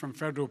released from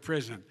federal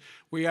prison.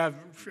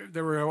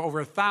 There were over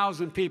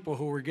 1,000 people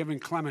who were given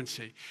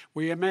clemency.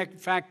 In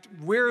fact,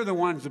 we're the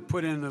ones that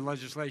put in the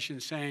legislation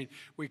saying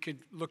we could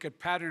look at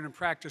pattern and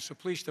practice of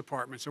police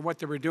departments and what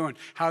they were doing,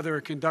 how they were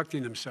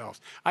conducting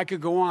themselves. I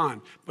could go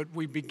on, but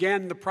we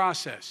began the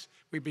process.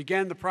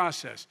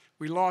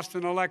 We lost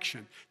an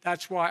election.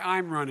 That's why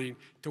I'm running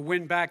to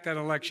win back that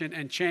election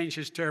and change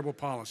his terrible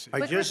policy.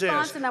 I just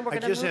asked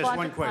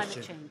one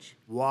question.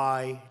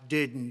 Why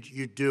didn't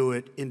you do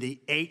it in the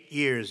 8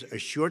 years, a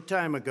short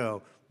time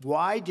ago?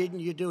 Why didn't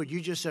you do it?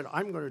 You just said,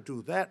 I'm going to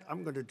do that.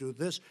 I'm going to do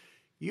this.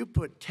 You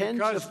put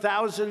tens of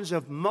thousands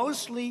of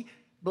mostly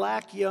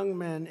black young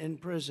men in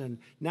prison.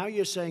 Now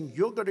you're saying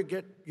you're going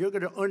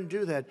to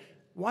undo that.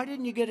 Why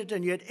didn't you get it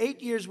done? You had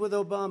 8 years with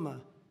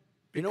Obama.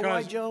 You know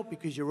why, Joe?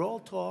 Because you're all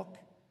talk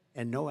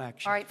and no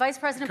action. All right, Vice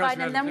President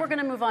Biden, and then we're going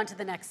to move on to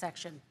the next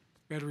section.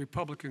 We had a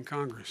Republican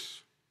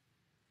Congress.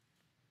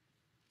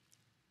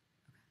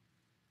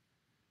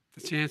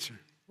 That's the answer.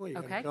 Well, you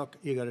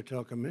got to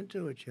talk them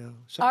into it, Joe.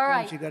 Sometimes all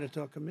right. You got to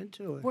talk them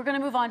into it. We're going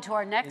to move on to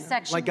our next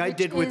section, like I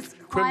did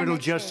with criminal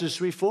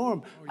justice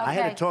reform. I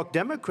had to talk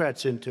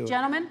Democrats into it.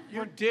 Gentlemen,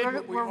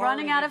 we're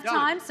running out of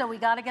time, so we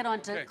got to get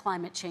on to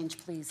climate change,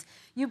 please.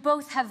 You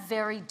both have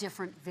very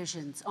different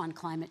visions on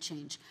climate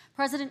change.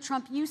 President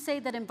Trump, you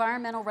say that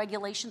environmental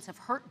regulations have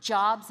hurt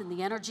jobs in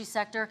the energy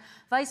sector.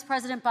 Vice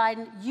President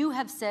Biden, you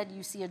have said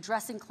you see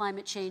addressing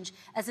climate change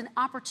as an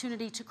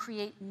opportunity to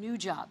create new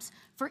jobs.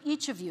 For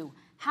each of you,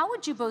 how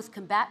would you both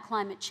combat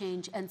climate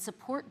change and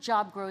support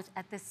job growth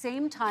at the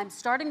same time?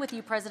 Starting with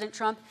you, President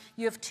Trump,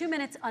 you have 2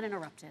 minutes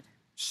uninterrupted.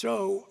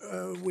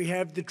 So we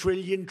have the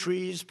Trillion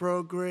Trees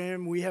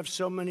program. We have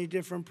so many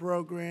different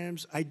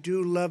programs. I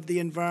do love the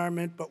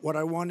environment, but what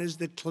I want is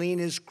the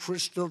cleanest,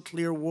 crystal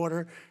clear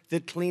water,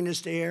 the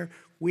cleanest air.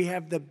 We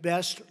have the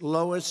best,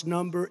 lowest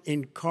number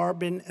in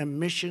carbon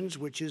emissions,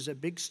 which is a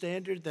big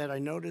standard that I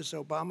notice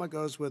Obama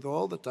goes with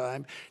all the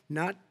time.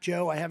 Not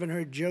Joe. I haven't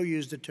heard Joe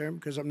use the term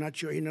because I'm not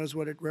sure he knows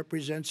what it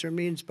represents or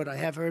means, but I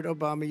have heard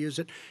Obama use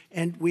it.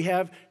 And we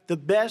have the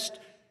best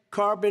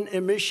carbon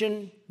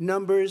emission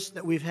numbers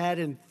that we've had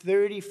in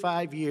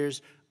 35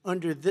 years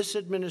under this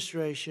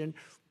administration.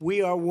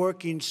 We are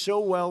working so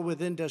well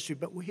with industry,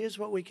 but here's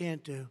what we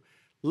can't do.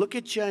 Look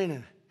at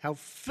China, how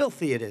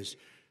filthy it is.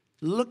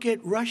 Look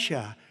at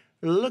Russia.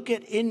 Look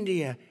at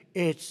India.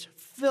 It's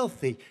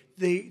filthy.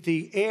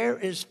 The air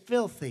is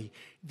filthy.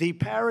 The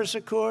Paris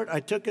Accord,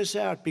 I took us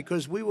out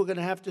because we were going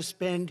to have to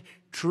spend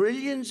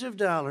trillions of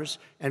dollars,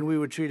 and we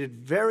were treated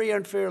very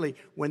unfairly.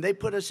 When they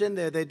put us in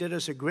there, they did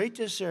us a great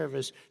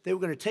disservice. They were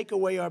going to take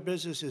away our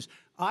businesses.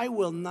 I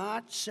will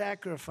not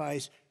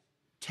sacrifice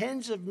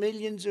tens of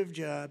millions of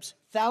jobs,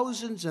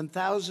 thousands and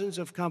thousands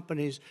of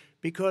companies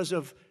because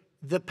of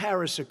the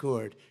Paris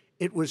Accord.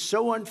 It was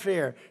so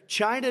unfair.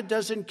 China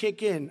doesn't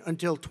kick in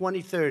until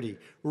 2030.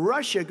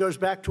 Russia goes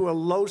back to a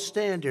low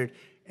standard,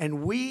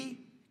 and we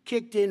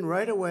kicked in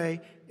right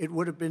away. It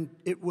would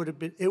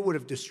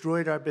have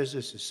destroyed our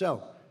businesses.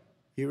 So,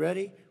 you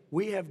ready?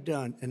 We have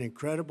done an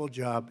incredible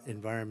job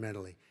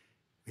environmentally.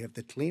 We have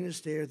the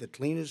cleanest air, the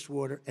cleanest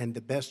water, and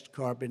the best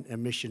carbon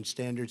emission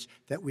standards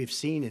that we've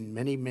seen in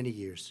many, many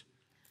years.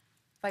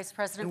 Vice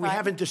President and we Biden.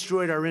 haven't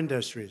destroyed our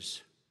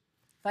industries.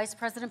 Vice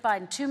President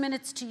Biden, 2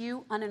 minutes to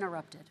you,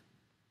 uninterrupted.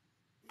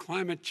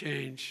 Climate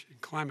change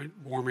and climate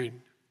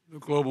warming,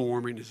 global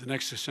warming, is an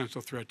existential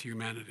threat to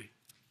humanity.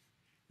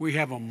 We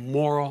have a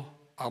moral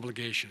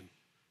obligation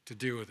to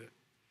deal with it.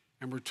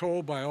 And we're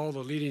told by all the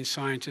leading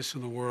scientists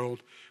in the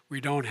world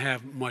we don't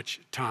have much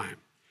time.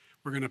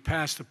 We're going to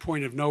pass the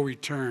point of no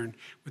return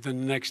within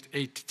the next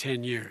 8 to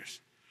 10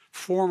 years.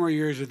 4 more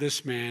years of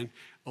this man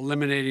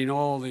eliminating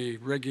all the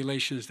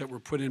regulations that were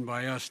put in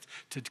by us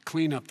to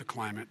clean up the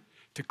climate,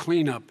 to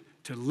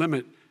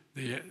limit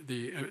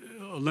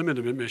limit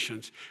of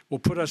emissions will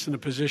put us in a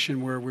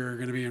position where we're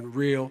going to be in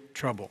real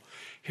trouble.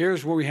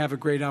 Here's where we have a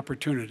great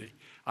opportunity.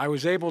 I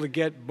was able to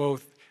get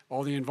both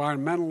all the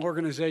environmental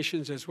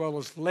organizations as well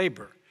as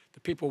labor, the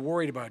people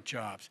worried about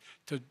jobs,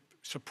 to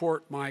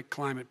support my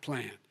climate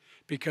plan.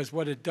 Because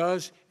what it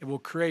does, it will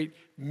create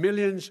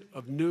millions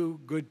of new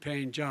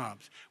good-paying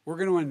jobs. We're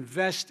going to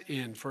invest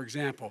in, for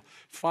example,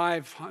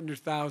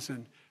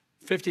 50,000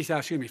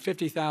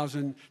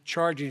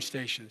 charging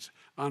stations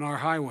on our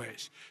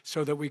highways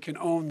so that we can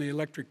own the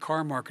electric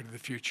car market of the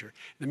future.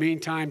 In the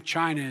meantime,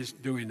 China is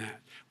doing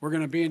that. We're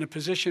going to be in a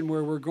position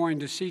where we're going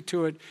to see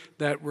to it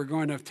that we're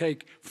going to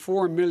take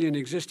 4 million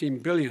existing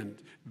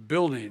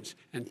buildings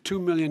and 2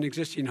 million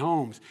existing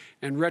homes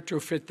and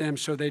retrofit them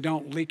so they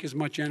don't leak as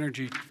much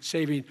energy,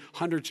 saving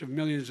hundreds of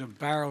millions of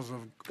barrels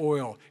of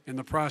oil in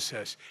the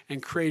process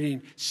and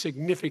creating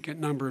significant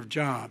number of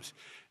jobs.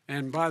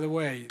 And by the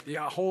way, the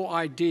whole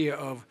idea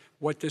of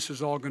what this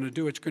is all going to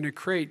do, it's going to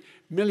create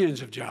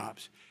millions of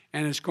jobs,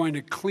 and it's going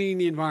to clean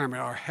the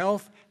environment. Our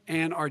health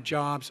and our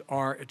jobs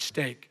are at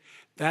stake.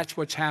 That's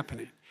what's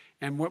happening.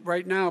 And what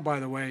right now, by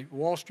the way,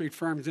 Wall Street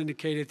firms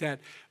indicated that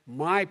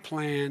my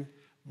plan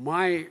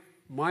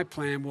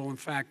will in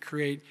fact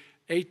create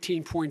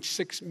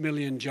 18.6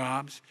 million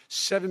jobs,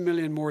 7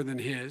 million more than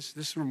his.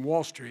 This is from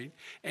Wall Street.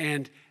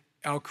 And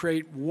I'll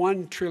create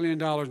 $1 trillion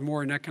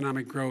more in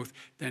economic growth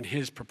than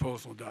his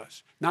proposal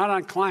does. Not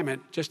on climate,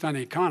 just on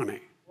the economy.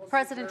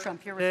 President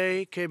Trump, you're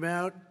Today came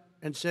out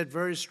and said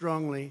very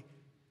strongly,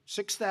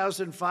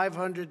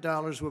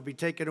 $6,500 will be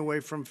taken away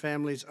from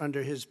families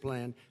under his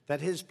plan,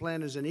 that his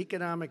plan is an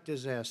economic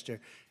disaster.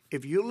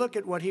 If you look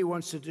at what he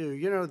wants to do,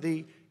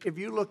 if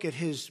you look at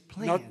his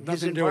plan,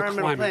 his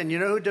environmental plan, you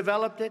know who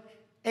developed it?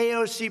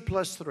 AOC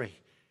 +3.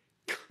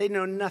 They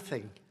know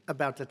nothing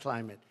about the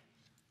climate.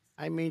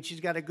 I mean, she's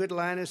got a good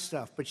line of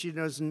stuff, but she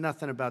knows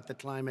nothing about the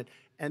climate.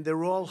 And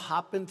they're all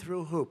hopping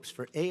through hoops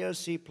for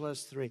AOC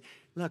 +3.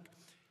 Look,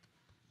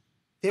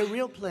 their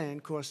real plan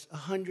costs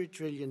 $100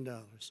 trillion.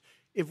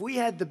 If we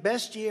had the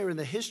best year in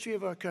the history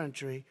of our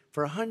country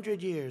for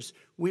 100 years,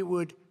 we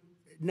would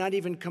not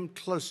even come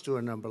close to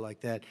a number like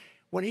that.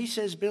 When he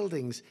says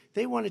buildings,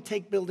 they want to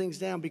take buildings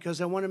down because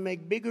they want to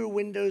make bigger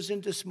windows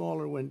into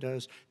smaller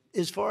windows.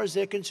 As far as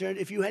they're concerned,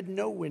 if you had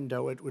no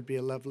window, it would be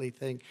a lovely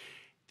thing.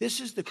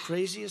 This is the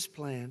craziest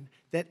plan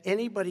that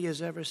anybody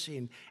has ever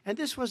seen. And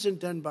this wasn't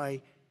done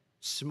by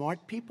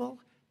smart people.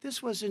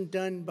 This wasn't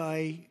done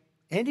by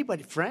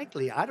anybody.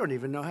 Frankly, I don't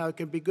even know how it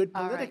can be good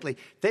politically.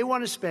 Right. They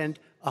want to spend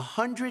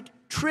 $100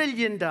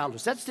 trillion.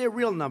 That's their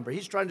real number.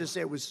 He's trying to say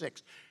it was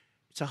 6.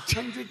 It's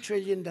 $100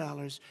 trillion.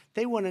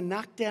 They want to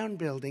knock down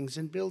buildings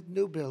and build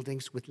new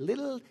buildings with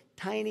little,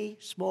 tiny,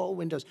 small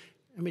windows.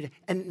 I mean,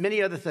 and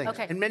many other things.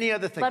 Okay. And many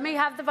other things. Let me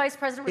have the Vice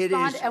President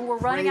respond, and we're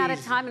running out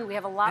of time, and we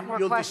have a lot more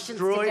questions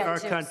to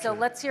get to. Country. So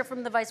let's hear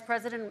from the Vice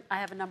President. I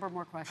have a number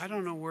more questions. I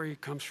don't know where he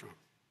comes from.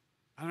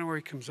 I don't know where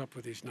he comes up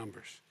with these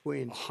numbers.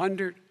 Queens.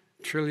 $100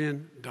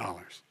 trillion.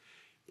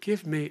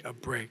 Give me a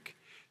break.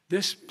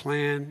 This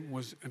plan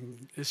was,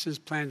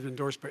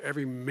 endorsed by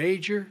every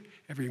major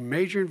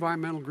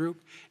environmental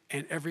group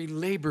and every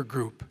labor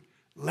group.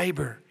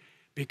 Labor,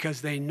 because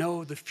they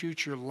know the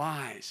future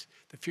lies.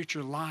 The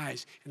future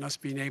lies in us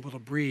being able to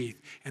breathe,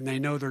 and they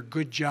know there are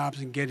good jobs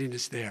in getting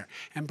us there.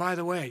 And by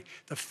the way,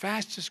 the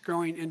fastest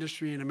growing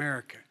industry in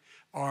America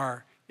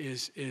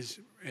is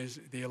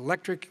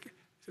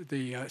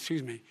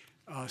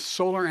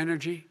solar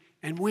energy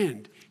and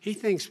wind. He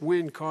thinks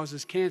wind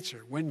causes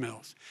cancer,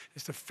 windmills.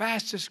 It's the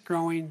fastest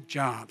growing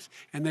jobs,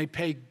 and they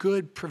pay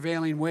good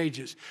prevailing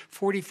wages,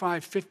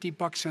 $45,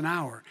 $50 an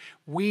hour.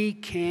 We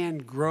can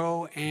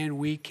grow and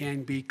we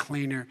can be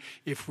cleaner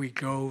if we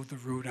go the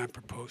route I'm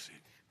proposing.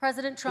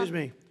 President Trump,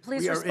 Excuse me.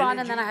 please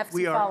respond, and then I have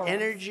some follow-ups. We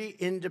are energy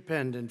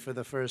independent for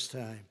the first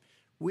time.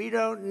 We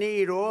don't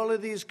need all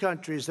of these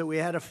countries that we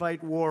had to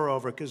fight war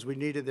over because we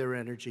needed their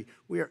energy.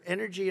 We are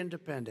energy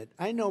independent.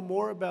 I know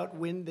more about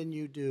wind than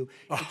you do.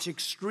 It's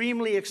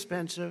extremely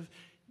expensive,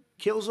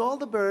 kills all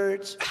the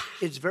birds.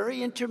 It's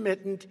very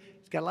intermittent.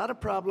 It's got a lot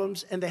of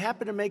problems, and they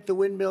happen to make the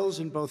windmills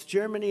in both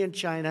Germany and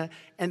China.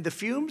 And the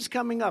fumes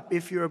coming up,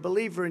 if you're a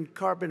believer in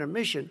carbon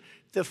emission,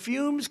 the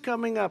fumes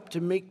coming up to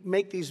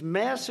make these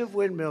massive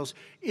windmills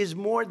is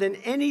more than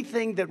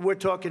anything that we're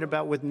talking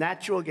about with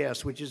natural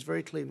gas, which is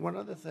very clean. One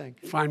other thing.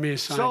 Find me a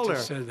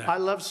scientist who said that. I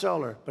love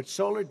solar, but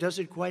solar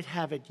doesn't quite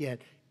have it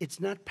yet. It's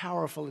not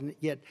powerful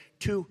yet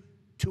to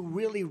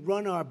really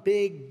run our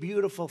big,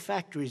 beautiful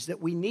factories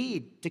that we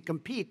need to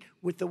compete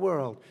with the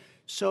world.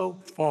 So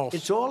false.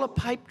 It's all a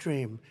pipe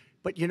dream.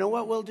 But you know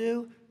what we'll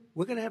do?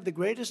 We're going to have the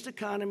greatest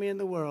economy in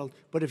the world.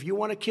 But if you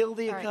want to kill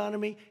the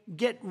economy,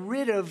 get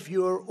rid of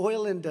your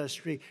oil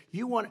industry.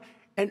 You want,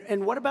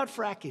 and what about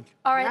fracking?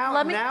 All right,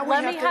 let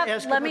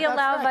me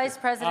allow Vice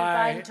President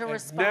Biden to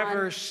respond. I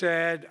never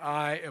said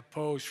I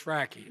oppose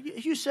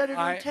fracking. You said it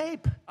on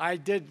tape. I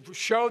did.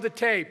 Show the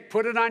tape.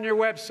 Put it on your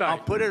website. I'll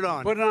put it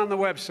on. Put it on the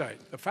website.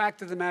 The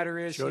fact of the matter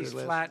is he's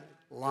flat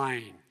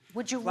lying.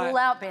 Would you rule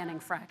out banning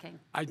fracking?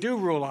 I do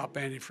rule out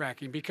banning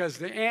fracking because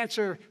the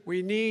answer,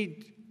 we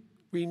need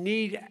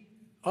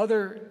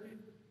other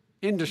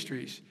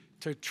industries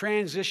to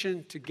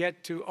transition to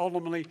get to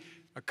ultimately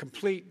a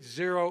complete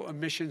zero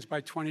emissions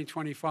by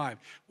 2025.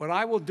 What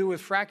I will do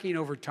with fracking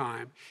over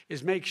time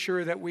is make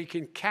sure that we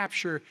can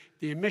capture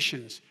the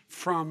emissions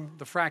from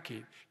the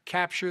fracking,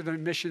 capture the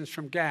emissions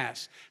from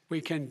gas.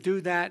 We can do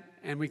that,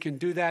 and we can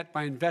do that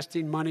by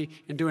investing money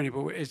in doing it.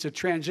 But it's a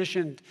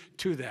transition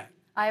to that.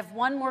 I have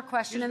one more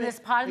question in this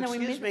pod, and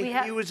then we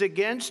have. He was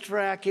against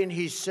fracking.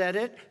 He said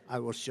it. I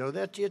will show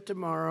that to you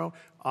tomorrow.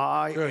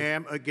 I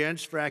am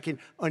against fracking.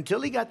 Until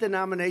he got the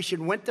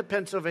nomination, went to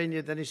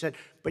Pennsylvania, then he said,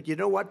 but you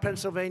know what,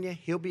 Pennsylvania?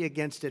 He'll be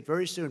against it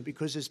very soon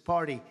because his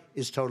party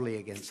is totally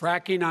against it.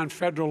 Fracking on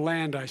federal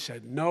land, I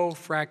said. No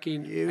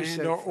fracking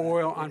or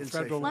oil on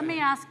federal land. Let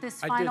me ask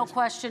this final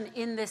question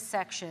in this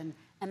section,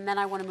 and then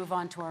I want to move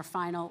on to our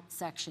final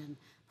section.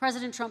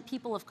 President Trump,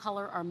 people of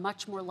color are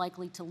much more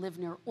likely to live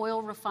near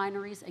oil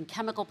refineries and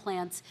chemical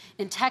plants.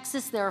 In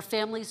Texas, there are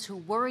families who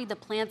worry the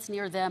plants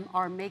near them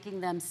are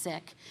making them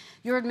sick.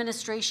 Your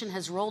administration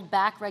has rolled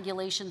back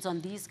regulations on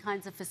these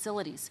kinds of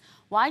facilities.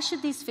 Why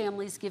should these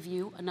families give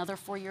you another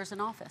 4 years in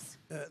office?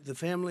 The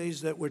families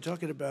that we're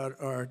talking about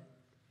are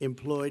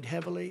employed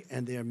heavily,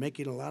 and they're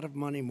making a lot of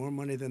money, more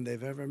money than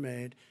they've ever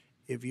made.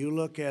 If you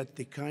look at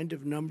the kind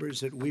of numbers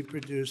that we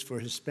produce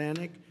for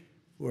Hispanic,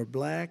 for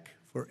Black,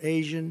 for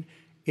Asian,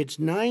 it's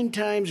 9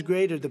 times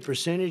greater, the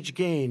percentage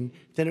gain,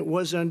 than it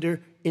was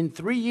in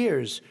 3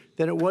 years,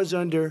 than it was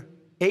under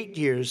 8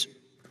 years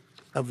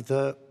of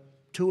the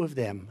 2 of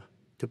them,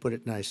 to put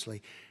it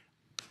nicely.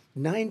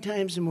 9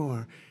 times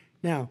more.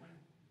 Now,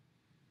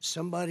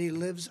 somebody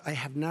lives, I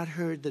have not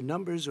heard the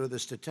numbers or the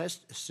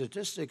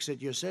statistics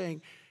that you're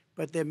saying,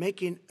 but they're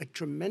making a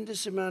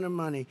tremendous amount of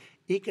money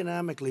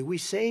economically. We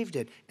saved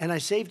it, and I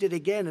saved it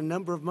again a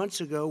number of months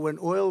ago when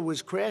oil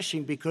was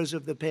crashing because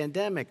of the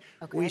pandemic.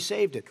 We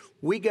saved it.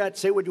 We got,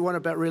 say what you want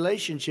about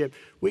relationship,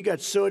 we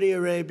got Saudi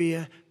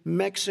Arabia,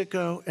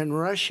 Mexico, and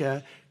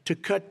Russia to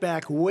cut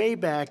back, way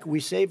back. We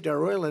saved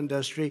our oil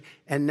industry,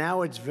 and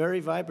now it's very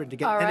vibrant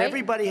again. And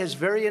everybody has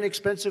very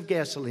inexpensive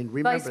gasoline.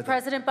 Remember that. Vice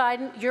President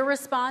Biden, your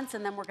response,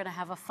 and then we're going to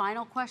have a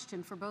final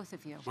question for both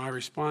of you. My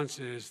response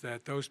is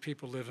that those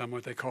people live on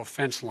what they call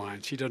fence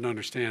lines. He doesn't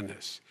understand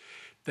this.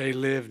 They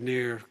live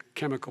near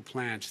chemical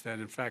plants that,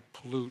 in fact,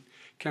 pollute,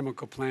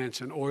 chemical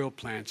plants and oil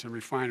plants and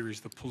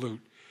refineries that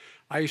pollute.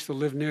 I used to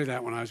live near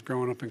that when I was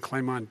growing up in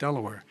Claymont,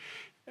 Delaware.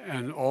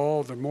 And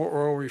all the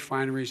more oil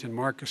refineries in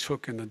Marcus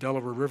Hook and the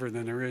Delaware River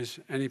than there is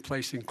any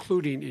place,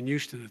 including in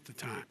Houston at the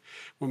time.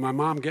 When my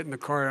mom get in the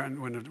car and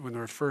when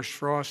there was first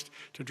frost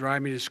to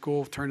drive me to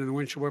school, turn in the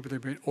windshield wiper,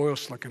 there'd be oil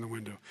slick in the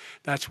window.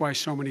 That's why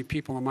so many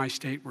people in my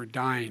state were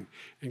dying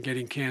and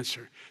getting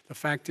cancer. The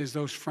fact is,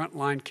 those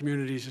frontline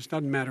communities, it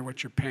doesn't matter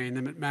what you're paying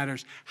them, it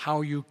matters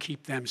how you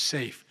keep them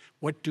safe.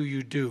 What do?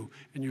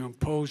 And you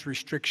impose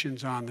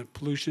restrictions on the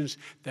pollutions,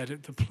 the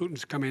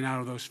pollutants coming out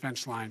of those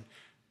fence line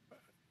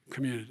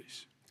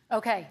communities.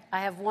 Okay,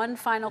 I have one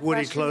final question. Would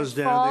he close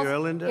down the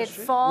oil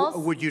industry? It falls.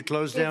 Would you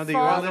close down the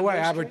oil By industry? the way,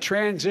 I would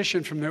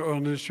transition from the oil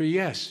industry,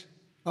 yes.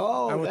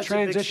 Oh, I will that's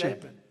transition. a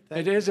big statement.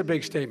 It is a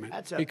big statement.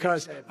 That's a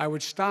because big statement. I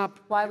would stop.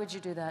 Why would you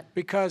do that?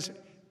 Because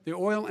the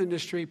oil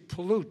industry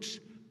pollutes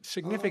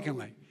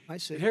significantly. I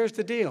see. Here's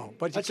the deal.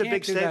 But That's you a can't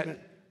big do statement.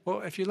 that.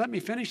 Well, if you let me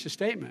finish the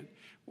statement,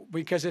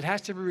 because it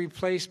has to be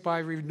replaced by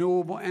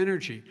renewable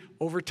energy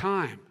over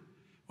time.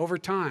 Over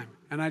time.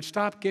 And I'd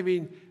stop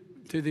giving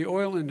to the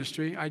oil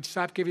industry, I'd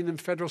stop giving them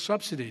federal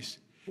subsidies.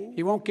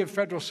 He won't give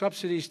federal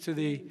subsidies to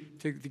the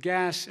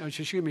gas,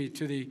 excuse me,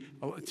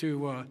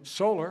 to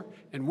solar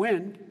and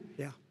wind.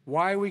 Yeah.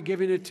 Why are we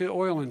giving it to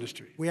oil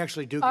industry? We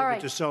actually do All give right.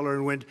 it to solar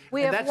and wind.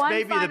 We And have that's one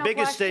maybe the final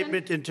biggest question.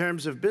 statement in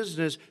terms of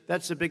business.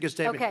 That's the biggest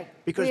statement. Okay.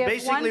 Because We have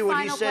basically one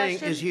what he's final saying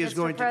question, is he is Mr.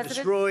 going to President.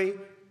 destroy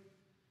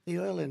the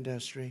oil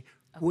industry.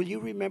 Will you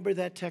remember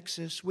that,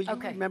 Texas? Will you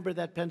Okay. remember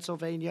that,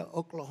 Pennsylvania,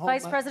 Oklahoma?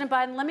 Vice President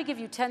Biden, let me give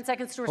you 10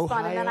 seconds to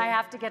respond, and then I Ohio.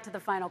 have to get to the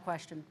final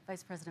question.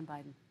 Vice President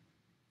Biden.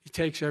 He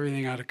takes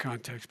everything out of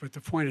context. But the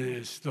point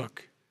is,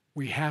 look,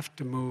 we have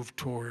to move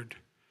toward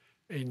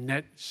a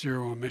net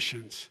zero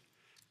emissions.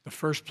 The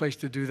first place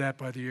to do that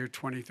by the year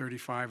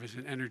 2035 is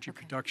in energy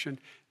production,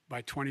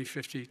 by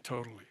 2050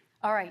 totally.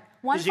 All right.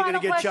 One Is he gonna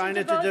final get question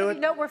China to both do of it? you.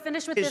 No, we're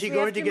finished with Is this. he We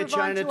going have to to get move on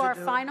China to to our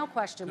do it? final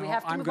question. We No,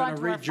 have to I'm move going on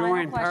to to our final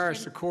rejoin Paris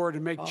question. Accord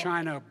and make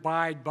China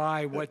abide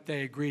by what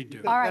they agreed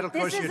to. All right, That'll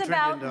this cost you is $1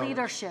 about trillion.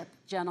 leadership,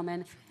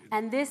 gentlemen.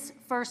 And this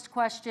first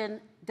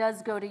question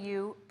does go to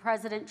you,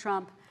 President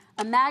Trump.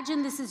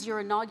 Imagine this is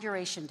your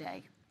inauguration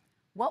day.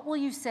 What will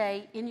you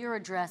say in your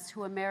address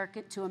to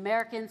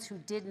Americans who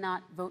did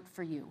not vote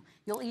for you?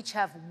 You'll each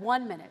have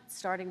 1 minute,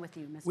 starting with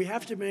you, Mr. We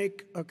have to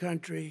make our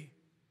country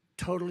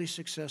totally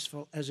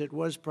successful as it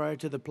was prior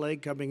to the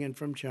plague coming in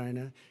from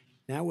China.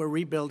 Now we're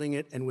rebuilding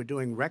it, and we're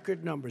doing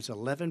record numbers,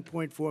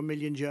 11.4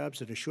 million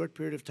jobs in a short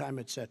period of time,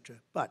 et cetera.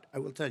 But I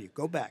will tell you,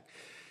 go back.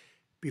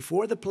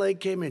 Before the plague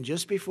came in,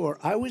 just before,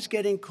 I was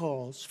getting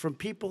calls from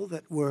people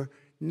that were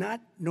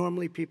not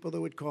normally people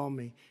that would call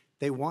me.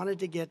 They wanted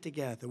to get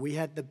together. We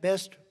had the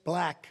best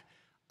black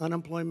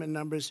unemployment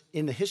numbers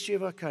in the history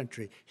of our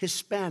country.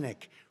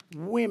 Hispanic,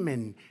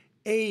 women,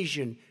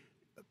 Asian,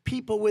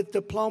 people with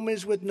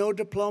diplomas, with no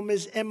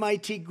diplomas,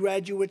 MIT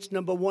graduates,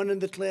 #1 in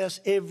the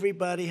class.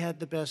 Everybody had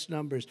the best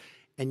numbers.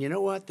 And you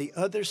know what? The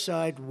other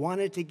side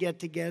wanted to get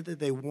together.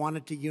 They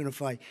wanted to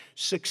unify.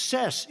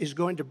 Success is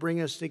going to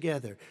bring us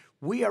together.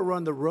 We are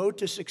on the road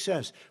to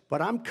success.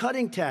 But I'm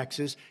cutting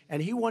taxes,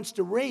 and he wants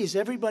to raise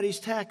everybody's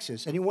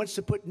taxes, and he wants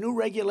to put new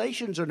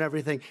regulations on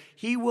everything.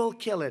 He will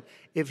kill it.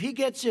 If he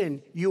gets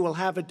in, you will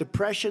have a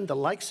depression, the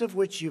likes of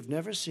which you've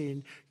never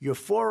seen. Your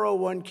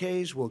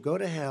 401ks will go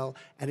to hell,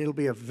 and it'll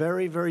be a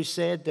very, very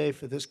sad day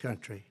for this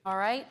country. All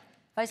right.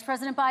 Vice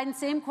President Biden,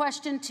 same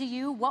question to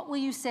you. What will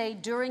you say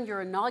during your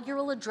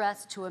inaugural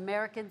address to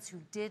Americans who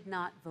did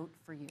not vote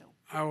for you?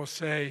 I will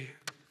say,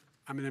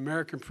 I'm an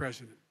American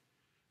president.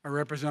 I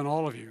represent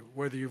all of you,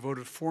 whether you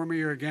voted for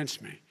me or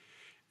against me.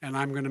 And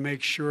I'm going to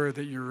make sure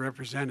that you're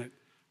represented.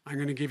 I'm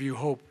going to give you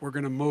hope. We're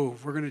going to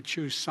move. We're going to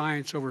choose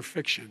science over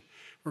fiction.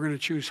 We're going to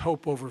choose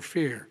hope over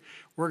fear.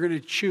 We're going to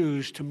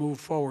choose to move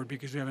forward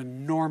because we have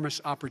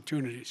enormous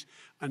opportunities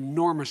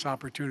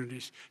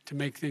to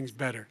make things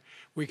better.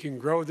 We can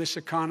grow this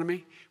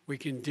economy. We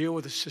can deal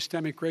with the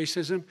systemic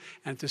racism.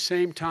 And at the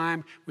same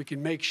time, we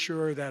can make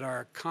sure that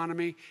our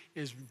economy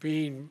is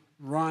being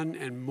run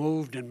and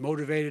moved and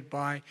motivated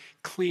by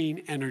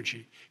clean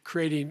energy,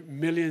 creating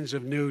millions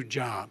of new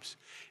jobs.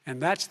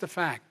 And that's the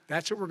fact.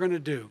 That's what we're going to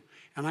do.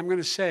 And I'm going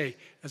to say,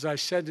 as I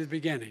said at the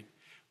beginning,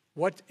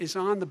 what is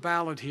on the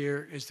ballot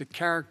here is the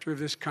character of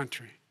this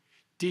country.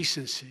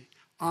 Decency,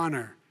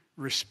 honor,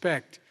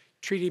 respect,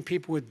 treating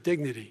people with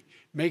dignity,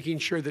 making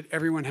sure that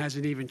everyone has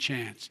an even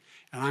chance.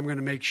 And I'm going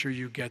to make sure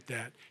you get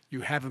that.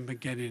 You haven't been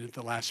getting it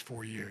the last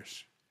 4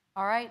 years.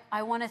 All right.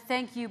 I want to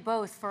thank you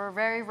both for a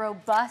very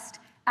robust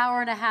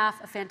hour and a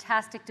half, a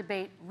fantastic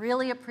debate.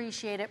 Really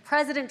appreciate it.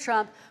 President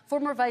Trump,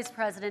 former Vice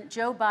President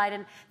Joe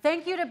Biden,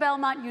 thank you to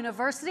Belmont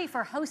University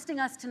for hosting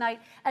us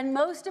tonight. And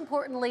most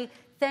importantly,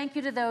 thank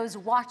you to those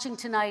watching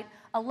tonight.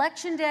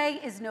 Election Day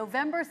is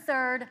November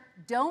 3rd.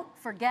 Don't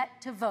forget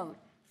to vote.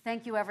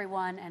 Thank you,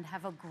 everyone, and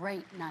have a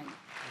great night.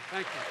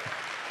 Thank you.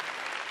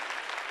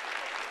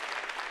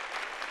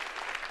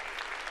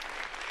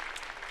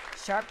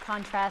 Sharp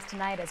contrast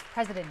tonight as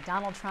President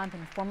Donald Trump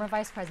and former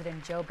Vice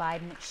President Joe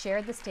Biden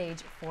shared the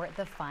stage for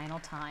the final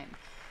time.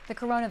 The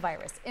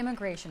coronavirus,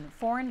 immigration,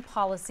 foreign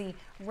policy,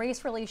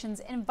 race relations,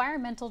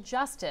 environmental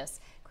justice.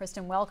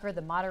 Kristen Welker,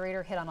 the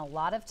moderator, hit on a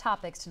lot of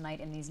topics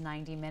tonight in these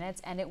 90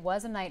 minutes, and it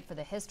was a night for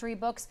the history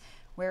books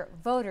where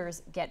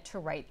voters get to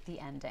write the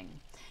ending.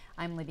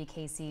 I'm Libby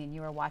Casey, and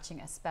you are watching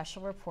a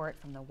special report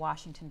from the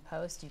Washington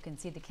Post. You can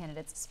see the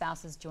candidates'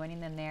 spouses joining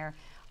them there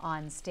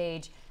on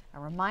stage. A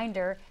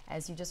reminder,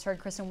 as you just heard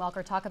Kristen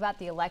Welker talk about,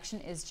 the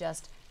election is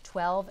just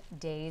 12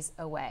 days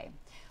away.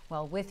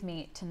 Well, with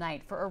me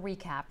tonight for a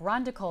recap,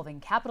 Rhonda Colvin,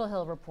 Capitol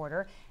Hill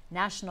reporter,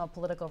 national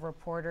political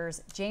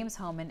reporters James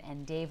Homan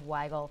and Dave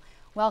Weigel.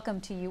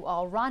 Welcome to you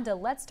all. Rhonda,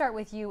 let's start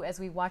with you as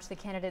we watch the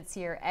candidates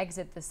here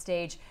exit the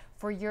stage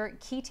for your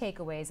key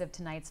takeaways of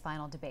tonight's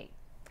final debate.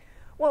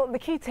 Well, the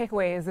key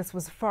takeaway is this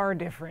was far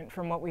different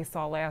from what we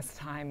saw last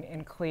time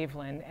in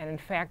Cleveland. And in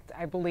fact,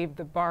 I believe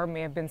the bar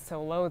may have been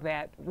so low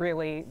that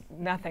really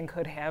nothing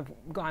could have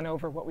gone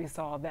over what we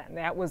saw then.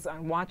 That was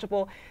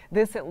unwatchable.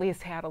 This at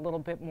least had a little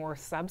bit more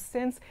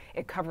substance.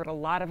 It covered a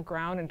lot of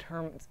ground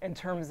in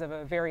terms of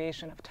a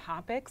variation of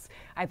topics.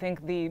 I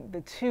think the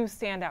two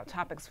standout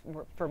topics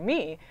for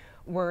me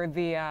were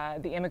the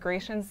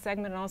immigration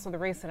segment and also the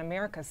Race in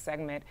America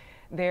segment.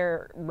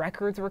 Their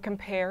records were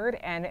compared,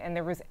 and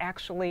there was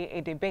actually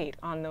a debate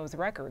on those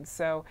records.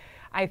 So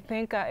I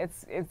think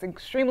it's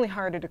extremely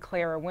hard to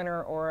declare a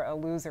winner or a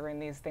loser in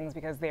these things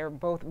because they're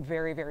both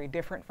very, very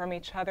different from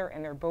each other,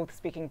 and they're both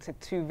speaking to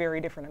two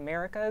very different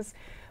Americas.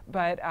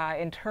 But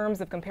in terms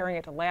of comparing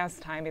it to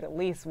last time, it at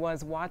least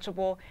was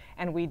watchable,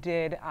 and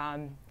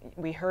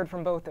we heard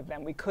from both of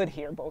them. We could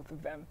hear both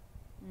of them.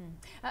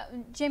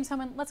 James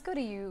Homan, let's go to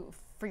you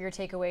for your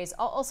takeaways.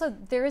 Also,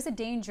 there is a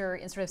danger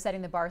in sort of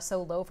setting the bar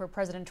so low for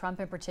President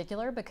Trump in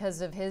particular because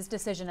of his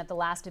decision at the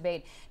last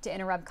debate to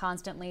interrupt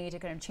constantly, to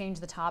kind of change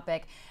the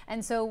topic.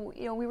 And so,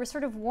 we were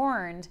sort of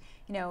warned,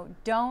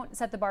 don't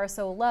set the bar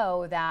so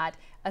low that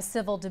a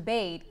civil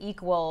debate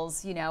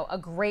equals, a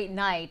great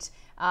night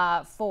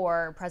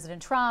for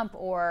President Trump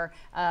or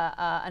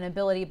an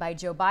ability by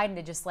Joe Biden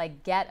to just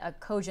get a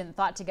cogent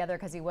thought together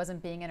because he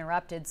wasn't being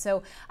interrupted.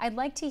 So I'd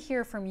like to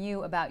hear from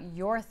you about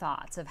your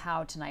thoughts of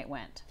how tonight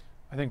went.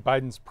 I think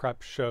Biden's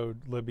prep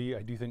showed, Libby,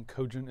 I do think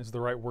cogent is the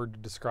right word to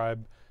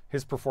describe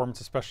his performance,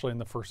 especially in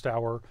the first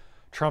hour.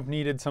 Trump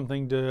needed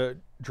something to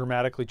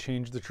dramatically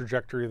change the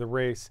trajectory of the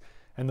race.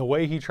 And the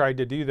way he tried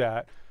to do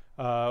that,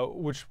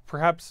 which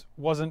perhaps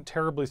wasn't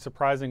terribly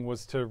surprising,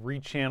 was to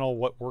rechannel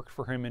what worked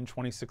for him in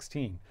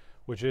 2016,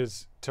 which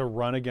is to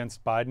run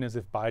against Biden as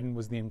if Biden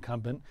was the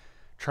incumbent.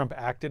 Trump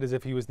acted as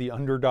if he was the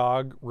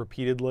underdog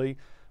repeatedly.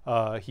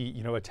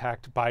 He,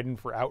 attacked Biden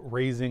for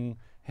outraising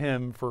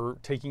him, for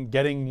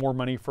getting more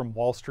money from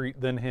Wall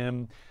Street than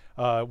him.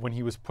 When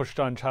he was pushed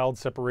on child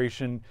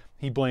separation,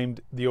 he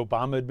blamed the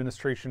Obama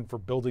administration for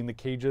building the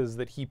cages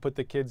that he put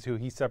the kids who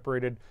he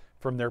separated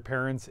from their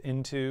parents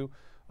into.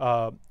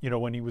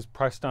 When he was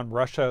pressed on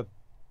Russia,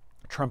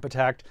 Trump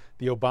attacked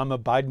the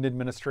Obama-Biden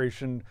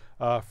administration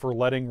for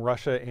letting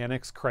Russia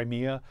annex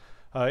Crimea.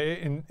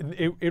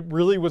 It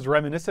really was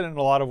reminiscent in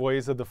a lot of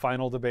ways of the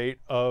final debate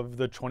of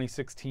the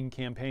 2016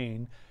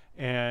 campaign.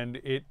 And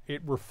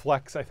it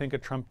reflects, I think, a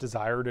Trump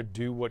desire to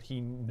do what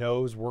he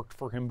knows worked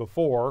for him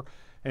before.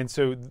 And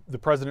so the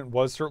president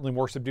was certainly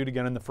more subdued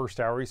again in the first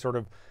hour. He sort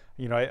of,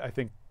 I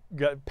think,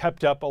 got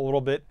pepped up a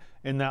little bit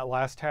in that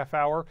last half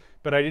hour.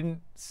 But I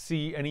didn't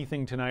see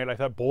anything tonight. I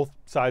thought both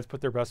sides put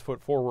their best foot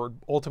forward.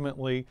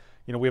 Ultimately,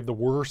 we have the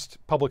worst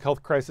public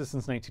health crisis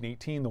since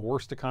 1918, the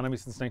worst economy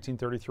since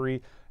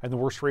 1933, and the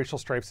worst racial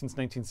strife since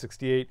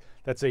 1968.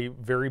 That's a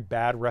very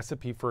bad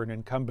recipe for an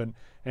incumbent,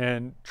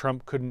 and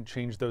Trump couldn't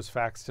change those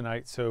facts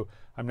tonight. So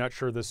I'm not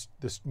sure this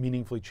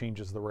meaningfully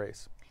changes the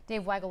race.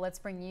 Dave Weigel, let's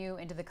bring you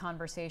into the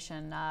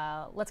conversation.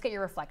 Let's get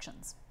your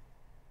reflections.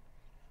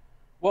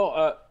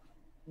 Well,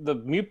 the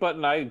mute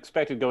button I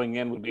expected going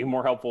in would be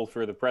more helpful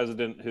for the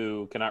president,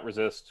 who cannot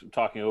resist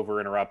talking over,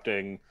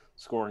 interrupting,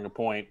 scoring a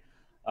point.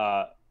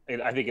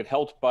 I think it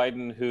helped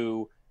Biden,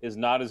 who is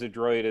not as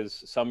adroit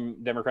as some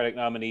Democratic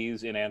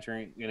nominees in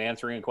answering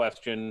a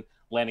question,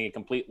 landing it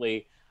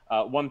completely.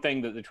 One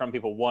thing that the Trump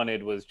people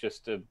wanted was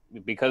just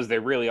because they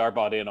really are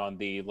bought in on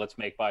the let's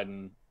make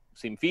Biden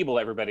seem feeble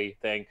to everybody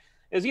thing,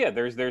 is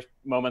there's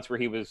moments where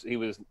he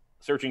was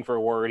searching for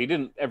a word. He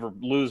didn't ever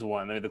lose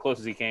one. I mean, the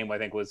closest he came, I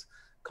think, was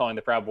calling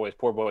the Proud Boys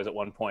poor boys at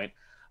one point.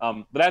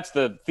 But that's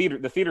the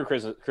theater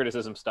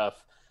criticism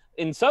stuff.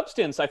 In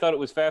substance, I thought it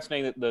was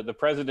fascinating that the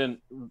president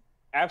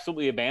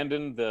absolutely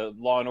abandoned the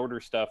law and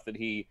order stuff that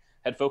he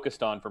had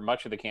focused on for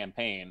much of the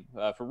campaign,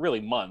 for really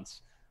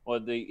months. Well,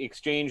 the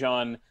exchange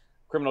on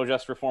criminal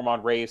justice reform,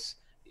 on race,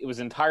 it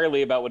was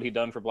entirely about what he'd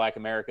done for Black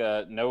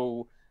America.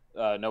 No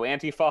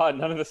Antifa,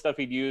 none of the stuff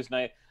he'd used.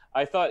 And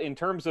I thought, in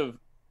terms of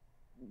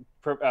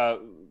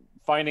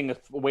finding a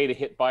way to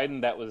hit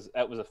Biden, that was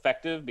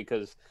effective,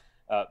 because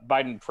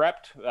Biden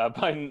prepped.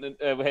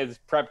 Biden has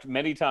prepped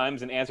many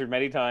times and answered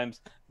many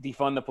times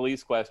defund the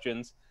police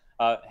questions.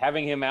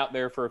 Having him out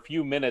there for a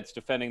few minutes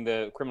defending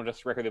the criminal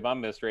justice record of the Obama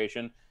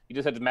administration, he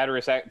just had to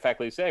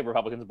matter-of-factly say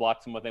Republicans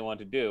blocked him what they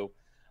wanted to do.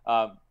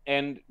 But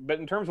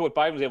in terms of what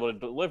Biden was able to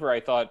deliver, I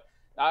thought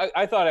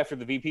after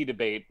the VP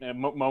debate, a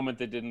moment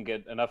that didn't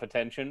get enough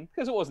attention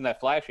because it wasn't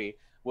that flashy,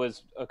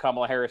 was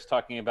Kamala Harris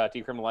talking about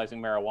decriminalizing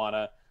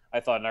marijuana. I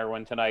thought another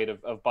one tonight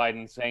of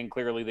Biden saying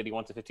clearly that he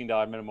wants a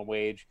 $15 minimum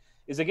wage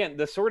is, again,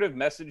 the sort of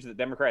message that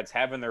Democrats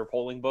have in their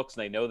polling books,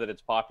 and they know that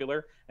it's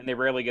popular, and they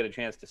rarely get a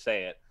chance to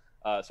say it.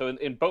 So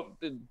in both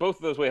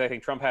of those ways, I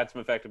think Trump had some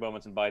effective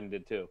moments, and Biden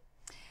did too.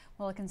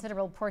 Well, a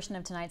considerable portion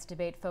of tonight's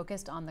debate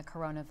focused on the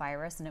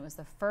coronavirus, and it was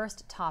the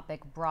first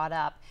topic brought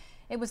up.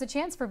 It was a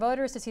chance for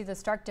voters to see the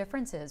stark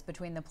differences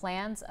between the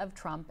plans of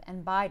Trump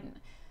and Biden.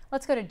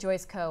 Let's go to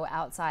Joyce Coe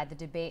outside the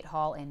debate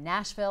hall in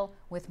Nashville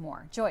with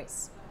more.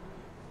 Joyce.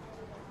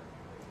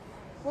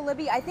 Well,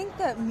 Libby, I think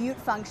the mute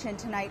function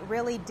tonight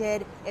really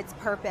did its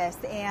purpose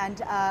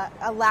and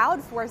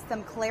allowed for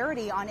some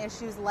clarity on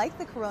issues like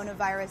the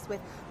coronavirus,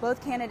 with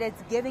both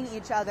candidates giving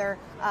each other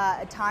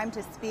time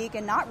to speak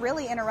and not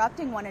really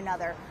interrupting one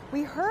another.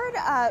 We heard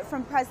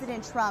from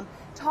President Trump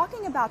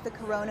talking about the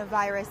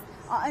coronavirus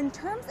in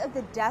terms of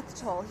the death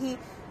toll. He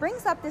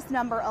brings up this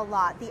number a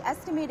lot, the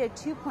estimated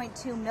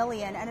 2.2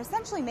 million, and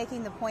essentially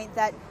making the point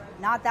that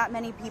not that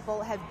many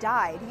people have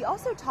died. He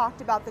also talked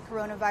about the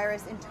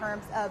coronavirus in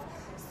terms of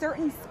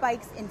certain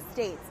spikes in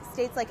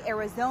states like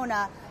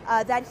Arizona,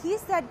 that he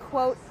said,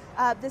 quote,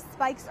 the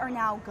spikes are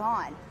now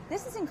gone.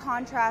 This is in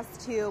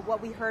contrast to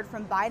what we heard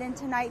from Biden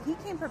tonight. He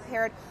came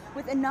prepared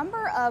with a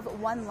number of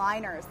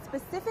one-liners,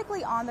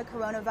 specifically on the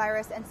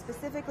coronavirus and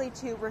specifically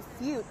to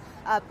refute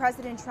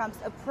President Trump's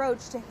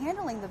approach to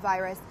handling the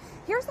virus.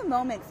 Here's a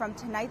moment from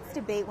tonight's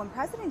debate when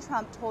President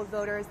Trump told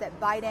voters that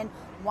Biden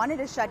wanted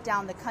to shut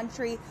down the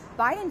country.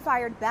 Biden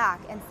fired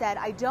back and said,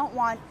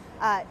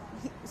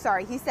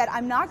 he said,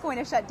 I'm not going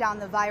to shut down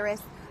the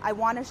virus.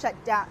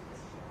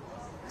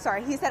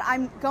 He said,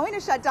 I'm going to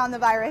shut down the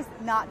virus,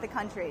 not the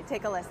country.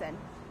 Take a listen.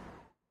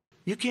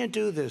 You can't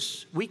do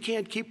this. We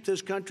can't keep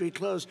this country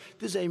closed.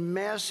 This is a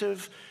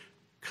massive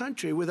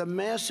country with a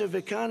massive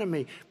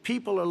economy.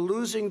 People are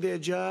losing their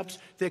jobs.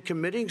 They're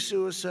committing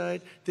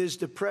suicide. There's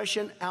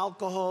depression,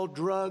 alcohol,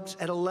 drugs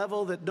at a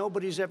level that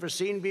nobody's ever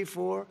seen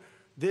before.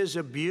 There's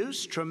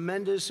abuse,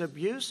 tremendous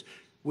abuse.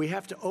 We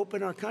have to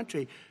open our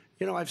country.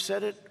 You know, I've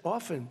said it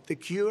often, the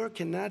cure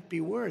cannot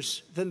be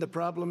worse than the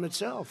problem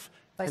itself.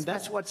 And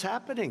that's what's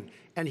happening.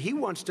 And he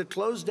wants to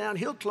close down.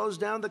 He'll close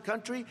down the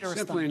country.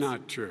 Simply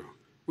not true.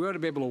 We ought to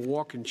be able to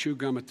walk and chew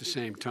gum at the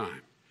same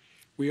time.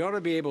 We ought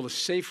to be able to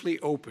safely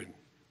open,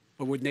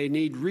 but when they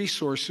need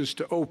resources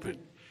to open.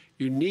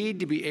 You need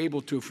to be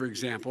able to, for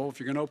example, if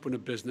you're going to open a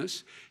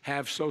business,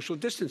 have social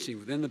distancing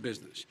within the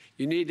business.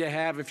 You need to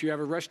have, if you have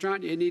a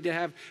restaurant, you need to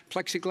have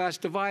plexiglass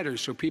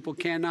dividers so people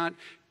cannot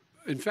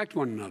infect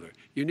one another.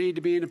 You need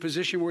to be in a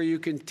position where you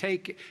can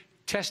take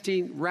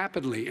testing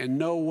rapidly and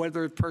know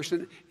whether a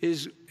person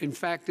is in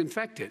fact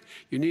infected.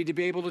 You need to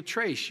be able to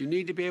trace. You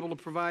need to be able to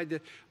provide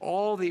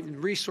all the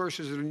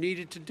resources that are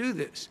needed to do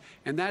this.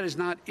 And that is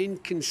not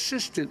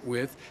inconsistent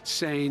with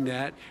saying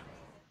that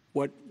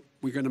what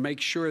we're going to make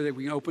sure that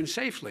we open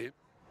safely.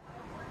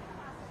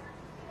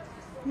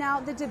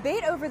 Now, the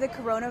debate over the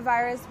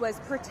coronavirus was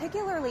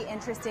particularly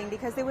interesting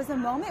because there was a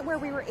moment where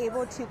we were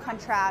able to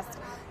contrast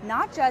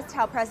not just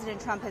how President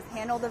Trump has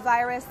handled the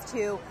virus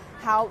to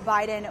how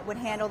Biden would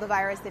handle the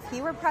virus if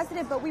he were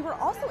president, but we were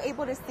also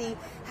able to see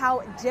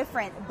how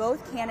different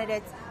both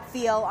candidates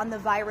feel on the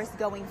virus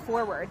going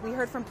forward. We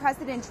heard from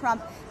President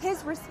Trump,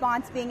 his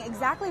response being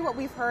exactly what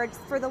we've heard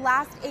for the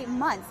last 8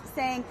 months,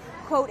 saying,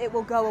 quote, it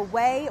will go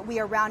away, we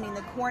are rounding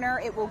the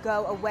corner, it will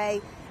go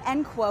away,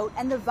 end quote.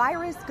 And the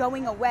virus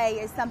going away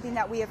is something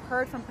that we have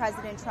heard from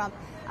President Trump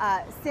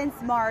since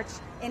March,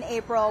 in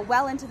April,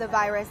 well into the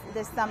virus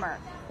this summer.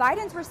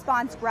 Biden's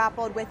response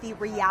grappled with the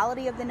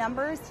reality of the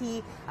numbers.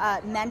 He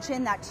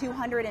mentioned that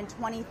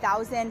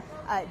 220,000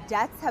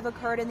 deaths have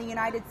occurred in the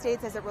United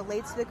States as it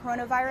relates to the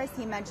coronavirus.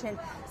 He mentioned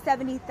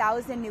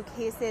 70,000 new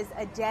cases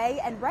a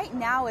day. And right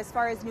now, as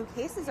far as new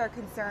cases are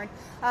concerned,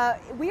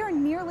 we are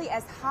nearly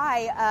as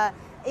high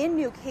in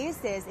new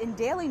cases, in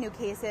daily new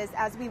cases,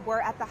 as we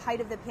were at the height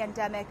of the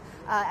pandemic,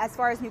 as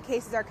far as new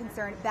cases are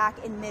concerned,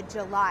 back in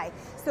mid-July.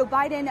 So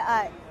Biden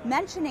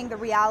mentioning the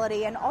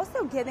reality and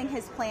also giving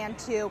his plan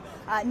to,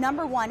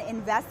 number one,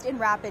 invest in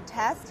rapid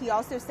tests. He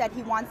also said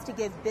he wants to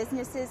give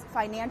businesses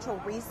financial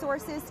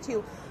resources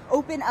to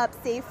open up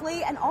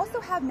safely and also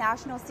have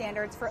national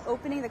standards for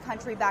opening the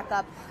country back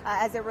up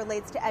as it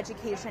relates to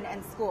education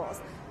and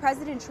schools.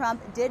 President Trump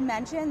did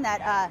mention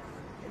that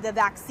the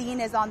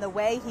vaccine is on the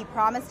way. He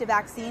promised a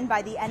vaccine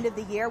by the end of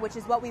the year, which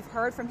is what we've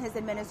heard from his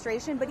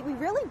administration. But we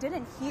really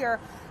didn't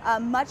hear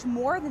much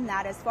more than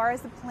that as far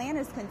as the plan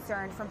is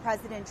concerned from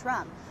President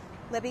Trump.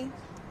 Libby?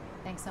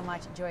 Thanks so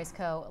much, Joyce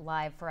Coe,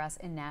 live for us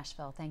in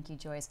Nashville. Thank you,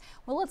 Joyce.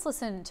 Well, let's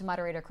listen to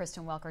moderator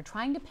Kristen Welker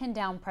trying to pin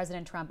down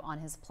President Trump on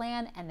his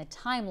plan and the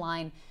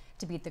timeline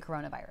to beat the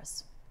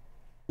coronavirus.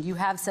 You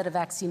have said a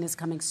vaccine is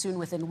coming soon,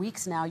 within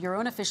weeks now. Your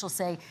own officials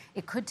say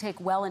it could take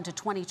well into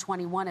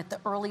 2021 at the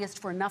earliest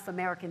for enough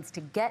Americans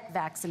to get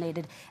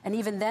vaccinated. And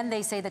even then,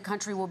 they say the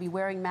country will be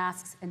wearing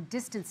masks and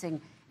distancing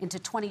into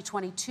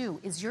 2022.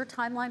 Is your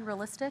timeline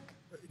realistic?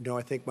 No,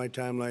 I think my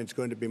timeline is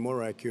going to be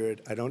more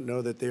accurate. I don't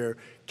know that they're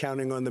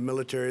counting on the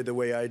military the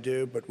way I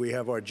do, but we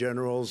have our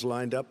generals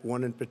lined up,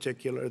 one in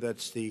particular,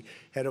 that's the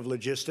head of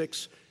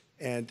logistics.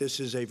 And this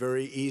is a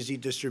very easy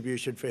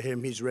distribution for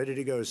him. He's ready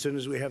to go as soon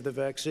as we have the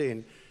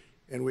vaccine.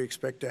 And we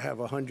expect to have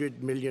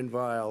 100 million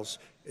vials.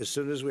 As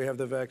soon as we have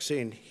the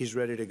vaccine, he's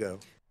ready to go.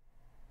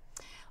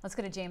 Let's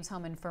go to James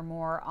Homan for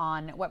more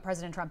on what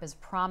President Trump is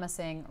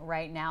promising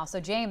right now.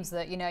 So, James,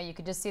 you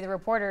could just see the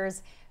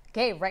reporters,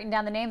 writing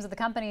down the names of the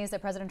companies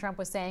that President Trump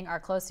was saying are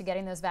close to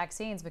getting those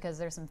vaccines, because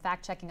there's some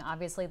fact-checking,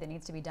 obviously, that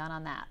needs to be done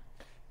on that.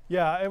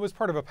 Yeah, it was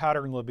part of a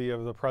pattern, Libby,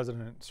 of the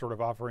president sort of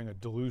offering a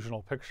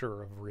delusional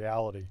picture of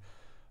reality,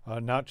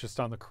 not just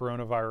on the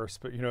coronavirus,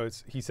 but,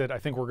 he said, I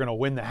think we're going to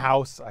win the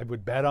House. I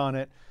would bet on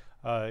it.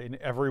 And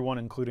everyone,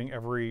 including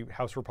every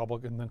House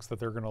Republican, thinks that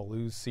they're going to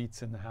lose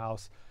seats in the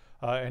House.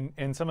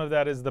 And some of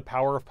that is The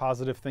Power of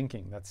Positive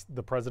Thinking. That's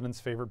the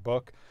president's favorite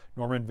book,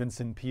 Norman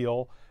Vincent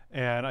Peale.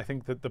 And I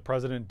think that the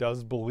president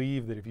does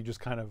believe that if you just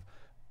kind of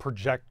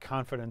project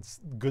confidence,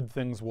 good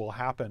things will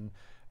happen.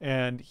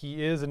 And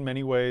he is, in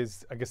many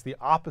ways, I guess, the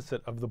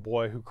opposite of the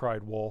boy who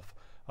cried wolf,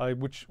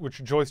 which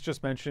Joyce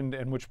just mentioned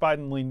and which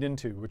Biden leaned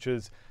into, which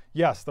is,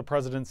 yes, the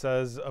president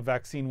says a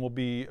vaccine will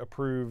be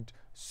approved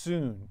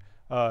soon,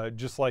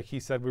 just like he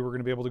said we were going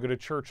to be able to go to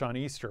church on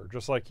Easter,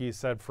 just like he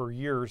said for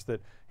years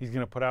that he's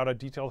going to put out a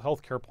detailed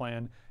health care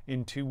plan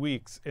in 2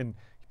 weeks. And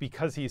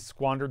because he's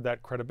squandered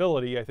that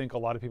credibility, I think a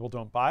lot of people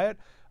don't buy it.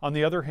 On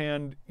the other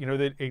hand,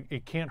 that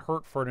it can't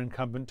hurt for an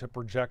incumbent to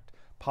project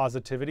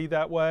positivity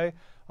that way.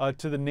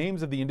 To the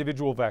names of the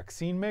individual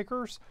vaccine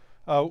makers,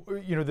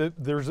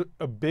 there's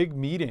a big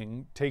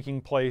meeting taking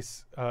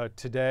place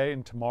today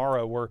and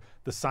tomorrow where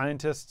the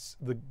scientists,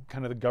 the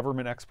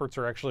government experts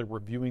are actually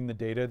reviewing the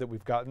data that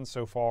we've gotten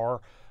so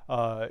far,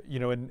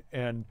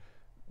 and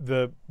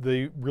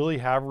they really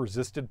have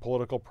resisted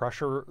political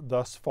pressure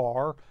thus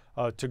far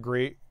to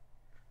great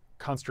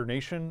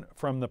consternation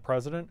from the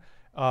president,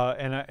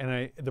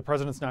 the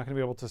president's not going to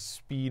be able to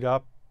speed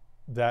up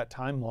that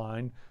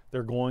timeline.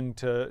 They're going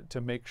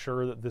to make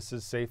sure that this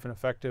is safe and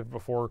effective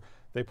before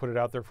they put it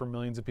out there for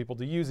millions of people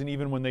to use. And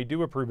even when they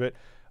do approve it,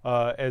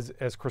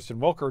 as Kristen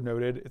Welker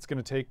noted, it's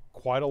going to take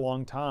quite a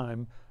long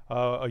time,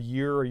 a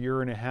year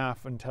and a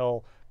half,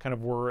 until kind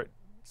of we're at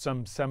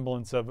some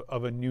semblance of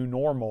a new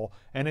normal.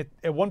 And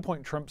at one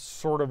point, Trump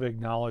sort of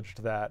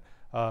acknowledged that.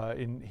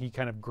 He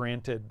kind of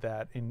granted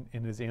that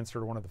in his answer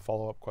to one of the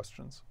follow-up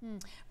questions.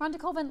 Rhonda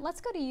Colvin, let's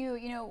go to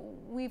you.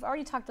 We've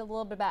already talked a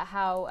little bit about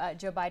how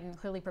Joe Biden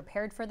clearly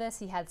prepared for this.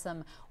 He had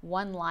some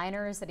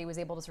one-liners that he was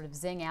able to sort of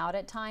zing out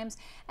at times.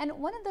 And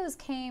one of those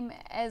came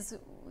as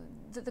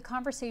the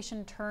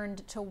conversation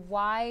turned to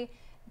why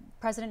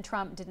President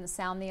Trump didn't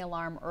sound the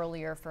alarm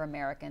earlier for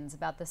Americans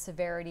about the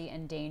severity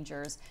and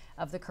dangers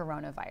of the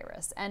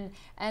coronavirus.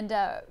 And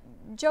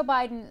Joe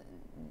Biden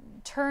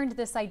turned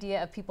this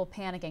idea of people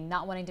panicking,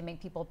 not wanting to make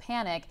people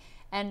panic,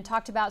 and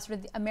talked about sort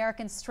of the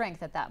American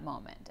strength at that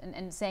moment,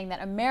 and saying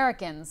that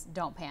Americans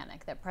don't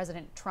panic, that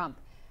President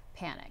Trump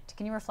panicked.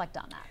 Can you reflect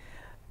on that?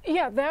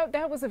 Yeah,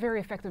 that was a very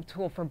effective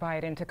tool for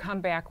Biden to come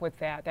back with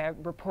that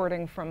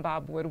reporting from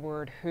Bob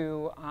Woodward,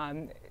 who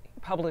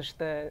published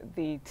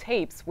the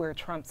tapes where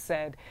Trump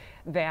said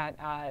that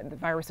the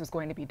virus was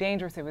going to be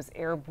dangerous, it was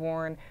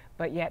airborne,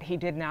 but yet he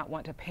did not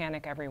want to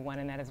panic everyone,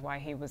 and that is why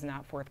he was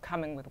not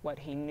forthcoming with what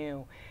he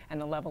knew and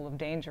the level of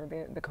danger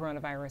the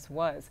coronavirus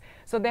was.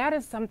 So that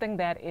is something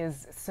that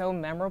is so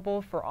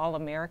memorable for all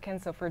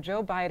Americans. So for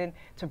Joe Biden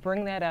to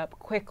bring that up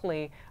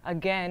quickly,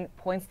 again,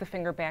 points the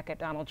finger back at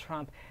Donald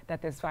Trump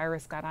that this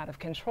virus got out of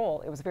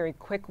control. It was a very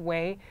quick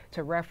way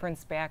to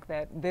reference back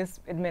that this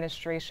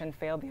administration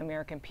failed the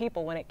American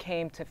people when it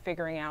came to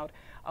figuring out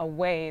a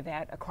way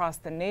that across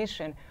the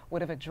nation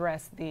would have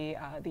addressed the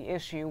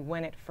issue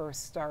when it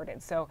first started.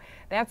 So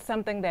that's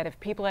something that if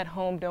people at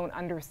home don't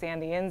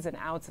understand the ins and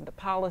outs of the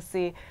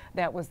policy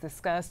that was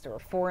discussed or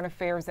foreign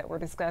affairs that were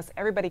discussed,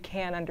 everybody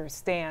can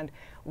understand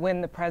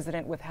when the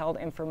president withheld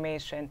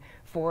information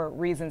for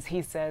reasons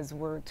he says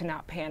were to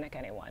not panic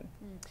anyone.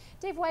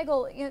 Dave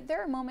Weigel,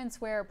 there are moments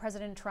where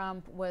President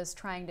Trump was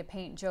trying to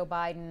paint Joe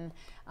Biden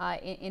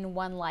in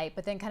one light,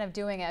 but then kind of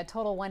doing a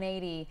total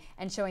 180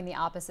 and showing the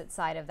opposite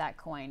side of that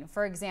coin.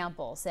 For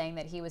example, saying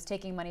that he was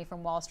taking money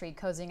from Wall Street,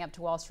 cozying up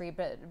to Wall Street,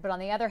 but on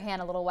the other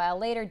hand, a little while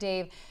later,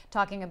 Dave,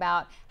 talking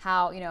about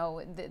how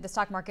the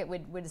stock market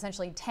would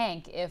essentially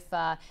tank if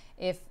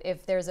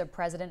there's a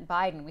President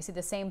Biden. We see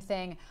the same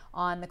thing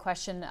on the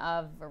question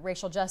of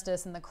racial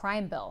justice and the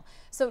crime bill.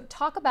 So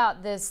talk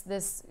about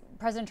this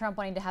President Trump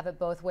wanting to have it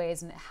both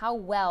ways and how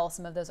well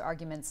some of those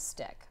arguments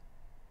stick.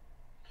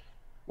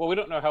 Well, we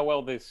don't know how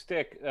well they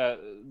stick.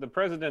 The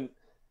president,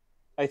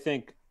 I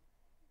think,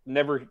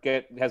 never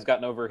has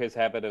gotten over his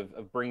habit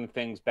of bringing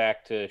things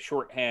back to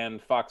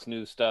shorthand Fox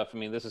News stuff. I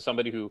mean, this is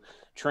somebody who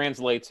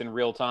translates in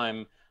real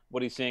time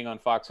what he's seeing on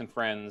Fox and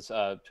Friends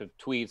to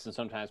tweets and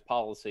sometimes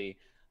policy.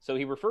 So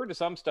he referred to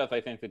some stuff, I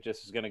think, that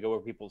just is going to go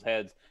over people's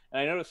heads.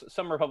 And I notice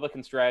some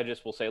Republican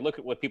strategists will say, look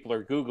at what people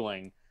are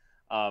Googling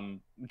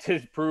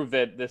to prove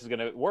that this is going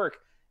to work.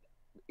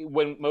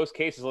 When most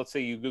cases, let's say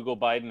you Google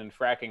Biden and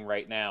fracking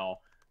right now,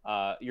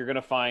 you're going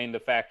to find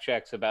the fact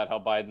checks about how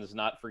Biden's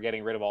not for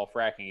getting rid of all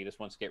fracking. He just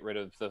wants to get rid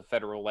of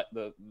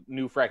the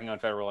new fracking on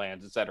federal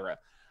lands, et cetera.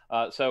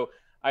 So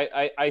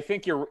I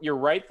think you're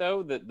right,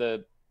 though, that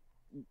the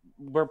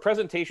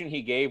presentation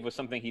he gave was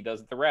something he does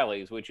at the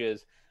rallies, which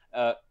is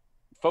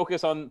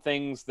focus on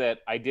things that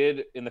I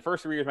did in the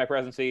first 3 years of my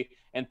presidency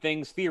and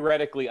things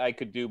theoretically I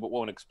could do but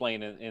won't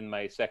explain in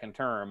my second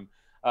term.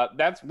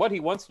 That's what he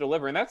wants to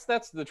deliver, and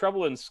that's the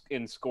trouble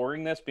in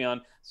scoring this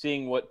beyond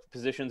seeing what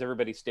positions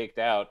everybody staked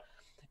out,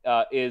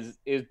 is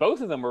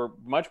both of them are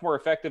much more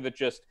effective at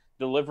just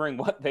delivering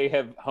what they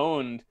have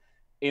honed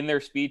in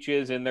their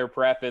speeches, in their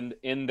prep, and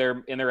in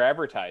their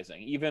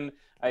advertising. Even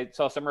I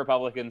saw some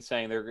Republicans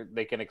saying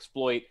they can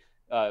exploit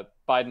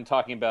Biden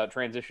talking about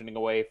transitioning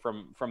away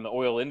from the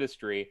oil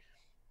industry.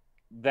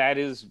 That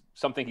is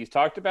something he's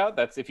talked about.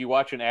 That's, if you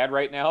watch an ad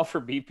right now for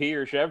BP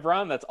or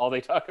Chevron, that's all they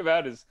talk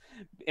about is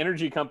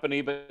energy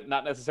company, but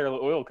not necessarily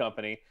oil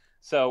company.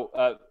 So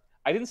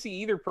I didn't see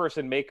either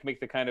person make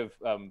the kind of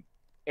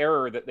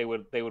error that they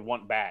would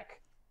want back.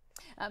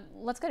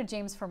 Let's go to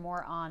James for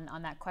more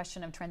on that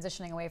question of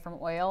transitioning away from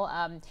oil.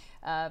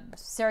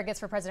 Surrogates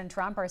for President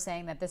Trump are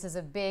saying that this is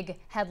a big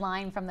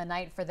headline from the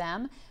night for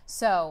them.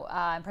 So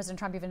President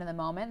Trump, even in the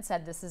moment,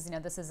 said this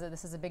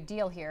is a big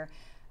deal here.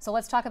 So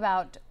let's talk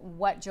about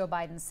what Joe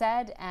Biden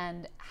said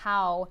and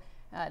how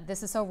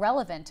this is so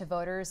relevant to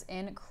voters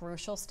in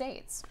crucial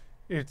states.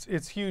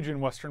 It's huge in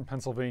Western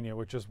Pennsylvania,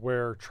 which is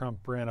where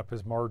Trump ran up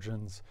his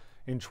margins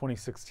in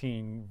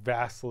 2016,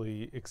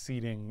 vastly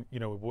exceeding,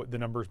 what the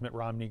numbers Mitt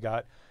Romney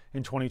got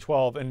in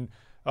 2012. And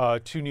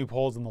two new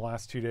polls in the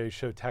last 2 days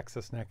show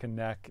Texas neck and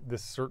neck.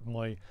 This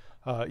certainly,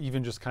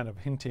 even just kind of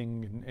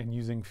hinting and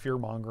using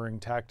fear-mongering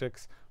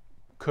tactics,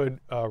 could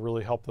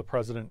really help the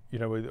president,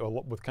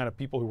 with kind of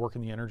people who work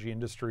in the energy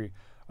industry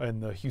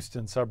in the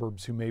Houston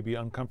suburbs who may be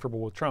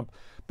uncomfortable with Trump.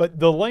 But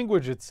the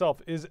language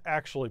itself is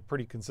actually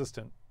pretty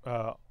consistent.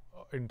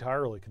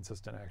 Entirely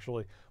consistent,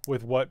 actually,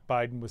 with what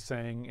Biden was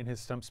saying in his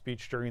stump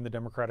speech during the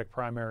Democratic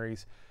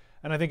primaries.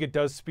 And I think it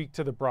does speak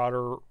to the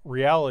broader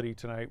reality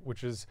tonight,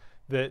 which is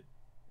that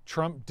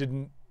Trump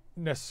didn't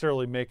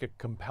necessarily make a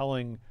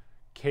compelling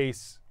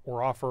case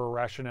or offer a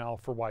rationale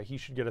for why he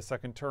should get a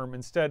second term.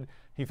 Instead,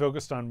 he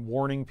focused on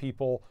warning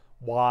people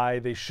why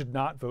they should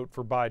not vote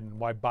for Biden,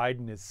 why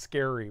Biden is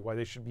scary, why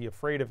they should be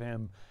afraid of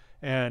him.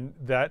 And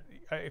that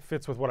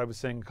fits with what I was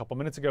saying a couple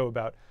minutes ago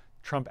about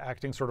Trump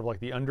acting sort of like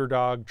the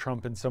underdog,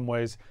 Trump in some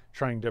ways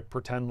trying to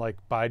pretend like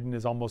Biden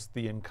is almost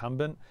the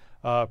incumbent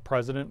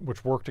president,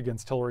 which worked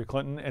against Hillary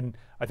Clinton. And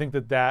I think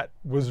that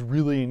was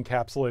really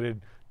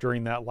encapsulated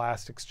during that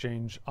last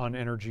exchange on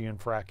energy and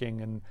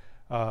fracking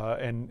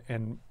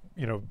and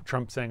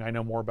Trump saying, I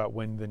know more about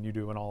wind than you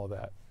do, and all of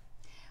that.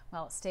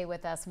 Well, stay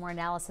with us. More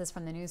analysis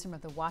from the newsroom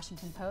of the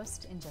Washington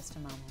Post in just a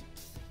moment.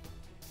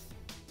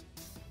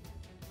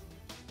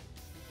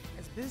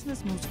 As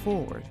business moves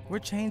forward, we're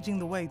changing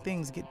the way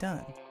things get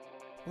done,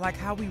 like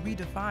how we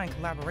redefine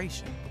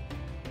collaboration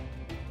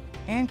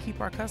and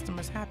keep our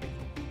customers happy.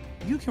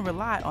 You can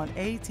rely on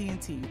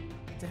AT&T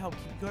to help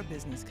keep your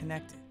business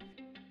connected.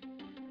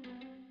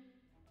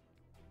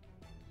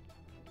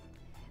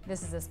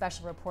 This is a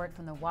special report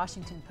from the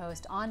Washington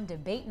Post on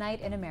Debate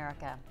Night in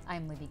America.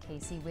 I'm Libby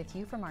Casey with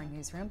you from our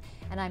newsroom,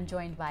 and I'm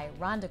joined by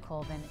Rhonda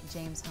Colvin,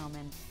 James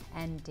Hohman,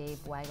 and Dave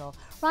Weigel.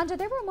 Rhonda,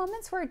 there were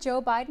moments where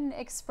Joe Biden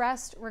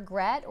expressed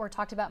regret or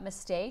talked about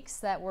mistakes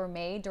that were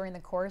made during the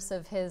course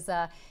of his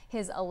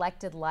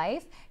elected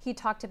life. He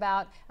talked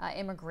about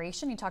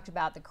immigration. He talked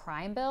about the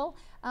crime bill.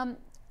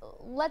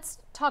 Let's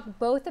talk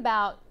both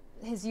about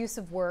his use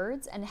of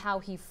words and how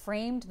he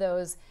framed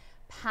those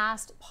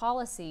past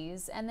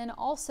policies, and then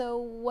also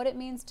what it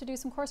means to do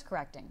some course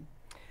correcting.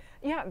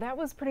 Yeah, that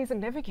was pretty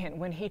significant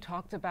when he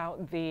talked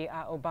about the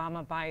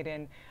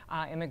Obama-Biden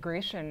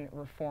immigration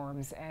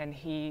reforms, and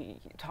he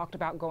talked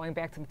about going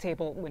back to the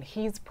table when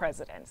he's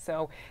president.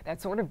 So that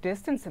sort of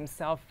distanced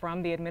himself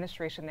from the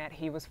administration that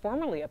he was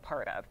formerly a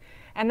part of.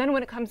 And then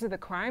when it comes to the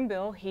crime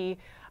bill, he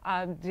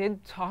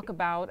did talk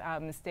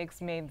about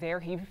mistakes made there,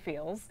 he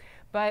feels.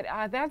 But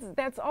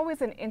that's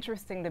always an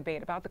interesting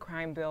debate about the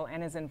crime bill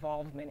and his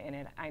involvement in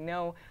it. I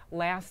know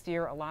last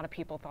year a lot of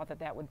people thought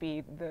that would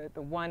be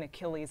the one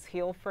Achilles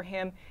heel for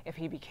him if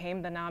he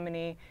became the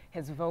nominee,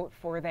 his vote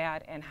for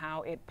that, and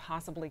how it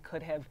possibly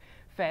could have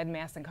fed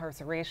mass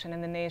incarceration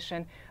in the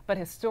nation. But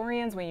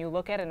historians, when you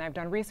look at it, and I've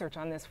done research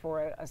on this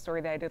for a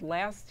story that I did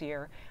last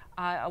year,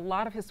 a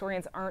lot of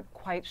historians aren't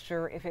quite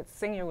sure if it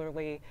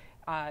singularly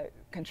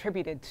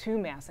contributed to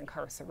mass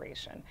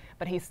incarceration,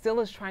 but he still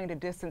is trying to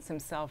distance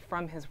himself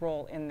from his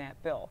role in that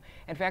bill.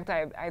 In fact,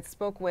 I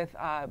spoke with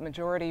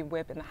Majority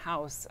Whip in the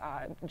House,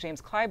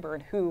 James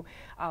Clyburn, who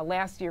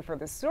last year for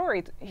this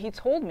story, he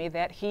told me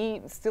that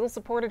he still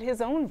supported his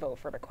own vote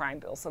for the crime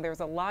bill. So there's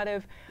a lot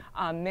of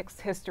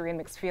mixed history and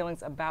mixed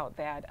feelings about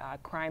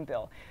that crime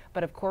bill.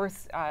 But of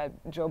course,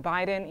 Joe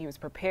Biden, he was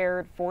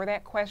prepared for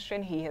that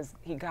question.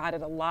 He got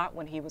it a lot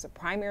when he was a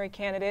primary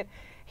candidate.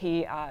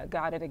 He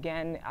got it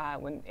again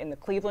when in the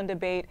Cleveland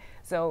debate.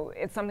 So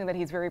it's something that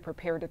he's very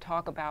prepared to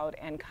talk about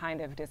and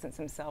kind of distance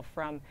himself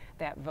from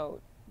that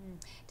vote.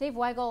 Dave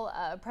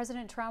Weigel,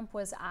 President Trump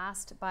was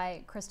asked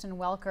by Kristen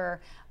Welker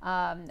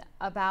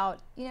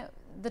about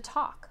the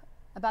talk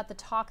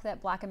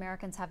that Black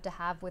Americans have to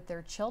have with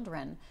their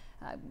children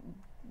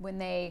when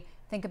they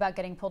think about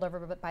getting pulled over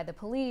by the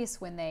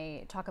police, when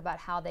they talk about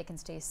how they can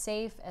stay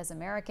safe as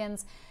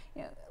Americans.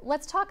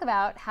 Let's talk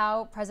about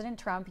how President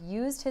Trump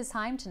used his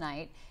time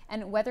tonight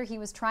and whether he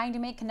was trying to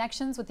make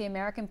connections with the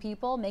American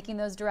people, making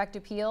those direct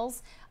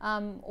appeals,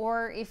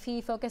 or if he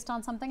focused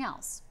on something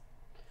else.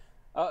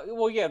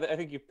 Well, yeah, I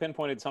think you've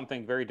pinpointed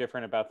something very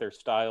different about their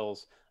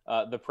styles.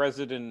 The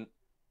president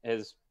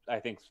has, I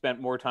think,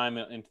 spent more time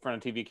in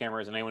front of TV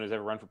cameras than anyone who's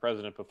ever run for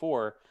president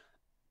before,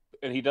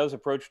 and he does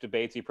approach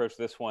debates. He approached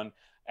this one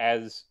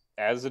as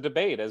a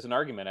debate, as an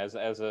argument, as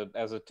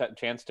a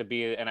chance to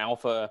be an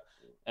alpha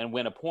and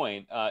win a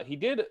point. He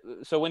did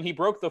so when he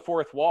broke the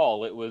fourth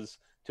wall. It was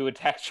to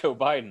attack Joe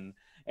Biden,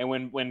 and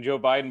when Joe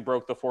Biden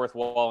broke the fourth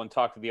wall and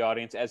talked to the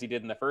audience, as he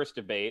did in the first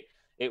debate,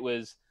 it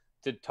was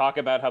to talk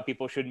about how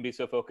people shouldn't be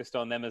so focused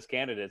on them as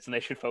candidates, and they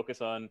should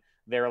focus on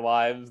their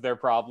lives, their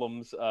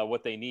problems,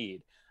 what they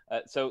need.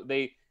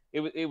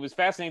 It was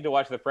fascinating to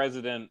watch the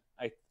president,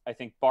 I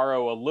think,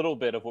 borrow a little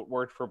bit of what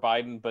worked for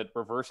Biden, but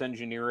reverse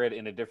engineer it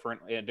in a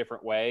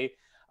different way.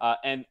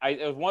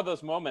 It was one of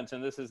those moments,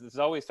 and this is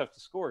always tough to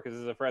score because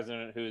this is a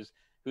president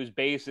whose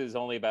base is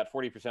only about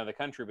 40% of the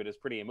country, but is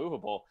pretty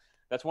immovable.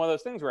 That's one of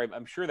those things where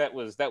I'm sure that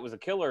was a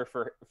killer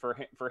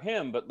for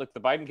him. But look,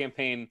 the Biden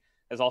campaign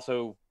has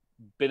also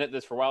been at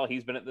this for a while.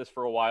 He's been at this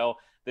for a while.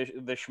 The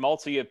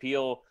schmaltzy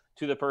appeal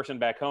to the person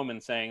back home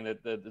and saying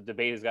that the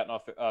debate has gotten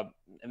off,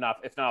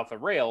 if not off the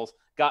rails,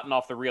 gotten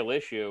off the real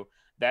issue.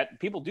 That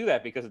people do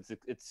that because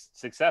it's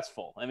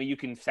successful. I mean, you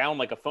can sound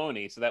like a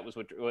phony. So that was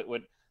what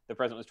the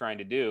president was trying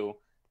to do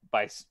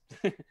by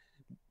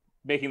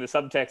making the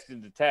subtext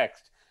into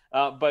text.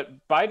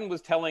 But Biden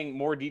was telling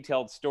more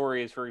detailed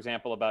stories, for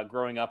example, about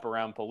growing up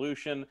around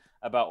pollution,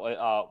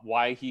 about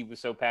why he was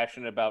so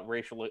passionate about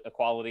racial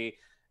equality.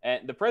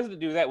 And the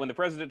president do that. When the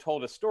president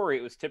told a story,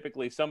 it was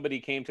typically somebody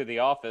came to the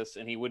office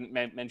and he wouldn't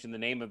mention the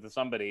name of the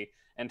somebody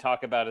and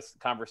talk about a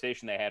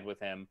conversation they had with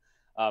him.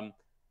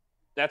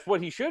 That's what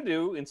he should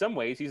do in some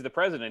ways. He's the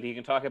president. He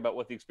can talk about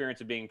what the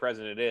experience of being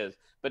president is.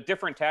 But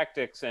different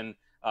tactics, and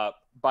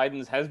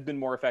Biden's has been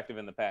more effective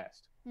in the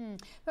past.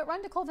 But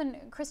Rhonda Colvin,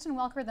 Kristen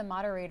Welker, the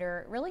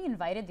moderator, really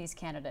invited these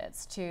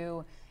candidates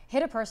to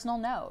hit a personal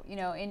note,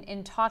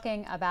 in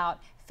talking about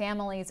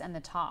families and the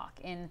talk,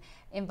 in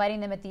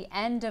inviting them at the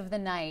end of the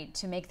night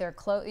to make their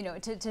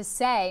to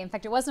say, in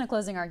fact, it wasn't a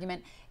closing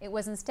argument, it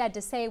was instead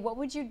to say, what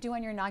would you do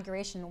on your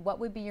inauguration? What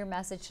would be your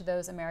message to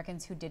those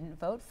Americans who didn't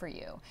vote for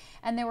you?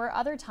 And there were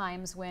other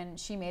times when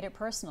she made it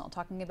personal,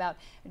 talking about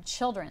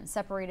children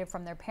separated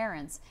from their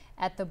parents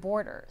at the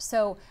border.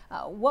 So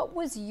what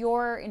was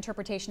your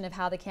interpretation of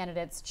how the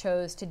candidates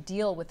chose to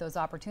deal with those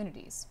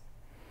opportunities?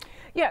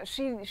 Yeah,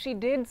 she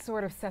did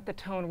sort of set the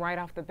tone right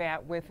off the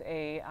bat with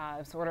a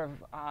sort of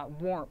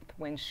warmth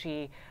when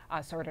she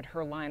started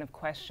her line of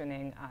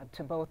questioning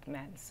to both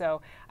men.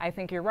 So I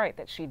think you're right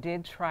that she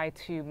did try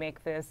to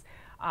make this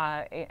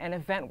an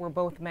event where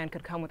both men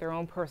could come with their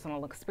own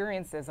personal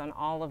experiences on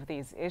all of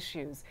these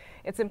issues.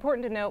 It's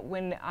important to note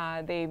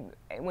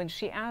when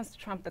she asked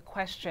Trump the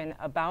question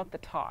about the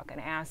talk and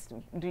asked,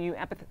 do you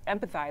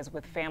empathize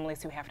with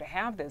families who have to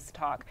have this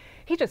talk?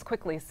 He just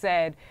quickly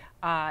said,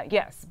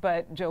 yes,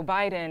 but Joe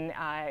Biden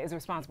is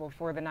responsible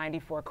for the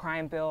 '94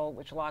 crime bill,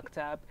 which locked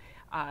up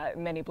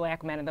many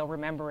black men, and they'll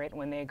remember it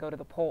when they go to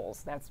the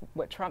polls. That's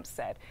what Trump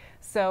said.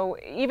 So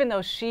even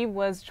though she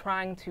was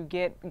trying to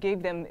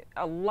gave them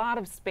a lot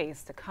of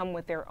space to come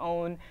with their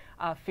own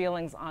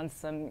feelings on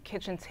some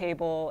kitchen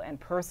table and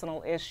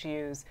personal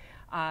issues,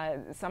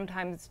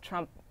 sometimes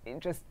Trump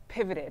just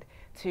pivoted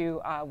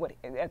to what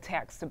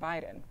attacks to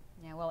Biden.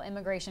 Yeah, well,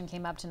 immigration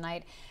came up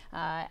tonight,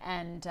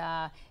 and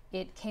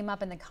it came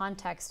up in the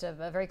context of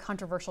a very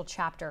controversial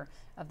chapter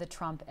of the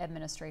Trump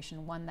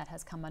administration, one that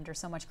has come under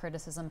so much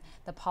criticism,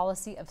 the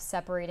policy of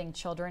separating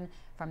children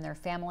from their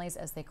families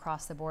as they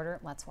cross the border.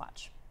 Let's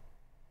watch.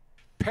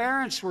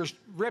 Parents were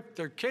ripped,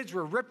 their kids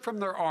were ripped from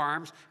their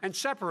arms and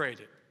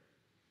separated.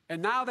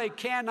 And now they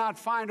cannot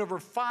find over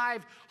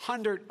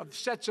 500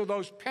 sets of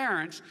those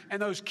parents,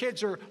 and those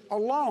kids are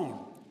alone.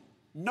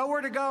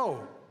 Nowhere to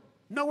go.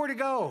 Nowhere to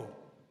go.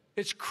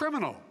 It's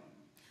criminal.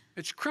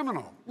 It's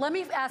criminal. Let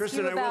me ask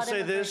Kristen, you about I will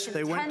say this.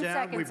 They went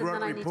down. We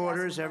brought seconds,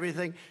 reporters,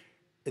 everything.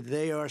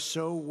 They are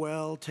so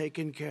well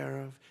taken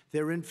care of.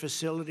 They're in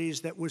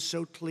facilities that were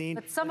so clean.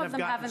 But some of them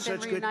haven't been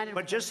reunited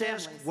But with their just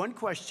ask families. one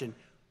question.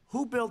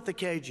 Who built the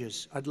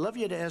cages? I'd love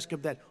you to ask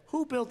him that.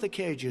 Who built the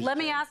cages? Let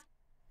me ask.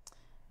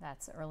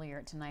 That's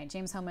earlier tonight.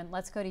 James Hohmann,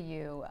 let's go to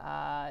you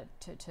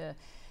to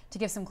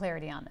give some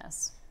clarity on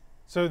this.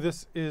 So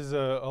this is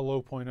a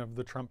low point of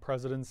the Trump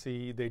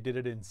presidency. They did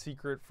it in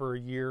secret for a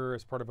year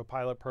as part of a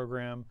pilot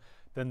program.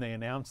 Then they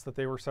announced that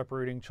they were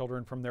separating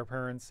children from their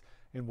parents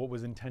in what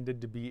was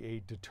intended to be a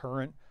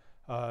deterrent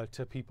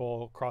to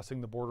people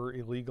crossing the border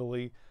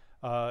illegally.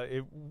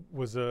 It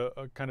was a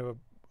kind of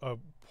a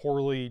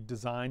poorly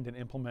designed and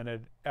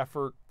implemented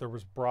effort. There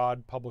was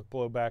broad public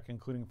blowback,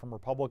 including from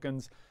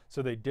Republicans,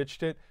 so they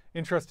ditched it.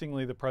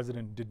 Interestingly, the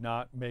president did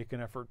not make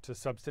an effort to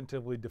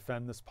substantively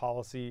defend this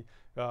policy,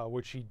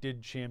 which he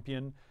did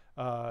champion,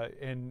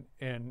 and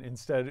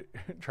instead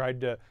tried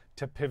to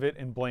pivot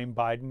and blame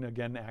Biden,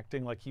 again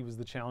acting like he was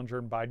the challenger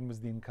and Biden was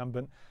the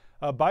incumbent.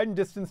 Biden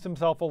distanced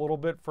himself a little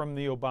bit from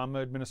the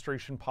Obama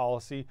administration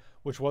policy,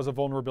 which was a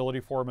vulnerability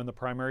for him in the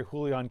primary.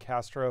 Julian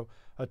Castro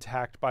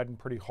attacked Biden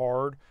pretty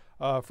hard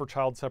for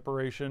child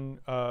separation,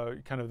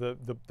 kind of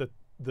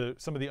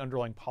some of the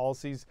underlying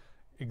policies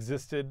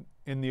existed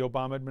in the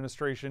Obama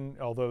administration,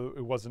 although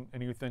it wasn't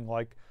anything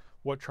like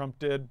what Trump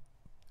did.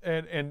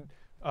 And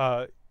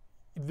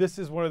this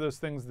is one of those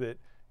things that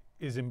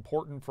is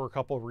important for a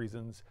couple of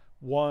reasons.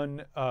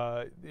 One,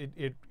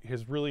 it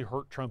has really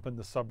hurt Trump in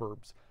the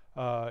suburbs.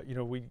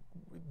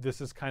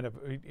 This is kind of,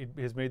 it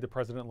has made the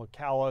president look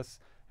callous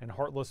and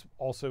heartless,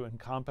 also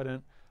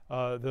incompetent.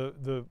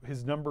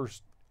 His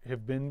numbers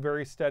have been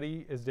very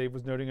steady, as Dave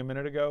was noting a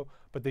minute ago,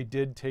 but they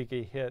did take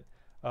a hit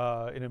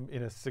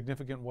in a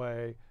significant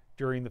way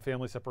during the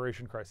family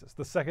separation crisis.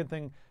 The second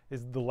thing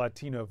is the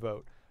Latino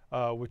vote,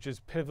 which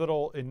is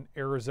pivotal in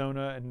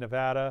Arizona and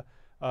Nevada.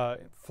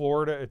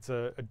 Florida, it's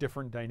a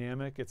different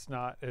dynamic. It's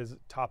not as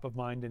top of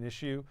mind an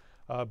issue,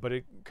 but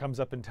it comes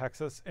up in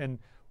Texas. And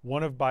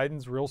one of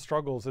Biden's real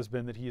struggles has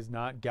been that he is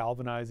not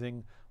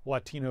galvanizing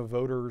Latino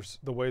voters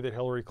the way that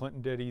Hillary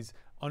Clinton did. He's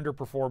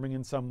underperforming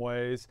in some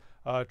ways.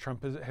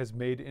 Trump has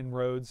made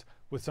inroads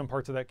with some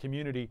parts of that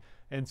community.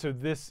 And so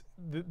this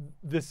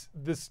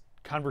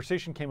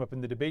conversation came up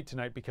in the debate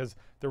tonight because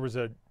there was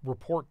a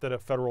report that a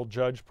federal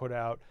judge put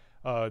out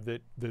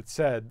that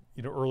said,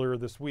 earlier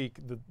this week,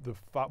 the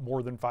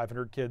more than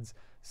 500 kids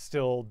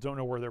still don't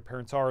know where their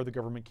parents are. The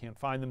government can't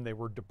find them. They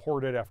were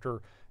deported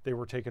after they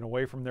were taken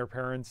away from their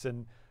parents.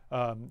 And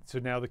so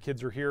now the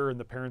kids are here and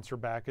the parents are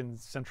back in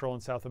Central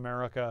and South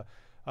America.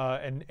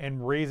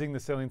 And raising the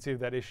saliency of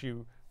that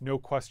issue, no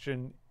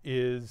question,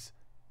 is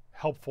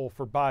helpful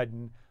for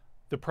Biden.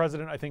 The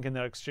president, I think, in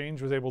that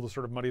exchange was able to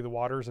sort of muddy the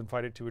waters and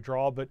fight it to a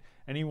draw. But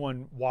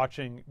anyone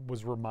watching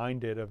was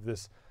reminded of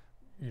this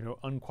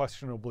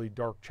unquestionably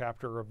dark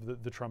chapter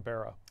of the Trump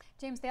era.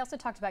 James, they also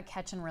talked about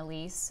catch and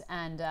release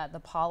and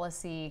the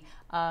policy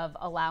of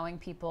allowing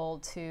people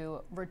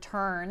to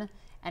return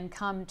and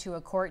come to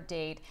a court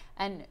date.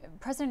 And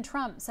President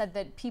Trump said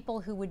that people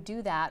who would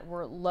do that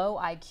were low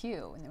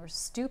IQ and they were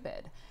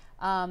stupid.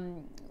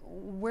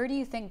 Where do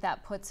you think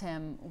that puts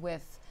him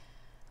with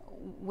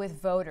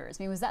voters?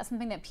 I mean, was that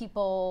something that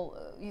people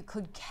you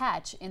could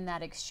catch in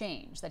that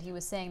exchange, that he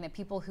was saying that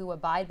people who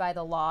abide by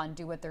the law and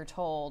do what they're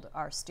told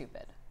are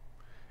stupid?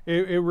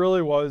 It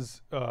really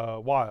was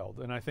wild,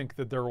 and I think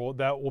that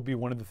that will be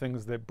one of the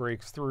things that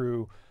breaks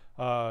through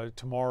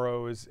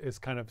tomorrow is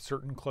kind of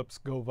certain clips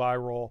go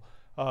viral,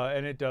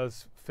 and it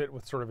does fit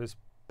with sort of his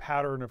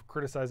pattern of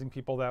criticizing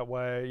people that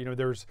way.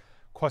 There's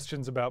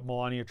questions about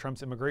Melania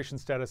Trump's immigration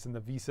status and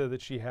the visa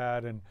that she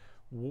had, and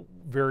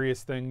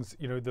various things.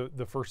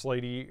 The First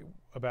Lady,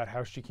 about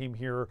how she came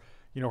here.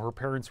 Her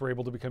parents were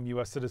able to become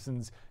U.S.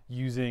 citizens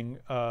using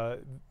a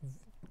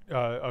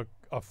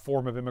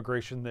form of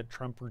immigration that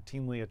Trump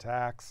routinely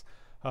attacks.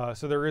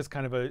 So there is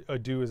kind of a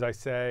do as I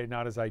say,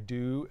 not as I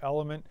do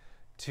element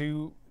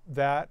to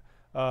that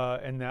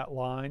and that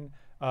line.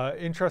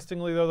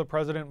 Interestingly, though, the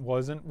president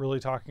wasn't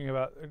really talking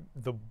about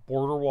the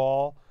border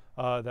wall.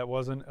 That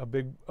wasn't a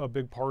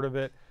big part of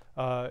it.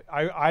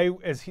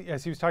 As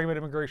he was talking about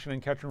immigration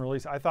and catch and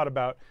release, I thought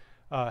about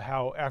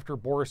how after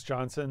Boris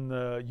Johnson,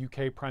 the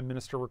UK Prime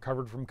Minister,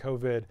 recovered from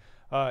COVID,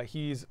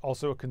 he's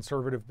also a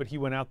conservative, but he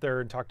went out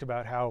there and talked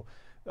about how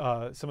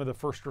some of the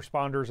first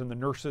responders and the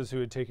nurses who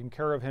had taken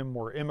care of him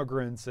were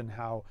immigrants and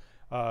how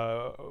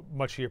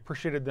much he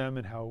appreciated them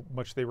and how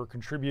much they were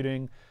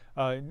contributing.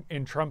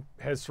 And Trump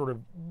has sort of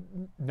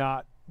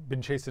not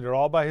been chastened at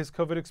all by his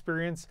COVID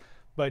experience,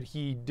 but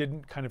he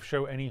didn't kind of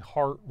show any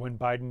heart when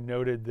Biden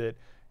noted that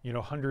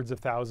hundreds of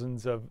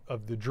thousands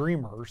of the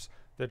dreamers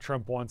that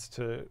Trump wants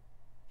to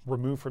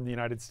remove from the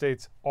United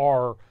States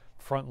are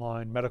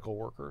frontline medical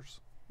workers.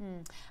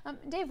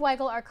 Dave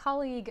Weigel, our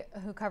colleague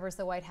who covers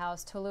the White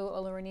House, Tolu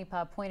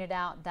Olorunipa, pointed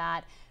out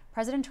that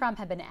President Trump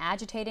had been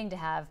agitating to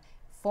have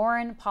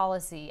foreign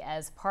policy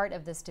as part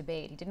of this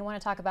debate. He didn't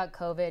want to talk about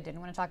COVID, didn't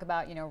want to talk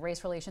about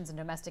race relations and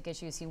domestic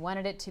issues. He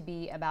wanted it to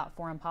be about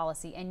foreign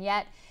policy, and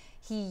yet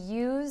he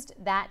used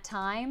that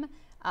time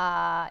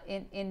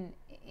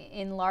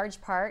in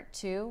large part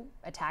to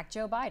attack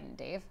Joe Biden.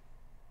 Dave?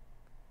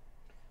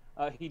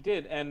 He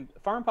did, and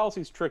foreign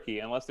policy is tricky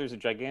unless there's a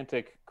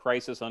gigantic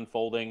crisis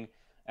unfolding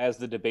as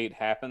the debate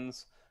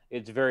happens.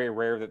 It's very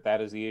rare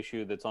that is the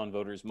issue that's on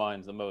voters'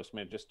 minds the most. I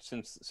mean, just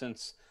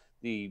since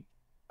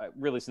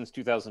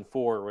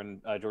 2004,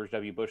 when George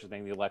W. Bush was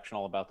making the election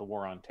all about the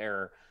war on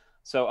terror.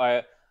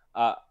 So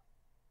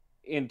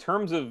in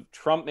terms of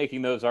Trump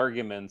making those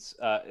arguments,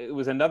 it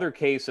was another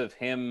case of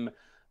him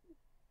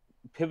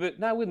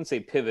I wouldn't say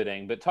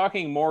pivoting, but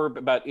talking more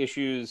about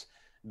issues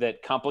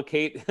that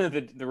complicate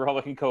the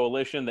Republican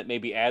coalition, that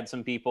maybe add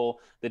some people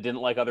that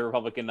didn't like other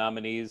Republican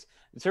nominees.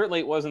 And certainly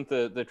it wasn't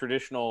the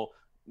traditional,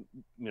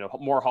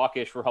 more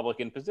hawkish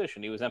Republican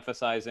position. He was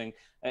emphasizing,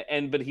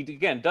 but he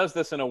again does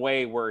this in a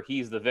way where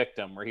he's the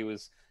victim, where he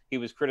was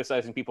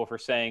criticizing people for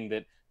saying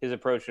that his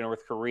approach to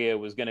North Korea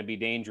was going to be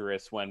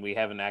dangerous when we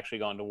haven't actually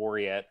gone to war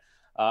yet.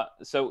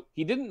 So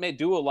he didn't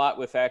do a lot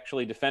with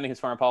actually defending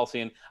his foreign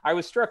policy. And I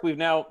was struck,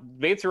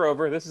 debates are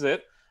over. This is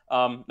it.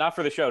 Not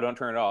for the show, don't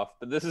turn it off,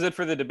 but this is it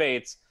for the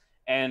debates.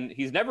 And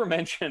he's never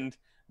mentioned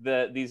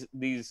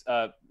these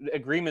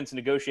agreements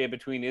negotiated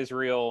between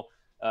Israel,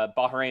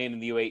 Bahrain,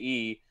 and the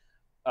UAE,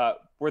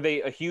 Were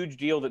they a huge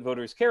deal that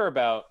voters care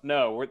about?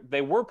 No.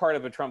 They were part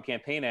of a Trump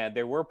campaign ad.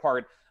 They were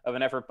part of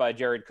an effort by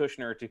Jared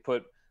Kushner to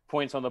put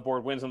points on the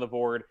board, wins on the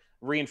board,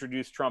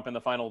 reintroduce Trump in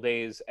the final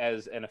days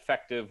as an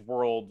effective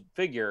world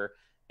figure.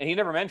 And he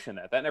never mentioned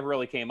that. That never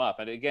really came up.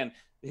 And again,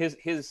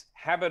 his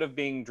habit of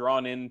being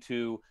drawn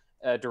into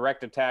a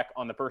direct attack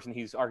on the person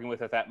he's arguing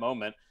with at that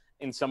moment,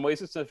 in some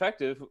ways it's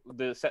effective.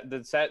 The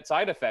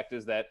side effect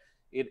is that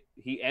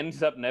he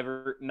ends up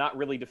not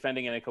really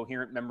defending in a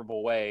coherent,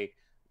 memorable way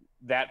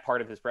that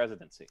part of his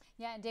presidency.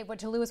 Yeah, and Dave, what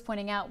Toulouse was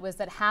pointing out was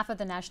that half of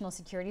the national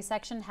security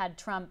section had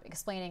Trump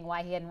explaining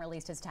why he hadn't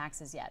released his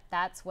taxes yet.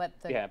 That's what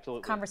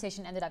the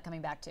conversation ended up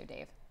coming back to,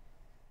 Dave.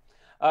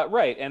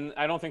 Right, and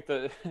I don't think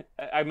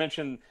I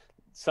mentioned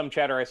some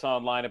chatter I saw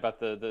online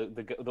about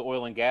the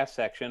oil and gas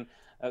section.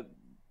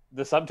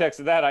 The subtext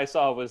of that I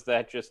saw was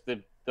that just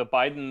the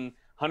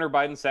Hunter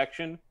Biden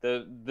section,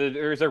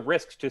 there's a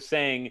risk to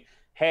saying,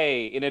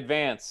 hey, in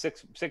advance,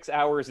 six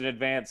hours in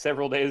advance,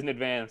 several days in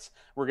advance,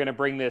 we're going to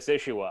bring this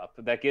issue up.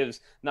 That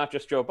gives not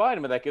just Joe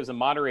Biden, but that gives a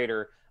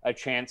moderator a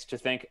chance to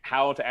think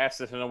how to ask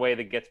this in a way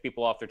that gets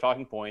people off their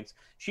talking points.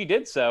 She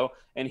did so,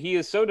 and he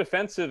is so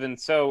defensive and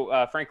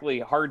so, frankly,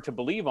 hard to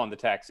believe on the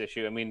tax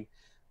issue. I mean,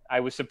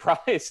 I was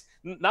surprised.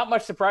 Not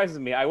much surprises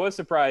me. I was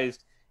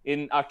surprised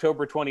in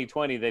October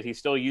 2020 that he's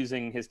still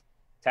using his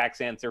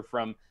tax answer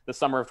from the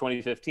summer of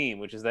 2015,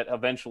 which is that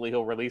eventually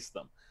he'll release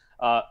them.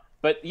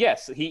 But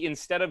yes, he,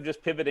 instead of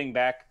just pivoting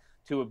back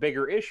to a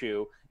bigger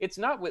issue, it's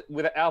not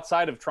with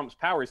outside of Trump's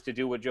powers to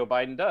do what Joe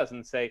Biden does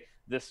and say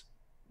this,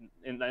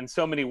 in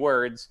so many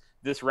words,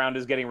 this round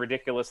is getting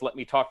ridiculous. Let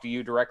me talk to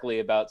you directly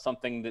about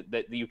something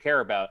that you care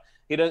about.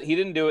 He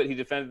didn't do it. He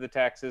defended the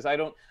taxes. I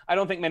don't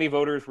think many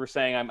voters were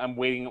saying I'm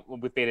waiting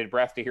with bated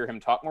breath to hear him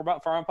talk more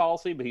about foreign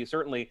policy, but he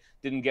certainly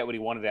didn't get what he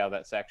wanted out of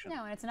that section.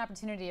 No, and it's an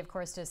opportunity, of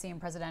course, to see him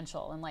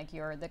presidential and like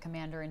you're the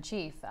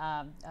commander-in-chief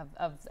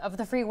of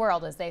the free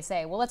world, as they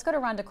say. Well, let's go to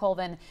Rhonda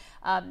Colvin.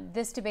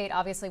 This debate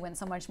obviously went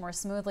so much more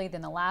smoothly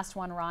than the last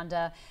one,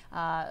 Rhonda.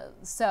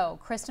 So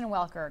Kristen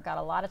Welker got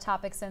a lot of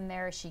topics in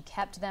there. She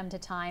kept them to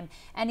time.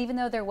 And even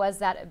though there was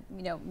that,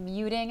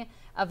 muting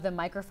of the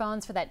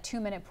microphones for that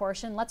 2-minute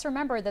portion, let's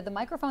remember that the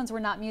microphones were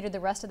not muted the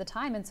rest of the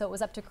time, and so it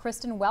was up to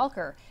Kristen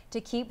Welker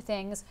to keep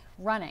things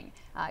running.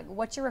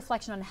 What's your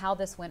reflection on how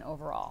this went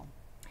overall?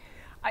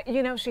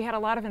 She had a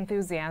lot of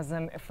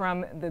enthusiasm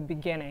from the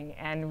beginning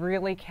and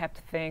really kept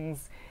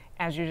things,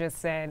 as you just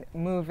said,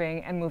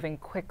 moving and moving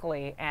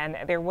quickly. And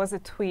there was a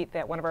tweet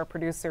that one of our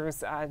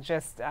producers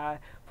just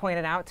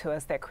pointed out to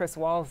us that Chris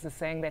Wallace is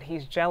saying that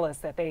he's jealous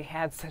that they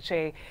had such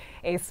a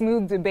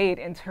smooth debate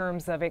in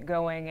terms of it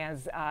going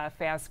as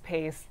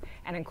fast-paced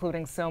and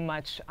including so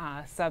much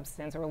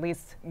substance, or at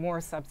least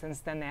more substance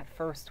than that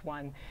first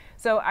one.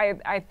 So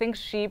I think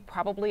she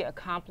probably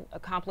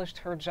accomplished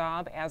her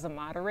job as a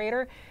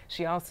moderator.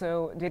 She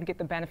also did get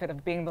the benefit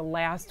of being the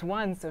last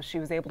one, so she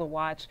was able to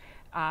watch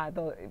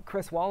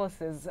Chris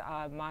Wallace's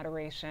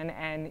moderation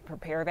and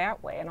prepare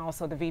that way, and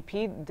also the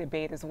VP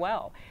debate as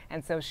well.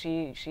 And so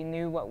she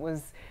knew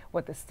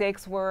what the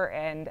stakes were,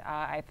 and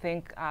I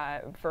think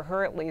for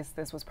her at least,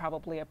 this was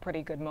probably a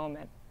pretty good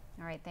moment.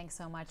 All right, thanks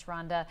so much,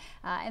 Rhonda.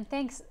 And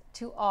thanks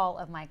to all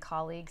of my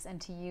colleagues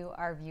and to you,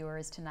 our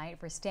viewers, tonight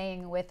for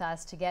staying with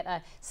us to get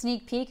a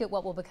sneak peek at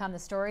what will become the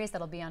stories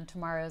that'll be on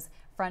tomorrow's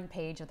front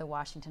page of the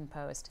Washington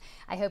Post.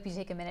 I hope you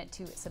take a minute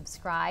to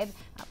subscribe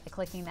by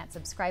clicking that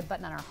subscribe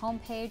button on our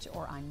homepage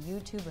or on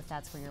YouTube if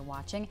that's where you're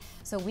watching,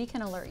 so we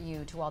can alert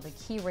you to all the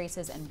key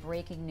races and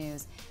breaking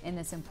news in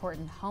this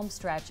important home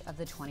stretch of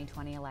the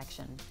 2020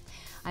 election.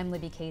 I'm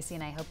Libby Casey,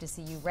 and I hope to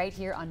see you right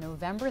here on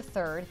November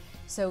 3rd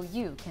so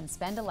you can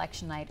spend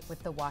election night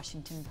with the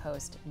Washington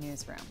Post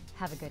newsroom.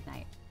 Have a good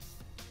night.